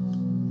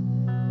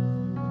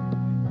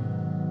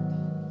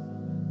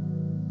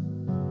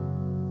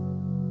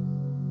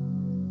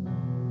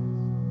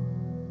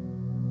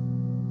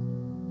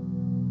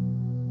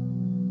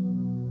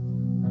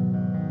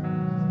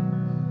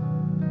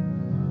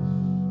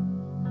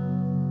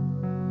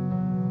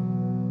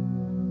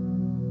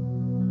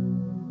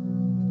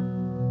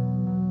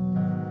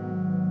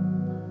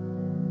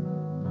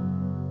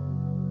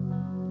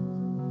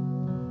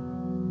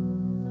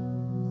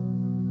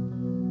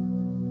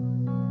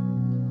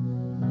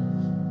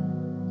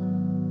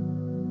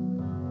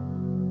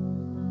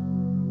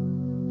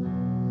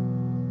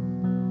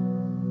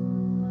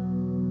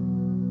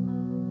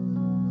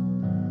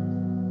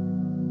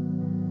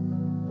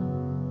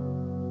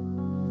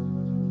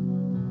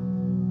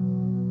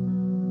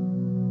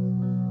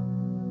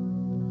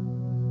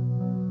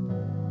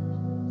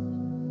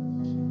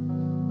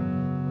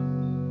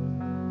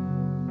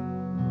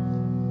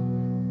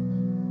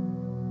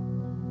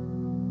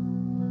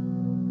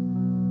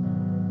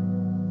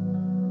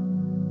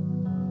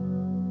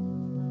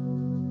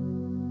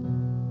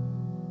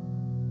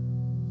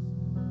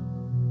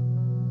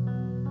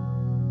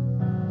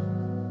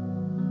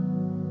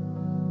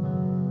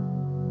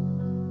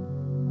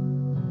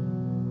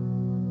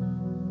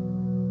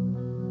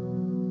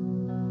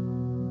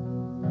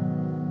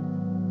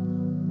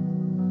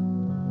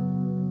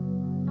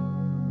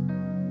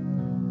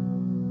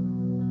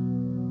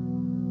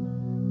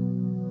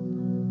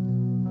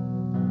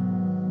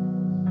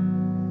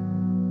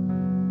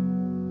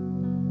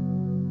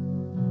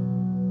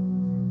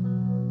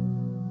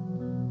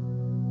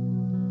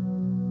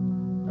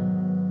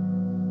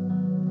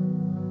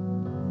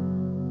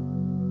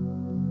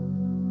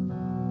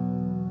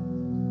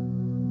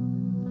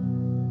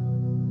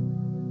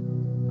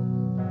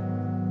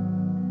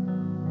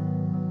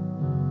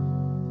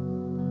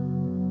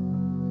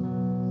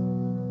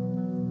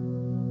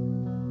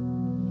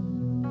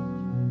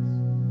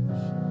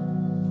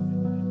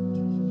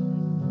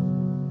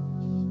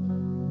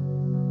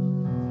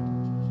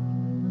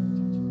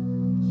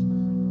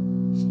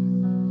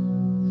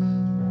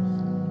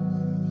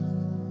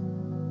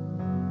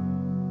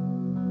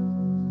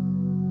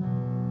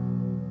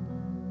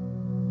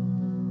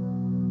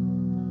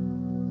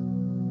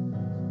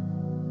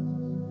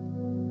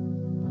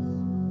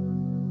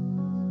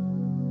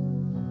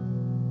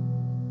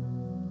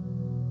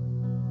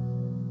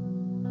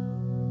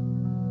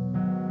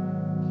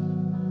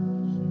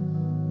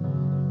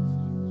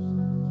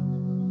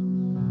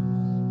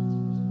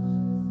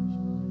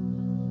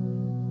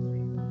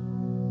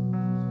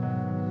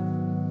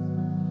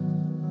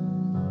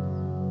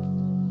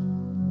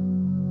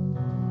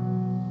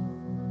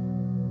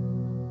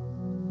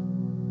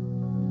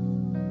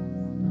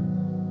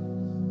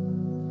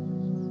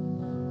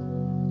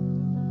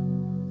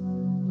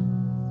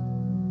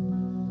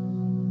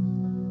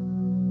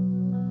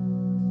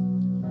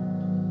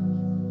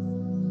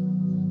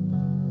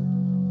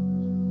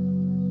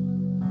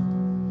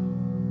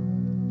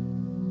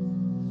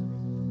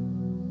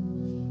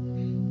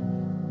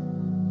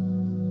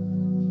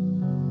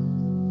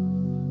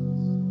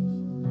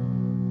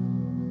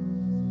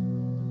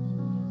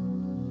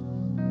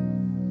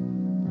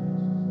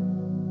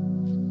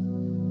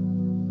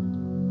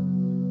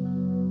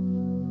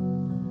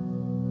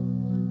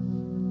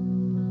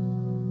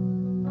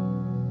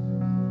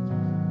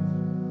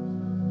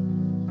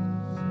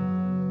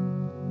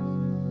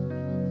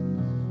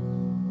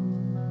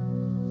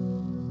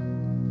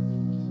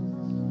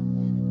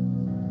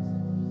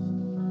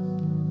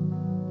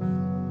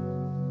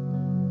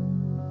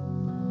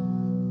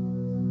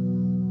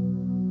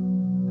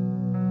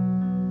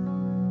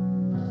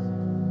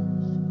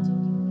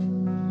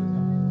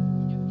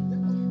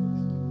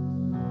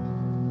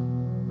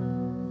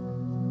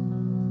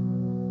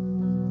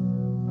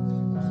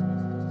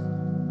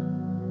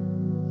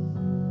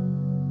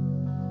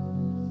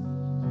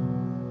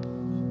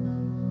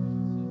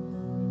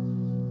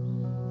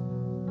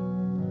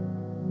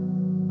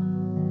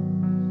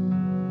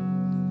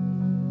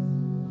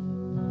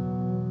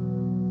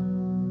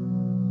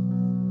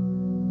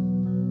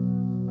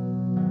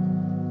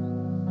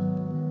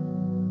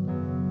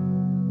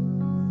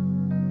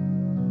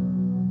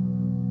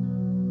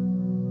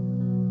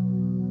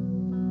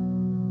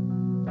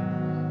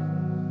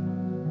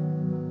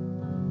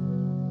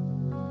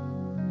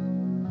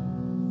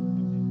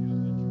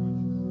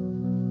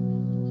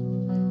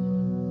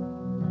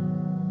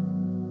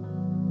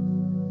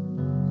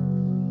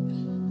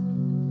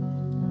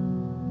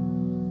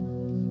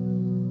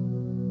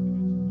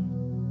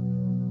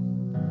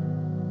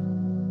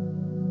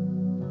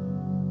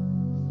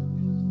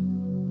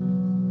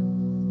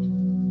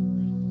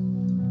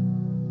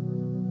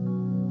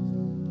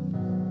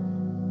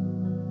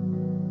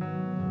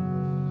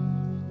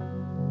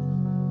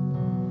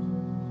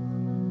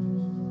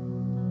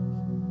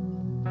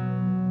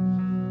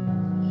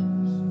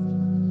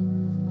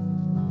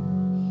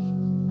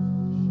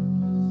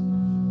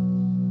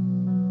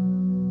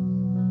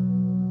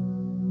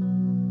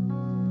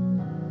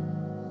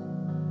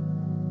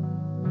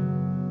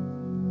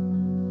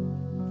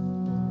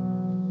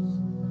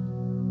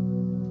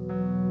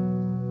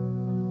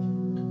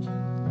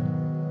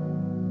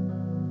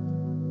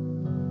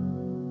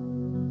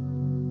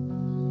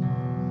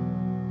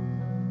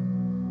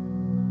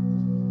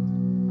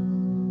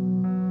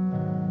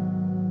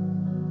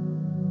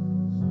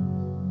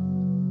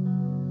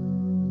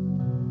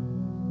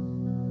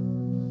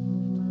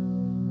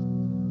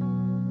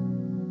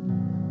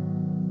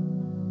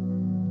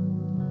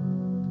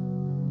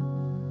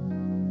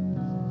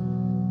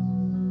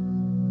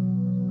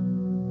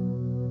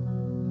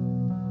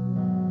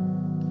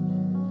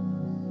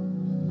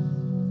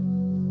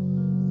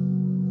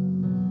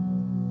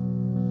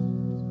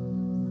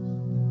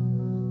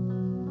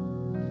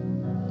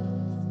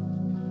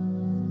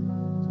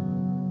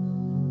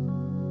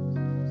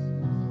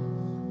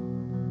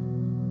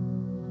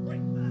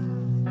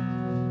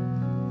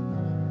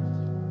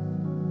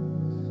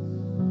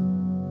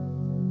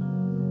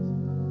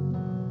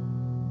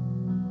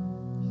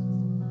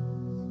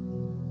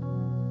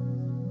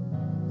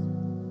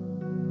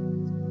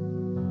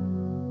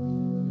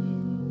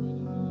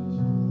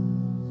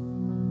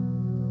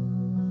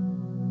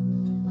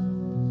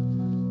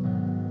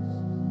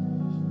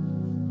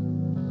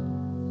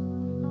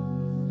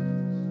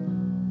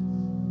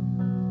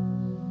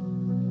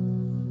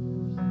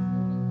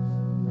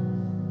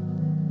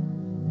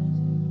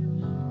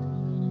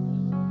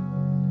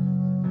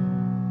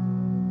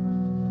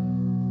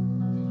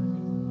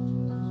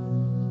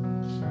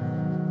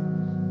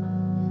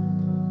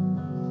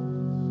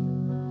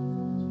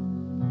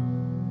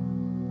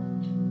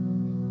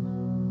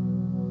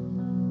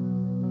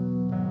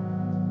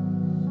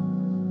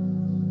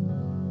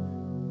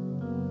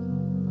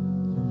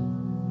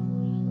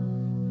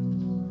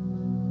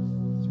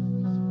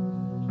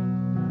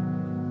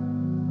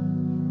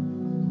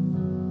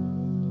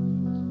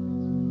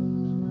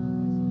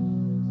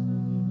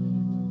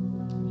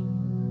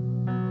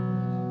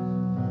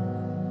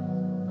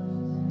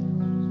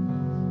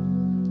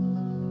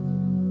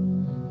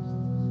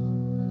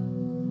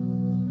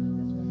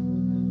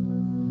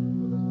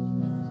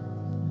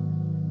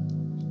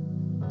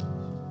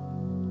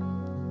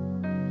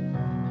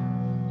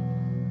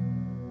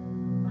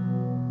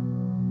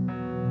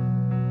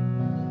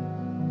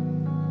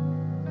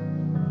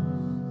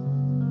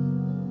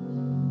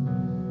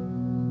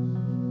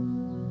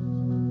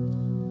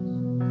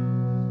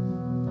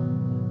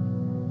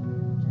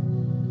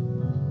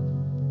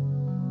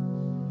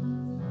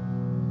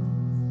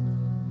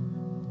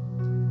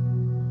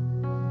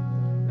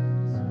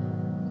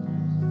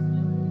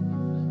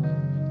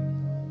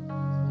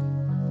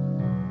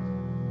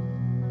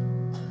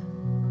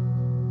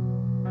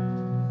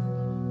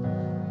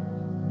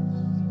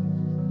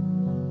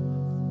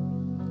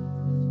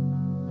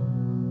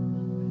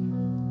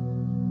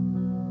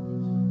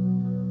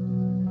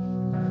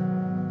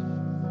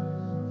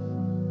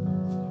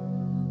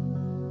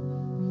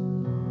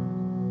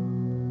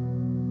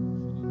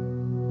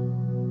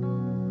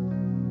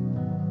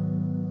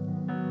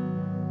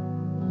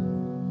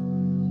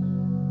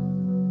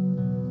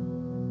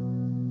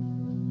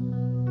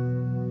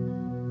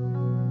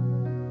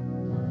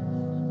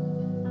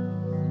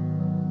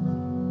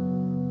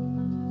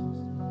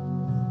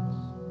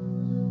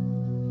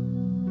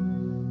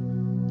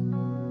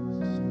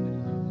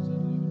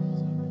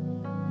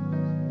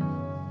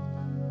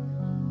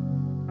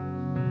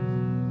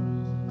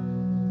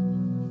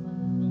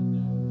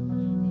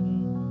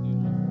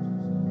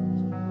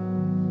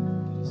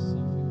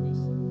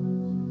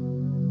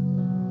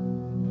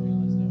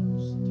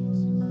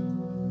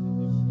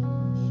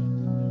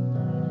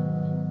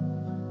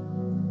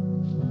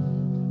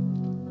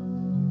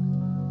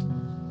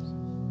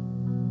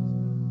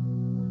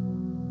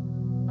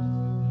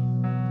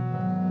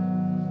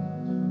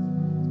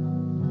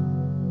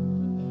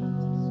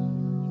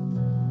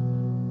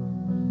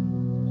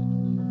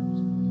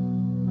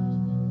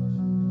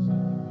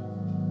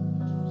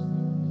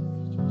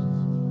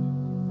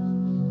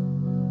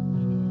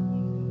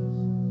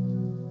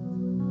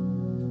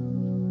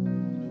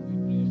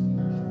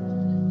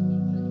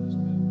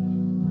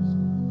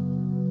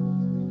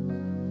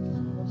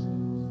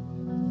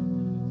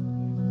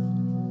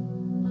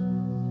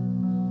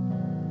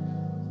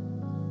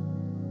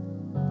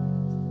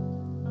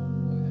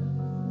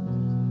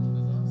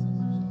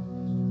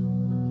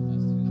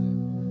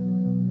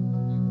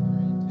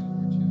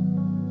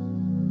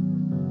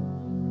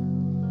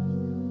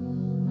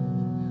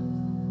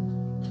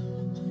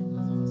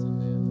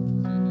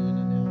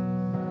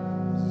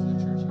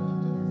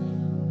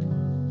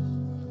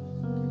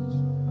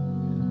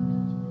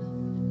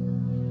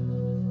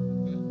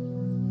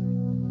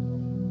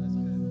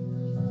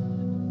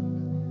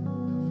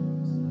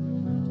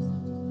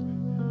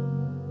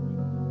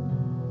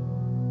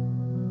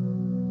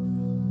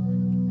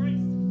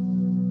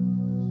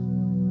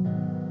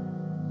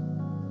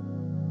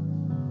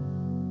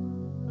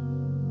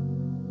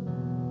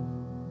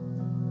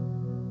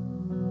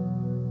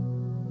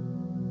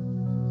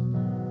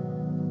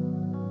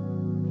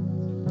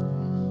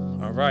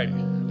 All right.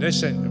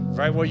 Listen,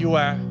 right where you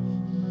are.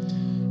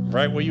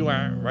 Right where you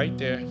are, right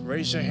there.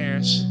 Raise your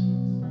hands.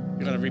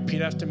 You're going to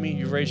repeat after me.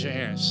 You raise your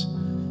hands.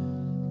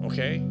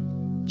 Okay?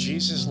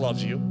 Jesus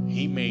loves you.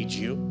 He made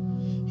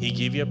you. He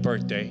gave you a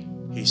birthday.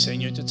 He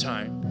sent you at the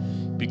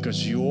time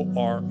because you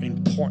are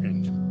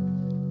important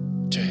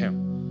to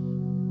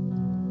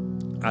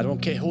Him. I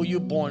don't care who you're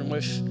born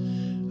with.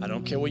 I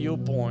don't care where you're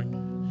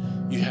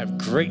born. You have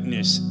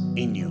greatness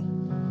in you.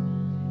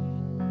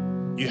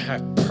 You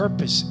have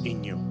purpose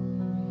in you.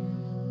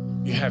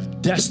 You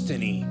have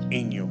destiny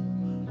in you.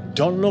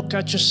 Don't look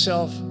at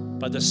yourself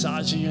by the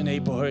size of your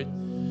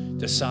neighborhood,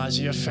 the size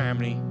of your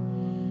family,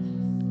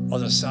 or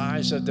the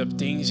size of the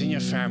things in your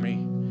family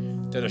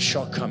that are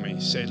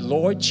shortcomings. Say,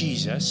 Lord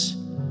Jesus,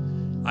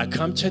 I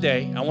come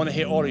today. I want to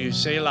hear all of you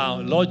say it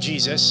loud. Lord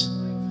Jesus,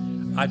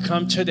 I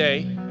come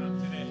today.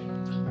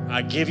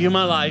 I give you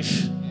my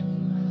life,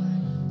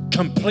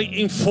 complete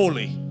and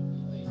fully.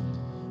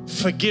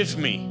 Forgive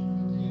me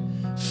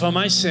for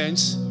my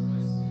sins.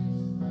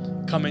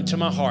 Come into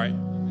my heart.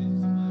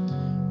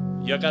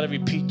 Y'all got to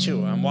repeat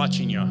too. I'm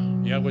watching y'all.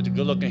 Y'all with the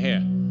good looking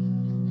hair.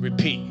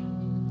 Repeat.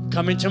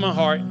 Come into my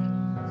heart.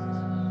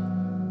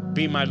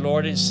 Be my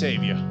Lord and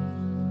Savior.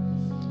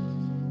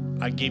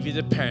 I give you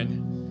the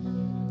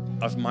pen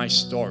of my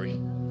story.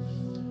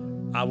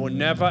 I will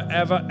never,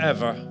 ever,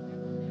 ever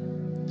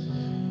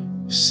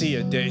see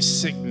a day of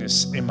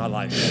sickness in my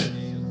life.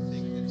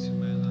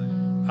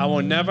 I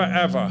will never,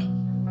 ever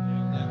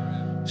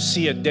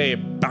see a day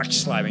of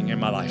backsliding in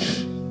my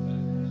life.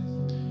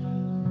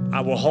 I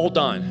will hold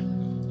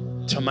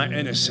on to my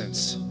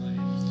innocence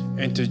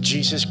and to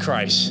Jesus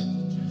Christ.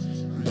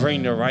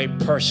 Bring the right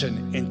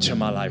person into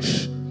my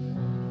life.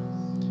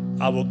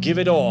 I will give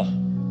it all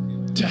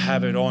to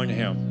have it on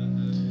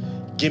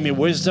Him. Give me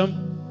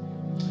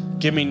wisdom.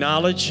 Give me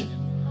knowledge.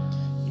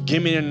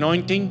 Give me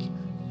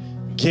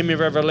anointing. Give me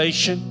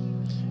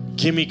revelation.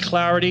 Give me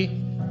clarity.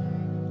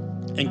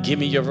 And give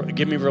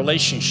me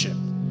relationship,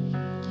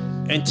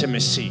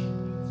 intimacy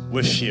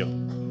with you.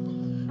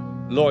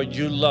 Lord,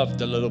 you love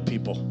the little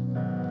people.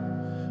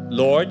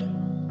 Lord,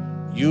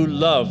 you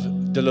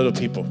love the little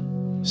people.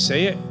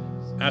 Say it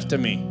after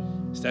me.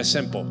 It's that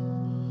simple.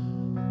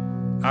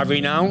 I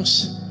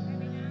renounce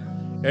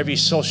every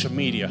social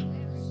media,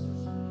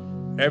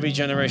 every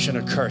generation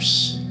of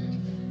curse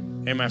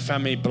in my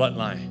family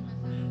bloodline.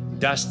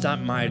 That's not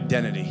my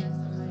identity.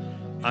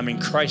 I'm in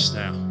Christ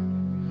now.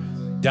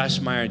 That's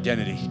my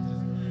identity.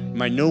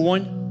 My new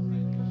one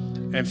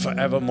and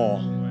forevermore.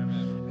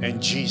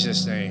 In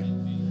Jesus' name.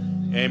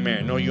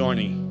 Amen. No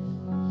yawning.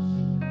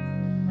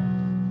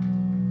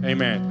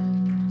 Amen.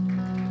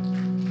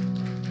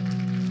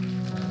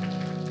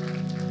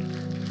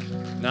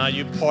 Now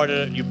you're part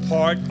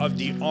of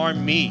the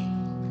army.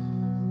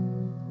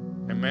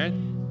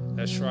 Amen.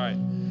 That's right.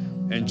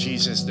 In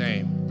Jesus'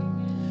 name.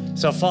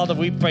 So, Father,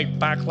 we break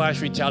backlash,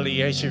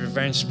 retaliation,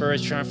 revenge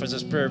spirit, transfers of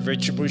spirit,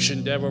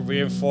 retribution devil,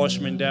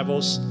 reinforcement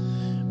devils,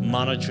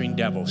 monitoring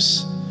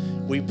devils.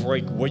 We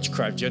break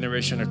witchcraft,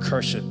 generation of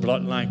curses,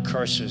 bloodline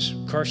curses,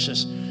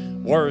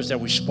 words that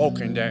we've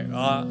spoken that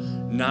are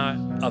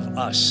not of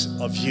us,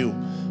 of you.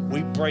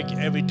 We break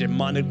every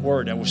demonic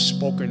word that was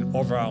spoken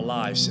over our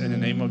lives in the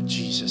name of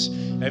Jesus.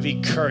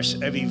 Every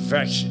curse, every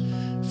vex,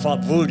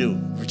 voodoo,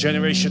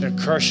 generation of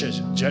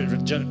curses,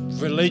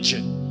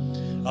 religion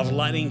of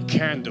lighting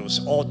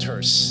candles,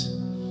 altars,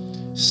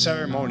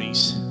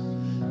 ceremonies,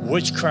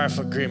 witchcraft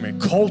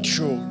agreement,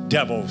 cultural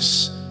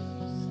devils.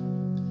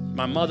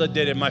 My mother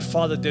did it, my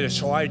father did it,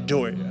 so I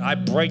do it. I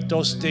break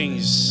those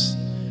things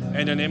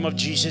in the name of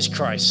Jesus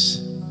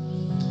Christ.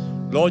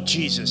 Lord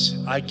Jesus,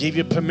 I give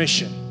you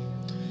permission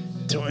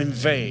to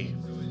invade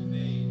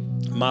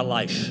my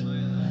life,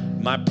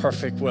 my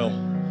perfect will.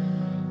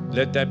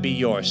 Let that be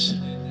yours.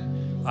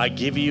 I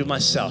give you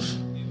myself.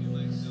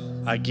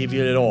 I give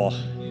you it all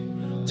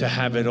to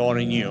have it all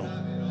in you.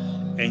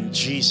 In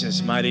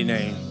Jesus' mighty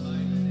name,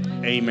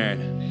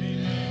 amen.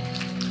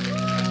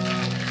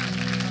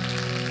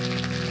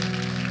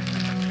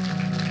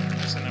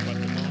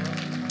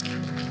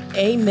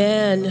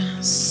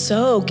 Amen.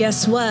 So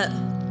guess what?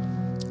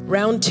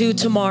 Round 2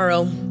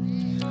 tomorrow.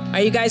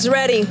 Are you guys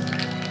ready?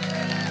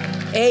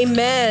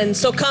 Amen.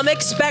 So come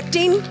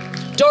expecting.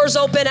 Doors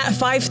open at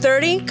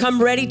 5:30.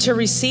 Come ready to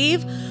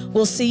receive.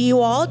 We'll see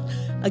you all.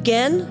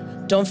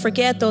 Again, don't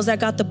forget, those that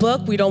got the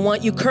book, we don't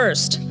want you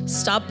cursed.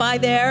 Stop by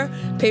there,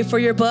 pay for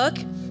your book,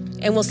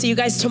 and we'll see you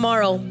guys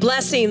tomorrow.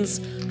 Blessings.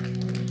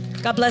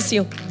 God bless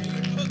you.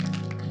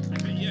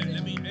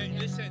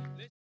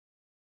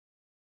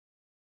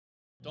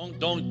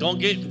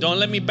 Don't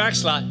let me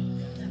backslide.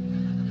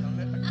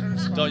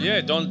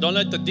 Don't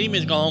let the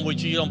demons go home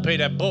with you. You don't pay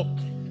that book.